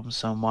album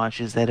so much,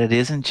 is that it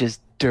isn't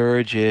just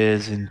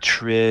dirges and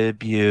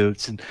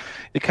tributes and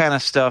the kind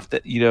of stuff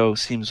that,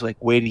 seems like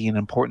weighty and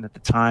important at the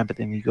time, but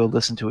then you go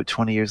listen to it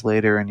 20 years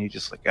later and you're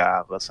just like,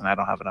 listen, I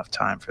don't have enough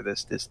time for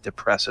this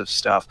depressive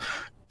stuff.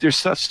 There's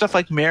stuff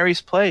like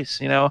Mary's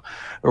Place, or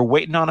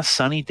Waiting on a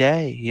Sunny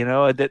Day,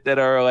 that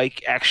are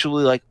like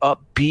actually like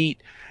upbeat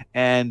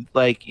and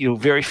like,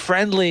 very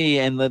friendly,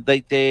 and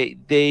like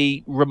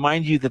they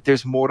remind you that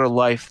there's more to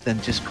life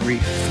than just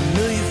grief.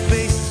 Familiar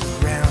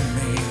faces around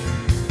me,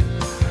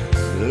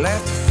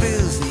 laughter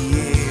fills the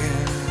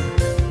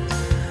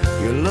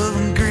air, your love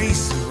and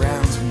grace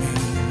surrounds me,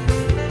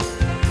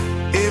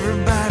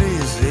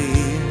 everybody's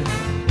here,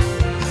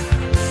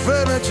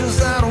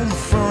 furniture's out on the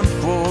front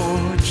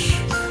porch,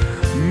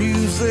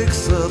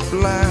 music's up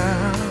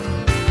loud.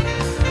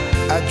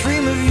 I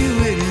dream of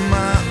you in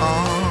my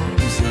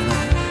arms and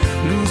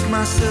I lose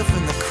myself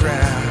in the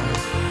crowd.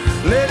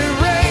 Let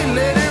it rain,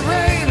 let it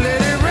rain,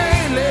 let it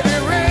rain, let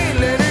it rain,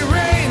 let it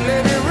rain,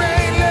 let it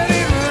rain, let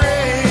it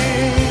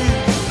rain.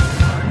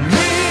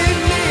 Meet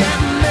me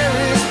at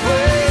Mary's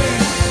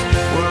Place,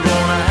 we're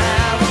gonna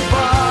have a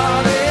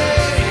party.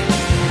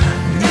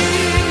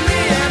 Meet me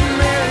at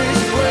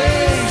Mary's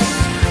Place,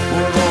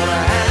 we're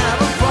gonna have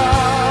a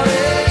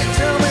party.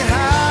 Tell me,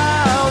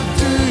 how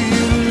do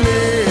you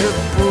live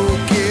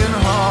broken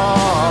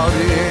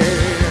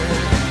hearted?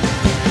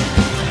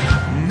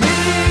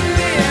 Meet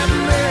me at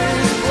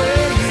Mary's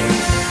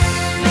Place.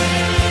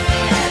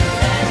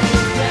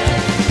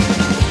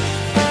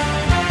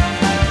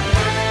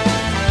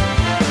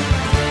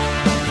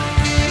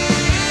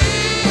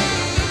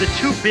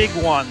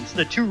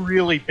 The two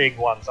really big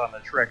ones on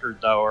this record,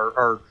 though,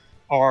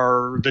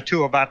 are the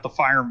two about the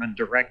firemen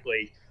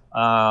directly,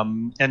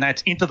 and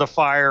that's Into the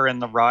Fire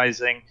and The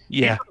Rising.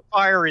 Yeah. Into the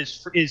Fire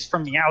is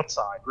from the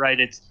outside, right?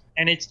 It's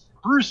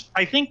Bruce,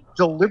 I think,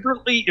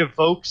 deliberately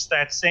evokes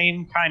that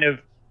same kind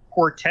of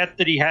quartet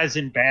that he has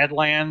in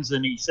Badlands,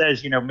 and he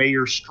says, may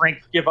your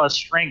strength give us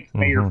strength,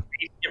 may your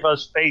faith give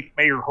us faith,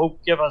 may your hope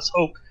give us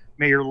hope,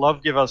 may your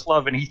love give us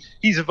love, and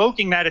he's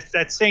evoking that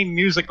same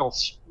musical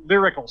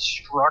lyrical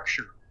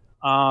structure.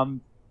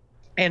 And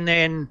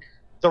then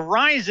The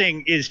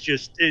Rising is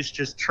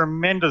just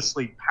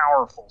tremendously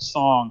powerful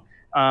song,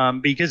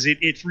 because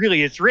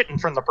it's written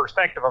from the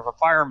perspective of a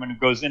fireman who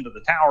goes into the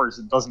towers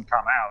and doesn't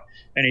come out,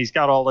 and he's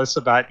got all this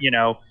about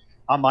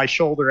on my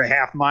shoulder a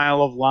half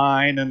mile of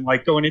line, and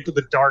like going into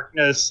the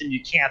darkness and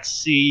you can't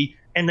see,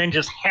 and then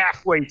just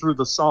halfway through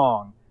the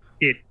song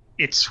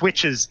it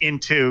switches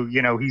into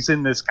he's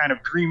in this kind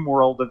of dream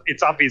world of,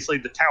 it's obviously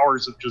the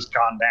towers have just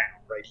gone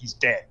down, right? He's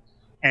dead,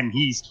 and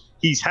he's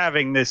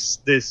having this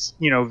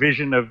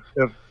vision of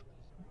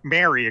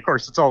Mary. Of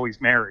course, it's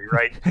always Mary,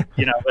 right?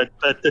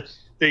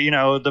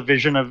 The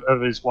vision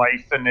of his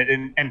wife,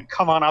 and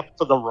come on up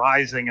for the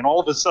rising, and all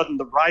of a sudden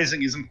the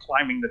rising isn't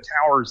climbing the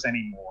towers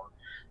anymore.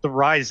 The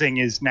rising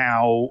is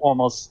now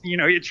almost,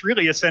 it's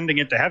really ascending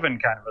into heaven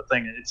kind of a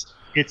thing.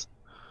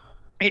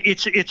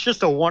 It's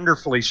just a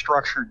wonderfully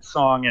structured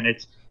song, and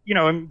it's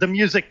and the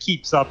music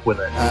keeps up with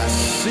it. I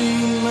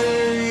see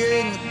Mary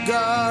in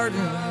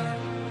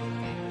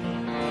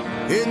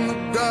the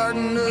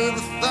garden of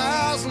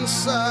 1,000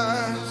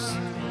 sighs.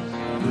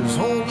 There's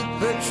holy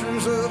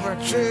pictures of our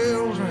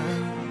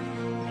children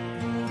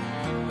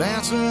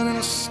dancing in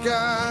a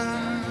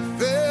sky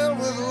filled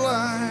with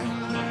light.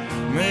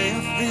 May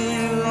I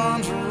feel your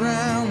arms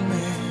around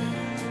me,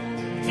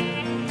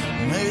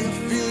 may I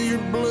feel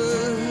your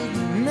blood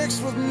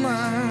mixed with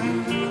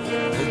mine.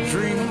 The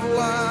dream of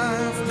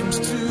life comes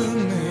to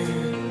me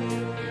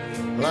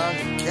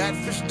like a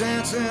catfish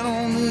dancing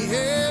on the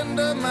end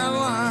of my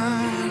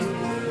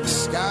line.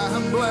 Sky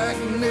of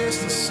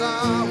blackness and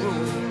sorrow,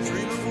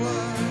 dream of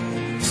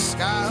life.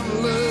 Sky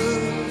of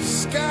love,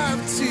 sky of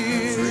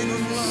tears, dream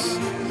of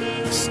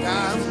love.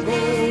 Sky of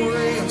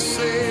glory and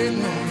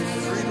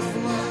sadness, dream of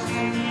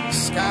love.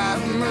 Sky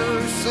of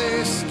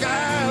mercy,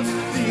 sky of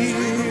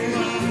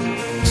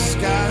fear.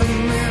 Sky of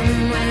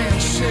memory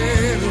and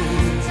shadow,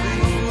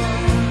 dream of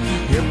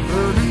love. Your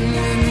burning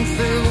wind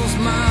fills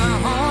my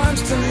heart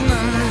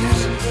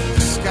tonight.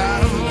 The sky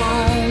of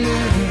longing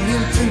and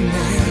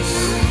emptiness.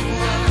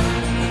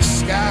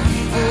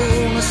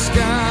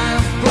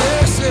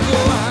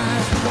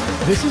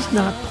 This is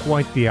not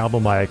quite the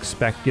album I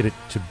expected it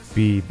to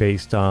be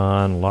based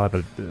on a lot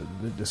of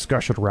the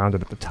discussion around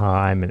it at the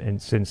time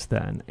and since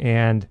then.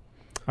 And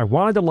I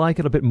wanted to like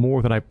it a bit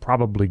more than I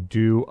probably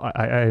do.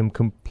 I am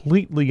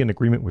completely in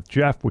agreement with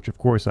Jeff, which of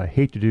course I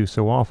hate to do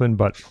so often,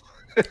 but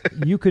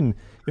you can,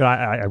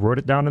 I wrote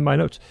it down in my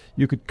notes.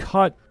 You could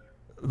cut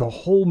the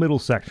whole middle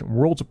section,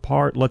 Worlds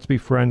Apart, Let's Be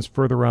Friends,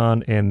 Further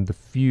On, and The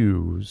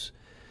Fuse.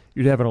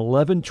 You'd have an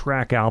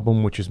 11-track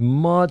album, which is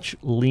much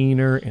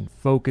leaner and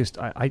focused.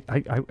 I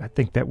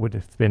think that would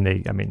have been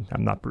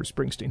I'm not Bruce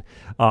Springsteen.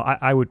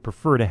 I would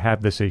prefer to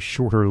have this a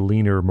shorter,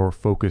 leaner, more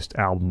focused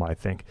album, I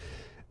think.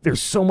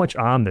 There's so much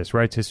on this,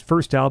 right? It's his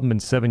first album in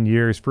 7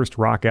 years, first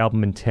rock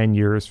album in 10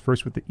 years,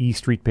 first with the E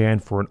Street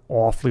Band for an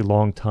awfully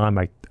long time.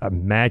 I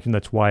imagine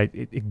that's why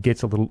it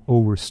gets a little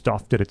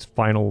overstuffed at its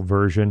final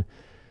version.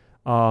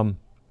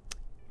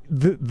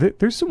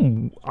 There's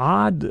some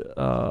odd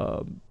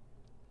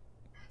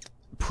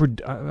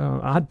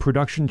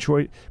production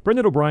choice.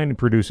 Brendan O'Brien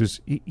produces.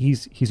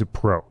 He's a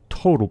pro,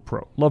 total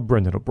pro. Love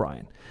Brendan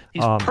O'Brien.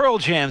 He's Pearl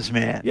Jam's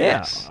man. Yeah,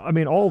 yes. I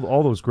mean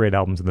all those great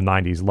albums in the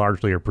 '90s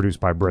largely are produced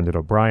by Brendan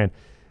O'Brien.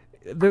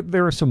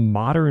 There are some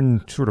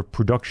modern sort of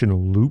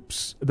production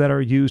loops that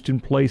are used in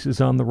places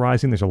on The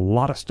Rising. There's a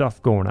lot of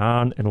stuff going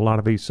on in a lot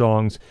of these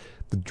songs.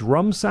 The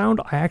drum sound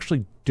I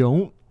actually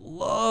don't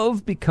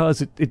love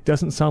because it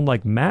doesn't sound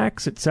like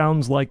Max. It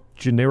sounds like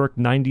generic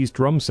 90s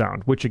drum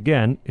sound, which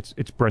again,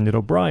 it's Brendan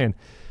O'Brien.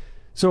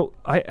 So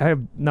I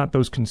have not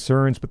those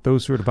concerns, but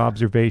those sort of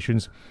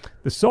observations.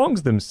 The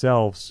songs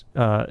themselves,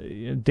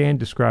 Dan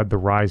described The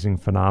Rising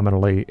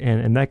phenomenally,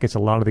 and that gets a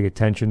lot of the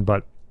attention,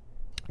 but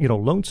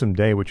Lonesome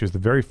Day, which is the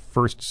very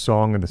first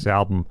song in this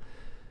album,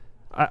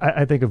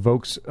 I think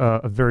evokes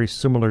a very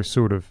similar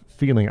sort of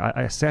feeling.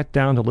 I sat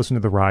down to listen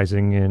to The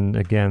Rising, and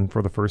again,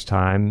 for the first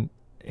time,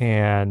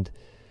 and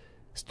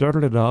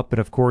started it up, and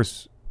of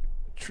course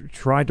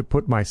tried to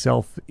put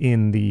myself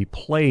in the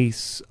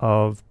place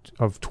of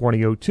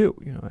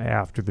 2002,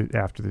 after the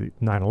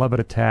 9/11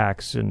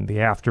 attacks and the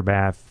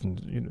aftermath,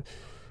 and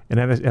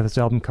as this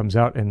album comes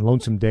out and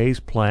Lonesome Day's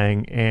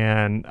playing,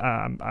 and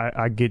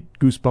I get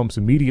goosebumps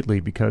immediately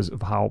because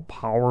of how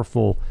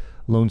powerful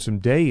Lonesome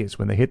Day is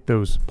when they hit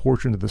those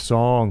portions of the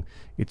song.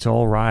 It's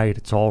all right,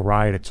 it's all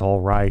right, it's all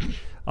right.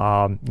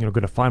 Going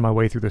to find my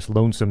way through this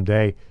lonesome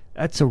day.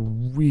 That's a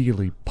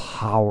really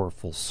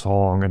powerful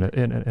song and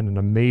an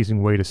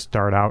amazing way to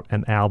start out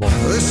an album.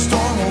 This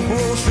storm will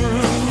blow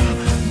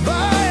through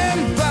by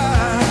and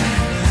by.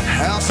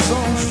 House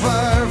on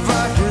fire,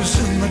 vipers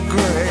in the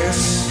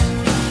grass.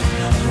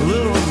 A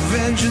little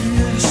revenge in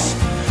this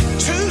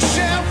too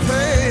shall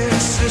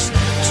pass. This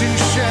too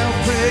shall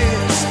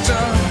pass.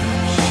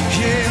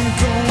 Yeah, I'm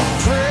gonna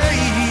pray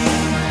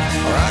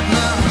right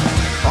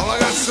now. All I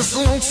got's this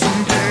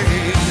lonesome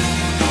day.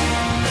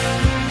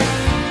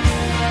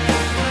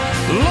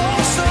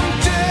 Lonesome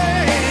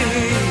day.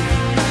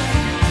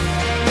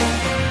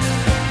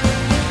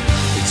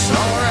 It's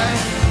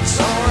alright, it's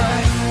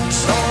alright,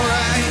 it's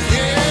alright,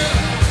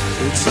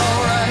 yeah. It's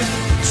alright,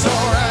 it's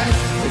alright,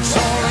 it's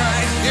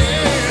alright,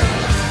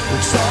 yeah.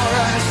 It's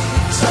alright,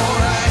 it's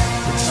alright,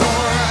 it's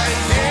alright,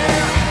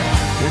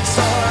 yeah. It's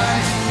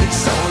alright,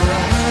 it's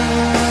alright.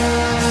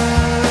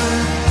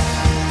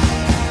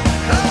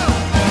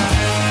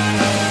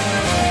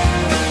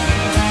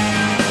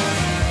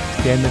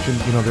 Dan mentioned,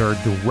 there are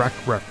direct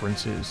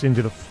references.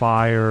 Into the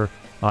Fire,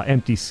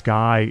 Empty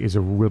Sky is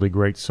a really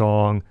great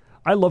song.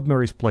 I love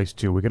Mary's Place,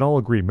 too. We can all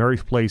agree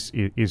Mary's Place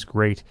is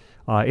great.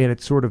 And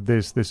it's sort of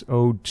this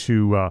ode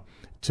to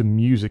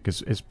music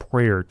as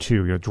prayer,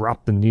 too.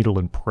 Drop the needle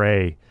and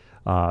pray.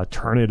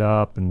 Turn it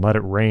up and let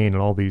it rain,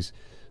 and all these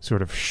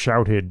sort of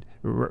shouted,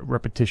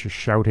 repetitious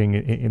shouting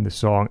in the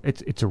song.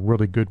 It's a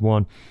really good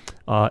one.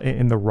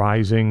 In The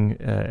Rising,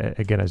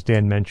 again, as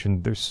Dan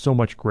mentioned, there's so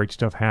much great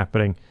stuff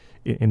happening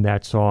in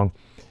that song.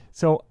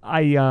 So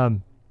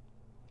again,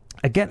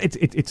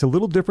 it's a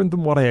little different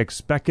than what I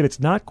expected. It's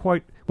not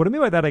quite, what I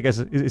mean by that, I guess,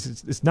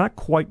 is it's not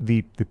quite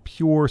the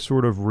pure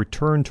sort of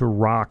return to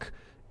rock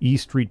E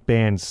Street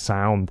Band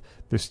sound.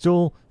 There's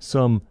still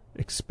some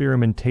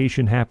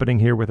experimentation happening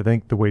here with, I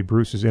think, the way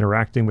Bruce is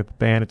interacting with the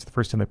band. It's the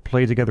first time they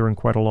played together in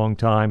quite a long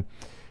time.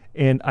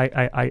 And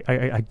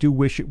I do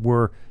wish it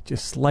were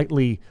just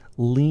slightly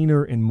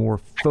leaner and more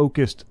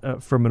focused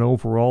from an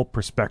overall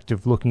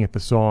perspective looking at the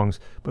songs,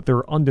 but there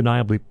are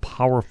undeniably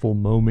powerful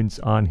moments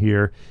on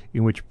here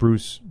in which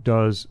Bruce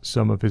does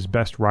some of his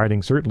best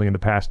writing, certainly in the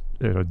past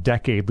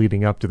decade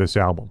leading up to this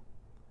album.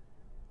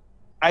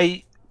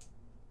 I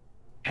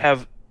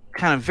have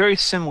kind of very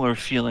similar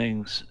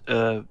feelings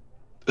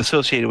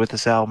associated with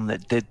this album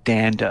that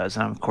Dan does.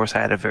 And of course, I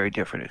had a very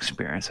different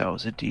experience. I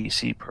was a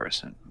DC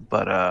person,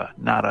 but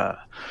not a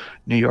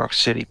New York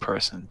City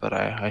person. But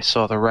I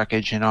saw the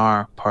wreckage in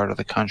our part of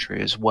the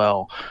country as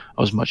well.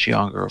 I was much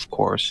younger, of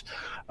course.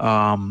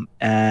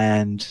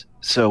 And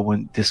so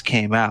when this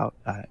came out,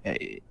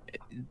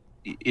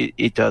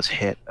 it does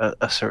hit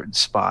a certain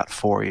spot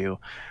for you.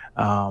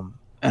 And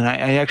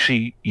I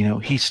actually,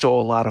 he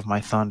stole a lot of my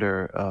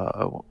thunder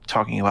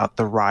talking about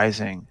The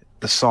Rising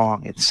the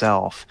song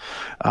itself.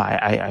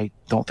 I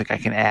don't think I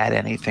can add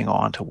anything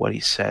on to what he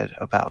said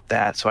about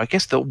that. So I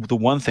guess the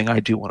one thing I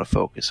do want to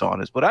focus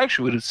on is what I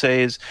actually would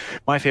say is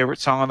my favorite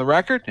song on the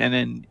record, and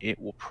then it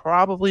will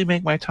probably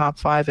make my top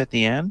 5 at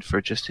the end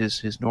for just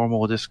his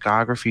normal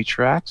discography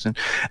tracks, and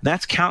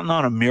that's Counting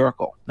on a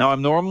Miracle. Now,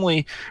 I'm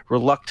normally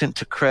reluctant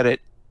to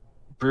credit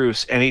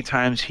Bruce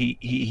anytime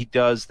he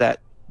does that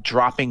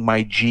dropping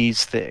my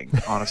G's thing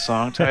on a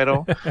song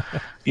title.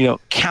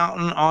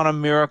 Counting on a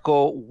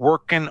miracle,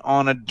 working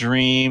on a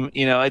dream.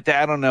 I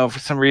don't know, for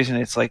some reason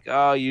it's like,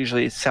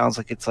 usually it sounds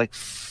like it's like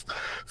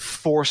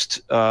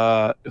forced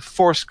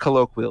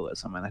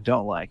colloquialism, and I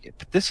don't like it.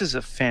 But this is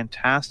a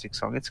fantastic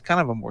song. It's kind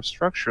of a more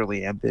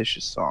structurally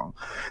ambitious song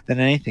than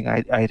anything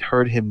I'd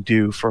heard him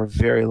do for a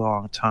very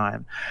long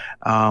time.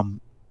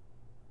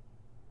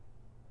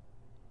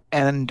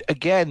 And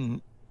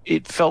again,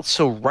 it felt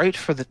so right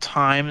for the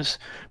times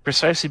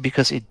precisely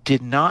because it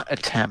did not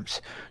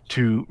attempt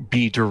to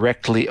be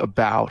directly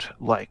about,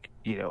 like,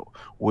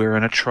 we're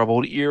in a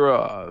troubled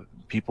era,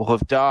 people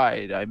have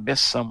died, I miss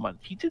someone.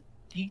 He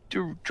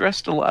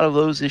addressed a lot of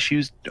those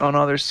issues on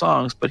other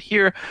songs, but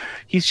here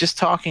he's just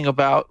talking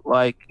about,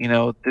 like,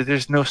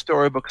 there's no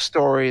storybook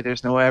story,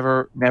 there's no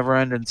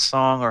never-ending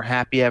song or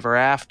happy ever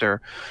after.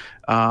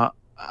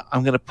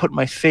 I'm going to put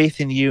my faith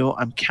in you.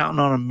 I'm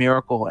counting on a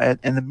miracle, and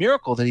the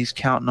miracle that he's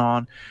counting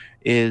on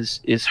is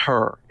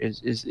her,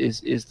 is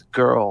the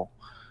girl,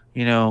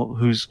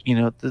 who's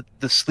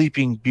the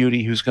sleeping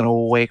beauty who's going to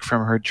awake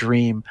from her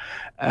dream.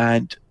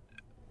 And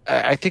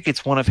I think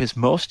it's one of his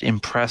most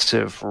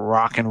impressive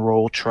rock and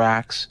roll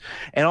tracks,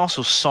 and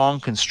also song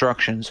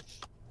constructions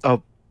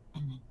of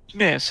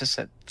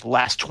the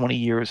last 20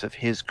 years of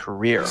his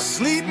career.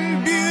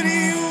 Sleeping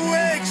beauty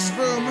awakes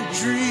from a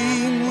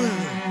dream with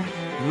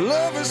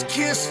lover's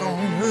kiss on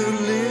her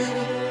lip.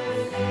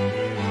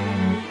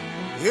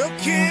 Your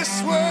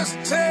kiss was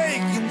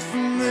taken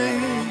from me.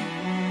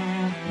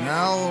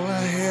 Now all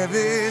I have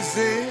is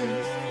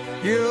this,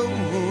 your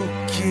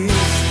kiss,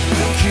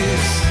 your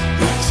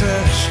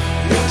touch,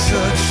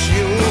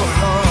 your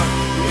heart,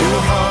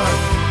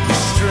 your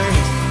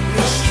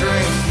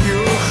strength,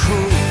 your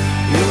hope,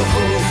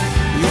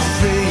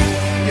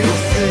 your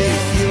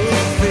faith, your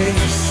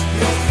face,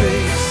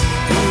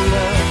 your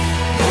love,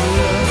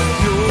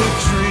 your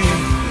dream,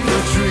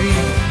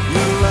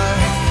 your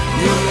life.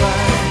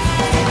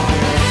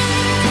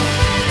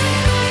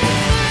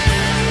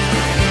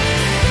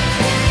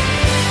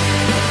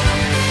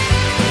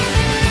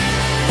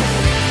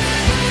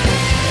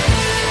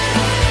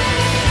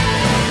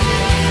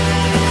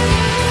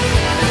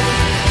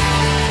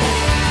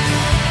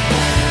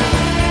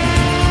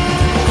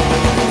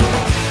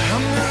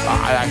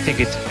 I think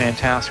it's a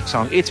fantastic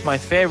song. It's my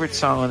favorite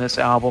song on this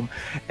album,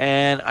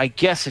 and I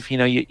guess if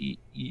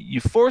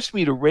you forced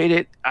me to rate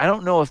it, I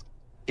don't know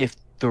if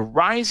The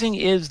Rising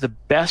is the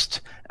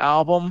best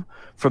album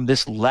from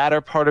this latter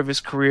part of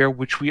his career,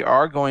 which we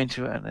are going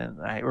to,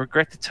 and I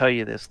regret to tell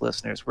you this,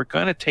 listeners, we're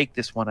going to take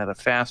this one at a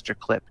faster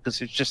clip because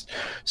there's just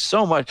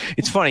so much.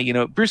 It's funny,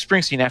 Bruce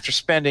Springsteen, after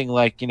spending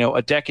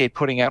a decade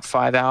putting out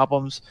 5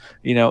 albums,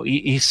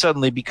 he's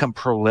suddenly become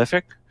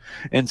prolific.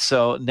 And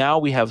so now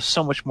we have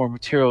so much more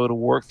material to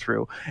work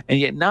through, and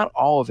yet not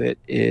all of it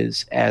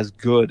is as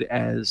good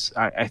as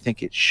I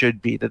think it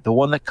should be. That the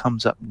one that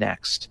comes up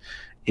next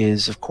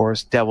is, of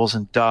course, Devils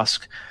in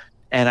Dusk.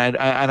 And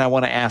I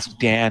want to ask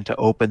Dan to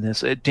open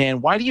this.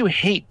 Dan, why do you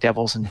hate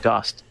Devils in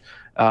Dust?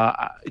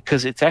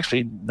 Because it's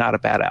actually not a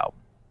bad album.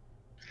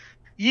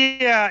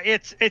 Yeah,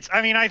 it's.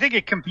 I mean, I think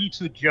it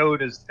competes with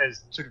Jode as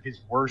sort of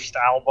his worst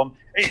album.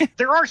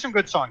 There are some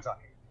good songs on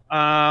it.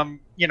 Long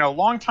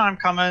Time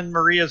Coming,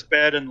 Maria's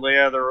Bed, and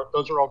Leah.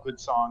 Those are all good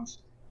songs.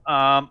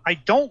 I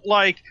don't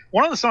like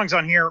one of the songs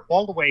on here,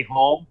 All the Way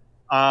Home.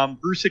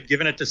 Bruce had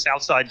given it to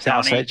Southside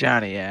Johnny. Southside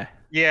Johnny, yeah.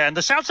 Yeah, and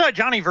the Southside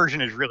Johnny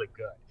version is really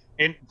good.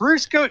 And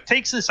Bruce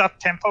takes this up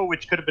tempo,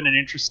 which could have been an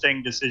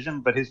interesting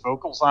decision, but his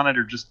vocals on it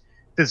are just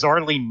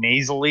bizarrely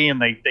nasally,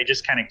 and they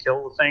just kind of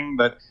kill the thing.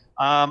 But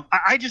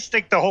I just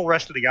think the whole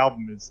rest of the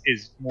album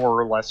is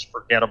more or less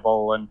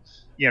forgettable. And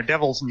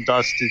Devils in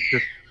Dust is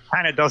just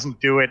kind of doesn't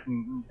do it,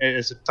 and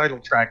as a title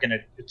track, and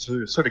it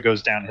sort of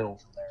goes downhill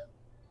from there.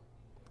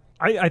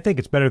 I think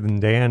it's better than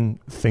Dan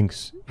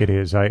thinks it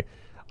is. I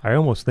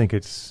almost think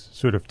it's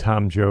sort of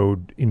Tom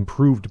Joad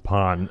improved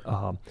upon.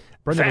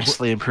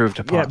 Vastly improved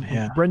upon.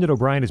 Yeah. Brendan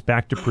O'Brien is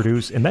back to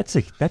produce, and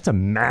that's a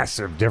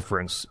massive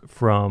difference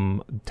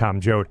from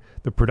Tom Joad.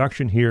 The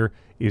production here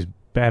is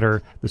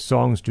better. The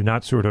songs do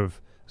not sort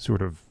of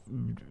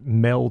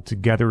meld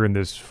together in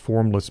this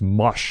formless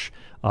mush.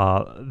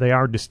 They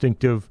are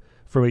distinctive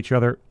from each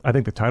other. I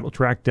think the title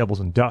track,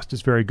 Devils in Dust,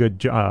 is very good.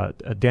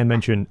 Dan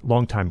mentioned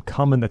Long Time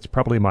Comin'. That's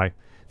probably my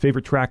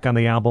favorite track on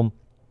the album.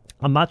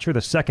 I'm not sure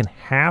the second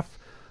half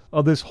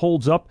of this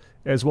holds up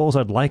as well as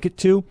I'd like it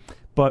to,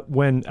 but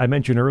when I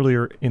mentioned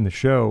earlier in the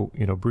show,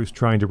 Bruce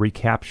trying to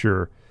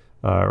recapture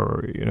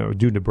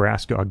do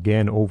Nebraska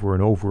again over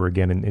and over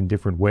again in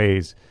different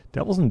ways,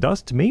 Devils in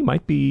Dust to me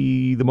might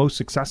be the most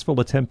successful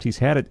attempt he's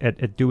had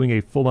at doing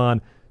a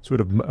full-on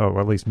sort of, or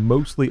at least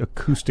mostly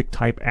acoustic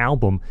type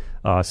album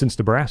since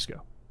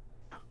Nebraska.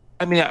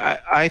 I mean,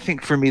 I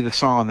think for me, the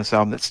song on this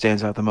album that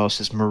stands out the most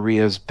is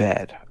Maria's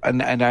Bed.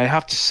 And I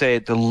have to say,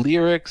 the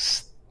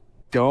lyrics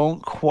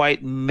don't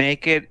quite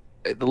make it.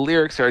 The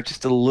lyrics are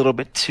just a little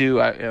bit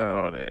too,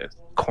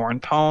 corn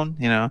pone,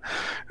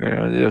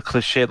 the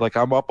cliche, like,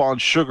 I'm up on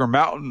Sugar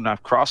Mountain,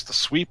 I've crossed the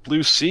sweet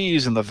blue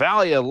seas and the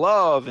valley of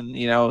love, and,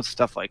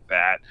 stuff like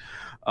that.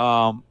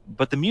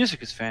 But the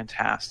music is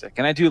fantastic.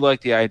 And I do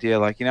like the idea,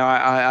 like,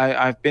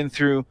 I've been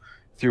through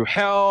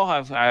hell,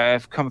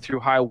 I've come through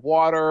high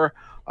water,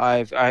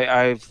 I've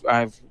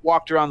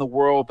walked around the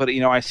world, but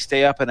I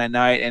stay up at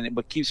night, and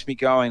what keeps me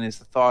going is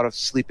the thought of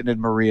sleeping in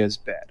Maria's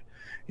bed,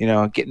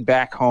 getting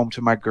back home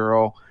to my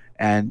girl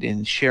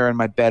and sharing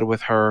my bed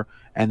with her,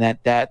 and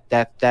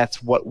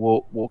that's what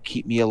will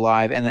keep me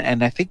alive,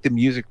 and I think the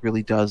music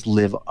really does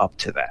live up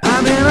to that.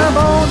 I've been up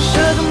on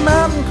Sugar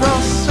Mountain,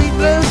 cross the sweet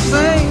blue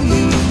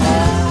sea.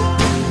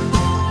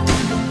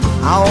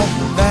 I walk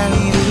the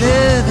valley of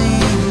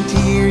living,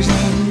 tears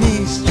and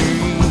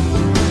mystery.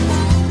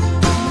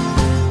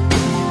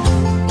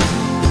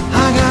 I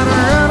gotta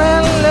run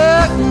out of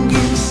luck and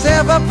get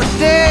myself up a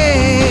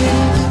day.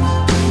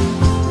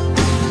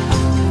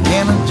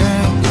 And I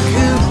drank the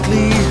cool,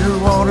 clear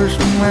waters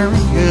from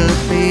Maria's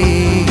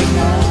Bay.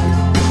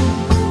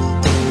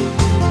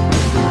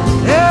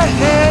 Hey,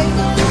 hey.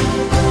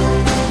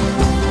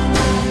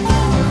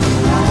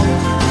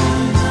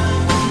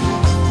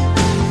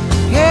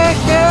 Yeah,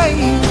 yeah.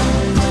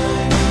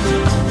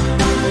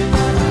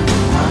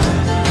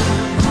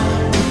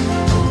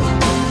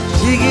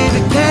 She gave a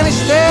candy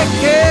stack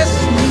kiss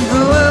and the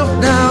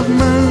little dog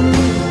moon.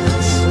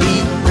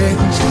 Sweet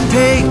breath she'll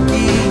take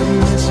you,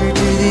 miss her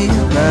to the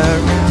other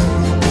room.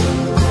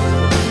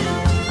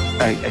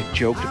 I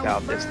joked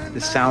about this.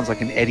 This sounds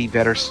like an Eddie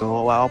Vedder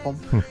solo album,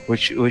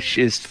 which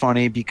is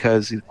funny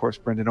because, of course,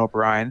 Brendan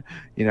O'Brien,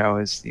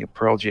 is the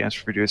Pearl Jam's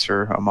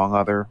producer, among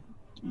other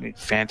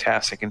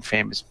fantastic and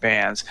famous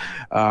bands.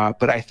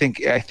 But I think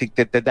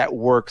that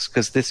works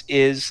because this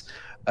is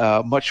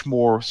much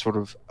more sort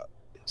of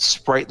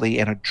sprightly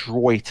and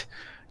adroit,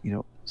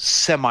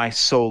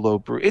 semi-solo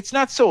brew. It's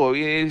not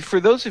solo. For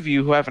those of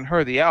you who haven't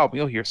heard the album,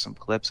 you'll hear some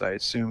clips, I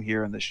assume,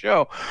 here in the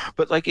show.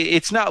 But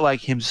it's not like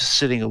him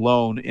sitting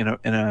alone in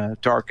a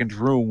darkened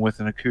room with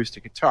an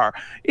acoustic guitar.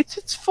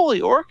 It's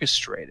fully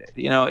orchestrated.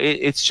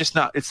 It's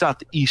not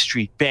the E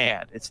Street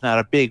Band. It's not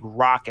a big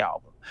rock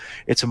album.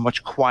 It's a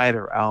much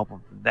quieter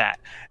album than that.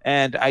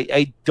 And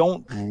I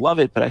don't love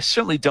it, but I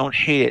certainly don't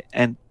hate it.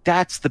 And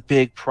that's the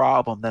big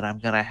problem that I'm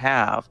going to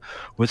have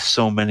with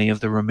so many of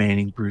the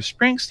remaining Bruce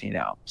Springsteen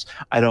albums.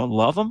 I don't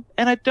love them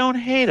and I don't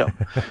hate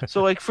them.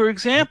 So, for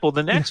example,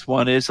 the next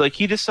one is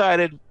he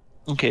decided,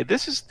 okay,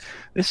 this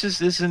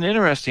is an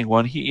interesting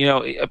one. He,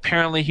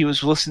 apparently he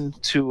was listening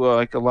to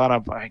a lot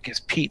of, I guess,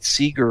 Pete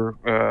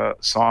Seeger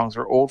songs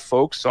or old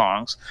folk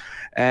songs,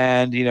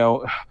 and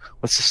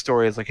what's the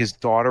story? It's like his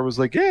daughter was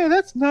like, "Yeah,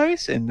 that's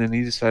nice," and then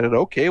he decided,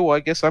 okay, well,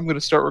 I guess I'm going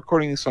to start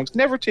recording these songs.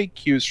 Never take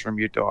cues from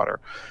your daughter.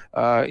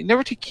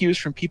 Never take cues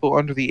from people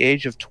under the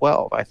age of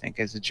 12. I think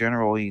is a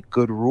generally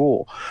good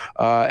rule.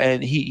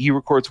 And he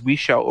records "We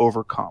Shall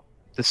Overcome,"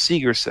 the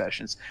Seeger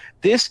sessions.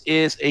 This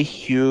is a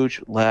huge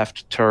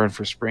left turn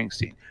for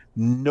Springsteen.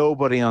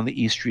 Nobody on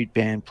the E Street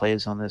Band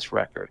plays on this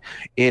record.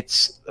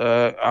 It's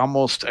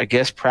almost, I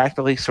guess,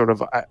 practically sort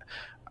of,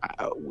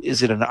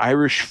 is it an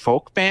Irish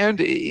folk band?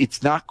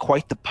 It's not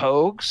quite the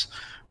Pogues,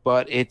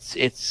 but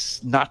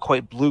it's not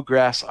quite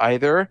bluegrass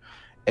either.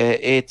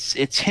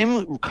 It's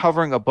him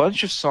covering a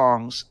bunch of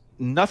songs,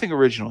 nothing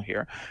original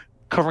here,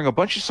 covering a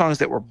bunch of songs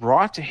that were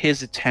brought to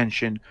his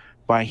attention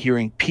by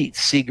hearing Pete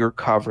Seeger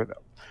cover them.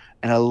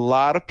 And a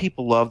lot of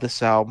people love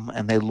this album,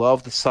 and they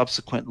love the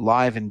subsequent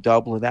Live in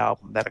Dublin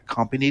album that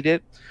accompanied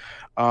it.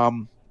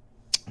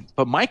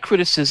 But my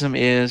criticism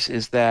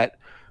is that,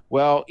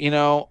 well,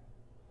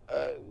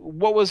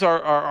 what was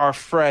our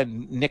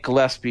friend Nick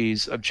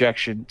Gillespie's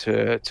objection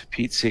to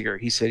Pete Seeger?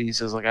 He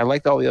says, I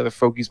liked all the other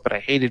folkies, but I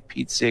hated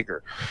Pete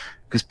Seeger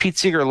because Pete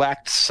Seeger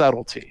lacked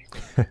subtlety.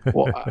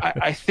 Well,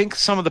 I think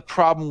some of the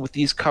problem with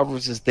these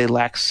covers is they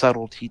lack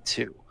subtlety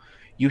too.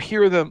 You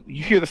hear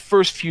the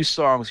first few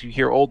songs, you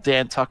hear old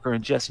Dan Tucker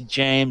and Jesse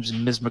James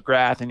and Ms.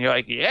 McGrath, and you're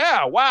like,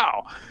 yeah,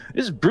 wow,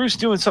 this is Bruce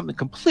doing something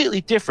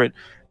completely different.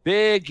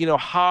 Big,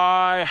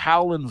 high,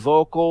 howling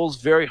vocals,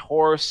 very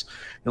hoarse,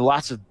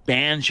 lots of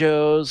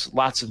banjos,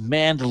 lots of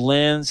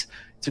mandolins.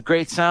 It's a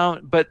great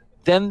sound, but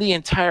then the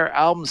entire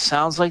album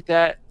sounds like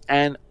that,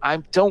 and I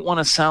don't want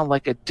to sound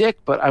like a dick,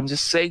 but I'm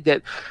just saying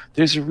that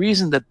there's a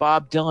reason that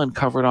Bob Dylan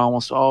covered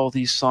almost all of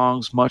these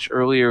songs much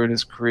earlier in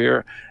his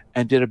career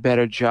and did a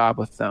better job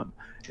with them.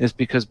 It's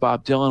because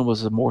Bob Dylan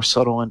was a more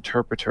subtle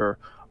interpreter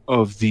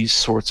of these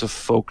sorts of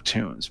folk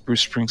tunes.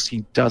 Bruce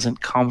Springsteen doesn't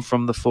come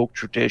from the folk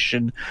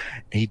tradition.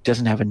 He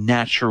doesn't have a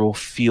natural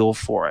feel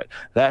for it.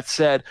 That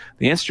said,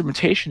 the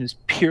instrumentation is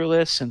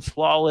peerless and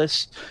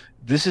flawless.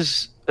 This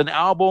is an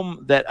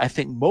album that I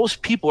think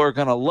most people are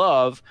going to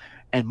love,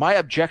 and my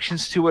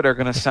objections to it are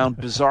going to sound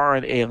bizarre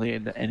and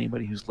alien to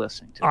anybody who's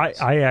listening to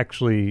this. I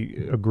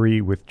actually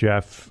agree with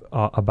Jeff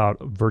about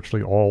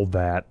virtually all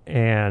that,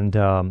 and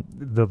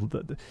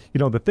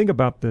the thing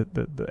about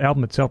the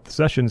album itself, the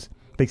sessions,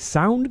 they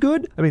sound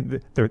good. I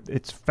mean,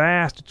 it's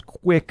fast, it's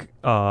quick.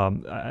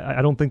 I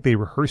don't think they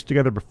rehearsed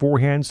together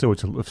beforehand, so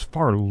it's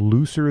far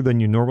looser than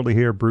you normally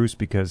hear Bruce,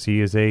 because he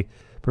is a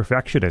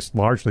perfectionist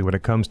largely when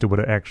it comes to what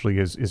it actually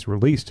is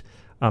released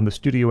on the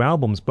studio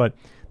albums. But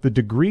the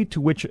degree to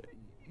which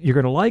you're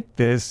going to like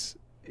this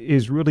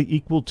is really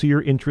equal to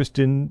your interest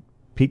in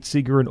Pete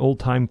Seeger and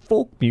old-time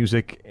folk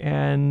music.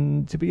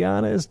 And to be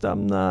honest,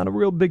 I'm not a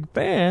real big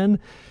fan.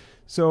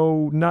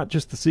 So not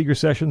just the Seeger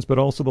sessions, but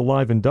also the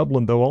Live in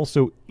Dublin, though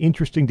also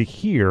interesting to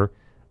hear.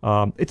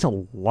 It's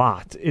a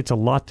lot. It's a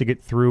lot to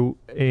get through,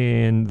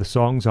 and the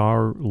songs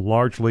are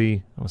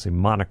largely, I want to say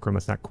monochrome,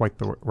 that's not quite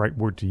the right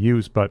word to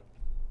use, but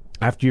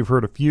after you've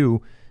heard a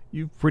few,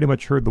 you've pretty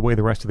much heard the way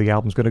the rest of the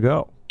album's going to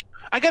go.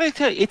 I got to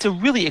tell you, it's a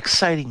really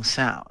exciting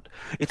sound.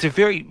 It's a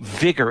very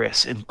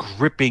vigorous and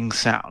gripping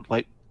sound,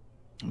 like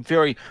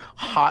very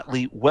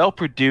hotly,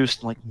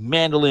 well-produced, like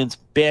mandolins,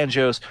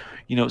 banjos,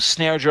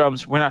 snare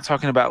drums. We're not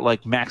talking about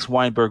like Max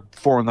Weinberg,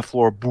 4 on the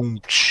floor,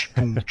 boom, tsh,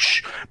 boom,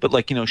 tsh, but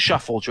like,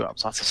 shuffle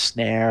drums, lots of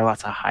snare,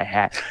 lots of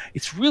hi-hat.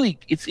 It's really,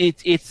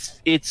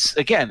 it's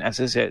again, as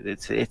I said,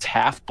 it's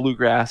half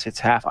bluegrass, it's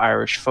half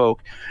Irish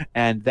folk,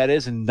 and that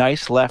is a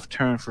nice left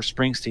turn for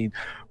Springsteen,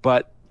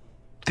 but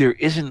there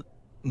isn't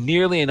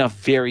nearly enough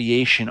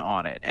variation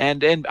on it.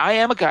 And I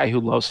am a guy who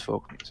loves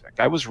folk music.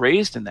 I was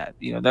raised in that.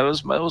 That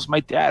was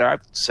my dad.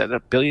 I've said it a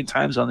billion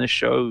times on this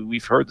show.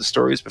 We've heard the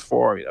stories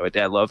before. My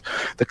dad loved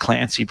the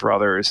Clancy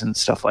brothers and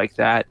stuff like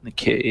that.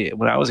 And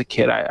when I was a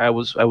kid, I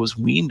was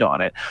weaned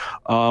on it.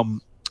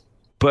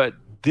 But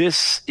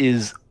this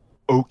is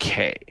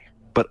okay,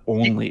 but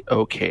only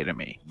okay to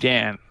me.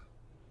 Dan.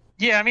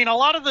 Yeah, I mean, a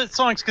lot of the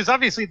songs, because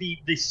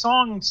obviously the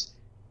songs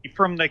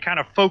from the kind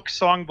of folk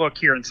songbook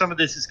here, and some of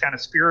this is kind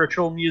of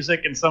spiritual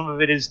music, and some of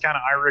it is kind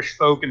of Irish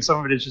folk, and some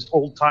of it is just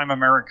old time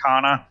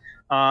Americana.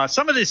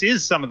 Some of this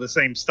is some of the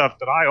same stuff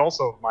that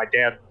my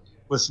dad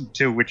listened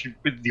to, which is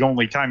the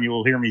only time you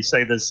will hear me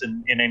say this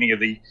in any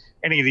of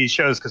these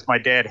shows, because my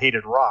dad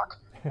hated rock.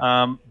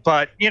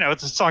 But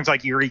it's songs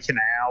like Erie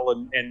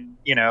Canal and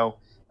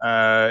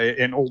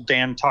Old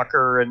Dan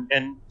Tucker,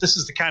 and this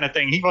is the kind of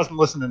thing he wasn't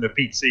listening to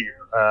Pete Seeger,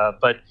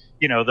 but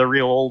the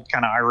real old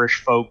kind of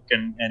Irish folk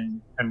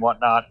and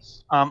whatnot.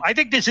 I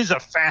think this is a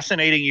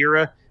fascinating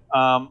era.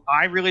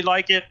 I really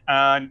like it.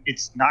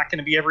 It's not going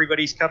to be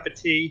everybody's cup of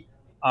tea.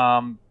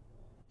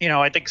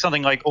 I think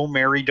something like "Oh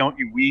Mary, Don't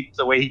You Weep,"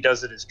 the way he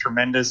does it is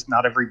tremendous.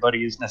 Not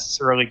everybody is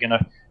necessarily gonna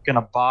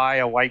buy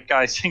a white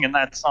guy singing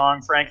that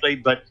song, frankly,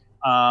 but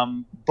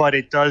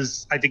it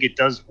does. I think it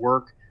does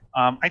work.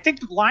 I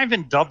think Live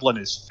in Dublin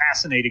is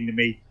fascinating to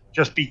me,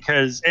 just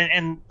because,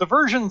 and the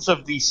versions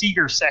of the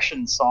Seeger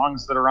session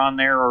songs that are on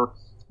there are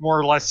more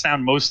or less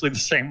sound mostly the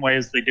same way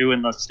as they do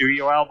in the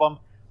studio album.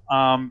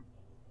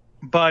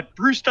 But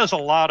Bruce does a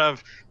lot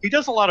of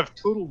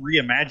total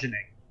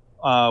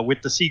reimagining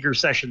with the Seeger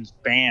Sessions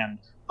band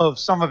of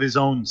some of his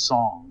own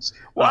songs.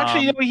 Well,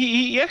 actually,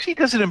 he actually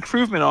does an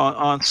improvement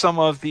on some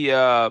of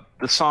the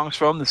songs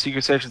from the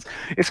Seeger Sessions.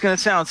 It's going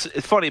to sound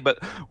funny,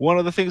 but one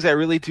of the things I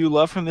really do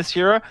love from this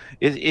era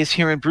is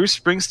hearing Bruce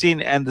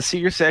Springsteen and the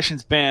Seeger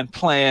Sessions band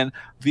playing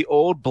the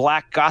old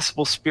black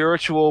gospel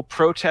spiritual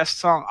protest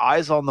song,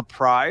 "Eyes on the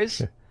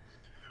Prize."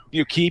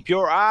 You keep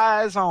your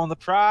eyes on the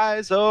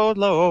prize, oh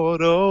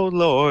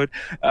Lord,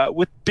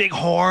 with big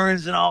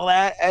horns and all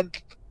that, and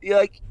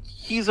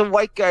he's a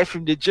white guy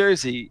from New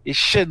Jersey. It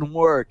shouldn't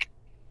work.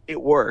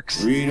 It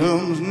works.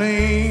 Freedom's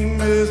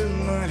name is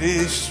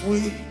mighty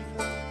sweet,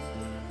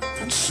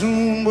 and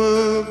soon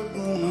we're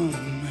gonna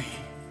meet.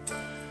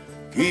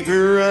 Keep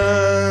your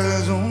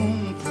eyes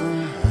on the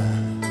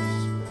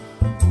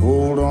prize.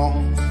 Hold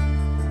on.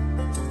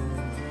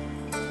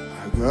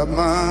 I got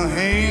my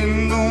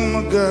hand on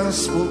my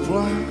gospel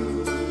plow.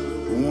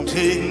 Won't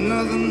take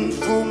nothing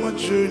for my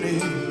journey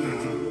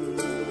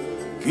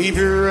now. Keep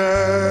your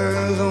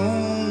eyes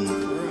on.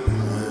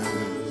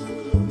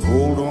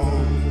 Hold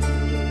on,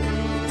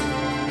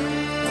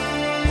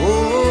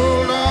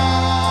 hold on,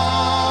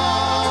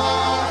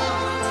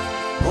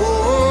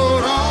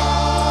 hold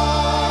on.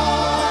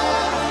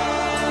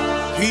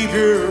 Keep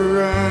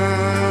your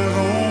eyes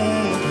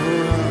on the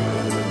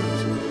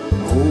prize.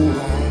 Hold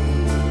on.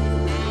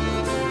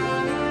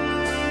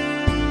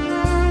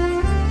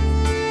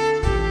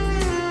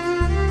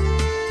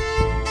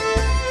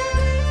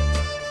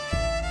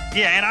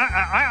 Yeah, and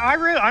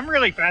I'm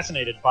really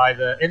fascinated by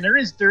and there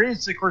is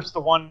of course the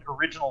one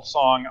original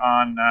song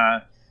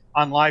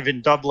on Live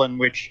in Dublin,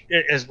 which,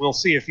 as we'll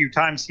see a few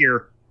times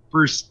here,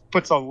 Bruce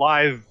puts a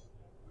live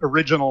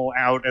original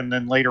out and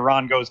then later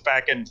on goes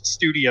back and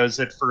studios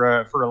it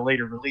for a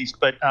later release,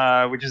 but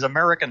which is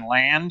American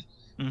Land,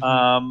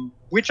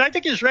 which I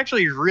think is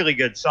actually a really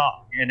good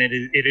song, and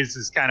it is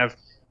this kind of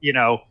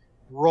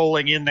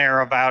rolling in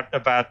there about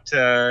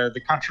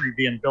the country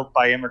being built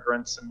by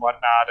immigrants and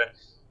whatnot, and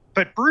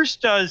but Bruce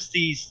does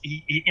these.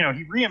 He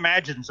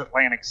reimagines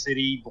Atlantic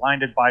City,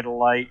 Blinded by the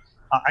Light.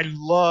 I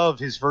love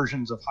his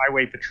versions of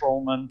Highway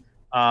Patrolman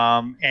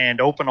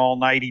and Open All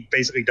Night. He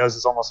basically does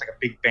is almost like a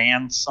big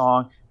band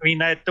song. I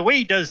mean, the way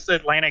he does the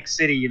Atlantic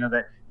City,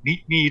 that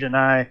Meet Me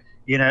Tonight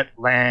in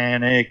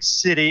Atlantic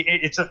City.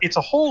 It's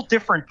a whole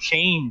different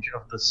change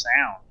of the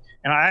sound,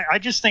 and I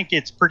just think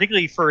it's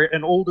particularly for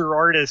an older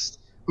artist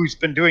who's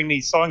been doing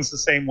these songs the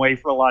same way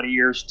for a lot of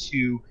years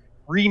to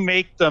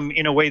remake them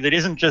in a way that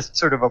isn't just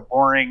sort of a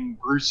boring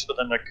Bruce with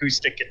an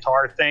acoustic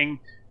guitar thing,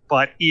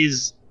 but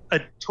is a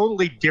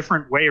totally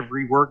different way of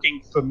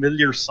reworking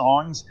familiar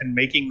songs and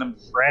making them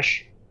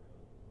fresh.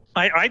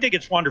 I think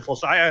it's wonderful.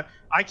 So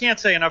I can't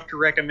say enough to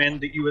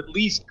recommend that you at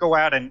least go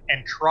out and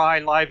try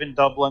live in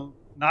Dublin.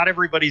 Not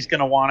everybody's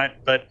going to want it,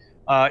 but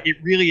it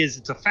really is.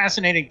 It's a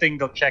fascinating thing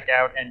to check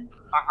out, and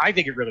I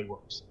think it really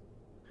works.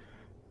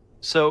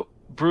 So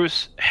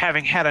Bruce,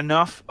 having had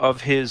enough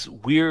of his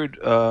weird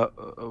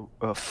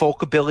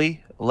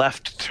folkabilly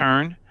left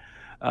turn,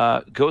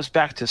 goes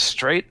back to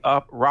straight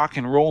up rock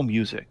and roll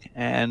music,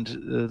 and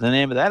the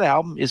name of that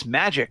album is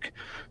Magic,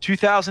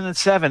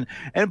 2007.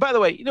 And by the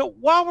way,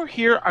 while we're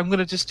here, I'm going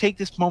to just take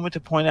this moment to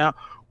point out,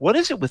 what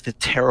is it with the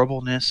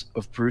terribleness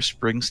of Bruce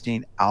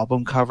Springsteen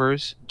album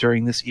covers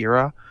during this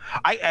era?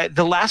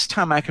 The last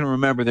time I can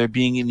remember there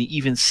being an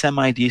even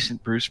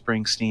semi-decent Bruce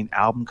Springsteen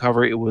album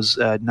cover, it was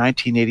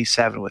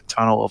 1987 with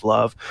Tunnel of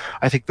Love.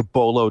 I think the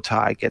bolo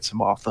tie gets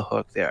him off the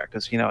hook there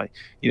because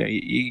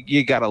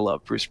you gotta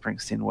love Bruce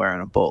Springsteen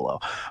wearing a bolo.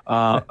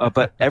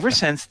 But ever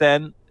since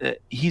then,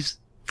 he's,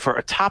 for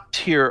a top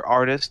tier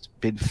artist,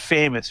 been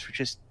famous for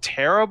just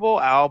terrible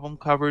album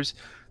covers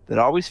that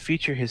always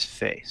feature his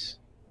face.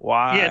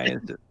 Why? Yeah,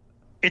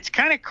 it's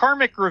kind of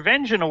karmic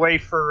revenge in a way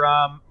for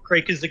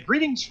Craig, because the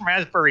Greetings from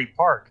Asbury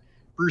Park,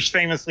 Bruce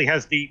famously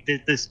has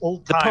this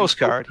old time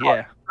postcard,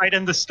 yeah, right.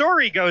 And the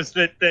story goes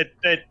that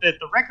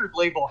the record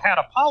label had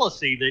a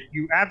policy that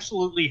you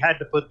absolutely had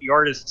to put the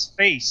artist's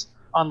face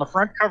on the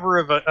front cover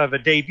of a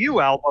debut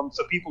album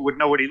so people would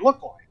know what he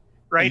looked like,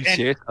 right? Are you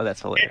serious? Oh,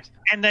 that's hilarious.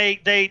 And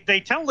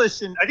they tell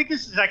this, and I think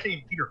this is actually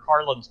in Peter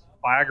Carlin's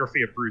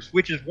biography of Bruce,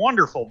 which is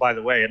wonderful, by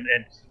the way. And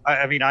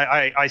I mean,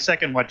 I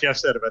second what Jeff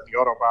said about the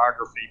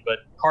autobiography, but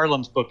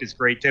Carlin's book is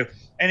great too.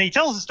 And he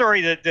tells the story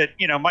that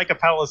Mike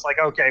Appel is like,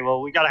 okay,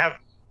 well, we got to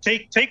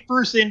take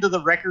Bruce into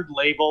the record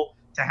label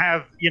to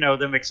have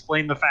them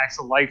explain the facts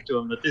of life to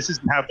him, that this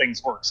isn't how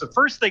things work. So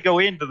first they go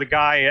into the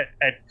guy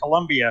at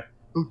Columbia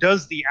who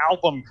does the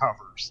album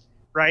covers,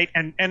 right?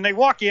 And they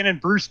walk in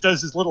and Bruce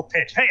does his little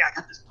pitch. Hey, I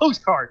got this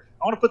postcard.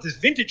 I want to put this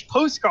vintage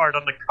postcard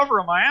on the cover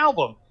of my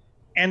album.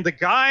 And the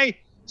guy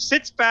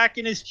sits back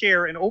in his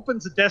chair and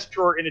opens a desk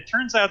drawer, and it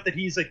turns out that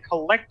he's a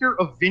collector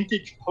of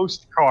vintage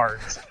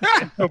postcards.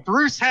 And so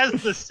Bruce has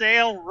the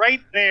sale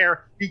right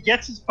there. He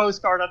gets his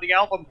postcard on the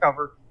album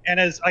cover, and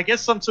as I guess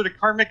some sort of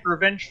karmic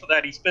revenge for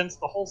that, he spends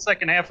the whole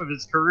second half of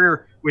his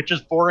career with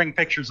just boring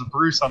pictures of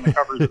Bruce on the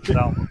covers of his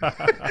album.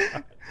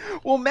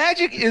 Well,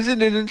 Magic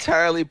isn't an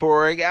entirely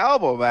boring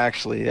album,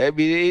 actually. I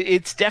mean,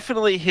 it's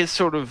definitely his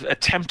sort of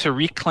attempt to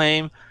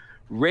reclaim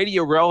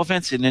radio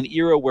relevance in an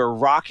era where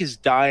rock is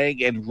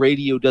dying and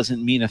radio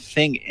doesn't mean a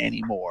thing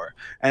anymore.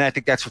 And I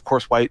think that's, of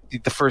course, why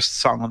the first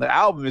song on the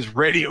album is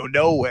Radio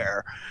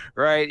Nowhere,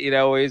 right?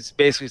 It's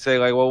basically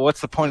saying, like, well,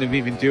 what's the point of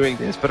even doing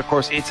this? But, of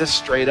course, it's a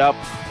straight-up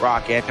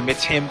rock anthem.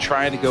 It's him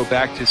trying to go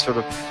back to sort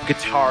of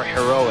guitar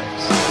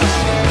heroics.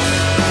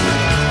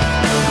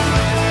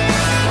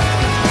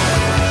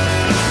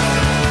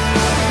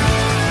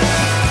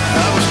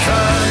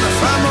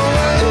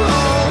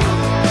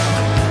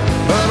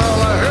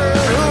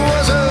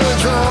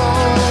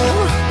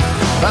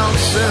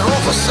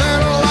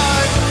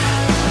 Satellite,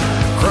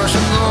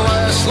 crushing the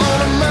last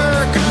known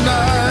American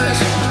night.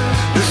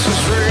 This is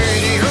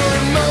radio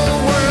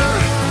nowhere.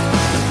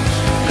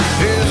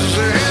 Is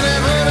there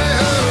anybody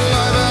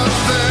alive out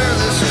there?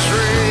 This is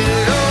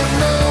radio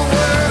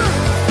nowhere.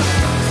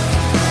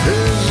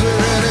 Is there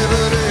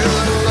anybody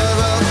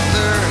alive out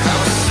there? I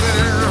was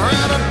sitting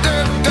around a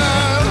dead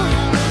dial,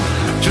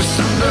 just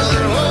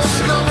another lost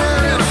number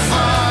in a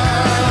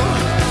file,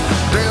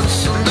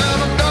 dancing down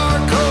a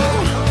dark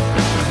hole,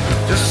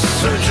 just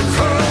searching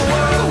for a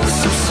world with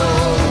some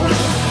soul.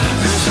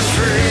 This is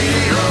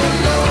radio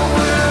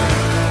nowhere.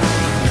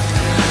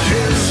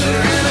 Is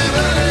there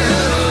anybody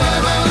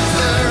alive out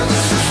there?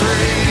 This is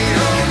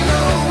radio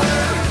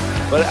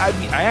nowhere. But I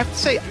mean, I have to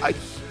say, I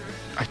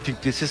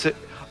think this is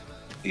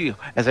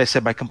as I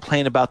said, my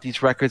complaint about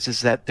these records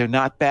is that they're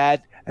not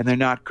bad and they're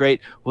not great.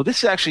 Well,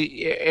 this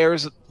actually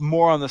airs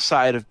more on the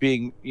side of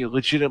being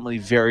legitimately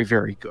very,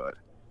 very good.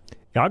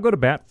 Yeah, I'll go to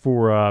bat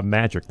for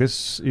Magic.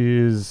 This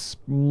is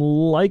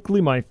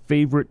likely my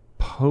favorite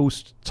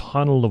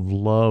post-Tunnel of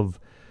Love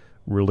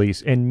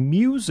release. And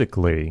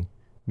musically,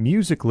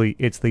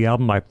 it's the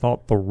album I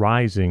thought The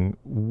Rising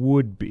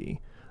would be.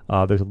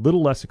 There's a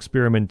little less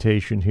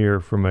experimentation here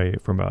from a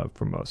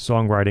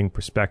songwriting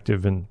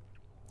perspective and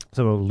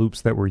some of the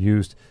loops that were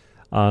used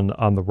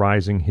on The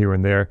Rising here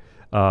and there.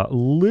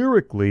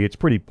 Lyrically, it's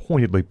pretty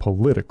pointedly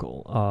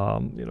political,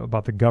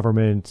 about the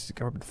government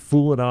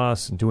fooling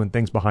us and doing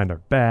things behind our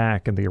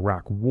back and the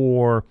Iraq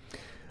War.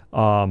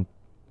 And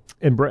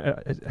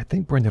I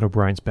think Brendan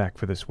O'Brien's back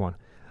for this one.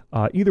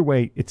 Either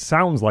way, it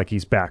sounds like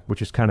he's back,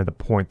 which is kind of the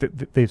point.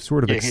 That they've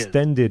sort of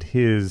extended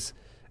his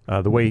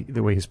the way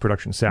his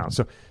production sounds.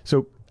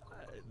 So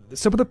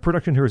some of the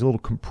production here is a little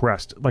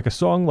compressed. Like a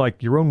song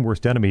like Your Own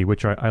Worst Enemy,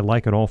 which I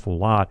like an awful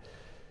lot.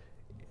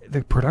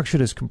 The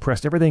production is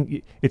compressed.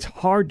 Everything, it's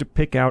hard to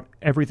pick out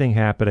everything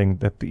happening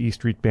that the E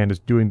Street Band is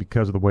doing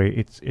because of the way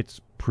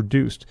it's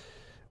produced.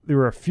 There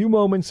are a few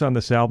moments on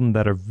this album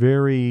that are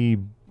very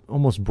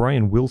almost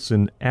Brian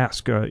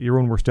Wilson-esque. Your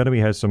Own Worst Enemy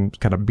has some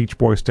kind of Beach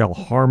Boys style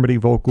harmony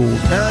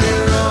vocals. Now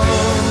your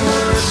own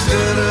worst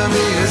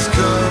enemy has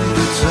come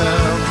to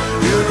town.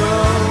 Your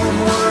own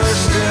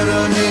worst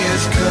enemy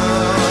has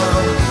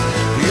come.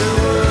 Your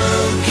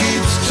world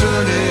keeps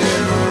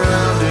turning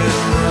round and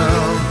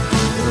round,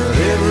 but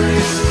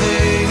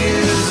everything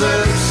is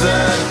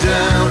upside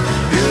down.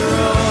 Your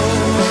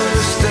own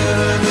worst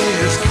enemy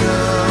has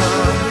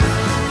come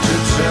to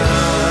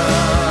town.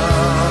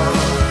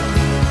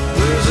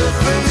 There's a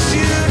face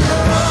you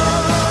know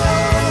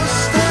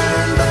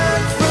staring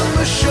back from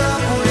the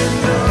shop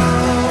window.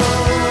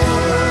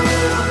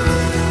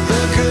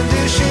 The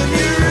condition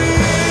you're in,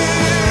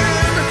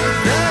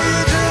 now you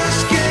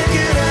just can't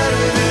get out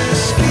of this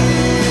skin.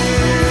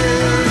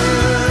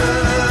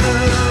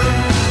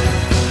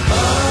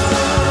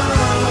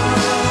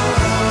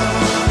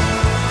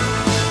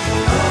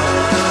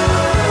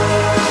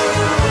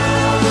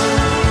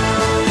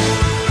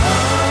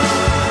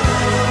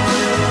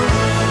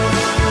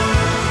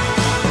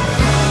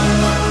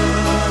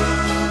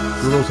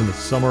 Girls in the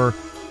Summer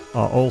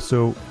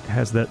also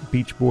has that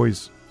Beach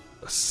Boys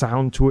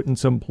sound to it in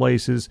some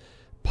places.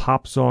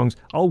 Pop songs.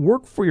 I'll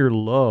Work for Your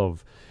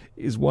Love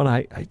is one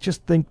I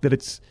just think that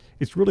it's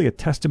really a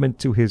testament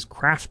to his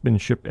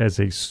craftsmanship as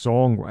a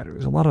songwriter.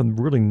 There's a lot of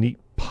really neat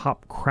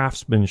pop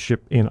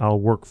craftsmanship in I'll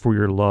Work for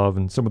Your Love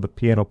and some of the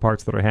piano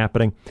parts that are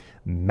happening.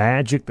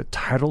 Magic, the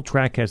title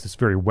track, has this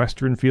very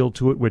Western feel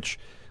to it, which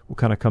will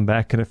kind of come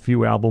back in a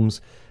few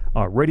albums.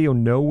 Radio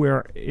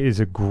Nowhere is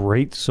a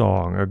great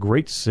song, a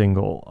great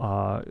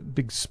single.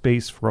 Big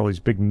space for all these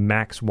big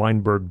Max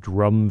Weinberg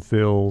drum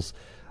fills.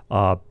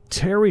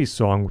 Terry's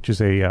song, which is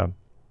a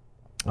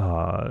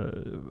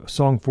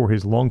song for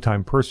his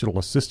longtime personal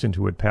assistant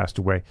who had passed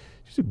away.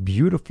 It's a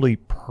beautifully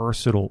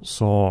personal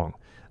song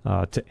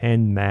to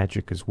end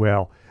Magic as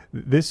well.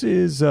 This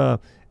is, as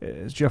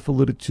Jeff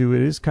alluded to,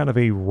 it is kind of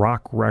a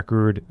rock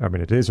record. I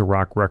mean, it is a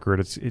rock record.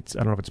 It's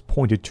I don't know if it's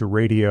pointed to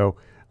radio.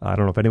 I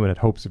don't know if anyone had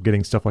hopes of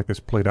getting stuff like this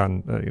played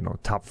on,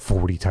 top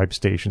 40 type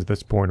stations at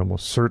this point.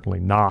 Almost certainly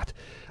not.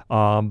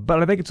 But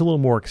I think it's a little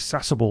more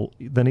accessible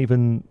than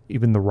even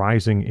The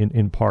Rising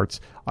in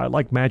parts. I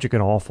like Magic an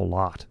awful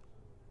lot.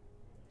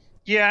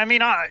 Yeah, I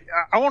mean, I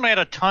won't add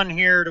a ton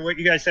here to what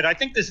you guys said. I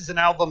think this is an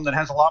album that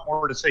has a lot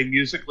more to say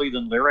musically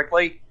than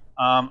lyrically.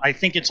 I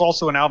think it's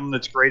also an album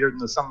that's greater than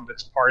the sum of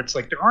its parts.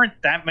 Like, there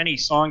aren't that many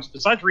songs,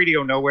 besides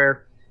Radio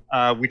Nowhere,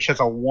 which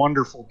has a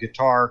wonderful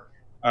guitar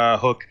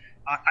hook.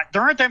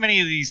 There aren't that many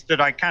of these that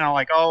I kind of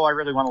like, I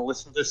really want to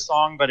listen to this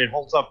song, but it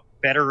holds up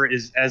better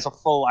as a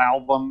full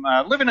album.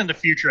 Living in the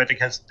Future, I think,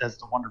 has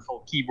the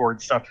wonderful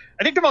keyboard stuff.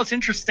 I think the most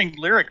interesting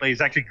lyrically is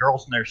actually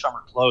Girls in Their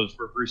Summer Clothes,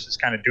 where Bruce is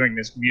kind of doing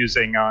this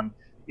musing on,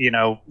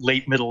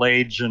 late middle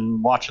age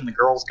and watching the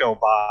girls go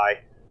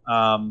by.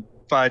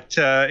 But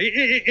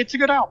it's a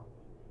good album.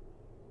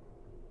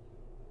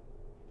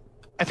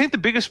 I think the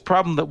biggest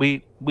problem that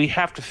we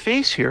have to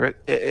face here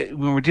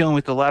when we're dealing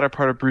with the latter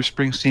part of Bruce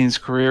Springsteen's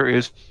career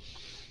is,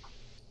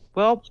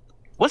 well,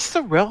 what's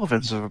the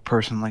relevance of a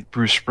person like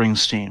Bruce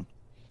Springsteen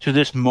to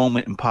this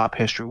moment in pop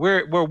history?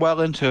 We're well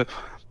into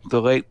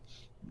the late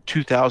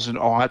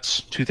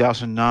 2000s,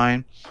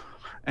 2009,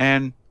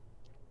 and,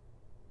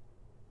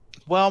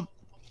 well,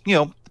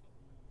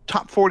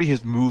 top 40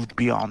 has moved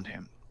beyond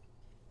him.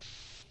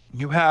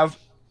 You have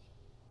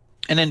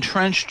an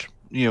entrenched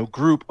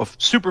group of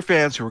super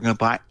fans who are going to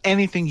buy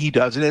anything he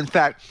does. And in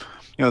fact,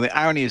 the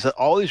irony is that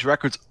all these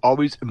records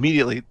always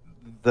immediately,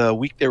 the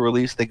week they're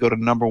released, they go to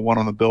number one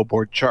on the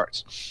Billboard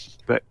charts.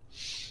 But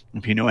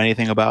if you know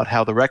anything about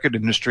how the record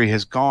industry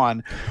has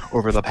gone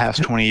over the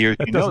past 20 years,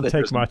 that doesn't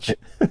take much. It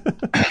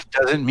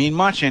doesn't mean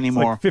much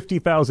anymore. It's like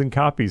 50,000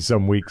 copies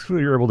some weeks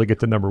you're able to get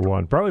to number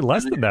one. Probably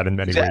less than that in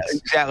many weeks.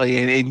 Exactly.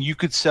 And you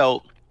could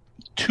sell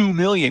 2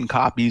 million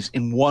copies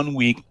in 1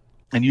 week,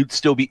 and you'd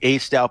still be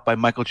aced out by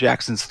Michael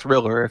Jackson's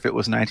Thriller if it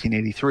was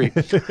 1983.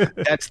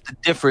 That's the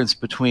difference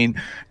between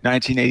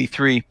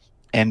 1983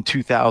 and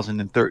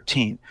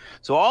 2013.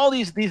 So all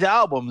these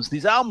albums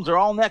are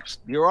all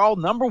they're all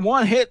number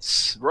one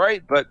hits,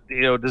 right? But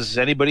does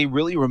anybody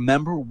really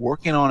remember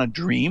working on a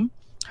dream?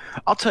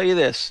 I'll tell you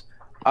this: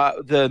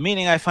 the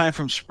meaning I find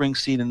from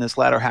Springsteen in this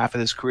latter half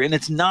of his career, and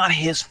it's not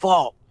his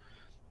fault.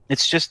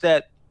 It's just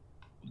that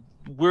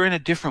we're in a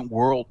different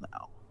world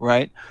now,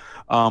 right?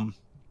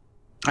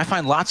 I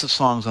find lots of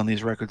songs on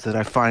these records that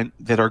I find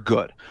that are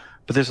good.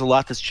 but there's a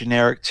lot that's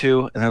generic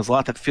too, and there's a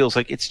lot that feels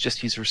like it's just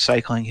he's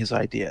recycling his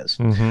ideas.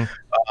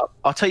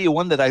 I'll tell you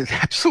one that I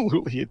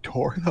absolutely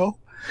adore, though,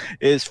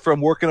 is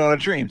from Working on a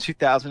Dream,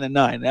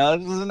 2009. Now,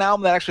 this is an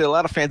album that actually a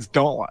lot of fans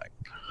don't like,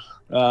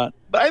 but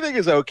I think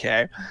it's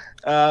okay.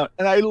 And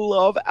I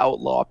love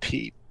Outlaw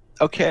Pete.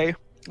 Okay,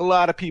 a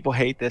lot of people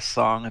hate this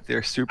song if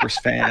they're Supers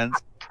fans.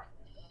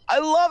 I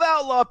love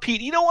Outlaw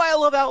Pete. You know why I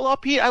love Outlaw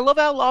Pete? I love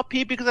Outlaw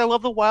Pete because I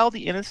love the Wild,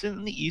 the Innocent,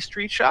 and the E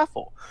Street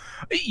Shuffle.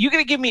 You're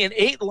gonna give me an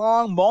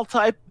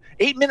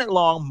 8-minute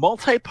long,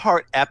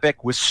 multi-part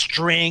epic with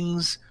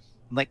strings,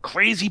 and like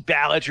crazy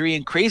balladry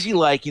and crazy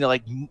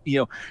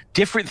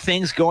different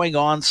things going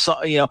on.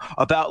 So,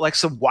 about like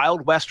some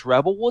Wild West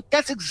rebel. Well,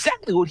 that's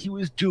exactly what he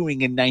was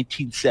doing in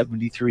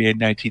 1973 and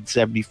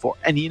 1974.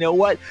 And you know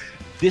what?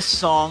 This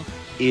song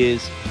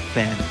is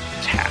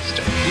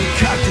fantastic. He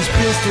cocked his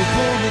pistol,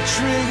 pulled the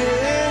trigger,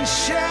 and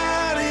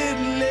shouted,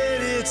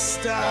 "Let it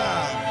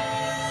stop."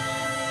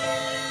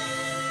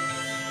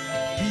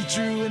 He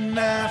drew a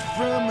knife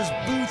from his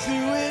boot,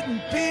 threw it,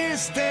 and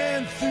pierced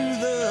Dan through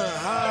the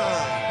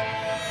heart.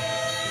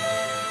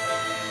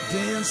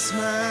 Dan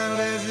smiled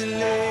as he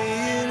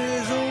lay in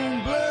his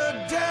own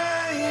blood,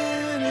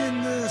 dying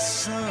in the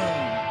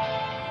sun.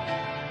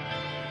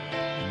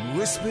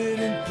 Whispered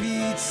in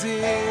Pete's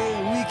ear,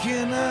 "We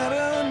cannot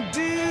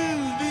undo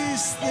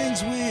these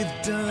things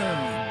we've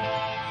done.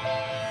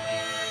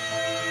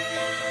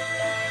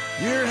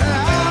 You're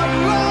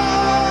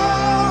outlaw,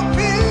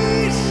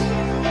 Pete.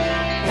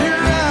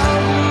 You're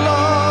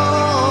outlaw,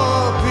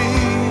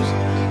 Pete.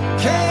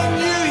 Can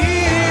you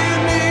hear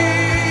me?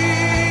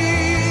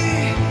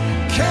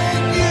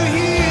 Can you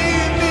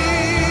hear me?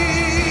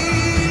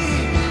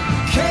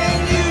 Can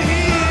you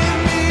hear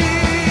me?"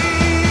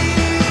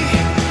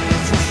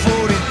 For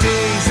 40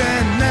 days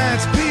and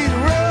nights Pete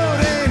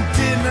rode and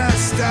did not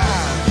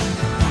stop,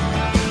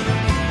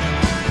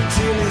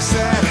 till he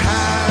sat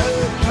high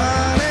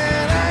upon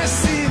an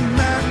icy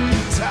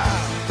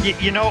mountaintop.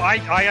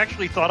 I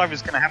actually thought I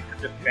was going to have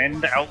to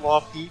defend Outlaw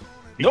Pete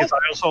because I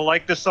also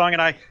like this song,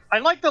 and I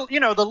like the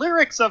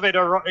lyrics of it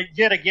are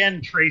yet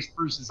again trace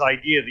Bruce's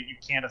idea that you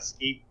can't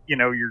escape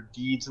your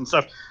deeds and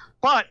stuff.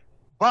 But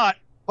I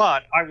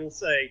will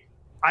say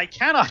I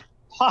cannot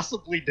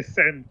possibly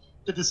defend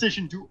the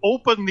decision to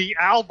open the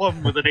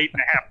album with an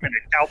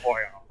 8.5-minute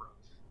cowboy opera.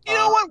 You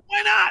know what?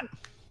 Why not?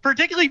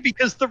 Particularly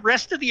because the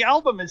rest of the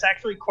album is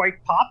actually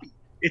quite poppy.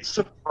 It's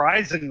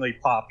surprisingly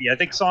poppy. I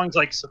think songs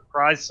like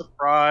Surprise,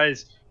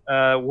 Surprise,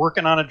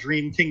 Working on a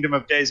Dream, Kingdom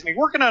of Days. I mean,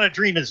 Working on a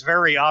Dream is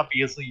very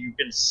obviously, you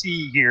can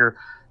see here,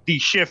 the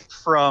shift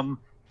from,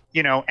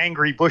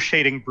 angry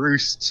Bush-hating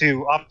Bruce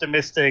to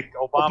optimistic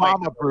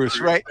Obama Bruce,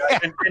 right?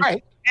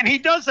 Right. And he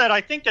does that, I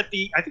think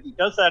he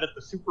does that at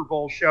the Super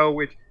Bowl show,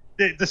 which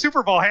the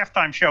Super Bowl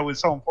halftime show is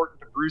so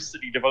important to Bruce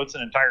that he devotes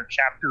an entire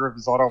chapter of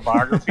his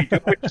autobiography to,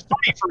 which is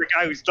funny for a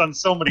guy who's done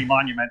so many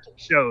monumental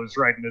shows,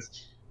 right, in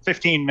this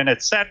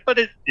 15-minute set, but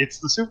it's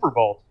the Super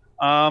Bowl.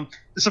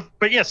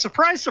 But yeah,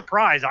 Surprise,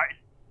 Surprise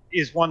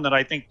is one that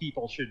I think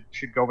people should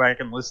go back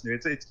and listen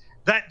to.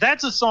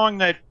 That's a song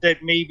that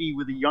maybe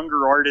with a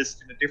younger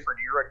artist in a different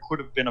era could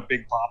have been a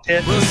big pop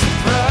hit. Well,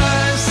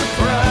 surprise,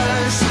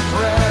 surprise,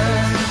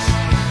 surprise.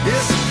 Yeah,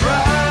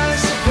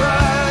 surprise,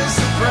 surprise,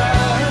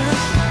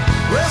 surprise.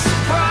 Well,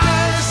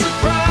 surprise,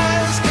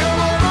 surprise. Come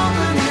on,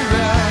 open your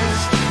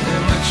eyes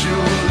and let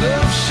your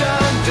love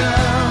shine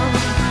down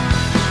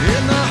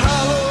in the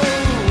hollow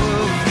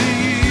of the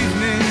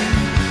evening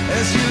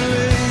as you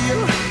lay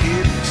your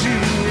head to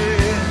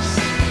rest.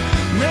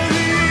 May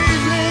the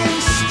evening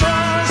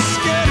stars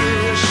scatter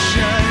a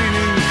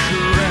shining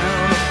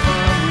crown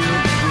upon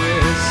your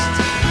breast.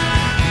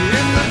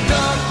 In the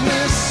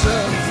darkness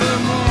of the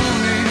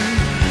morning,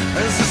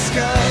 as the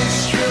sky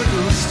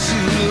struggles to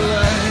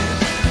light,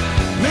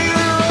 may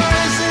the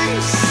rising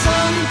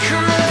sun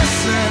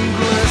caress and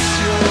bless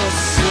your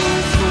soul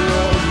for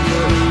all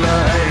your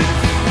life.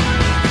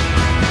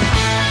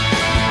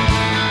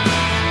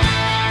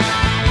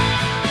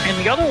 And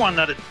the other one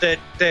that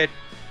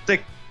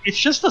it's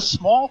just a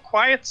small,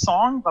 quiet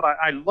song, but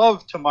I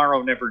love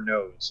 "Tomorrow Never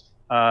Knows"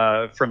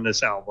 from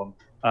this album,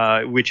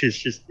 which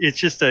is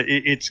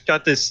it's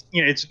got this,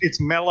 it's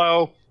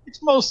mellow,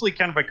 it's mostly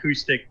kind of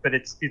acoustic, but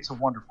it's a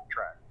wonderful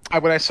track.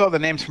 When I saw the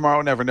name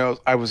 "Tomorrow Never Knows,"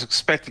 I was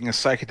expecting a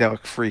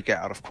psychedelic freak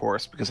out, of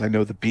course, because I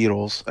know the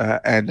Beatles,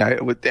 and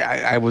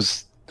I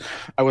was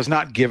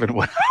not given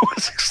what I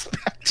was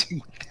expecting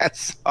with that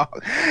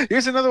song.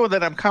 Here's another one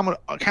that I'm kind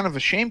of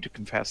ashamed to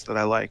confess that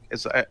I like,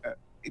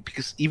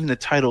 because even the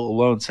title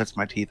alone sets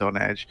my teeth on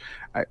edge.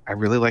 I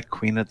really like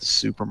 "Queen of the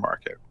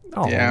Supermarket."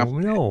 Oh, yeah.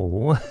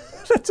 No.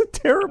 That's a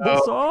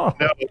terrible song.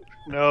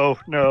 No,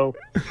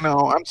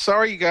 I'm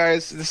sorry, you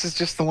guys. This is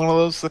just one of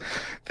those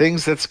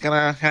things that's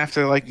gonna have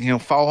to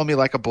follow me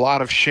like a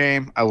blot of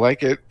shame. I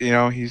like it.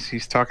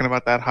 He's talking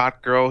about that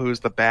hot girl who's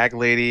the bag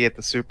lady at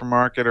the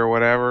supermarket or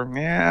whatever.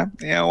 Yeah,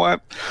 you know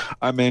what?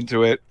 I'm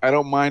into it. I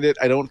don't mind it.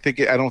 I don't think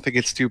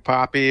it's too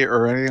poppy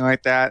or anything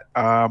like that.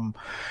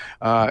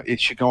 It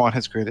should go on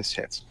his greatest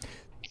hits.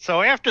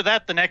 So after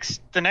that, the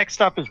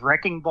next up is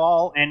Wrecking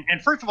Ball, and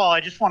first of all, I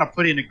just want to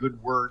put in a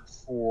good word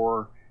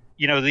for,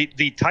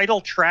 the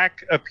title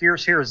track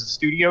appears here as a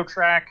studio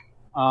track,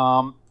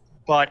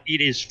 but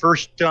it is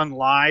first done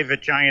live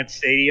at Giant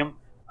Stadium.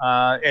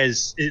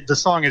 The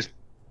song is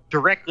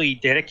directly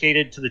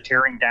dedicated to the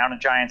tearing down of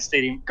Giant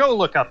Stadium. Go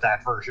look up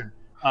that version.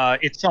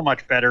 It's so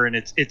much better, and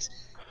it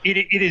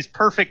is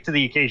perfect to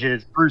the occasion.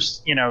 It's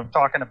Bruce,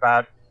 talking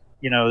about,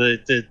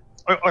 the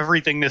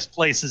everything this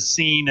place has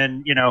seen,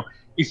 and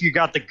if you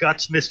got the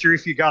guts, mister,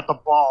 if you got the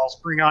balls,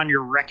 bring on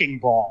your wrecking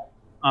ball.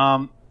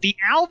 The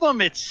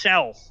album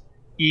itself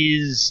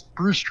is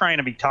Bruce trying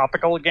to be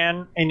topical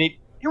again, and it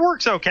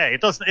works okay.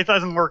 It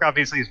doesn't work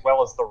obviously as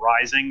well as The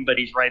Rising, but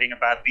he's writing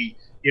about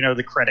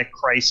the credit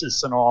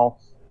crisis and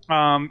all.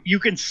 You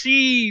can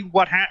see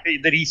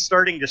that he's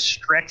starting to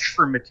stretch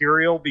for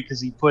material, because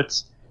he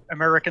puts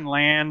American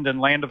Land and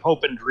Land of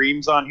Hope and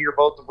Dreams on here,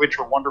 both of which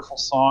are wonderful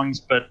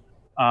songs, but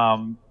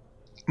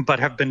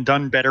have been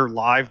done better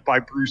live by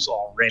Bruce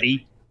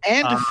already.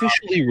 And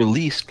officially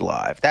released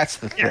live. That's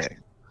the thing.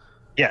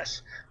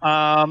 Yes.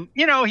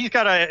 He's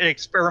got an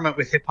experiment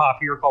with hip-hop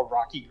here called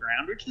Rocky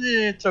Ground, which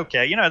it's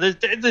okay.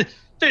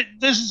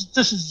 This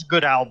is a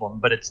good album,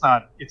 but it's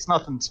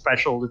nothing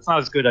special. It's not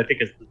as good, I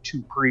think, as the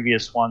two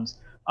previous ones.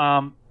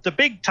 The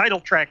big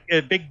title track,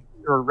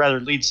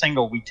 lead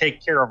single, We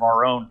Take Care of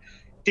Our Own,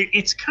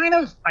 it's kind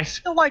of, I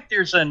feel like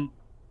there's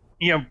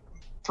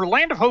for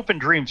Land of Hope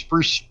and Dreams,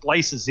 Bruce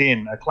splices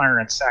in a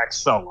Clarence sax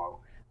solo,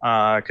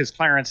 because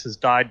Clarence has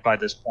died by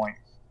this point.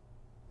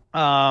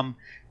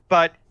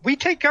 But We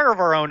Take Care of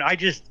Our Own,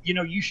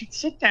 you should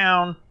sit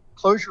down,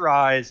 close your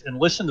eyes, and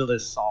listen to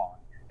this song.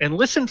 And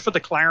listen for the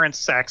Clarence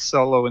sax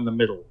solo in the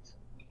middle.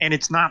 And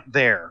it's not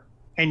there.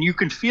 And you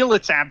can feel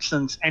its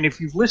absence. And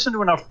if you've listened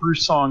to enough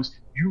Bruce songs,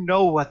 you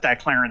know what that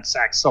Clarence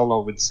sax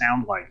solo would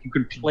sound like. You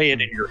can play it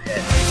in your head.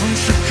 From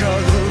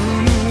Chicago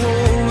to New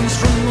Orleans,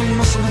 from the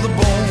muscle to the bone.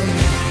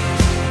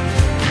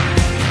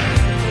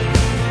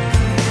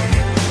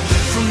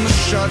 From the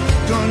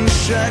shotgun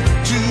shack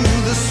to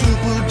the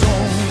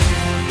Superdome.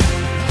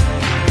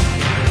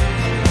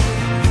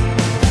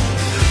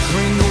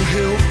 There ain't no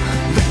help,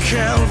 the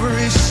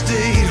Calvary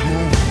stayed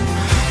home.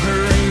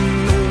 There ain't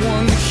no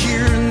one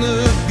hearing the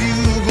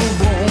bugle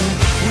blown.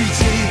 We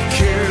take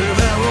care of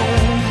our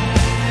own.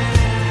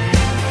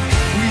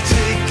 We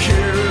take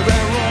care of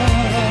our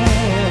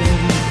own.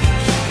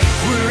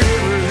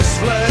 Wherever this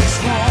flag's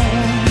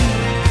flown,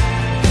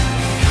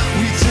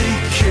 we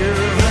take care of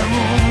our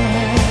own.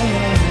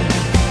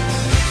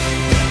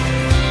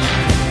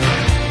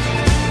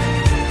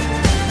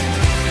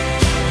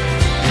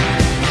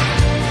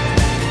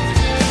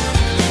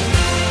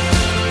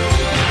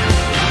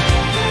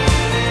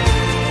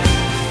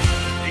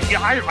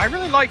 I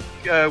really like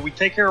We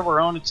Take Care of Our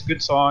Own. It's a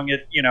good song.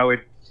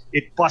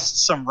 It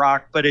busts some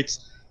rock, but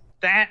it's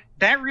that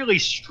really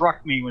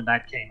struck me when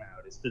that came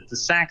out, is that the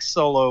sax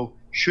solo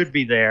should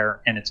be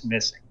there and it's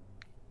missing.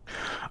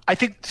 I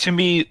think, to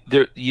me,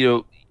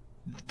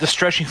 the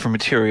stretching for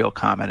material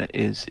comment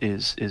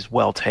is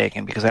well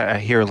taken, because I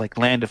hear like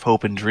Land of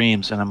Hope and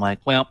Dreams, and I'm like,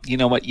 well, you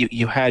know what,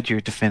 you had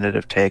your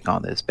definitive take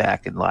on this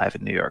back in live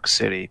in New York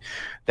City.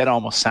 That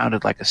almost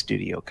sounded like a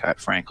studio cut,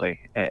 frankly.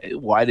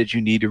 Why did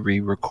you need to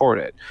re-record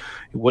it?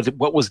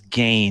 What was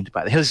gained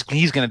by this?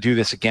 He's going to do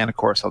this again, of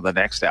course, on the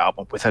next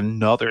album with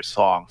another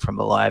song from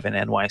the Live in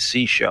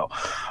NYC show.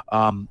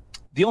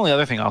 The only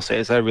other thing I'll say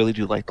is I really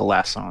do like the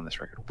last song on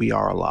this record, We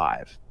Are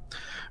Alive,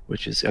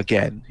 which is,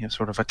 again,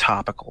 sort of a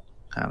topical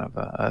kind of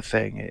a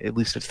thing. At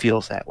least it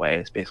feels that way.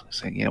 It's basically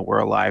saying, we're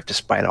alive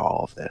despite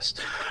all of this.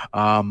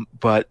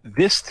 But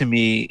this, to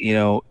me,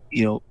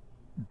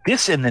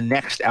 this and the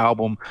next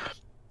album,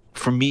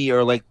 for me,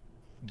 are like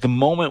the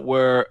moment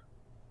where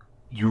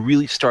you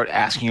really start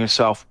asking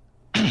yourself,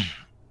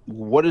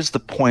 what is the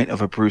point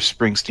of a Bruce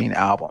Springsteen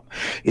album?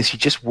 Is he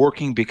just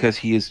working because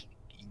he is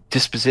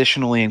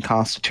dispositionally and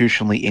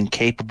constitutionally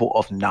incapable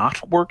of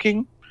not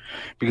working?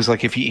 Because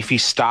like if he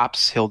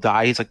stops, he'll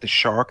die. He's like the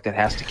shark that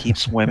has to keep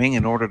swimming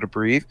in order to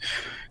breathe.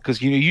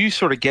 Because you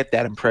sort of get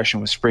that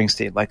impression with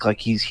Springsteen, like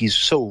he's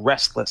so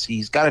restless.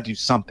 He's got to do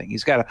something.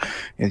 He's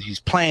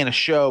playing a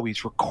show.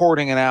 He's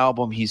recording an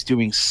album. He's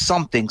doing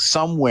something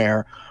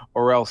somewhere,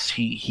 or else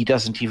he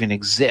doesn't even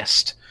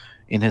exist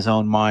in his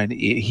own mind.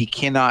 He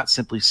cannot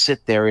simply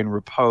sit there in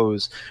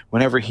repose.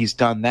 Whenever he's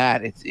done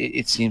that,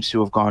 it seems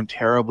to have gone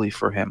terribly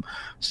for him.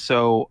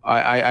 So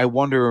I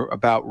wonder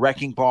about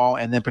Wrecking Ball,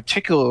 and then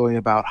particularly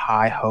about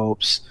High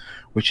Hopes,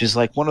 which is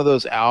like one of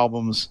those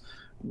albums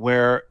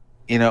where,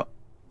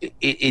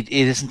 it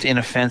isn't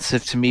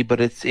inoffensive to me, but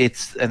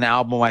it's an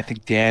album, I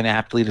think Dan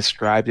aptly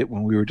described it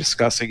when we were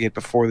discussing it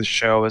before the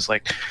show, as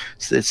like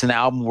it's an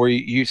album where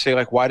you say,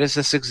 like, why does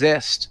this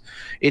exist?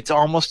 It's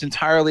almost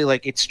entirely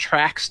like it's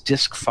tracks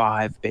disc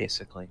 5,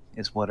 basically,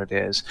 is what it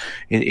is.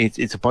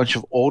 It's a bunch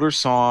of older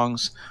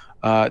songs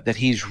that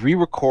he's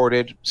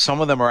re-recorded.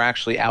 Some of them are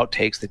actually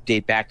outtakes that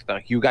date back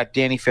to you got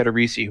Danny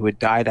Federici, who had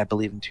died, I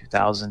believe, in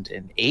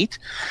 2008,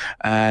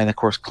 and of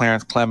course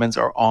Clarence Clemens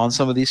are on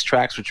some of these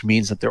tracks, which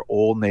means that they're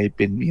old and they've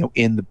been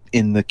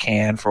in the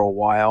can for a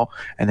while,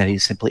 and that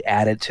he's simply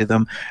added to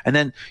them. And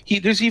then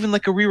there's even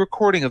like a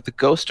re-recording of The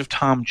Ghost of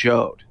Tom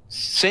Joad.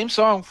 Same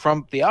song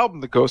from the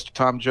album The Ghost of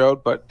Tom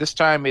Joad, but this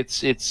time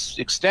it's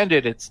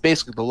extended. It's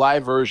basically the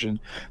live version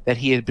that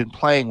he had been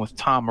playing with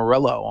Tom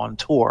Morello on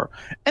tour.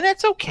 And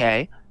that's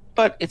okay,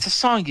 but it's a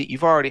song that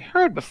you've already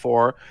heard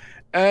before.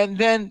 And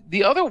then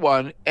the other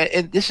one,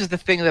 and this is the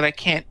thing that I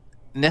can't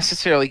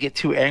necessarily get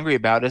too angry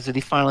about, is that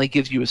he finally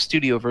gives you a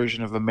studio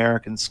version of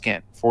American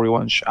Skin,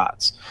 41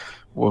 Shots,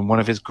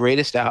 one of his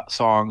greatest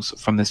songs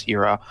from this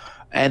era.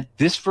 And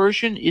this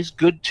version is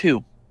good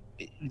too.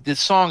 The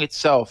song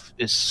itself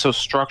is so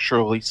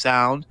structurally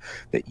sound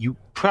that you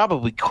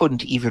probably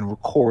couldn't even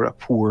record a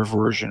poor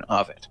version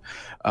of it.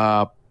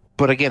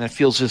 But again, it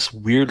feels just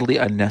weirdly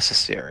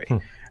unnecessary.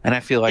 And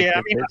I feel like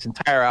this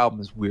entire album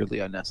is weirdly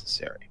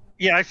unnecessary.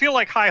 Yeah, I feel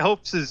like High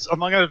Hopes is,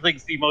 among other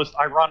things, the most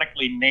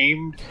ironically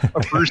named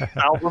of Bruce's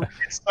album.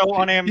 It's so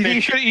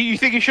unambitious. You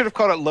think you should have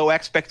called it Low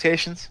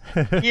Expectations?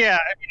 Yeah,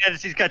 I mean,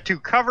 he's got 2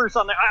 covers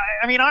on there.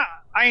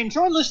 I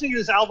enjoy listening to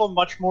this album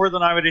much more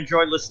than I would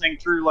enjoy listening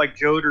through like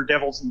Joad or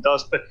Devils and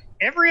Dust. But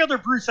every other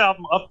Bruce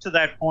album up to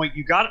that point,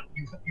 you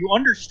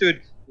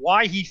understood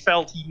why he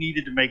felt he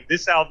needed to make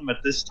this album at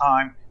this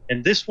time,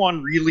 and this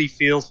one really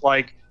feels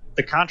like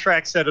the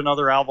contract said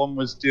another album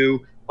was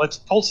due. Let's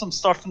pull some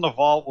stuff from the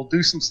vault. We'll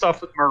do some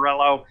stuff with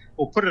Morello.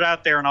 We'll put it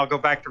out there, and I'll go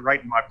back to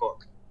writing my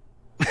book.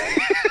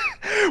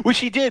 Which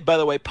he did, by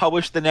the way,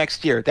 published the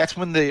next year. That's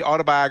when the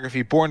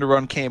autobiography Born to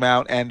Run came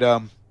out, and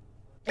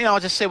I'll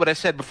just say what I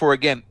said before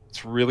again.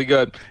 It's really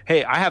good.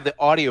 Hey, I have the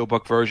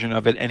audiobook version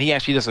of it, and he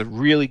actually does a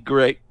really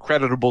great,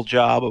 creditable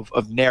job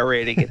of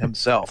narrating it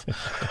himself.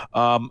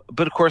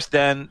 But of course,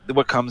 then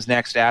what comes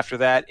next after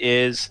that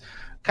is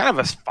kind of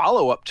a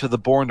follow-up to the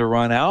Born to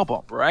Run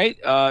album, right?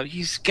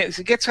 He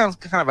gets on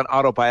kind of an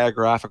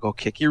autobiographical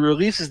kick. He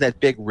releases that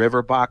big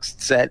River box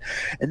set,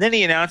 and then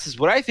he announces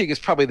what I think is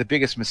probably the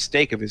biggest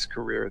mistake of his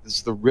career. This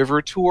is the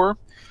River Tour.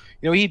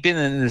 He'd been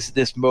in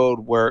this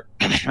mode where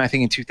I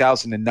think in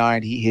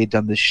 2009 he had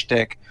done this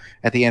shtick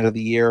at the end of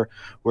the year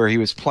where he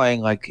was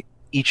playing like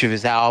each of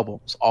his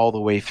albums all the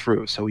way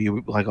through. So he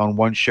would, like on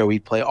one show,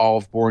 he'd play all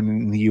of Born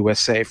in the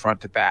USA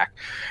front to back.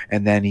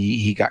 And then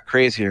he got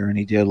crazier and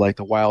he did like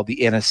The Wild,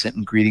 the Innocent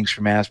and Greetings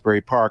from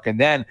Asbury Park. And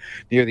then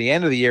near the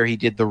end of the year, he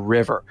did The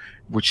River,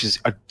 which is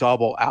a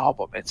double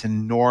album. It's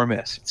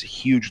enormous. It's a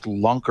huge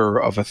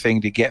lunker of a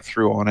thing to get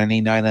through on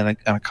any night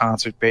on a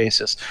concert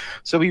basis.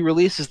 So he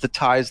releases The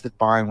Ties That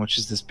Bind, which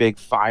is this big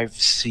 5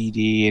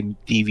 CD and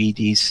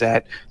DVD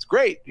set. It's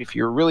great if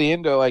you're really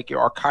into like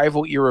your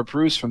archival era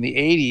Bruce from the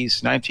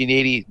 80s,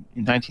 1980,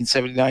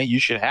 1979, you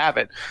should have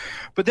it.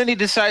 But then he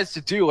decides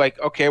to do like,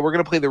 okay, we're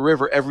going to play The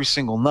River every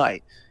single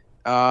night.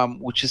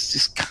 Which is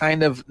just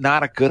kind of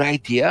not a good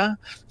idea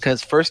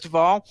because first of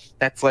all,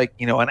 that's like,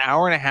 an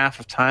hour and a half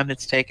of time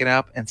that's taken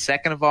up. And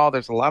second of all,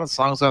 there's a lot of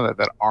songs on there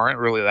that aren't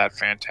really that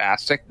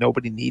fantastic.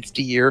 Nobody needs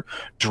to hear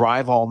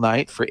Drive All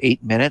Night for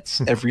 8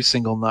 minutes every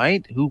single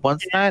night. Who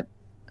wants that?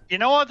 You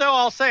know what, though?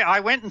 I'll say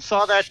I went and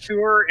saw that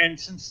tour, and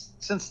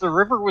since The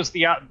River was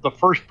the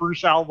first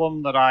Bruce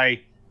album that I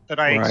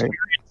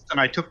experienced, and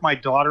I took my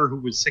daughter, who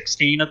was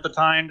 16 at the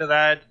time, to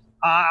that,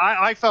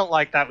 I felt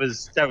like that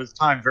was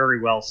time very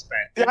well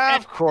spent. Yeah,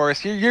 of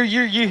course.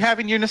 You're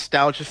having your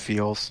nostalgia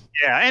feels.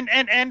 Yeah,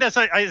 and as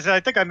I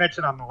think I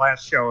mentioned on the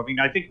last show, I mean,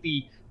 I think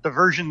the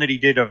version that he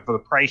did of The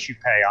Price You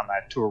Pay on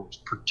that tour was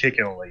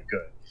particularly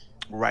good.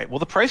 Right. Well,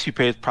 The Price You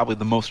Pay is probably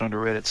the most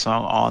underrated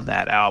song on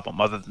that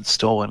album, other than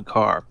Stolen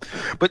Car.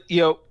 But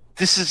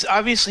this is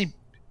obviously.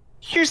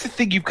 Here's the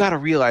thing you've got to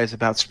realize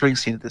about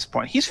Springsteen at this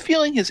point. He's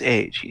feeling his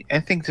age. I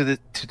think to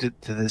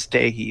this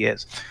day he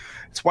is.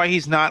 It's why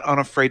he's not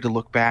unafraid to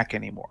look back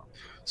anymore.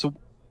 So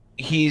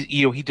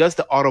he does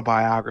the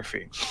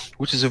autobiography,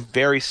 which is a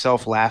very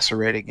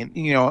self-lacerating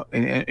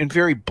and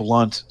very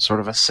blunt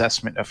sort of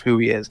assessment of who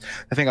he is.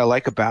 The thing I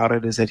like about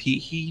it is that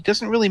he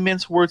doesn't really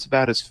mince words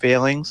about his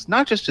failings,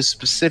 not just his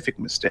specific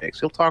mistakes.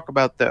 He'll talk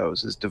about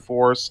those, his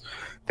divorce,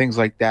 things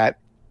like that.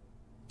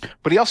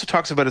 But he also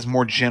talks about his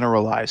more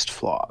generalized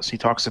flaws. He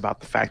talks about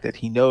the fact that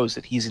he knows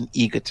that he's an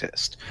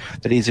egotist,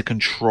 that he's a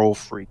control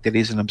freak, that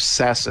he's an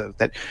obsessive,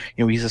 that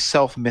he's a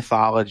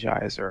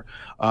self-mythologizer.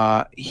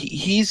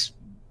 He's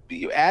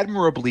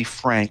admirably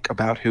frank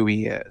about who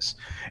he is.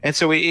 And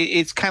so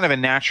it's kind of a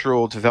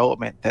natural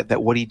development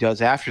that what he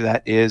does after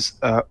that is,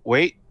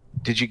 wait,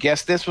 did you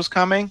guess this was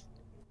coming?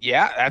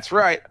 Yeah, that's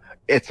right.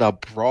 It's a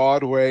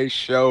Broadway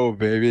show,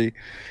 baby.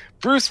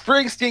 Bruce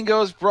Springsteen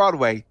goes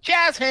Broadway.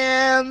 Jazz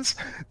hands!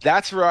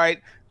 That's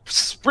right.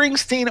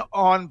 Springsteen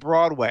on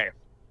Broadway.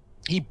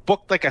 He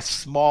booked like a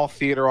small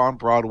theater on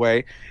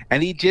Broadway,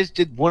 and he just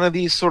did one of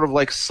these sort of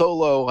like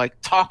solo, like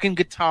talking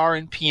guitar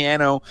and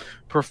piano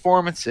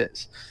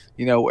performances,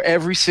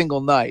 every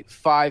single night,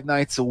 5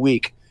 nights a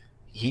week.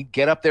 he'd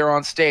get up there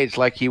on stage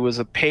like he was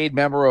a paid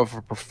member of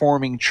a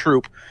performing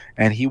troupe,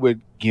 and he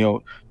would,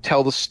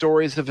 tell the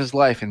stories of his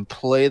life and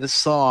play the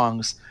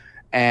songs,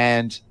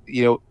 and,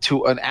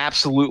 to an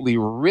absolutely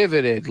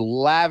riveted,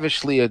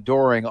 lavishly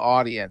adoring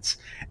audience.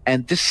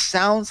 And this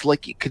sounds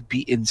like it could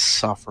be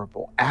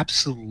insufferable,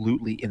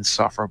 absolutely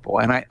insufferable.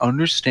 And I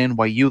understand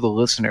why you, the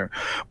listener,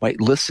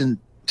 might listen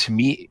to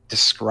me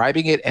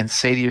describing it and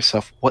say to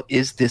yourself, what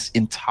is this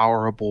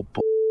intolerable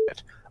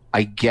bullshit?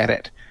 I get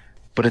it.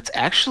 But it's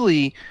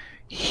actually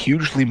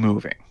hugely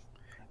moving.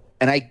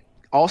 And I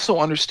also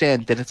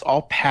understand that it's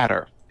all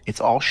patter.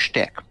 It's all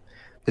shtick.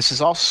 This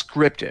is all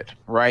scripted,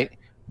 right?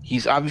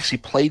 He's obviously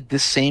played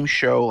this same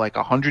show like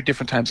 100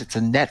 different times. It's a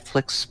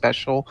Netflix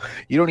special.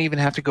 You don't even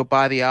have to go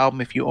buy the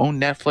album. If you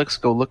own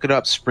Netflix, go look it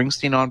up.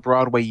 Springsteen on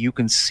Broadway. You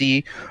can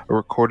see a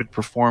recorded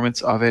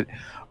performance of it.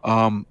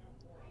 But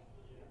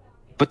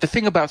the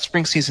thing about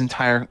Springsteen's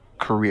entire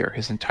career,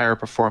 his entire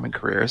performing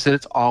career, is that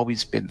it's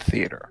always been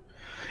theater.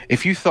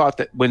 If you thought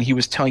that when he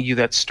was telling you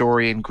that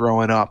story and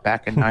growing up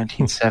back in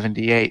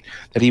 1978,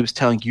 that he was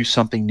telling you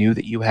something new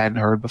that you hadn't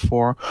heard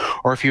before,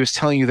 or if he was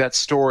telling you that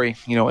story,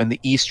 in the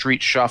E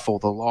Street Shuffle,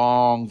 the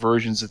long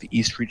versions of the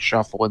E Street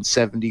Shuffle in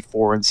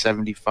 74 and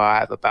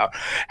 75 about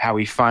how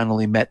he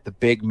finally met the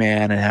big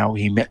man and how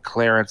he met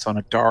Clarence on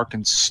a dark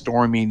and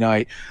stormy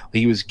night,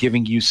 he was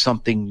giving you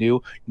something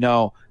new.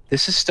 No.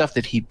 This is stuff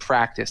that he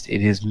practiced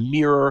in his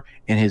mirror,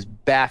 in his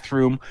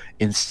bathroom,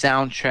 in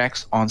sound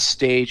checks, on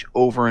stage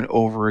over and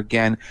over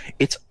again.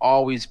 It's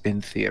always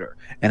been theater.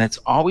 And it's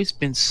always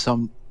been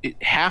some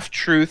half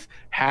truth,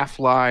 half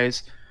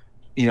lies,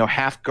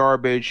 half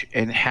garbage,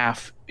 and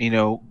half,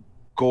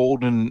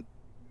 golden,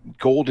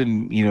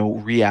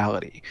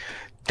 reality.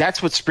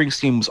 That's what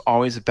Springsteen was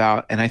always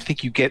about. And I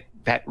think you get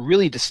that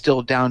really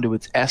distilled down to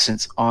its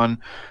essence on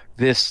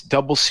this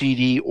double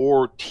CD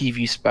or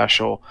TV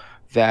special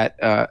that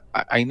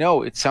I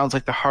know it sounds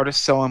like the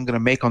hardest sell I'm going to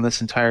make on this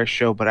entire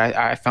show, but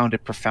I found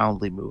it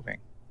profoundly moving.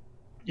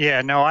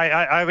 Yeah, no,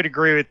 I would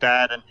agree with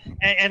that.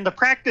 And the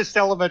practice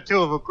element,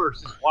 too, of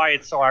course, is why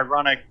it's so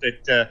ironic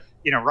that,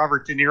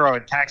 Robert De Niro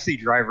in Taxi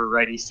Driver,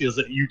 right, he steals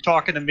it. You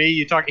talking to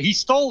me? He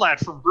stole that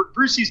from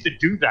Bruce. Used to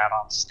do that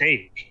on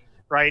stage,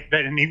 right?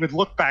 And he would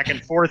look back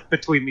and forth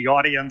between the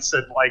audience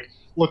and,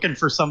 looking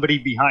for somebody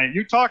behind.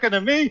 You talking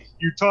to me?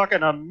 You talking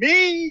to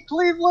me,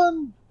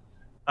 Cleveland?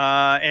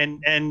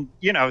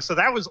 So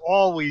that was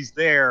always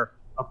there,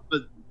 a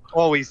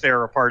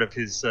part of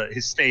his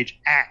stage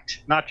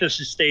act, not just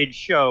his stage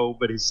show,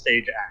 but his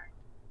stage act.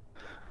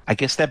 I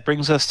guess that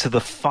brings us to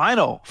the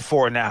final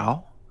for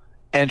now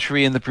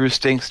entry in the Bruce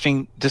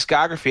Springsteen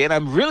discography, and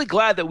I'm really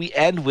glad that we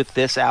end with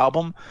this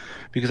album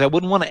because I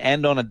wouldn't want to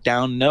end on a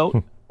down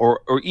note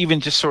or even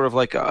just sort of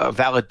like a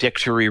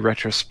valedictory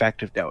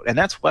retrospective note, and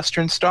that's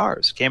Western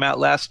Stars. Came out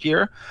last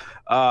year.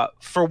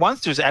 For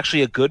once, there's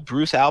actually a good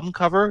Bruce album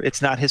cover.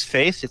 It's not his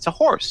face. It's a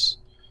horse,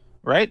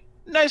 right?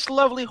 Nice,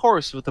 lovely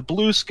horse with a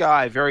blue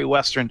sky, very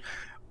Western.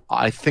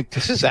 I think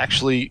this is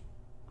actually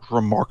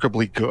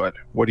remarkably good.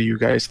 What do you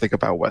guys think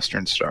about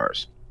Western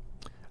Stars?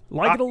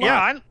 Like it a lot.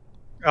 Yeah,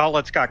 I'll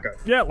let Scott go.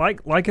 Yeah, like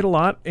it a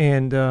lot.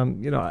 And,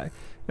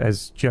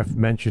 as Jeff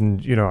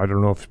mentioned, I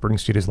don't know if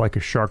Springsteen is like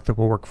a shark that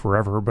will work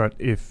forever, but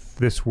if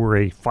this were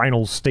a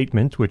final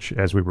statement, which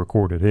as we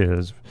record it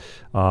is,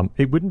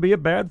 it wouldn't be a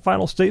bad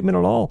final statement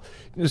at all.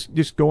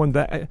 Just going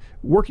back,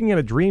 Working in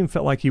a Dream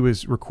felt like he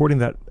was recording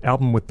that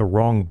album with the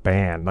wrong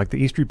band. Like the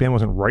E Street Band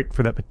wasn't right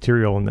for that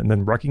material, and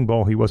then Wrecking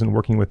Ball, he wasn't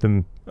working with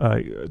them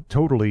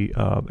totally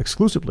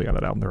exclusively on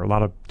that album. There are a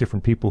lot of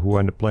different people who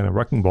end up playing on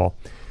Wrecking Ball.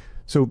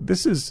 So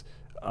this is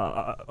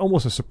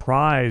almost a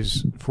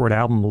surprise for an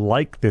album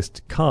like this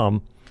to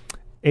come,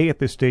 A, at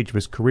this stage of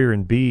his career,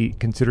 and B,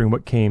 considering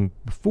what came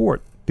before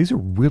it. These are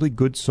really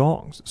good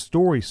songs,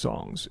 story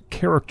songs,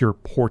 character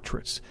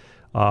portraits.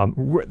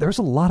 There's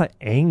a lot of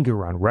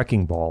anger on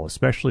Wrecking Ball,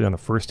 especially on the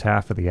first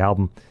half of the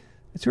album.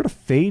 It sort of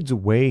fades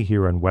away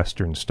here on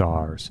Western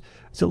Stars.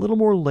 It's a little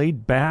more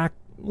laid back,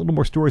 a little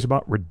more stories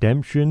about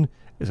redemption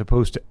as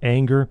opposed to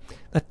anger.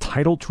 That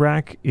title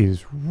track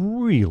is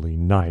really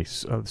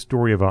nice. The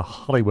story of a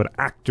Hollywood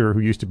actor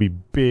who used to be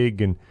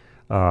big and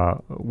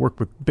worked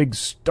with big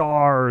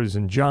stars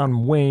and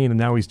John Wayne, and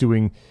now he's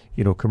doing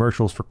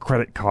commercials for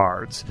credit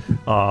cards.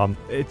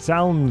 It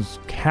sounds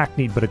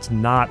hackneyed, but it's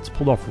not. It's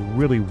pulled off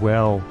really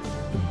well.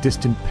 The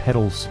distant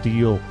pedal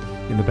steel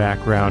in the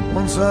background.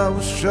 Once I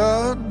was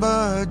shot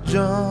by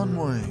John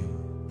Wayne.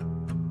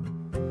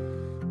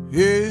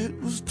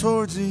 It was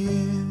towards the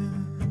end.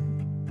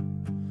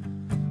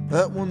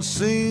 That one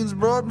scene's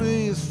brought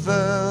me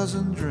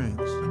 1,000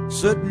 drinks.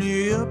 Set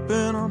me up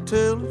and I'll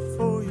tell it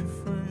for your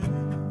friend.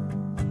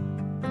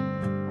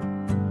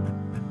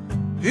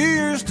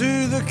 Here's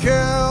to the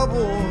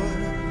cowboys,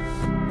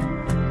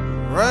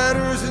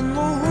 riders in the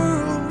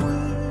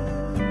whirlwind.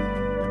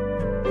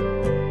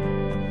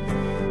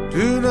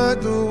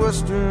 Tonight the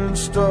Western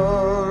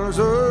Stars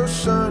are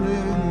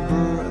shining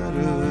bright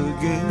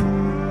again.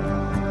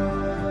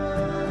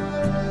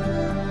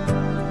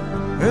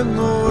 And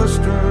the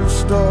Western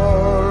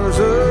Stars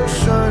are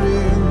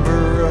shining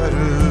bright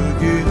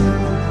again.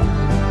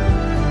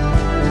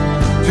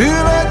 Feel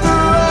like the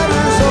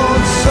riders on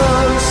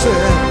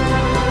sunset,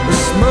 we're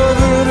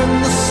smothered in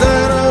the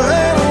saddle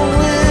and a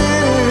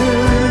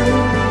wind,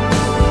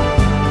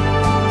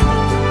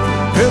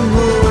 and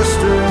the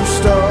western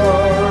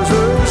stars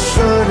are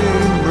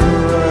shining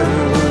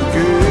bright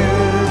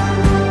again.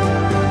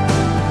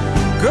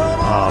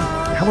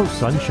 Hello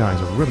Sunshine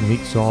is a really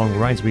neat song.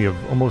 Reminds me of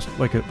almost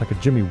like a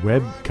Jimmy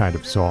Webb kind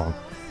of song.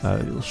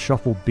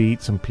 Shuffle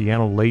beat, some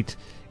piano late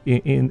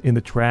in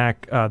the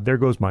track. There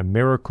Goes My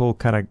Miracle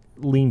kind of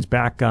leans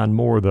back on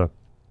more of the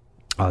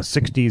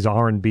 60s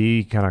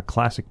R&B kind of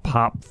classic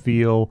pop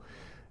feel.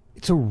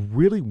 It's a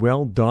really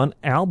well done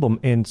album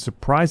and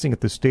surprising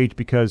at this stage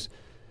because,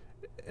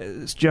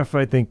 as Jeff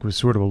I think was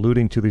sort of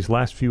alluding to, these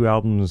last few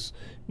albums,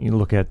 you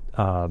look at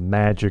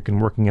Magic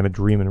and Working on a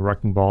Dream and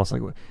Wrecking Ball, it's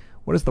like,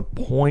 what is the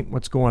point?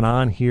 What's going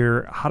on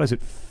here? How does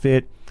it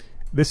fit?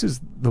 This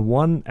is the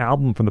one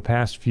album from the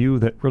past few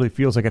that really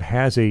feels like it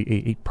has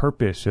a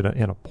purpose and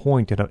a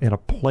point and a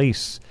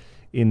place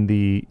in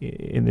the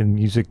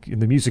music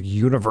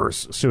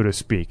universe, so to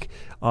speak.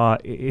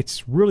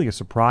 It's really a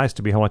surprise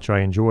to me how much I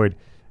enjoyed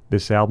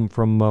this album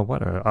from a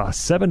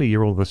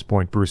 70-year-old at this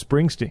point, Bruce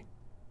Springsteen.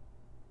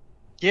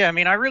 Yeah, I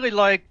mean, I really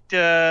liked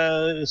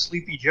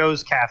Sleepy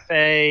Joe's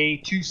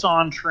Cafe,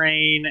 Tucson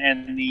Train,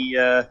 and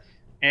the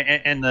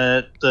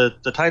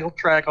title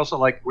track. Also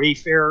like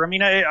Wayfarer. I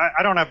mean,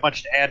 I don't have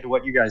much to add to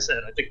what you guys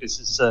said. I think this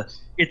is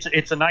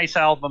it's a nice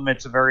album.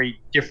 It's a very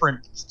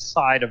different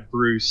side of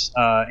Bruce,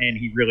 and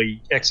he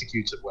really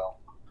executes it well.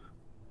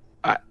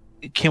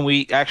 Can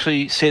we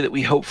actually say that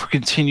we hope for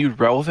continued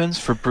relevance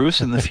for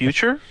Bruce in the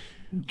future,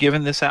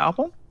 given this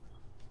album?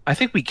 I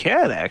think we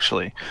can,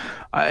 actually.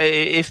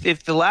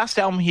 If the last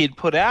album he had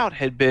put out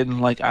had been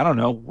like, I don't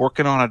know,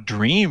 Working on a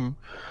Dream,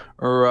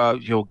 or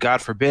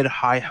God forbid,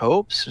 High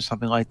Hopes or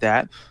something like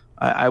that,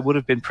 I would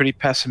have been pretty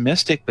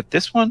pessimistic. But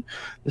this one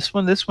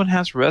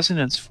has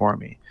resonance for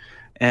me,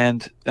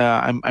 and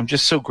I'm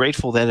just so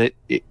grateful that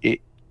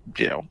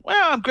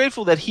I'm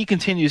grateful that he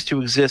continues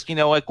to exist.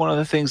 Like one of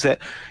the things that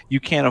you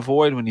can't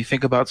avoid when you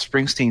think about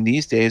Springsteen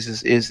these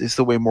days is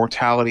the way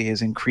mortality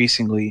has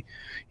increasingly,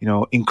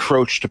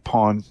 encroached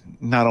upon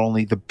not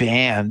only the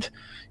band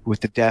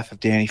with the death of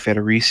Danny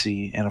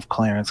Federici and of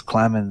Clarence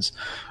Clemens,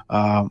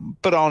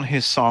 but on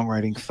his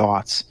songwriting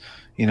thoughts,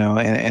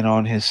 and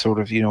on his sort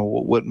of,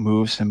 what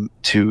moves him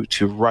to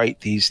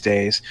write these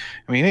days.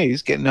 I mean, hey,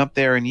 he's getting up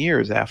there in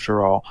years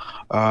after all.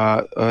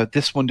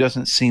 This one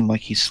doesn't seem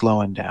like he's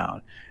slowing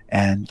down,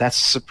 and that's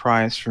a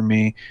surprise for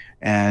me.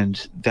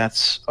 And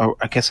that's,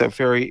 I guess, a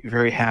very,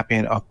 very happy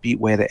and upbeat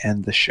way to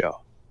end the show.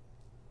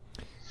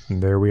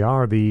 And there we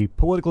are, the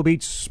Political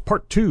Beats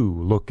Part 2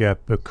 look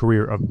at the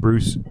career of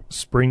Bruce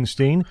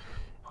Springsteen.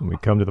 And we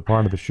come to the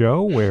part of the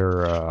show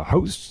where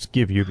hosts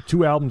give you the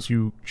 2 albums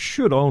you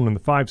should own and the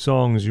 5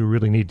 songs you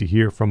really need to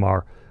hear from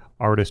our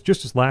artist.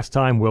 Just as last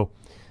time, we'll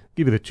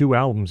give you the 2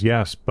 albums,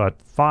 yes, but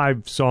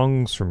 5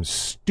 songs from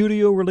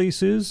studio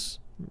releases,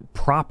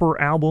 proper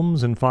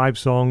albums, and 5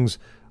 songs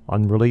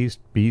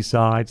unreleased,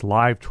 B-sides,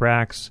 live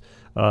tracks,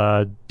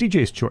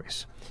 DJ's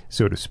choice,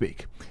 so to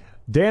speak.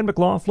 Dan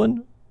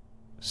McLaughlin,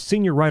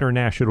 Senior Writer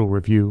National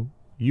Review,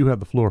 you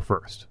have the floor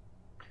first.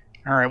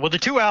 All right. Well, the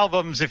 2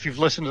 albums, if you've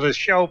listened to this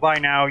show by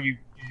now, you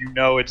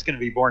know it's going to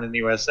be Born in the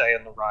USA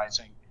and The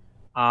Rising.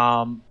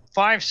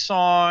 5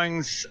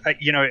 songs, I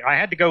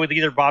had to go with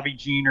either Bobby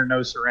Jean or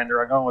No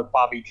Surrender. I'm going with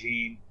Bobby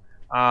Jean.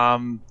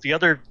 The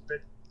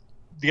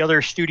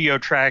other studio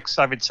tracks,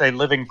 I would say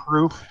Living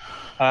Proof,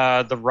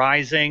 The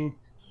Rising,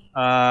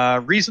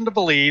 Reason to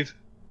Believe,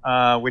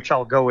 which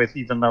I'll go with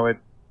even though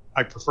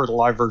I prefer the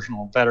live version a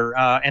little better,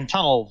 and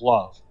Tunnel of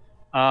Love.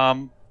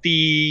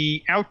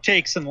 The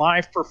outtakes and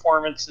live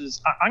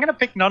performances, I'm going to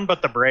pick None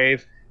But the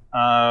Brave.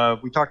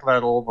 We talked about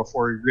it a little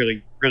before. We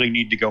really, really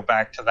need to go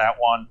back to that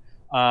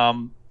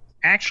one.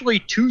 Actually,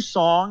 2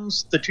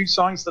 songs, the 2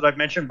 songs that I've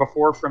mentioned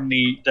before from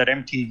that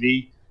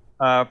MTV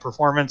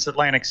performance,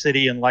 Atlantic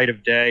City and Light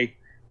of Day.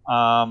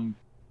 My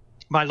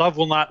Love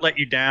Will Not Let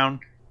You Down.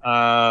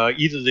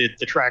 Either the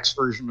Trax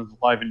version or the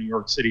Live in New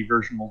York City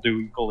version will do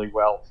equally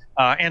well.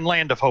 And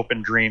Land of Hope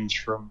and Dreams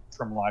from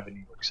Live in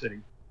New York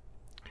City.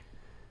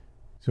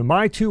 So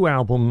my 2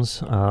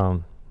 albums,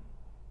 I'm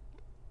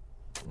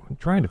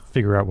trying to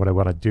figure out what I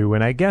want to do,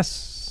 and I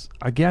guess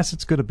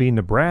it's going to be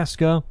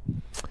Nebraska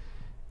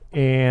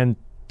and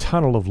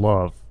Tunnel of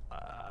Love.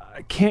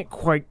 I can't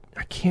quite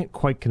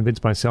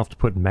convince myself to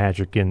put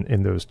Magic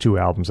in those 2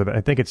 albums.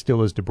 I think it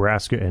still is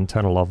Nebraska and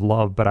Tunnel of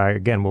Love, but I,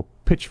 again, will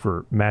pitch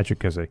for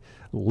Magic as a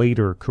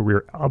later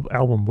career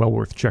album well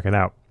worth checking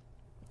out.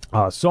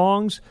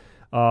 Songs,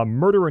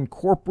 Murder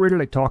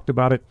Incorporated, I talked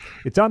about it.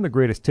 It's on the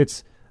Greatest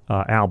Hits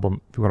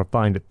album, if you want to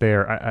find it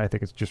there. I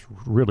think it's just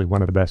really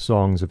one of the best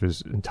songs of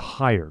his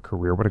entire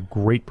career. What a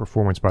great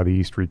performance by the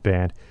E Street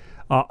Band.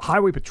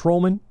 Highway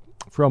Patrolman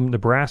from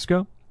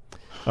Nebraska.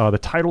 The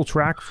title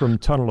track from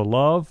Tunnel of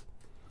Love.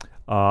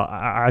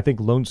 I think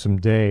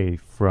Lonesome Day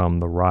from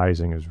The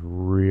Rising is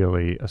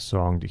really a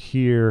song to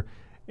hear.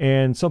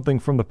 And something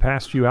from the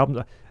past few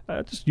albums.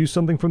 just use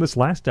something from this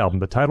last album.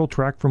 The title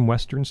track from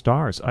Western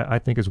Stars, I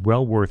think, is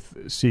well worth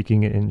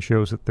seeking and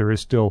shows that there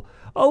is still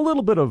a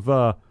little bit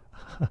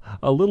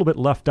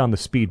left on the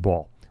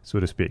speedball, so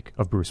to speak,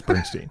 of Bruce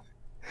Springsteen.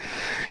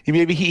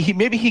 Maybe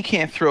he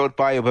can't throw it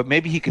by you, but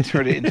maybe he can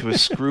turn it into a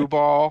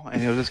screwball,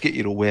 and he'll just get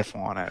you to whiff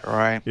on it.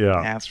 Right?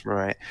 Yeah, that's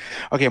right.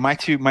 Okay, my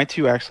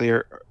two actually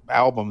are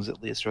albums,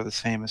 at least, are the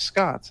same as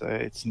Scott's.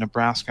 It's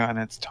Nebraska and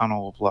it's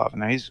Tunnel of Love.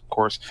 And he's, of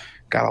course,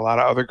 got a lot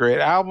of other great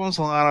albums,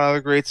 a lot of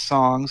other great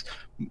songs.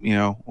 You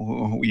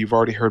know, you've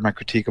already heard my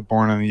critique of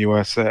Born in the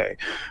USA,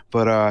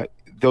 but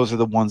those are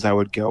the ones I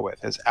would go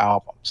with as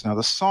albums. Now,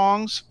 the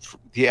songs,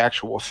 the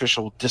actual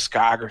official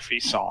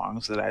discography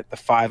songs the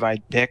five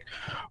I'd pick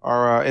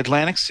are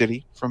Atlantic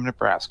City from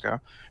Nebraska,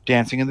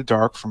 Dancing in the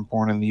Dark from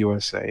Born in the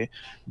USA,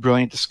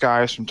 Brilliant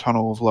Disguise from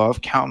Tunnel of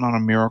Love, Counting on a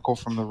Miracle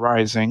from The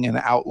Rising, and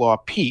Outlaw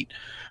Pete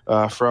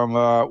from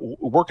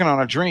Working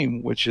on a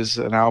Dream, which is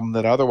an album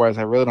that otherwise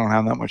I really don't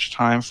have that much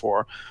time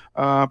for.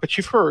 But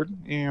you've heard,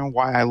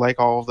 why I like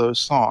all of those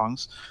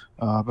songs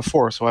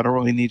before, so I don't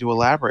really need to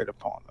elaborate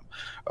upon them.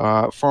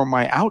 For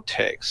my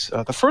outtakes,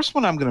 the first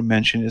one I'm going to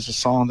mention is a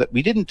song that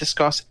we didn't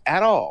discuss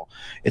at all.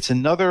 It's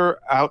another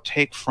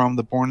outtake from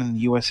the Born in the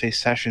USA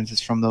sessions.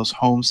 It's from those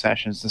home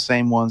sessions, the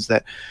same ones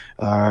that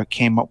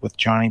came up with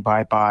Johnny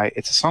Bye Bye.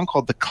 It's a song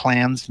called The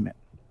Klansman.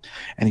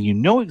 And you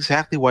know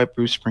exactly why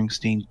Bruce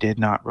Springsteen did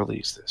not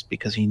release this,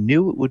 because he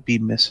knew it would be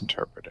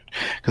misinterpreted.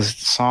 Because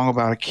it's a song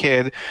about a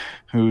kid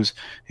who's,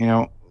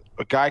 a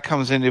guy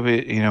comes into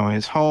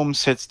his home,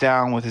 sits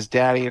down with his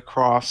daddy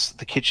across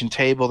the kitchen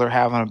table. They're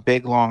having a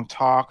big, long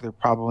talk. They're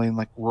probably in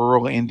like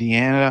rural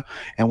Indiana.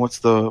 And what's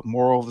the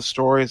moral of the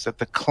story is that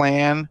the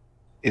Klan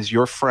is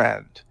your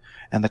friend,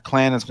 and the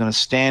Klan is going to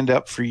stand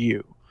up for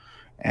you.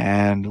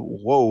 And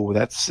whoa,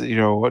 that's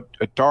a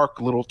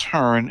dark little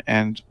turn.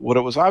 And what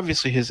it was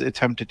obviously his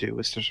attempt to do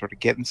is to sort of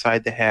get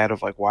inside the head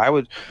of like, why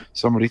would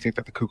somebody think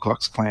that the Ku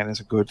Klux Klan is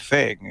a good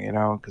thing?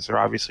 Because they're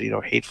obviously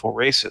hateful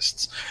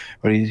racists.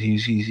 But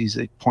he's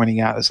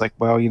pointing out, it's like,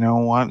 well, you know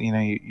what?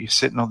 You're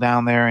sitting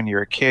down there and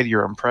you're a kid,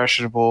 you're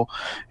impressionable,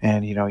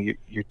 and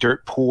you're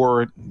dirt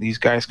poor. These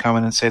guys come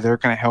in and say they're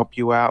going to help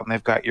you out, and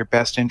they've got your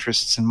best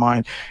interests in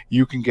mind.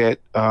 You can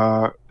get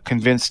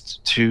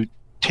convinced to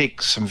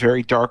take some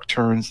very dark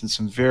turns and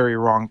some very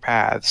wrong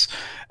paths.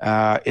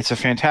 It's a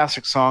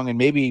fantastic song, and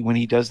maybe when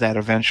he does that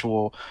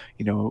eventual,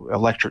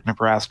 Electric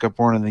Nebraska,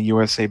 Born in the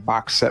USA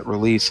box set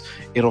release,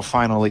 it'll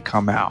finally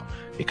come out.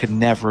 It could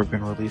never have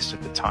been released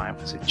at the time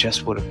because it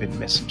just would have been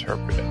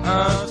misinterpreted.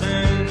 I was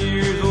 10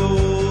 years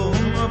old,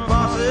 my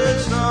pa said,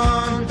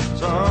 son,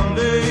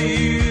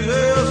 someday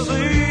you'll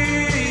see.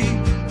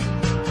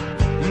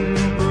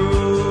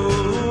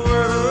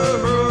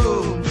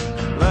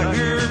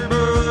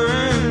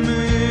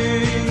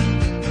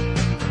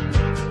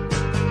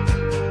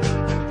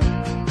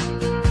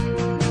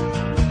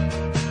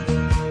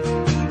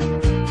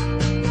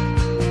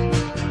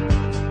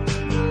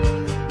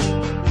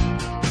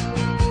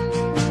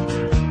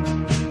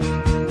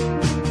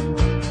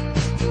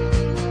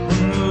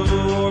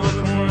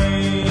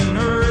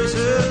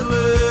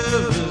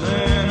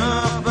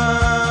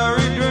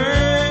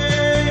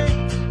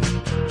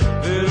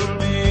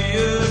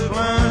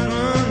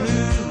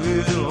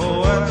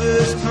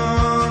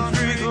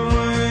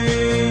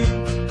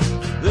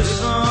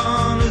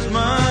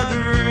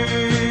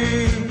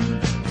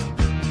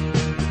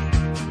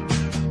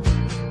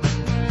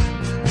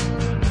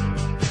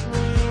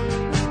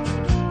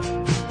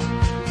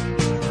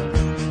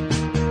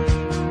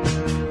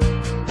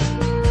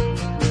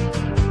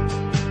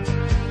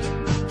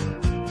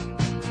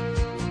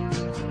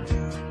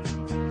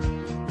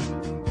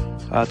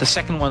 The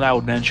second one I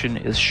would mention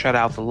is Shut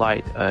Out the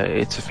Light.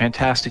 It's a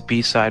fantastic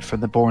B-side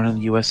from the Born in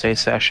the USA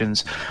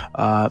sessions.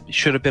 It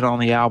should have been on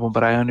the album,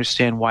 but I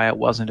understand why it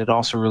wasn't. It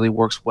also really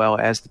works well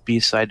as the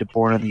B-side to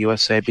Born in the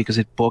USA because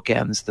it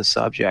bookends the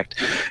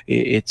subject.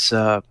 It's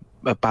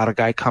about a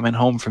guy coming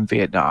home from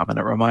Vietnam, and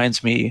it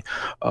reminds me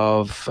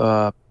of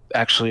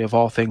actually, of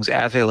all things,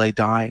 As I Lay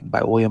Dying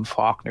by William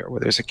Faulkner,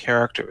 where there's a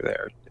character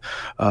there,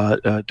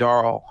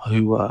 Darrell,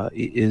 who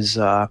was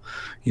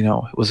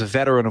a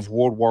veteran of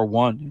World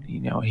War I.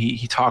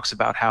 He talks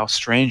about how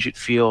strange it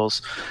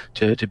feels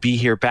to be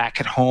here back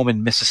at home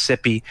in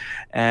Mississippi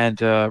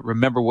and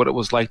remember what it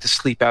was like to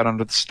sleep out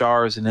under the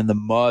stars and in the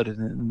mud and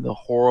in the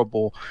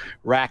horrible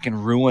rack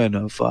and ruin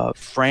of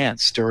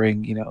France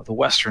during the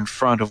Western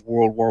Front of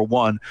World War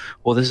I.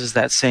 Well, this is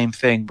that same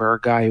thing where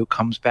a guy who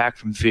comes back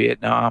from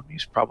Vietnam,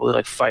 he's probably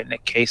like fighting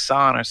at Khe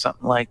Sanh or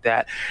something like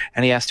that,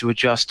 and he has to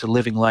adjust to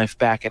living life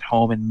back at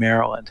home in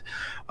Maryland.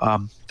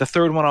 The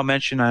third one I'll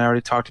mention, I already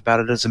talked about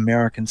it, is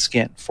American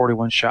Skin,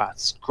 41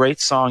 Shots.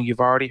 Great song. You've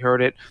already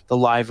heard it. The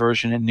live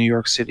version in New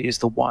York City is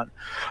the one.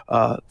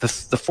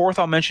 The fourth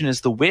I'll mention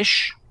is The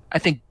Wish. I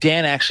think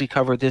Dan actually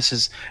covered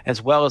this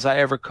as well as I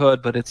ever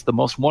could, but it's the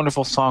most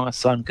wonderful song a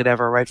son could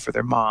ever write for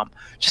their mom.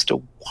 Just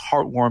a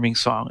heartwarming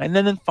song. And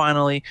then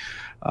finally,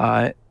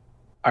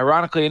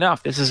 ironically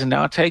enough, this is an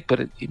outtake, but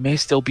it may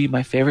still be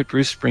my favorite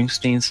Bruce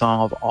Springsteen song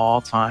of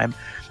all time,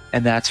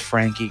 and that's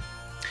Frankie.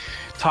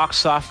 Talk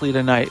softly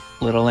tonight,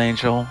 little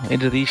angel.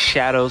 Into these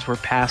shadows we're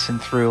passing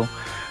through.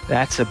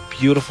 That's a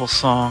beautiful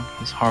song.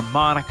 His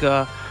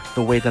harmonica,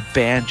 the way the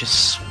band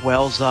just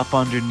swells up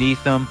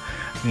underneath him.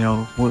 You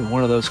know,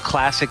 one of those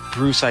classic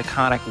Bruce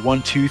iconic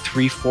 1, 2,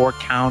 3, 4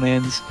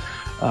 count-ins.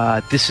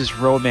 This is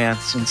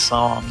romance in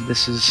song.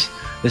 This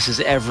is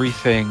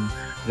everything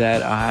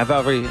that I've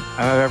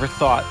ever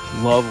thought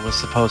love was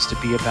supposed to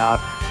be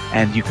about,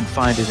 and you can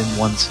find it in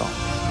one song.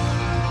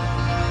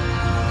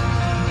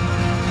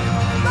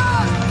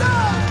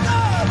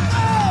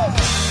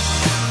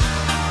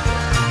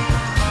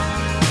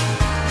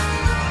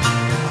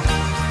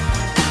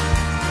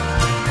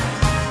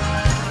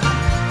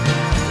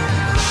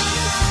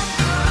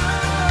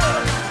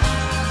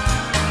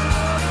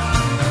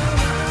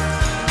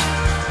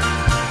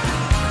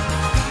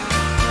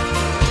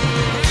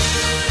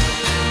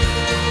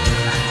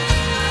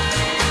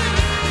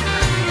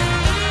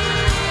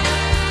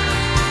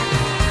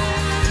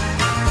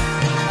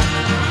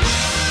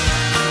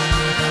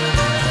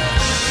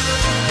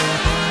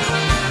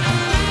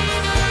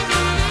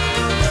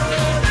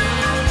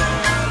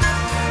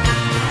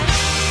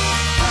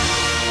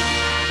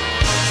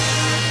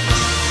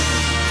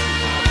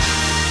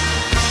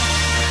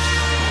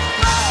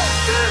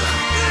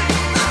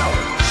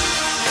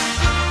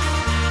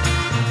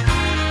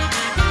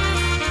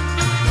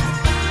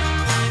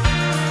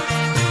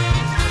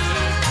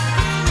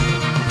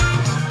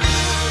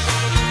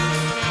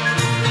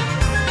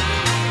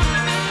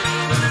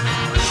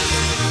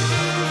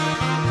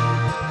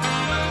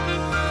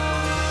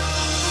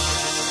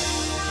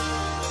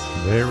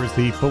 There is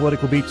the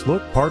Political Beats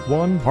look, Part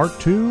 1, Part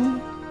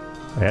 2,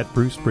 at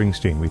Bruce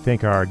Springsteen. We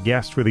thank our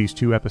guests for these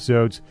 2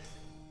 episodes.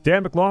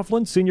 Dan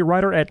McLaughlin, senior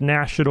writer at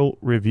National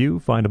Review.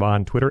 Find him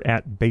on Twitter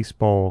at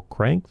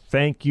BaseballCrank.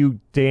 Thank you,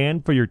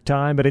 Dan, for your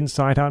time and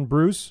insight on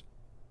Bruce.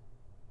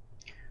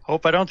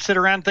 Hope I don't sit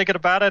around thinking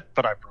about it,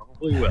 but I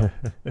probably will.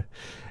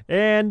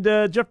 And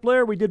Jeff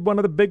Blair, we did one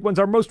of the big ones.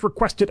 Our most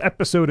requested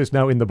episode is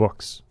now in the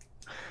books.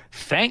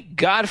 Thank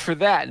God for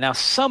that. Now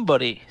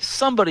somebody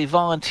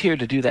volunteered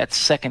to do that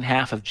second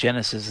half of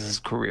Genesis's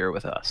career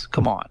with us.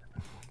 Come on.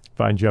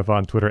 Find Jeff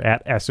on Twitter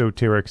at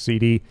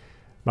EsotericCD.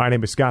 My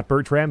name is Scott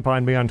Bertram.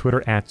 Find me on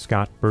Twitter at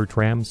Scott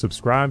Bertram.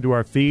 Subscribe to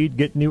our feed.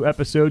 Get new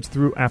episodes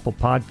through Apple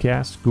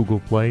Podcasts,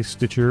 Google Play,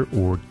 Stitcher,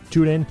 or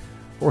TuneIn.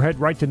 Or head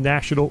right to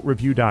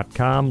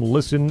nationalreview.com.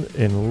 Listen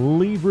and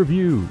leave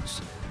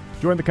reviews.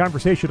 Join the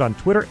conversation on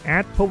Twitter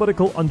at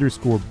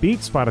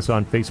political_beats. Find us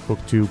on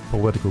Facebook too,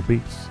 Political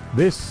Beats.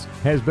 This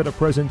has been a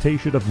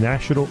presentation of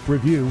National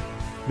Review.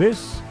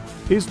 This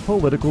is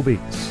Political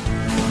Beats.